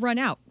does it run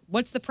out?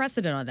 What's the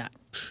precedent on that?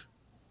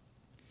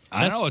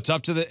 I don't know. It's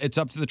up to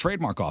the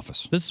trademark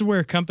office. This is where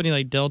a company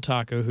like Del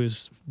Taco,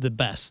 who's the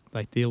best,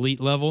 like the elite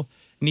level,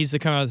 needs to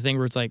come out with a thing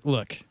where it's like,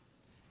 look,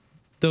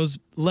 those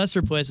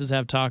lesser places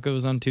have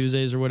tacos on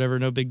Tuesdays or whatever,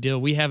 no big deal.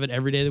 We have it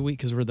every day of the week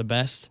because we're the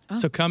best.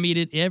 So come eat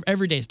it.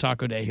 Every day's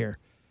taco day here.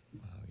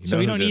 So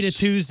we don't eat a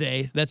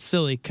Tuesday. That's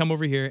silly. Come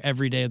over here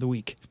every day of the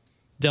week.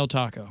 Del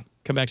Taco.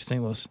 Come back to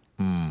St. Louis.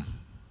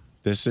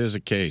 This is a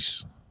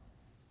case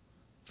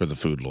for the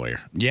food lawyer.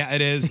 Yeah,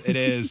 it is. It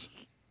is.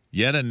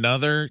 Yet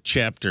another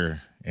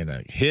chapter in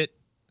a hit,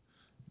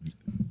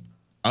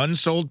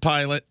 unsold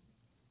pilot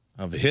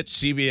of the hit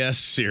CBS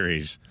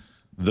series,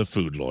 The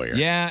Food Lawyer.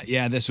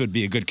 Yeah, this would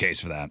be a good case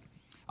for that.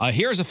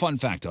 Here's a fun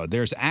fact, though.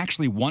 There's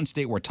actually one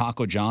state where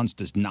Taco John's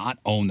does not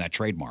own that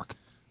trademark.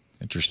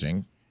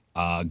 Interesting.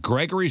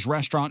 Gregory's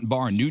Restaurant and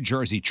Bar in New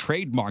Jersey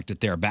trademarked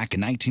it there back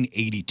in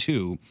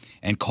 1982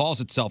 and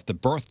calls itself the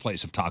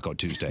birthplace of Taco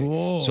Tuesday.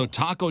 Whoa. So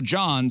Taco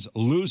John's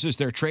loses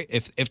their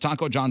if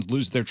Taco John's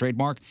loses their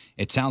trademark,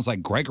 it sounds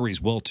like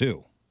Gregory's will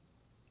too.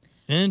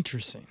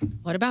 Interesting.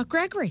 What about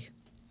Gregory?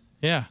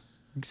 Yeah.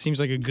 Seems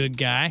like a good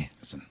guy.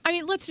 I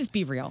mean, let's just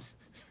be real.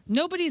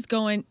 Nobody's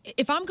going,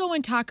 if I'm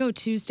going Taco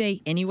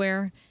Tuesday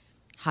anywhere,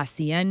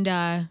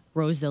 Hacienda,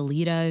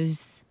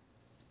 Rosalita's,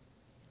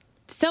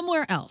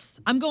 somewhere else.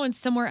 I'm going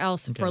somewhere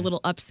else for a little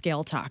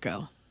upscale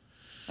taco.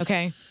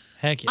 Okay?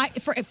 Heck yeah.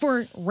 For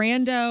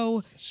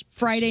rando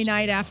Friday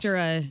night after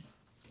a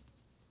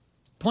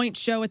point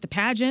show at the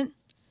pageant,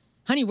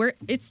 honey,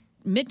 it's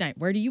midnight.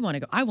 Where do you want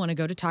to go? I want to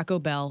go to Taco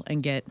Bell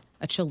and get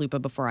a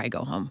chalupa before I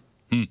go home.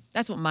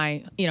 That's what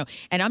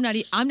and I'm not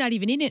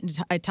even eating it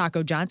at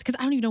Taco John's because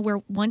I don't even know where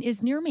one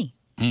is near me.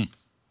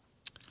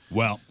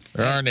 Well,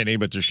 there aren't any,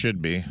 but there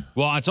should be.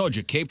 Well, I told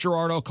you, Cape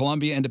Girardeau,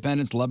 Columbia,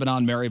 Independence,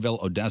 Lebanon,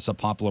 Maryville, Odessa,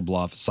 Poplar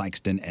Bluff,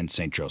 Sykeston, and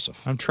St.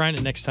 Joseph. I'm trying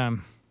it next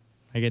time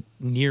I get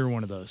near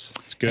one of those.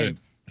 It's good.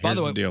 By Here's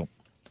the way, the deal.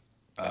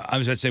 I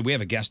was about to say, we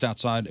have a guest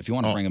outside. If you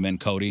want to bring him in,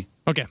 Cody.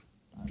 Okay.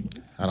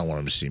 I don't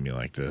want him to see me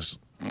like this.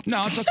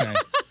 No, it's okay.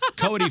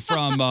 Cody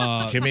from...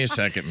 Give me a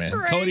second, man.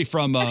 Cody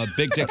from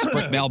Big Dick's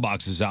Brick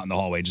Mailboxes out in the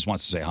hallway just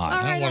wants to say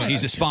hi.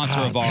 He's a sponsor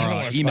of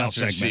our email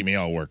segment. See me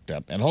all worked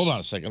up. And hold on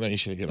a second. Let me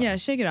shake it off. Yeah,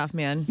 shake it off,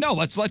 man. No,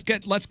 let's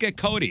get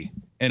Cody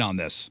in on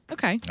this.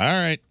 Okay. All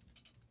right.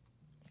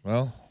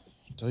 Well,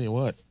 I'll tell you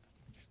what.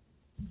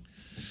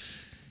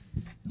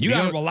 You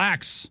gotta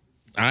relax.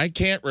 I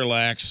can't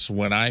relax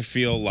when I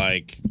feel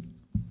like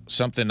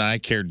something I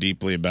care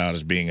deeply about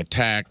is being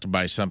attacked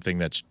by something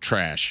that's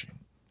trash.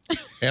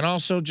 And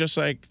also just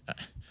like,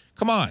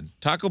 come on,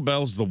 Taco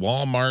Bell's the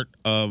Walmart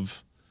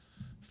of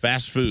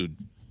fast food.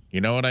 You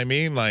know what I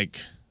mean? Like,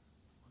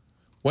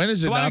 when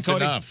is enough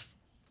enough?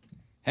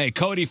 Hey,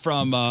 Cody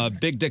from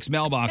Big Dick's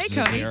Mailboxes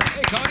is here.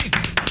 Hey, Cody.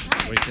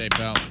 What do you say,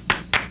 pal?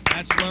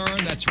 That's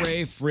Learn. That's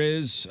Rafe,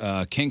 Riz,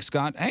 King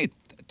Scott. Hey,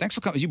 thanks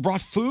for coming. You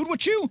brought food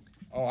with you?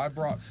 Oh, I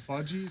brought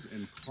fudgies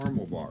and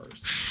caramel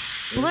bars.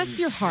 Bless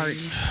your heart.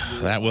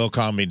 That will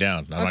calm me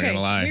down. I'm not going to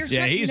lie.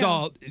 Yeah, he's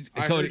all...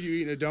 I Cody. heard you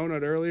eating a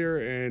donut earlier,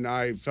 and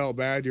I felt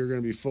bad you're going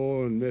to be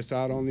full and miss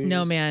out on these.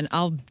 No, man.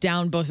 I'll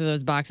down both of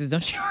those boxes.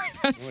 Don't you worry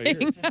about a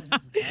thing.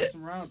 Pass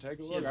them around. Take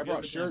a look. I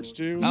brought shirts,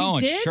 too. Oh,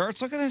 and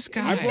shirts? Look at this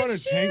guy. I brought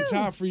a tank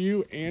top for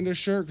you and a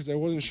shirt because I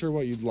wasn't sure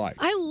what you'd like.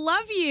 I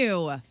love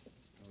you.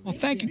 Well,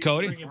 thank you,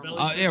 Cody.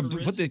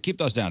 Keep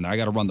those down there. I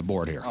got to run the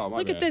board here.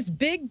 Look at this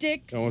Big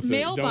Dick's Don't with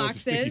the sticky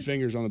mailboxes.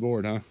 fingers on the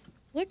board, huh?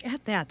 Look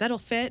at that. That'll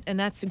fit, and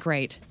that's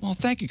great. Well,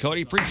 thank you,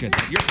 Cody. Appreciate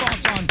that. Your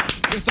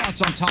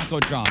thoughts on Taco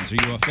John's? Are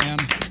you a fan?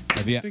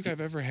 I don't think I've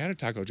ever had a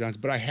Taco John's,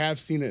 but I have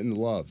seen it in the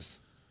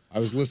Loves. I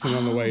was listening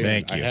on the way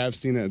Thank in. you. I have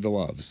seen it at the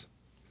Loves.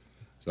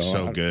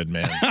 So good,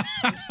 man.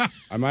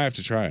 I might have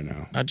to try it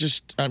now. I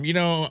just,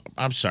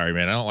 I'm sorry,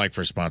 man. I don't like for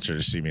a sponsor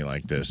to see me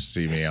like this,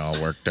 see me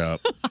all worked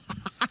up.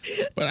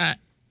 But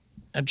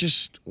I'm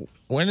just,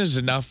 when is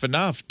enough,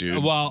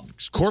 dude? Well,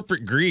 it's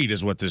corporate greed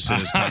is what this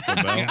is, Taco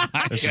Bell.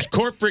 This is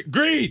corporate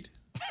greed.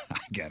 I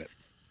get it.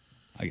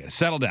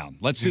 Settle down.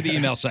 Let's do the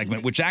email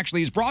segment, which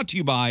actually is brought to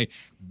you by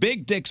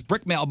Big Dick's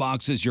Brick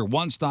Mailboxes, your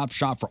one-stop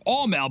shop for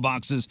all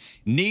mailboxes.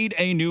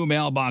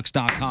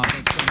 NeedANewMailbox.com.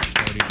 Thanks so much,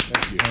 Cody,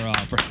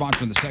 for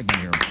sponsoring the segment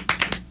here.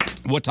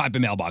 What type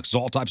of mailboxes?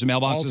 All types of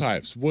mailboxes? All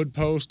types. Wood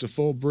post to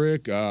full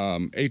brick,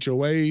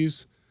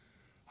 HOAs.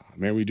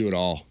 Man, we do it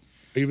all.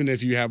 Even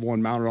if you have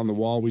one mounted on the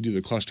wall, we do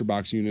the cluster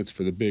box units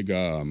for the big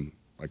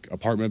like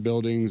apartment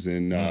buildings.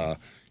 And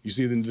you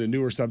see the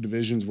newer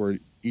subdivisions where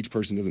each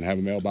person doesn't have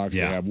a mailbox.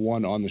 Yeah. They have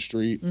one on the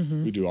street.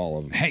 Mm-hmm. We do all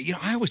of them. Hey,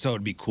 I always thought it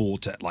would be cool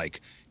to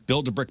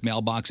build a brick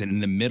mailbox, and in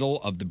the middle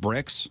of the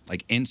bricks,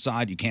 like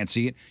inside, you can't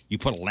see it, you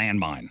put a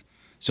landmine.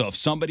 So if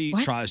somebody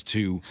tries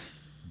to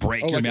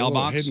break your like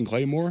mailbox, a hidden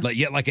claymore?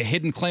 Like a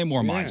hidden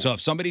claymore mine. So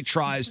if somebody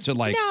tries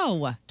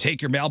to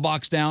take your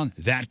mailbox down,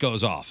 that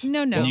goes off.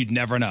 No. And you'd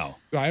never know.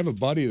 I have a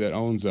buddy that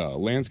owns a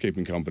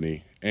landscaping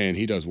company, and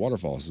he does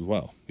waterfalls as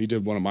well. He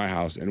did one at my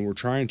house, and we're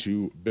trying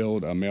to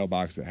build a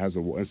mailbox that has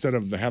instead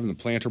of having the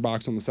planter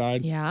box on the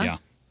side,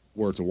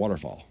 where it's a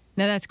waterfall.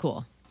 No, that's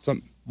cool.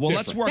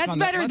 Let's work That's on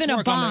better that. than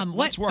a bomb.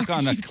 Let's work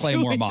on What a are you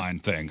claymore doing? mine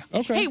thing.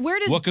 Okay. Hey,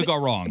 what could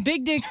go wrong?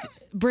 Big Dick's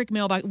Brick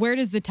Mailbox, where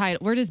does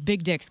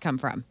Big Dick's come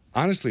from?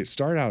 Honestly, it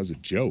started out as a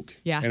joke.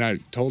 Yeah. And I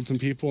told some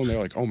people, and they're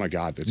like, oh, my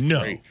God, that's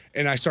great.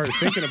 And I started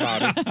thinking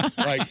about it.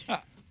 Like,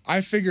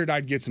 I figured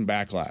I'd get some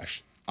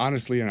backlash,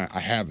 honestly, and I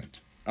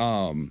haven't.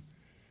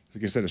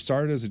 Like I said, it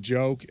started as a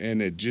joke,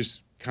 and it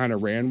just kind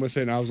of ran with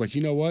it. And I was like,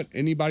 you know what?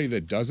 Anybody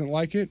that doesn't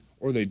like it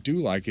or they do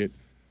like it,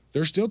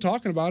 they're still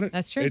talking about it.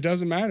 That's true. It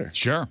doesn't matter.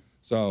 Sure.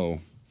 So,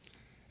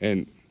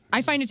 and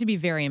I find it to be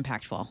very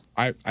impactful.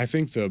 I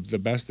think the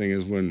best thing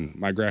is when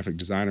my graphic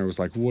designer was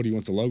like, what do you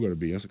want the logo to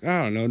be? I was like,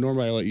 I don't know.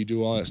 Normally I let you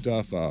do all that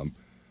stuff.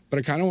 But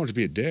I kind of want it to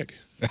be a dick.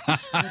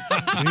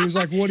 And he was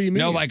like, what do you mean?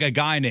 No, like a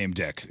guy named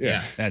Dick.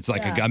 Yeah. That's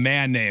like a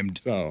man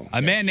named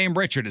man named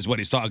Richard is what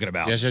he's talking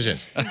about. Yes.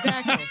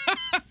 Exactly.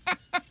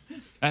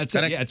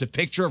 It's a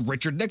picture of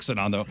Richard Nixon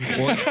on the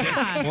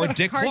or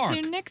Dick Cartoon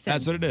Clark. Nixon.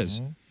 That's what it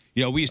is.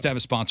 We used to have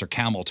a sponsor,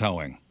 Camel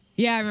Towing.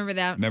 Yeah, I remember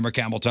that. Remember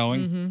Camel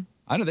Towing? Mm-hmm.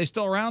 I know, they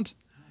still around?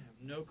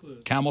 No clue.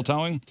 Camel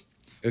Towing?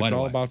 It's Well, all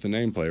anyway. about the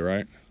nameplate,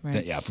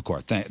 right? Yeah, of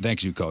course.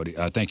 Thank you, Cody.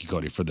 Thank you,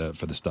 Cody, for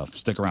the stuff.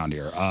 Stick around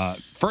here.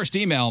 First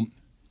email.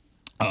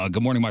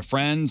 Good morning, my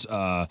friends.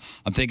 I'm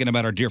thinking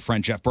about our dear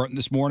friend Jeff Burton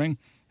this morning,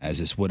 as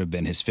this would have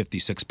been his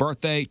 56th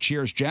birthday.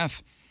 Cheers,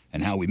 Jeff,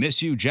 and how we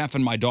miss you. Jeff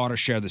and my daughter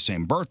share the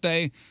same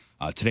birthday.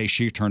 Today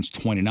she turns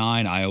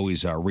 29. I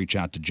always reach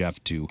out to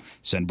Jeff to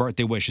send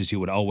birthday wishes. He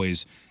would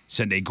always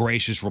send a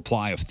gracious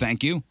reply of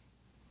thank you.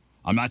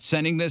 I'm not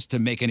sending this to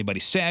make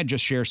anybody sad,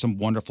 just share some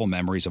wonderful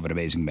memories of an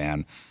amazing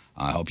man.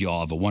 I hope you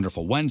all have a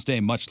wonderful Wednesday.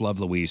 Much love,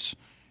 Luis.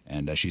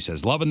 And she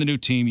says, loving the new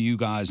team, you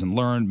guys, and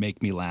learn,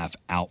 make me laugh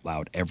out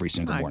loud every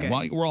single morning.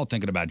 Well, we're all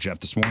thinking about Jeff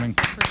this morning.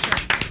 For sure.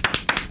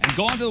 And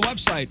go onto the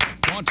website,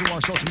 go onto our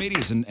social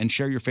medias, and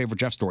share your favorite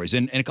Jeff stories.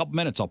 In a couple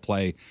minutes, I'll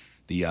play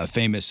the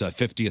famous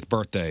 50th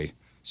birthday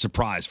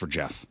surprise for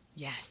Jeff.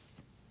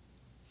 Yes.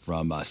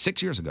 From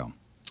 6 years ago.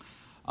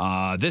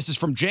 This is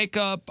from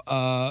Jacob.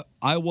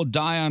 I will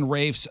die on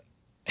Rafe's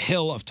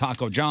hill of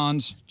Taco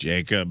John's.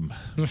 Jacob.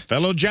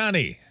 Fellow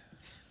Johnny.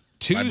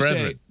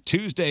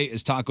 Tuesday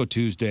is Taco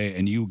Tuesday,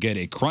 and you get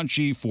a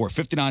crunchy for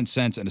 59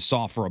 cents and a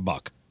soft for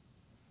 $1.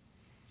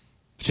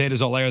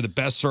 Potatoes ole are the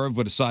best served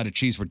with a side of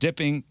cheese for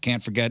dipping.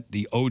 Can't forget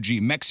the OG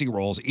Mexi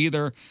rolls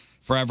either.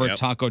 Forever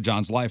Taco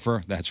John's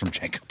lifer. That's from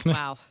Jacob.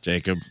 Wow.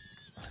 Jacob.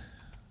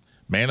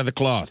 Man of the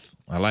cloth.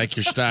 I like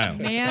your style.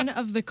 Man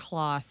of the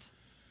cloth.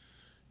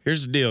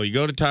 Here's the deal. You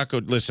go to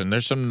Taco. Listen,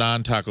 there's some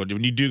non-taco.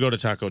 When you do go to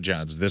Taco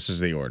John's, this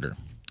is the order.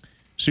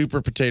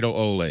 Super potato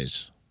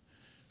oles.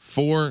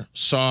 4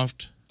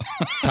 soft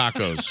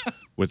tacos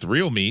with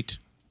real meat,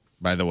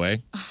 by the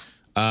way.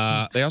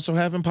 They also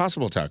have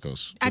Impossible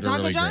tacos. At that are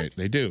Taco really John's? great.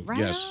 They do, Right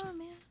yes. on,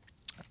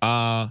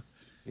 man.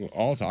 Well,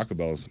 all Taco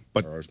Bells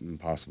are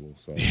impossible.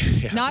 So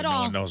Not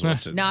all. one knows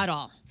what's in Not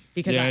all.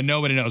 Because Yeah, I,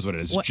 nobody knows what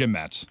it is. It's What? Jim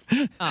Mats.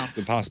 it's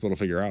impossible to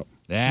figure out.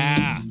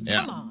 Yeah.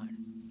 Come on.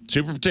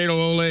 Super potato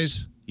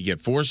oles. You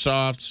get 4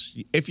 softs.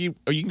 You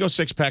can go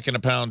 6-pack and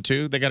a pound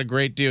too. They got a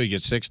great deal. You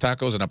get 6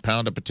 tacos and a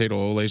pound of potato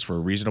oles for a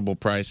reasonable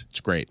price.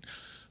 It's great.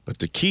 But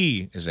the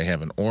key is they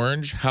have an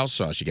orange house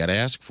sauce. You got to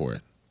ask for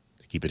it.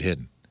 They keep it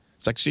hidden.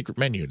 It's like secret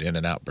menu at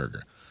In-N-Out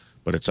Burger.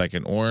 But it's like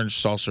an orange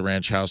salsa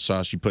ranch house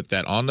sauce. You put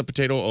that on the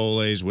potato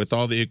oles with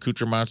all the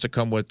accoutrements that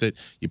come with it.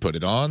 You put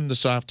it on the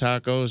soft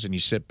tacos and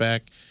you sit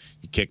back,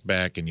 you kick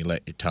back, and you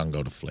let your tongue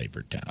go to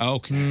Flavor Town.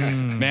 Okay.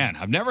 Man,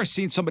 I've never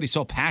seen somebody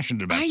so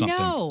passionate about I something.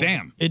 know.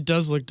 Damn. It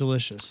does look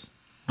delicious.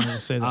 I will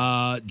say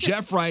that.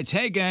 Jeff writes,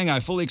 hey, gang, I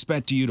fully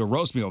expect you to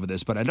roast me over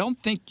this, but I don't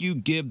think you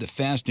give the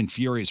Fast and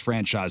Furious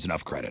franchise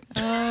enough credit.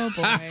 Oh,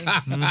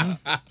 boy.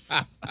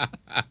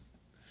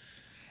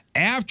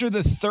 After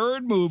the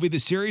third movie, the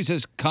series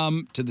has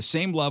come to the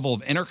same level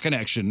of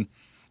interconnection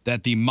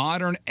that the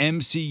modern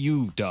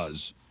MCU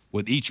does,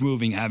 with each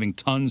movie having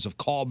tons of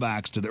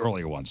callbacks to the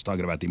earlier ones,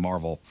 talking about the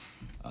Marvel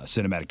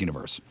Cinematic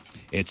Universe.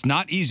 It's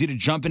not easy to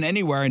jump in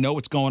anywhere and know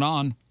what's going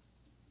on.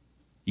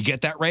 You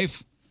get that,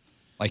 Rafe?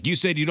 Like you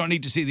said, you don't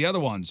need to see the other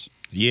ones.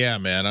 Yeah,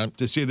 man.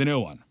 To see the new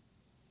one.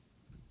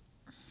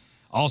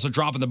 Also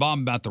dropping the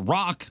bomb about The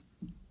Rock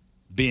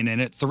being in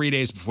it 3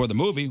 days before the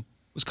movie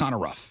was kind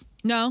of rough.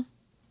 No.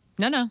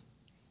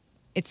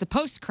 It's the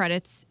post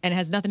credits, and it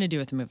has nothing to do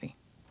with the movie.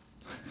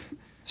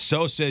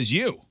 So says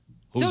you.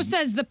 So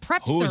says the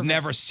prep Who's service.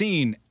 never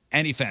seen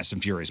any Fast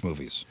and Furious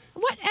movies.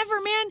 Whatever,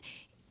 man.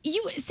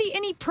 You see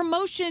any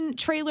promotion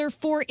trailer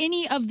for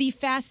any of the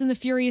Fast and the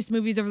Furious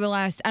movies over the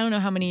last, I don't know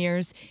how many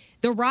years,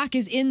 The Rock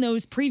is in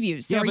those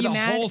previews. So yeah, are but you the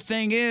mad? whole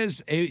thing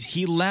is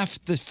he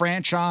left the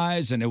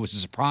franchise, and it was a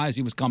surprise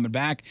he was coming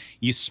back.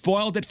 You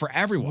spoiled it for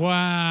everyone.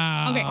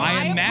 Wow. Okay,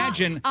 I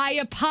imagine I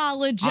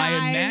apologize.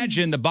 I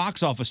imagine the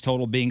box office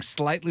total being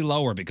slightly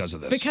lower because of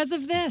this. Because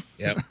of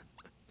this. Yep.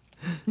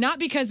 Not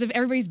because of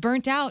everybody's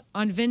burnt out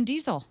on Vin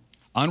Diesel.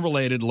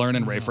 Unrelated, Learn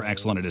and Ray for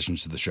excellent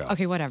additions to the show.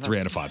 Okay, whatever. 3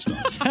 out of 5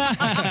 stars.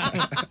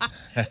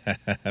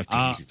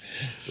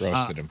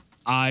 Roasted him.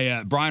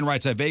 Brian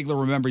writes, I vaguely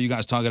remember you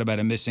guys talking about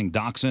a missing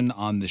dachshund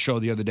on the show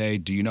the other day.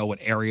 Do you know what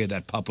area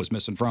that pup was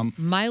missing from?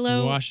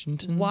 Milo,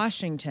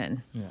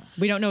 Washington. Yeah.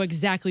 We don't know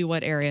exactly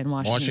what area in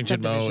Washington.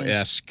 Washington subdivision.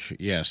 Mo-esque,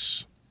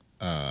 yes.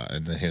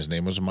 And his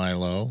name was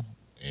Milo,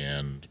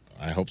 and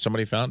I hope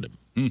somebody found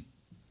him.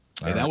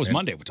 Hey, that was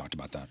Monday we talked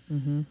about that.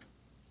 Mm-hmm.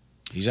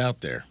 He's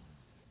out there.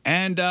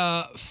 And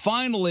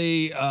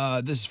finally,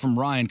 this is from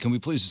Ryan. Can we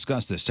please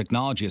discuss this?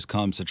 Technology has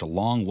come such a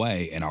long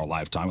way in our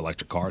lifetime.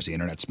 Electric cars, the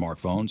internet,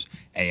 smartphones,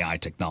 AI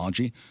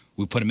technology.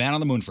 We put a man on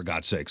the moon, for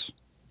God's sakes.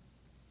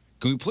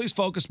 Can we please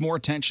focus more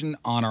attention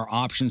on our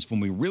options when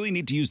we really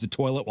need to use the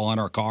toilet while in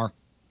our car?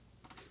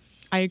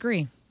 I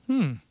agree.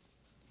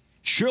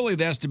 Surely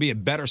there has to be a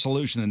better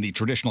solution than the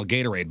traditional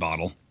Gatorade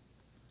bottle.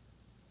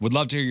 Would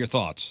love to hear your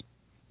thoughts.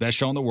 Best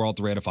show in the world,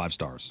 3 out of 5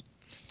 stars.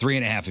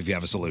 3.5 if you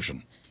have a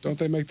solution. Don't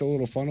they make the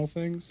little funnel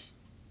things?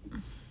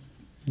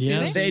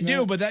 Yeah, they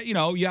do, but that you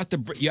have to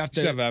You still have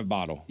to have a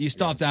bottle. You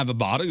still have to have a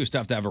bottle. You still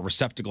have to have a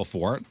receptacle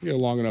for it. You get a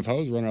long enough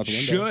hose, run out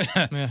the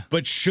window.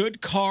 But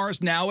should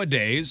cars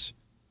nowadays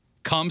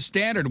come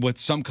standard with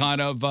some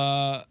kind of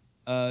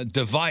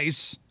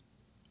device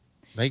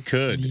They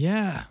could.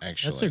 Yeah.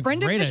 Actually. That's a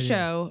Friend of great the idea.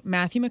 show,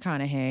 Matthew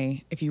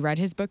McConaughey, if you read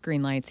his book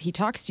Green Lights, he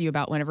talks to you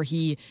about whenever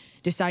he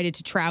decided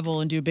to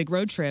travel and do a big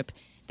road trip,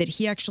 that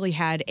he actually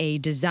had a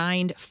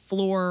designed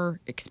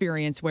floor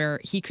experience where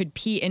he could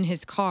pee in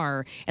his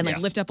car and like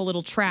Yes. lift up a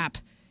little trap,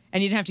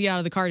 and he didn't have to get out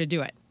of the car to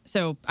do it.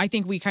 So I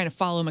think we kind of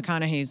follow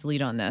McConaughey's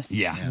lead on this.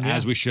 Yeah,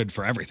 as we should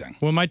for everything.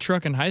 Well, my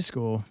truck in high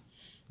school,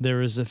 there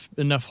was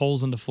enough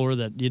holes in the floor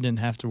that you didn't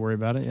have to worry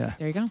about it. Yeah.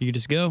 There you go. You could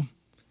just go.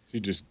 So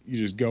you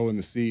just go in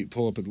the seat,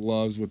 pull up at the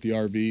Loves with the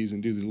RVs,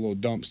 and do the little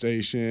dump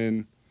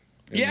station.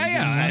 and Yeah, then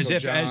yeah. do As Taco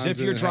if John's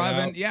you're and head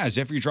driving. out. Yeah, as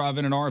if you're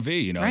driving an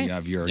RV. You know, Right. you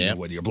have your Yep.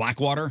 your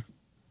Blackwater.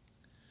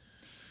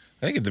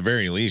 I think at the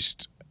very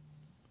least,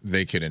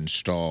 they could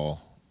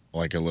install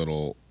like a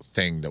little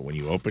thing that when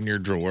you open your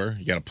drawer,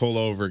 you got to pull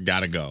over,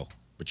 got to go.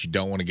 But you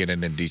don't want to get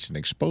an indecent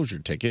exposure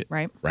ticket.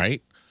 Right.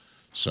 Right?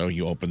 So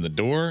you open the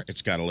door,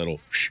 it's got a little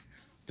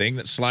thing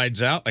that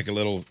slides out, like a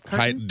little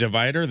height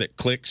divider that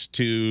clicks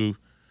to.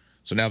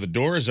 So now the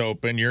door is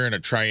open, you're in a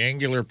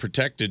triangular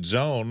protected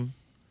zone,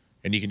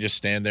 and you can just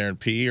stand there and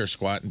pee or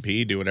squat and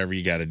pee, do whatever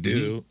you got to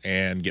do,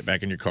 and get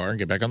back in your car and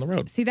get back on the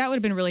road. See, that would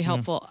have been really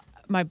helpful.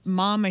 My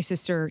mom, my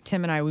sister,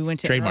 Tim, and I, we went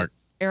to Trademark.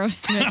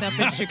 Aerosmith up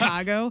in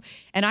Chicago,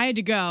 and I had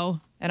to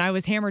go, and I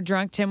was hammered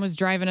drunk. Tim was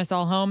driving us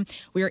all home.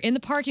 We were in the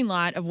parking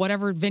lot of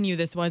whatever venue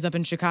this was up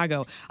in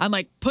Chicago. I'm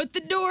like, put the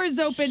doors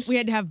open. We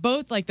had to have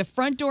both, like the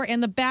front door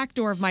and the back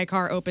door of my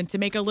car open to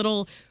make a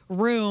little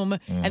room,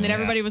 and then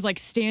everybody was like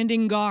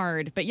standing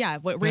guard. But yeah,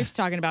 what Rafe's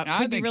talking about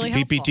could be really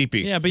helpful.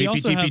 PPTP. Yeah, but you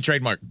also PPTP have-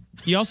 trademark.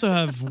 You also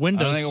have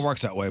windows. I don't think it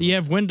works that way, but- You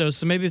have windows,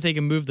 so maybe if they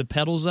can move the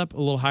pedals up a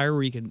little higher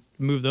where you can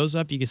move those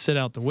up, you can sit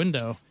out the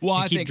window Well,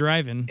 and I keep think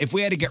driving. if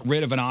we had to get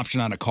rid of an option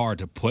on a car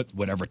to put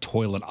whatever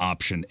toilet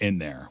option in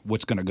there,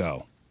 what's going to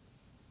go?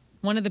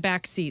 One of the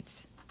back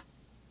seats.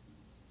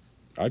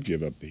 I'd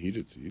give up the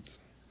heated seats.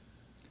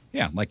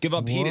 Yeah, like give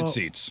up heated Whoa.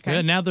 seats.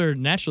 Yeah, now they're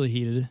naturally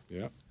heated.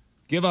 Yeah.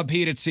 Give up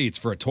heated seats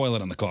for a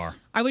toilet in the car.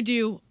 I would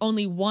do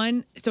only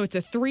one. So it's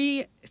a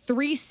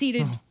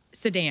three-seated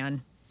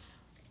sedan.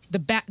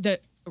 The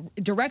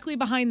directly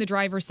behind the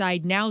driver's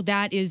side. Now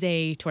that is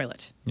a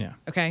toilet. Yeah.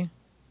 Okay.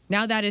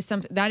 Now that is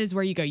something. That is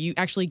where you go. You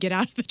actually get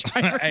out of the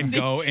driver's And seat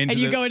go into and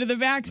you the- go into the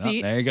back Oh,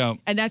 seat. there you go.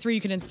 And that's where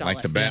you can install Like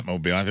it. the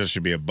Batmobile. I think there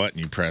should be a button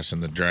you press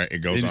and it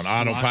goes It on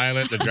slide-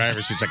 autopilot. The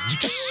driver's seat's like,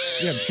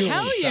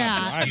 Hell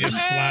yeah. you just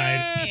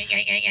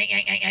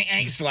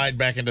slide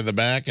back into the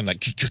back and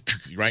like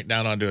right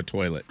down onto a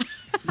toilet.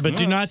 But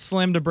do not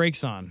slam the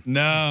brakes on.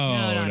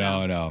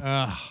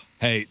 No.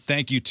 Hey,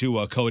 thank you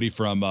to Cody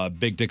from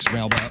Big Dick's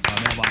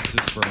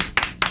Mailboxes for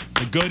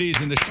the goodies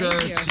and the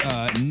shirts.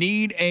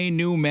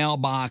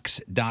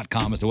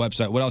 Needanewmailbox.com is the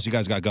website. What else you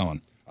guys got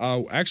going?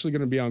 Actually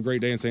going to be on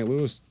Great Day in St.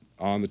 Louis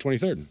on the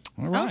 23rd.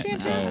 All right. Oh,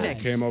 fantastic.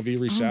 KMOV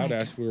reached out,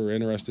 asked if we were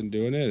interested in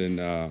doing it, and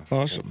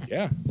Awesome.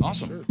 yeah,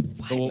 Awesome.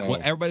 So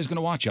everybody's going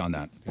to watch you on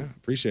that. yeah,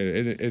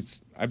 appreciate it.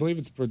 It's I believe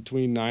it's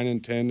between 9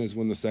 and 10 is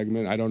when the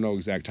segment. I don't know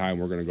exact time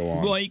we're going to go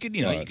on. Well, you could,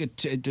 but you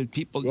could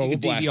people, Well, you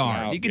could we'll blast them DVR.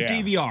 out, You could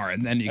yeah. DVR,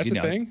 and then you that's could,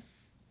 a thing.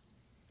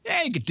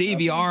 yeah, you could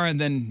DVR,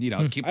 and then keep I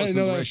didn't listening know to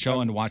that the was-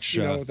 show and watch.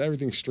 with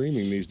everything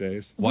streaming these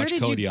days. Where Watch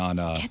did Cody you on.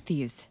 get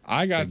these?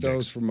 I got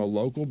those from a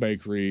local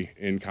bakery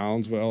in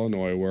Collinsville,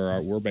 Illinois,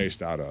 where we're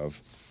based out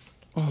of.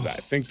 Oh. I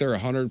think they're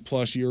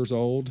 100+ years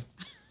old.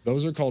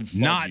 Those are called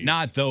Fudgies.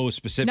 Not those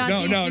specific. Not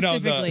No, these no,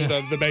 specifically.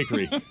 the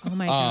bakery. Oh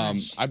my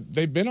gosh.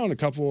 They've been on a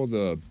couple of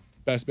the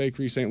best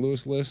bakery St.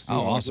 Louis lists. Oh,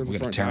 awesome. We're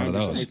gonna tear into Times or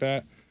those. something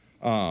like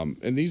that.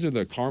 And these are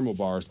the caramel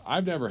bars.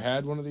 I've never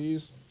had one of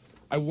these.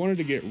 I wanted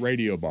to get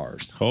radio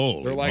bars.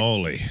 Holy They're like-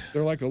 moly.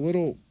 They're like a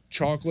little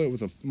chocolate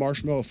with a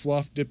marshmallow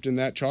fluff dipped in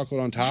that chocolate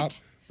on top.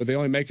 But they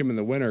only make them in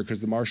the winter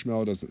because the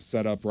marshmallow doesn't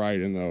set up right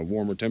in the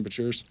warmer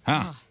temperatures.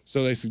 Huh.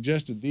 So they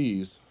suggested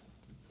these.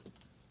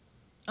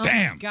 Oh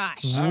Damn. my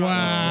gosh. We'll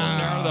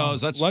tear into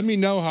those. Let's. Let me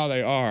know how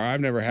they are. I've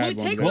never had Wait,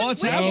 one. take but- one. Well,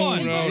 let's have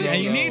one. No, Yeah,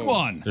 you no. need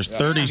one. There's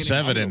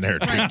 37 in there.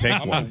 Take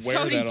I'm one. gonna wear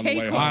Cody, that on the take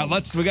way one. All home.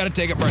 right, we got to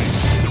take a break.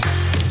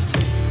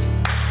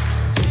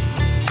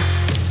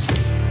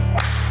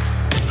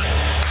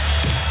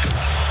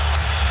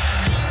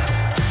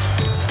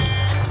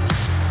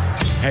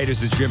 Hey,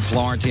 this is Jim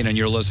Florentine, and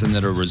you're listening to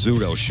the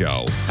Rizzuto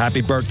Show.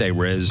 Happy birthday,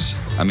 Riz.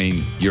 I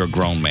mean, you're a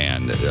grown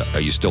man.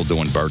 Are you still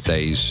doing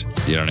birthdays?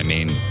 You know what I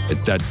mean?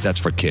 That's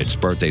for kids.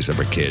 Birthdays are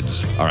for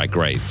kids. All right,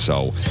 great.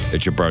 So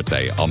it's your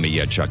birthday. I'll meet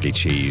you at Chuck E.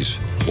 Cheese.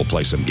 We'll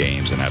play some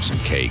games and have some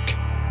cake.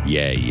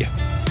 Yay. All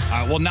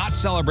right, well, not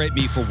celebrate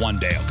me for one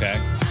day, okay?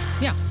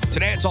 Yeah.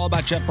 Today it's all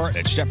about Jeff Burton.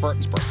 It's Jeff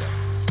Burton's birthday.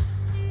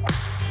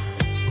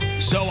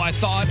 So I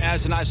thought,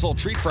 as a nice little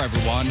treat for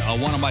everyone,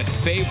 one of my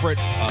favorite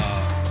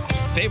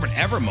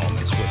ever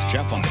moments with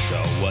Jeff on the show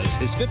was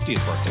his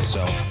 50th birthday.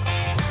 So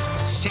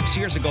 6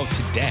 years ago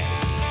today,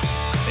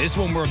 this is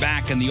when we're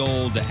back in the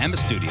old Emma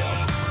studio.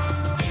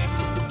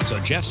 So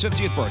Jeff's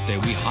 50th birthday,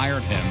 we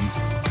hired him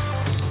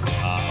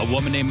a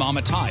woman named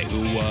Mama Ty,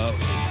 who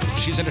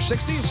she's in her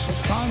 60s at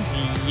the time.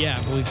 Yeah,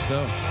 I believe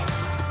so.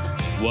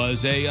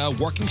 Was a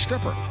working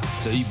stripper.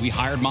 So we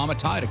hired Mama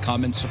Ty to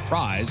come and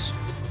surprise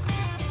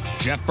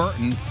Jeff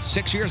Burton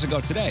 6 years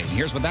ago today. And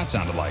here's what that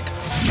sounded like.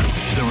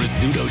 The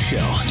Rizzuto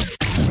Show.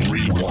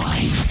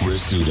 Rewind.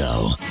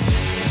 Rizzuto.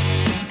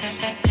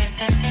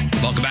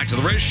 Welcome back to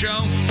the Riz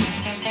Show.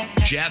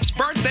 Jeff's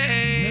birthday.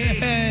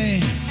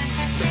 Hey.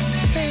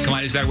 Come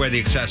on, he's got to wear the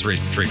accessories,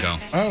 Patrico.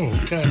 Oh,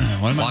 okay.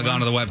 Log on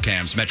to the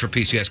webcams, Metro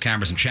PCS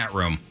cameras and chat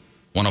room,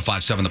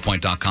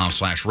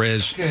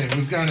 1057thepoint.com/Riz. Okay,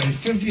 we've got a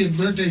 50th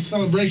birthday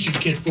celebration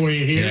kit for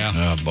you here. Yeah.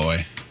 Oh,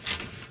 boy.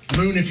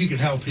 Moon, if you could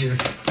help here.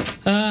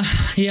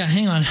 Yeah,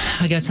 hang on.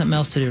 I got something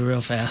else to do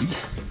real fast.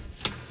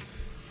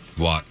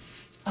 What?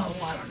 Oh,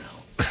 I don't know.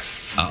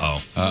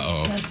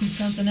 Uh-oh. Testing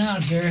something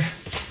out here.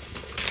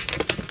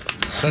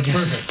 That's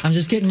perfect. I'm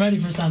just getting ready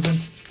for something.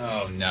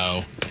 Oh,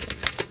 no.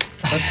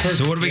 That's perfect.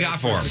 So what do we got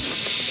for him?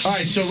 All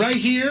right, so right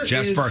here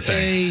Jeff's is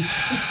birthday.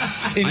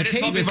 I just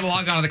told people to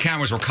log on to the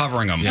cameras. We're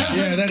covering them.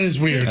 Yeah, that is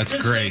weird. That's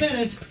great.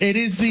 It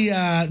is the,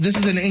 this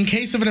is an in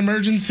case of an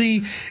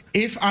emergency,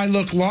 if I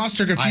look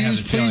lost or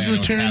confused, please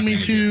return me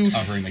to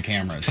covering the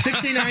cameras.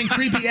 69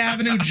 Creepy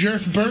Avenue,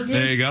 Jeff Burton.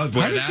 There you go.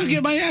 How did you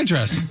get my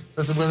address?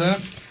 Does it wear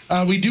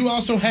that? We do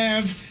also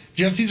have,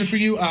 Jeff, these are for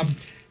you,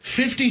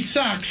 50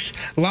 Sucks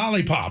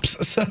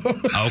lollipops. So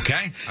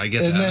okay. I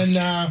get and that. And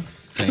then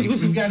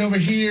thanks. We've got over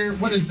here,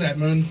 what is that,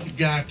 Moon? We've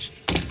got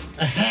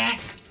a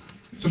hat,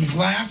 some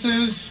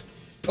glasses.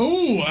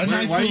 Oh, a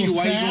nice little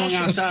sash,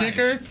 a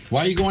sticker.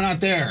 Why are you going out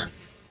there?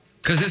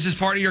 Because this is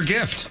part of your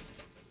gift.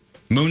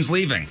 Moon's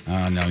leaving.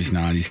 Oh, no, he's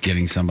not. He's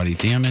getting somebody.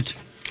 Damn it.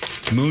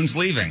 Moon's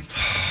leaving.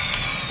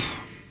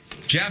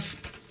 Jeff?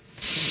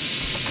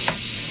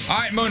 All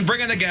right, Moon,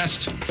 bring in the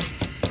guest.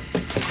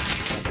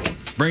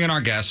 Bring in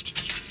our guest.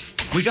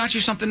 We got you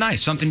something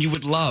nice, something you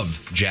would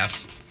love,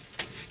 Jeff.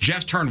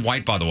 Jeff turned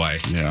white, by the way.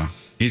 Yeah.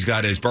 He's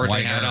got his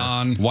birthday hat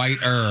on.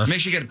 Whiter.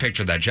 Make sure you get a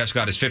picture of that. Jeff's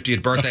got his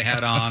 50th birthday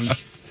hat on.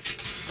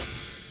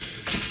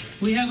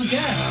 We have a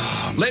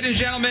guest. Ladies and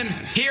gentlemen,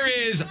 here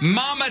is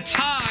Mama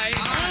Ty.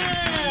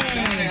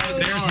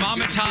 There's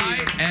Mama Ty,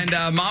 and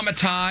Mama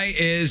Ty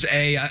is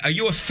are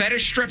you a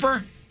fetish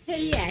stripper?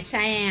 Yes,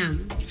 I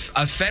am.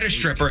 A fetish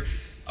stripper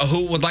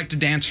who would like to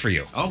dance for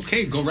you.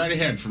 Okay, go right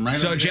ahead. From right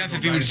So, over Jeff, there,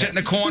 if you would sit in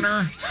the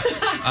corner,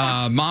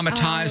 Mama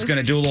Ty is going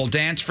to do a little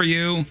dance for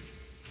you.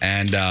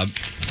 And,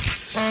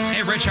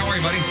 hey, Rich, how are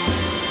you, buddy?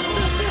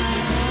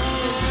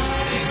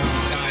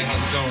 Ty,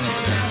 how's it going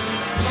over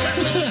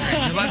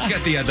there? Let's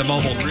get the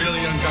mobile, really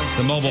uncomfortable.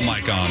 the mobile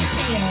mic on.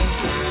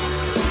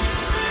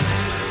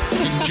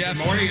 Jeff,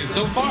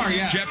 so far,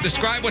 yeah. Jeff,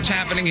 describe what's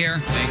happening here.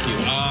 Thank you.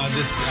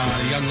 This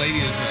young lady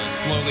is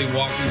slowly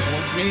walking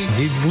towards me.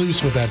 He's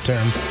loose with that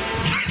term.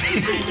 I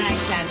like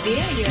that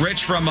beer.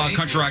 Rich from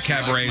Country Rock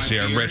Cabarets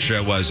here. Rich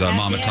was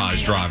Mama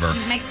Ty's driver.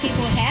 Make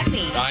people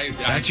happy.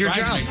 That's your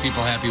try job. to make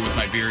people happy with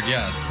my beard,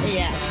 yes.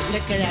 Yes,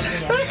 look at that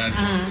beer.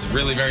 That's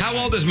really very How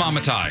old is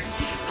Mama Ty?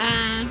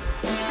 I'm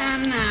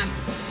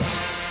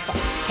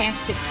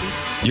past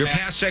 60. You're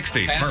past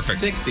 60. Past Perfect.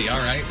 60, all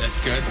right, that's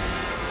good.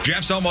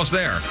 Jeff's almost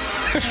there.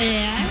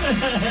 Yeah.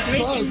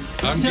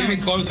 I'm getting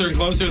closer and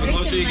closer the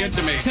closer you get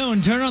to me. Tone,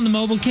 turn on the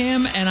mobile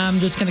cam, and I'm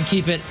just going to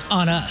keep it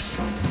on us.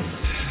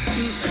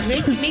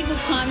 Recent people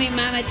call me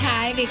Mama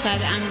Ty because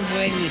I'm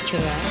very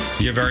mature.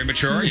 You're very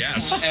mature,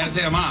 yes. As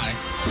am I.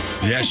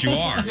 Yes, you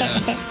are.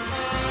 Yes.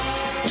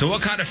 So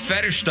what kind of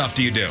fetish stuff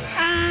do you do?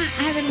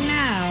 I don't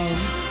know.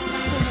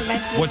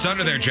 But What's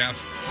under there,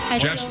 Jeff?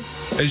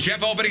 Is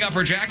Jeff opening up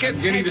her jacket?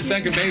 I'm getting to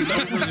second base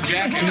over the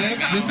jacket.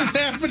 This is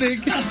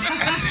happening.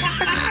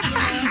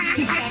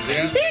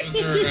 Yeah,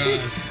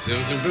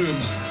 those are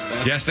boobs.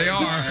 Yes, they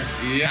are.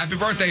 Yeah. Happy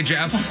birthday,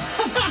 Jeff.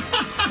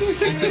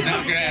 This is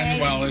not going to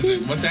end well, is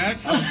it? What's that?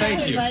 Oh,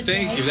 thank you.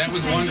 Thank you. That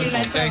was wonderful.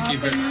 Thank you.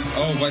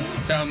 Oh, what's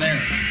down there?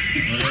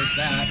 Well, there's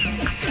that.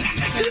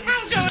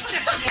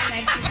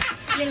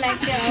 you like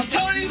the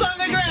Tony's on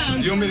the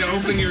ground. You want me to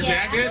open your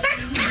jacket?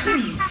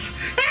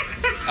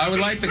 I would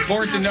like the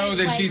court to know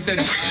that she said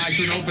I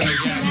could open the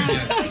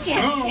jacket. But you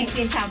have to take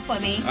this off for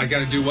me. I got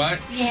to do what?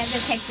 You have to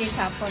take this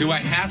off for me. Do I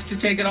have to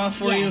take it off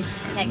for Yes,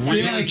 you? like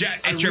Really? that.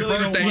 It's your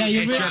birthday. Yeah, It's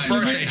your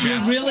birthday,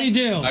 Jeff. You really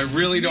do. I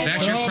really don't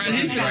That's want your to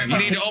present. right You now.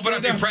 need to open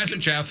up your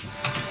present, Jeff.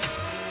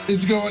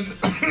 It's going.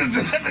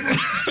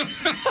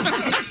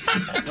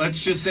 Let's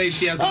just say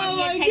she has. Oh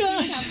my Take this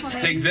gosh. off for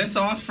me. Take this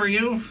off for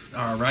you.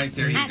 All right,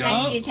 there you I'd go.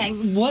 like you to take.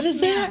 What is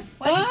that?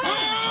 What is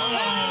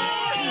that?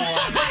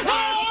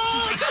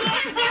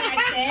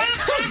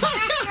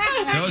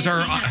 Those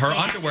are her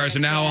underwears are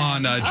now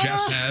on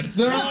Jeff's head.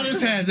 They're on his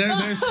head.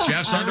 There's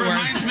Jeff's That underwear.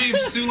 reminds me of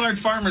Soulard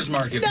Farmers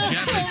Market.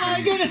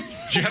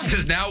 Jeff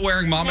is now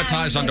wearing Mama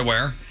Ty's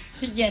underwear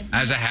Yes.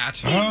 as a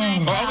hat.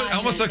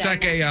 Almost looks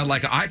like an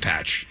eye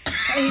patch.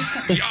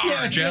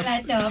 Yeah, Jeff.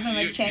 Like to open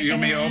my check You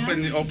want me now?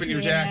 to open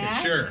your jacket? Yeah.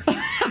 Sure.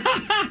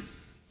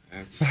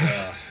 That's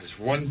there's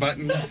one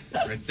button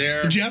right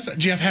there.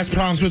 Jeff has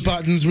problems with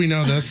buttons. We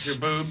know this. Your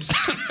boobs.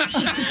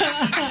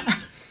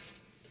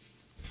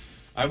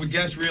 I would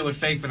guess real or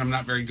fake, but I'm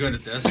not very good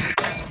at this.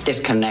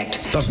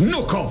 Disconnect. There's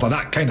no call for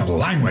that kind of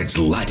language,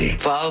 laddie.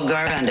 Vulgar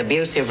and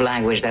abusive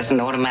language, that's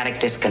an automatic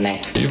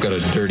disconnect. You've got a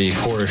dirty,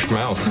 whorish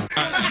mouth.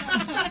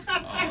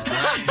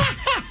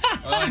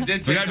 I did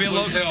We take gotta be the a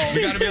little. blue pill.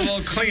 We gotta be a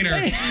little cleaner. No,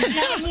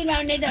 you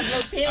don't need a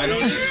blue pill. I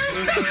don't need a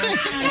blue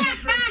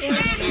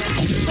pill.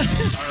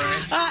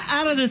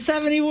 Out of the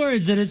 70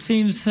 words that it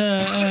seems to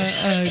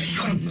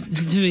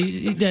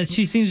be, that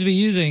she seems to be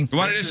using. You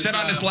want to just sit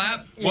on his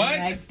lap?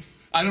 What?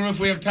 I don't know if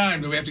we have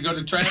time. Do we have to go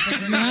to traffic?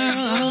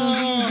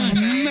 Oh,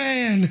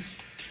 man.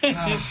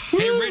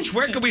 Hey, Rich,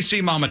 where can we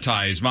see Mama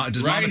Ty? Does Right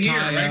Mama here,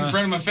 Ty, right in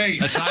front of my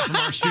face. Aside from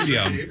our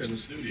studio. Here in the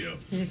studio.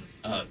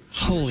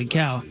 Holy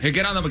cow! Hey,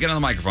 get on the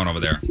microphone over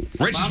there.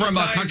 Rich is from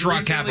Country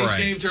Rock Cabaret.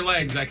 Shaved her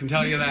legs. I can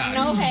tell you that.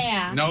 No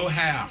hair. No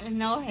hair.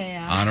 No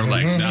hair. On her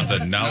legs,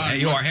 nothing. No, hey,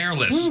 you are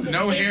hairless.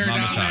 No hair Mama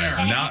down Ty.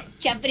 there. No.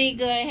 Japanese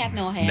girl have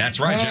no hair. That's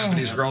right.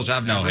 Japanese girls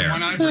have no hair.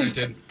 One I've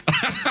rented.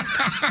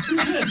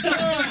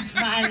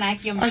 I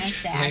like your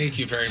mustache. Thank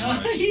you very much.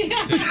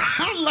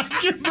 I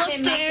like your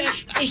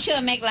mustache. It sure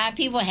make a lot of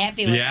people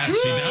happy with Yes,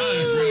 he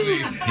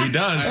does. He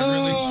does. I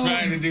really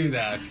try to do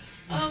that.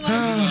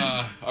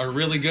 Are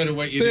really good at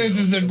what you do. This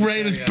is the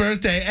greatest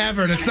birthday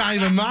ever, and it's not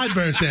even my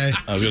birthday.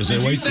 I was going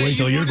to say, wait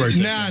till your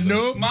birthday. Nah,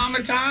 nope.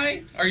 Mama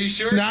Ty, are you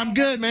sure? Nah, I'm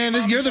good, man.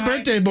 You're the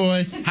birthday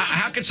boy.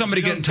 How can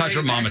somebody get in touch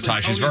with Mama Ty?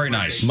 She's very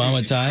nice.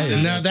 Mama Ty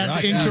is No, that's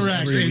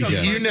incorrect.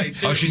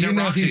 Oh, she's at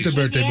Roxy's. He's the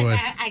birthday boy.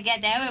 I get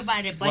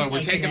everybody birthday. What,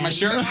 we're taking my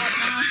shirt off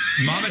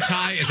Mama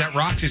Ty is at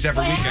Roxy's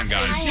every weekend,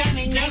 guys. I am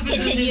naked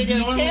and you do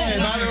too.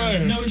 By the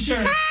way, no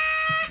shirt.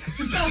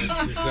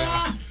 This is,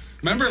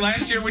 remember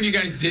last year when you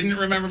guys didn't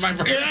remember my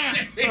birthday?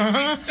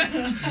 Uh-huh.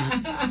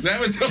 That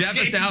was okay. Jeff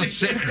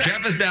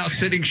is now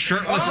sitting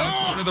shirtless in the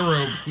corner of the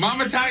room.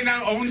 Mama Ty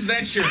now owns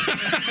that shirt.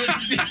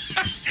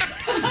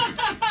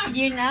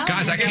 You know.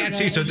 Guys, I can't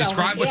see, so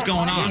describe what's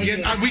going on.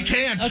 We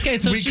can't. Okay,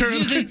 so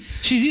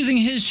she's using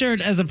his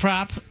shirt as a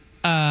prop. You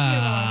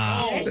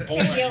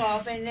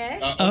open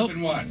it.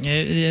 Open what? And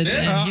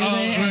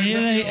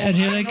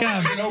here they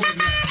come.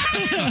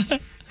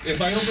 If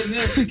I open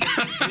this, it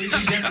gets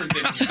completely different.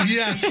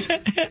 Yes.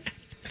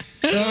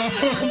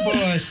 Oh,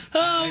 boy.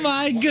 Oh,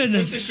 my Put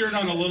goodness. the shirt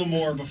on a little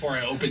more before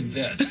I open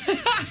this.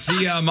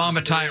 See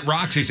Mama Ty at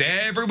Roxy's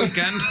every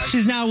weekend.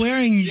 She's now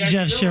wearing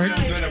Jeff's shirt.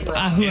 Who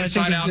I think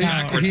Inside is out,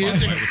 now backwards, by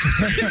the way, which is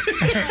great.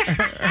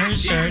 her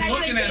shirt.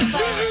 Looking at it,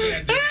 I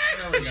can't do it.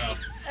 There we go.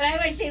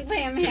 Let me sing for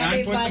him Can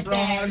happy I put the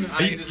bra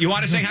birthday. on? You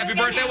want to sing happy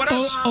birthday with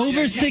us?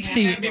 Over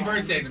 60 Happy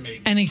birthday to me.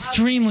 and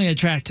extremely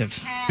attractive.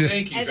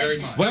 Thank you very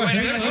much. Wait,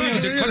 minute,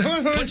 music.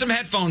 Put some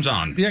headphones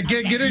on. Yeah,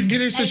 get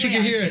her so she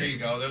can hear There it. you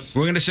go.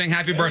 We're going to sing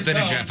happy birthday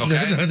to Jeff,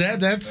 okay?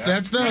 That's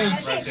those. I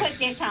should put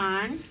this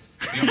on.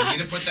 You want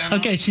me to put that on?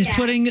 Okay, she's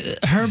putting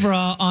her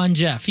bra on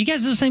Jeff. You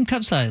guys are the same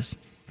cup size.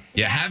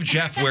 Yeah, have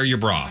Jeff wear your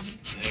bra.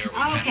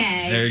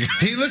 Okay. There you go.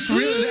 He looks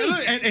really.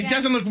 It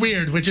doesn't look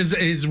weird, which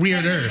is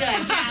weirder. Good.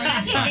 Now,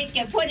 I think we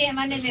can put him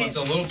under This one's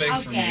a little big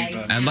for me.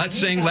 But... And let's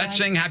sing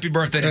happy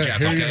birthday to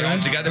Jeff, okay? All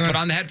together, put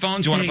on the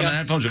headphones. You want to put on the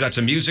headphones? We got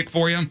some music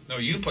for you. No,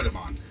 you put them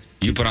on.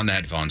 You put on the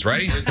headphones.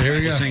 Ready? Here we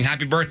go. We'll sing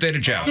happy birthday to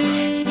Jeff. To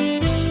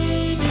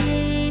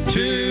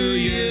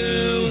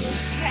you,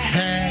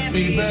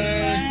 happy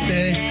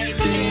birthday.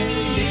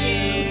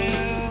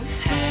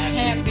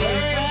 Happy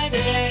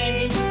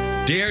birthday.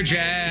 Dear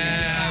Jeff.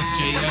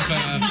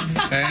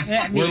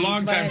 JFF. We're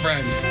longtime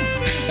friends.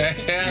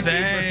 Happy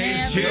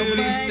birthday.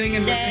 Nobody's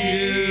singing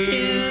with To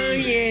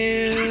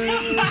you.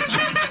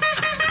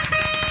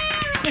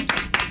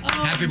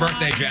 Happy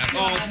birthday, Jeff.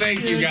 Oh,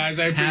 thank you guys.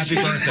 I appreciate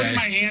it. Happy birthday. Put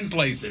my hand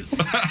places.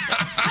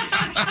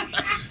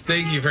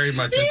 Thank you very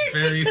much. That's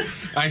very.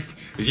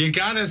 You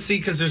gotta see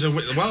because there's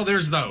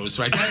there's those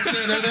right.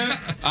 They're there.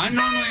 I'm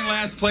normally in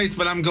last place,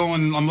 but I'm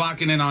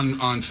locking in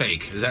on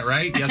fake. Is that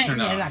right? Yes or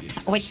no?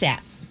 What's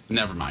that?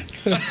 Never mind.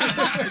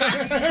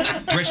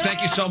 Rich,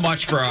 thank you so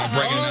much for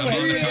bringing Mama Ty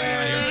out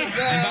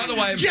here. And by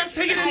the way, Jeff's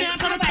taking a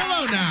nap on a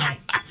pillow now.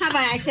 How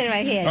about I sit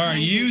right here? All right,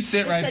 you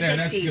sit right there.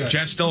 That's good.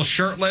 Jeff's still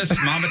shirtless.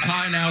 Mama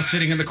Ty now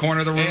sitting in the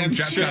corner of the room. And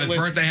Jeff's got his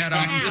birthday hat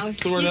on. Now,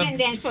 Sort you of. can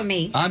dance for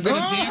me. I'm gonna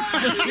dance for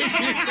you.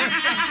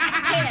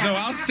 No,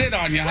 I'll sit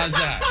on you. How's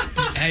that?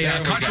 Hey,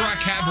 Country Rock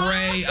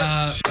Cabaret.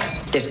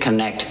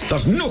 Disconnect.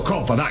 There's no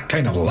call for that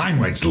kind of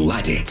language,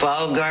 laddie.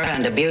 Vulgar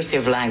and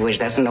abusive language,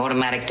 that's an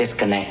automatic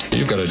disconnect.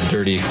 You've got a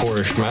dirty,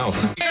 whorish mouth.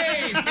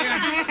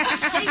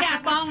 He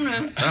got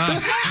boner.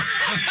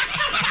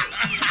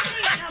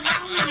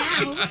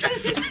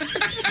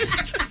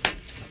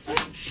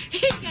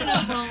 He got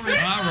a boner.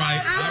 All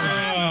right.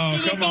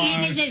 Do you think he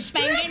needs a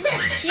spanking?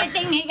 You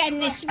think he got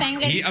this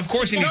spanking? Of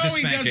course he needs a No,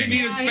 he spanking. doesn't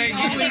need a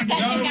spanking.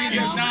 No, he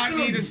does not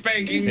need a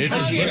spanking. It's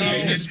his birthday.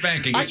 It's his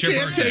spanking. It's your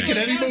birthday. Take it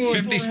anymore.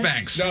 50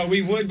 spanks. No,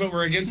 we would, but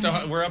we're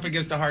up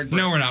against a hard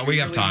break. No, we're not. We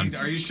have time.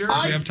 Are you sure?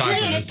 We have time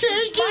for this.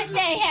 But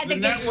they had The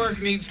to get.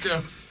 network needs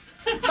to.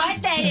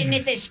 But they didn't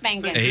need the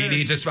spanking. He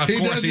needs a, of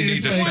course he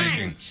needs a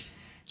spanking.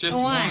 Just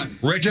One. one.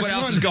 Rich, Just what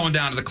else one. is going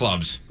down to the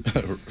clubs?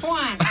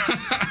 One.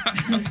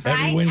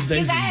 Every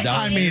Wednesdays You in guys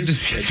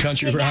Dodgers agree? at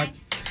Country Rock.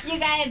 You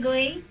guys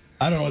agree?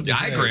 I don't know what to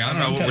I say. agree. I don't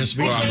know what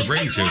I'm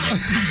agreeing to.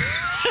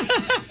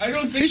 I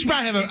don't think You should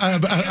probably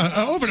have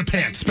a over the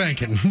pants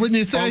spanking, wouldn't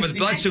you say?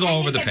 Let's go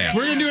over the pants.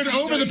 We're gonna do an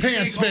over the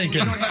pants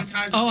spanking.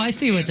 Oh, I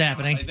see what's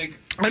happening.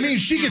 I mean,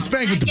 she gets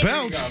spanked with the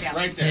belt.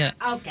 Right there.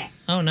 Yeah. Okay.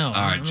 Oh no. All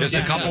right, just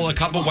a couple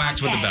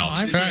whacks with the belt.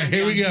 All right,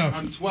 here we go.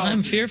 I'm 12.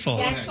 I'm fearful.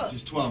 Go ahead,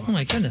 just 12. Oh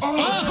my goodness.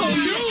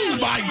 Oh,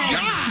 my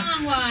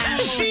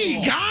God.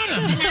 She got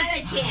him.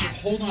 Another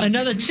chance. Hold on.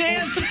 Another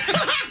chance.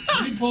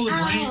 Let me pull the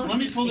brain. Let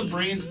me pull the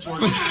brains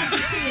towards you.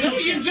 No,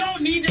 you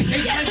don't need to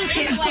take my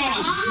pants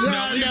off.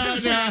 No.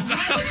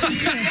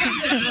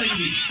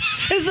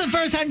 This is the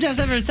first time Jeff's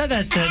ever said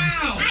that since.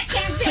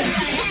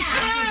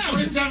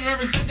 First time I've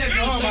ever said that.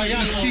 Oh my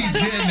God, she's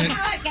getting it.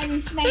 I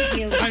can spank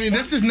you. I mean,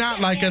 this is not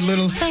like a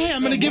little. Hey,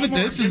 I'm gonna give it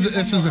this.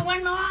 This is.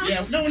 One more?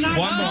 Yeah, no, not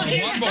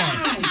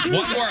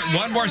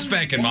One more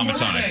spanking, Mama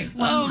Ty.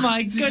 Oh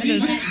my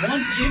goodness.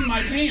 Once in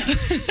my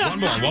pants. One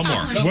more.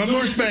 One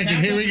more spanking.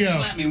 Here we go.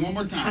 Slap me one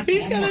more time.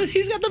 He's got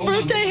the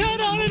birthday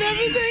hat on and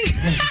everything.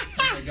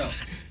 There we go.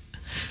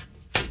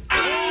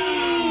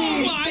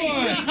 Oh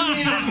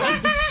my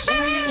God.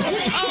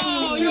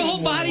 Oh, your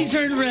whole body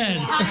turned red.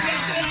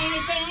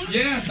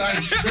 Yes, I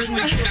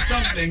certainly feel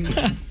something.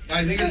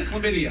 I think it's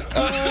chlamydia.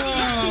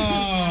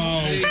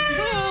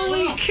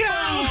 Holy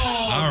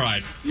cow. All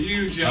right.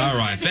 You just. All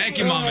right. Thank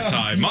you, Mama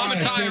Ty. Mama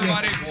Ty,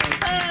 everybody.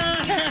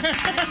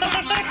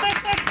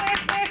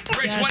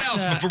 Rich, what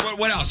else?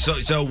 What else?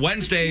 So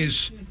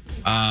Wednesdays.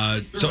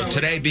 So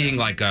today being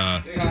like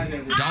dollar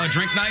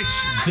drink nights.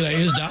 Today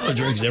is dollar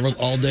drinks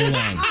all day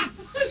long.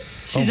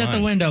 She's at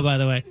the window, by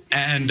the way.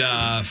 And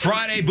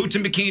Friday, boots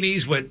and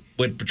bikinis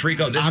with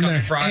Patrico. This I'm coming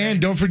there. Friday. And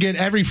don't forget,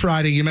 every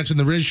Friday you mentioned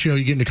the Riz Show.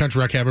 You get into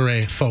Country Rock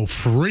Cabaret for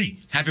free.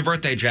 Happy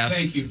birthday, Jeff.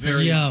 Thank you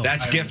very much.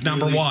 That's gift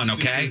number really one,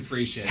 okay?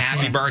 Appreciate it.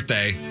 Happy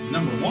birthday.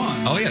 Number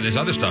one. Oh, yeah, there's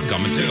other stuff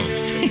coming, too.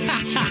 The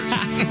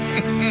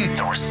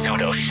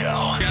Rizzuto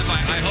Show. Jeff,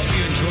 I hope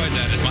you enjoyed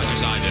that as much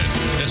as I did.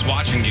 Just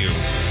watching you.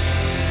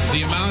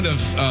 The amount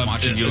of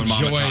Watching you and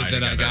Mama joy Ty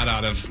that I together. got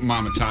out of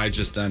Mama Ty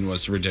just then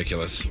was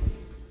ridiculous.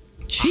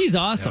 She's That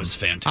awesome. was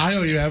fantastic. I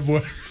don't even have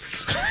words.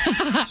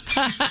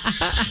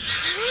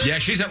 Yeah,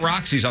 she's at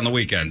Roxy's on the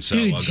weekend, so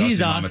Dude, go she's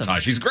see awesome. Mama Ty.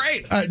 She's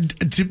great.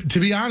 To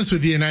be honest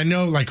with you, and I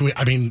know,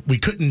 we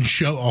couldn't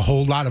show a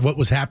whole lot of what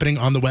was happening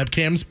on the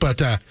webcams,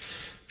 but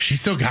she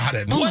still got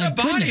it. What a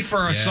body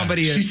for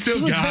somebody. She still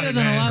She was got better it,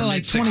 than man. a lot of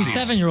like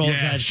 27-year-olds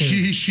Yeah, I've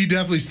seen. she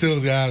definitely still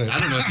got it. I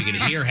don't know if you could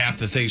hear half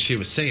the things she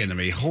was saying to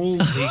me. Holy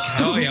cow.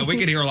 Oh, yeah, we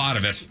could hear a lot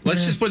of it.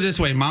 Let's just put it this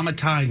way. Mama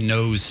Ty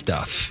knows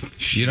stuff.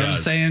 You know what I'm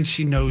does. saying?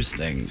 She knows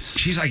things.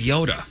 She's like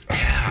Yoda.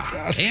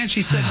 Yeah. And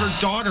she said her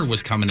daughter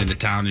was coming into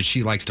town and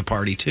she likes to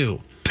party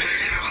too.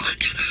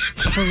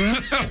 For real?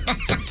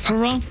 For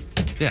real?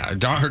 Yeah,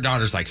 her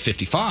daughter's like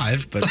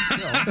 55, but still.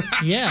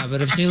 Yeah, but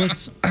if she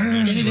looks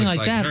anything Looks like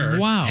like that, her.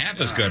 wow. Half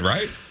is good,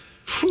 right?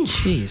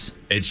 Jeez.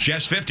 It's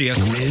Jeff's 50th.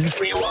 Riz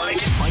Rewind.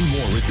 Find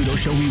more Rizzuto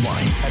Show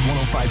rewinds at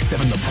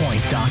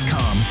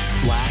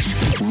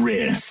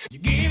 1057thepoint.com/Riz.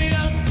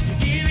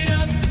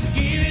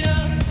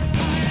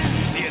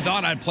 See, I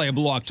thought I'd play a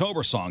Blue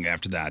October song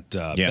after that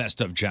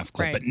Best of Jeff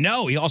clip. Right. But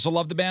no, he also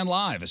loved the band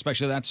live,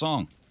 especially that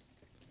song.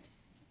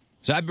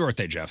 So happy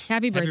birthday, Jeff.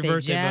 Happy birthday,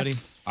 Jeff. buddy.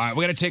 All right,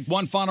 we're going to take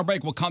one final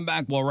break. We'll come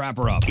back. We'll wrap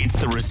her up. It's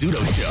the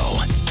Rizzuto Show.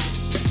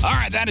 All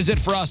right, that is it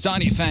for us.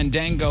 Donnie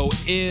Fandango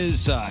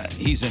is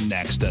he's in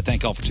next.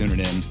 Thank y'all for tuning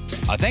in.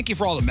 Thank you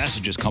for all the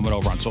messages coming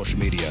over on social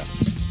media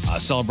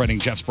celebrating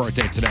Jeff's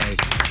birthday today,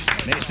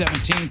 May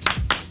 17th,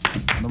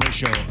 on the Riz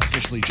Show,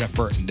 officially Jeff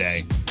Burton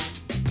Day.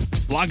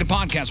 Log the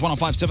podcast,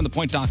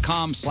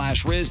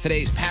 1057thepoint.com/Riz.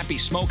 Today's Pappy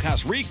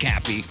Smokehouse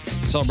Recappy,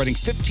 celebrating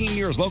 15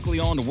 years locally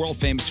owned, world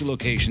famous 2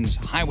 locations,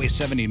 Highway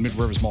 70 and Mid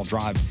Rivers Mall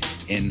Drive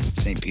in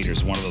St.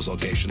 Peter's, one of those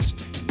locations.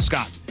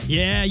 Scott.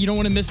 Yeah, you don't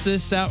want to miss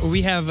this out.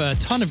 We have a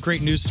ton of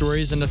great news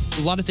stories and a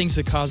lot of things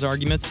that cause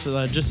arguments.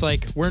 Just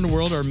like where in the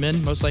world are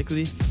men most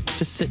likely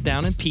to sit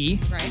down and pee?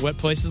 Right. What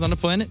places on the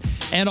planet?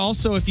 And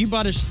also, if you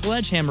bought a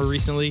sledgehammer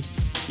recently,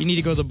 you need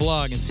to go to the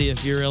blog and see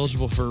if you're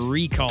eligible for a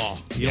recall.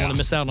 You don't want to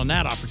miss out on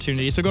that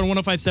opportunity. So go to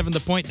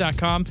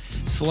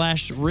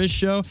 1057thepoint.com/Riz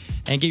Show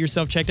and get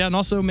yourself checked out. And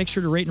also make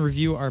sure to rate and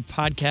review our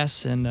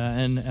podcasts and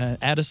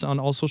add us on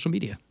all social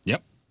media.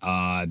 Yep.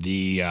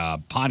 The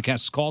podcast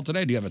is called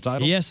today. Do you have a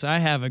title? Yes, I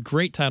have a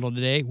great title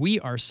today. We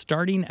are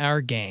starting our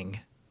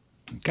gang.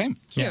 Okay.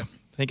 Yeah,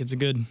 I think it's a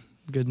good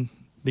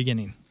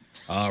beginning.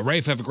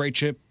 Rafe, have a great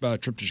trip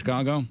to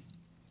Chicago.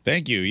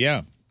 Thank you.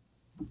 Yeah.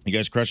 You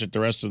guys crush it the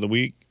rest of the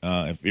week.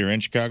 If you're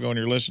in Chicago and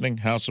you're listening,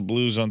 House of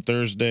Blues on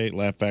Thursday,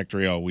 Laugh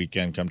Factory all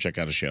weekend. Come check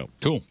out a show.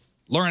 Cool.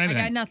 Lauren, I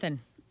anything? got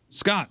nothing.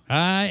 Scott.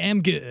 I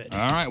am good.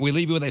 All right. We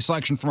leave you with a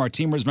selection from our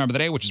Team Riz Member of the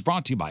Day, which is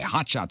brought to you by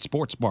Hot Shot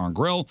Sports Bar and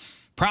Grill.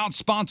 Proud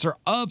sponsor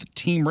of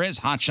Team Riz,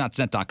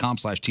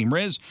 hotshotsnet.com/Team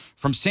Riz.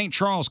 From St.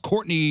 Charles,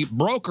 Courtney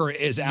Broker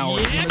is our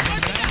Team Riz Member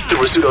of the Day. The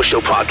Rizzuto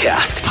Show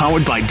podcast,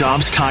 powered by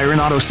Dobbs Tire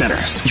and Auto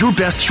Centers. Your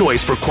best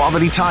choice for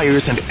quality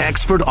tires and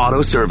expert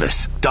auto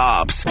service.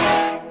 Dobbs.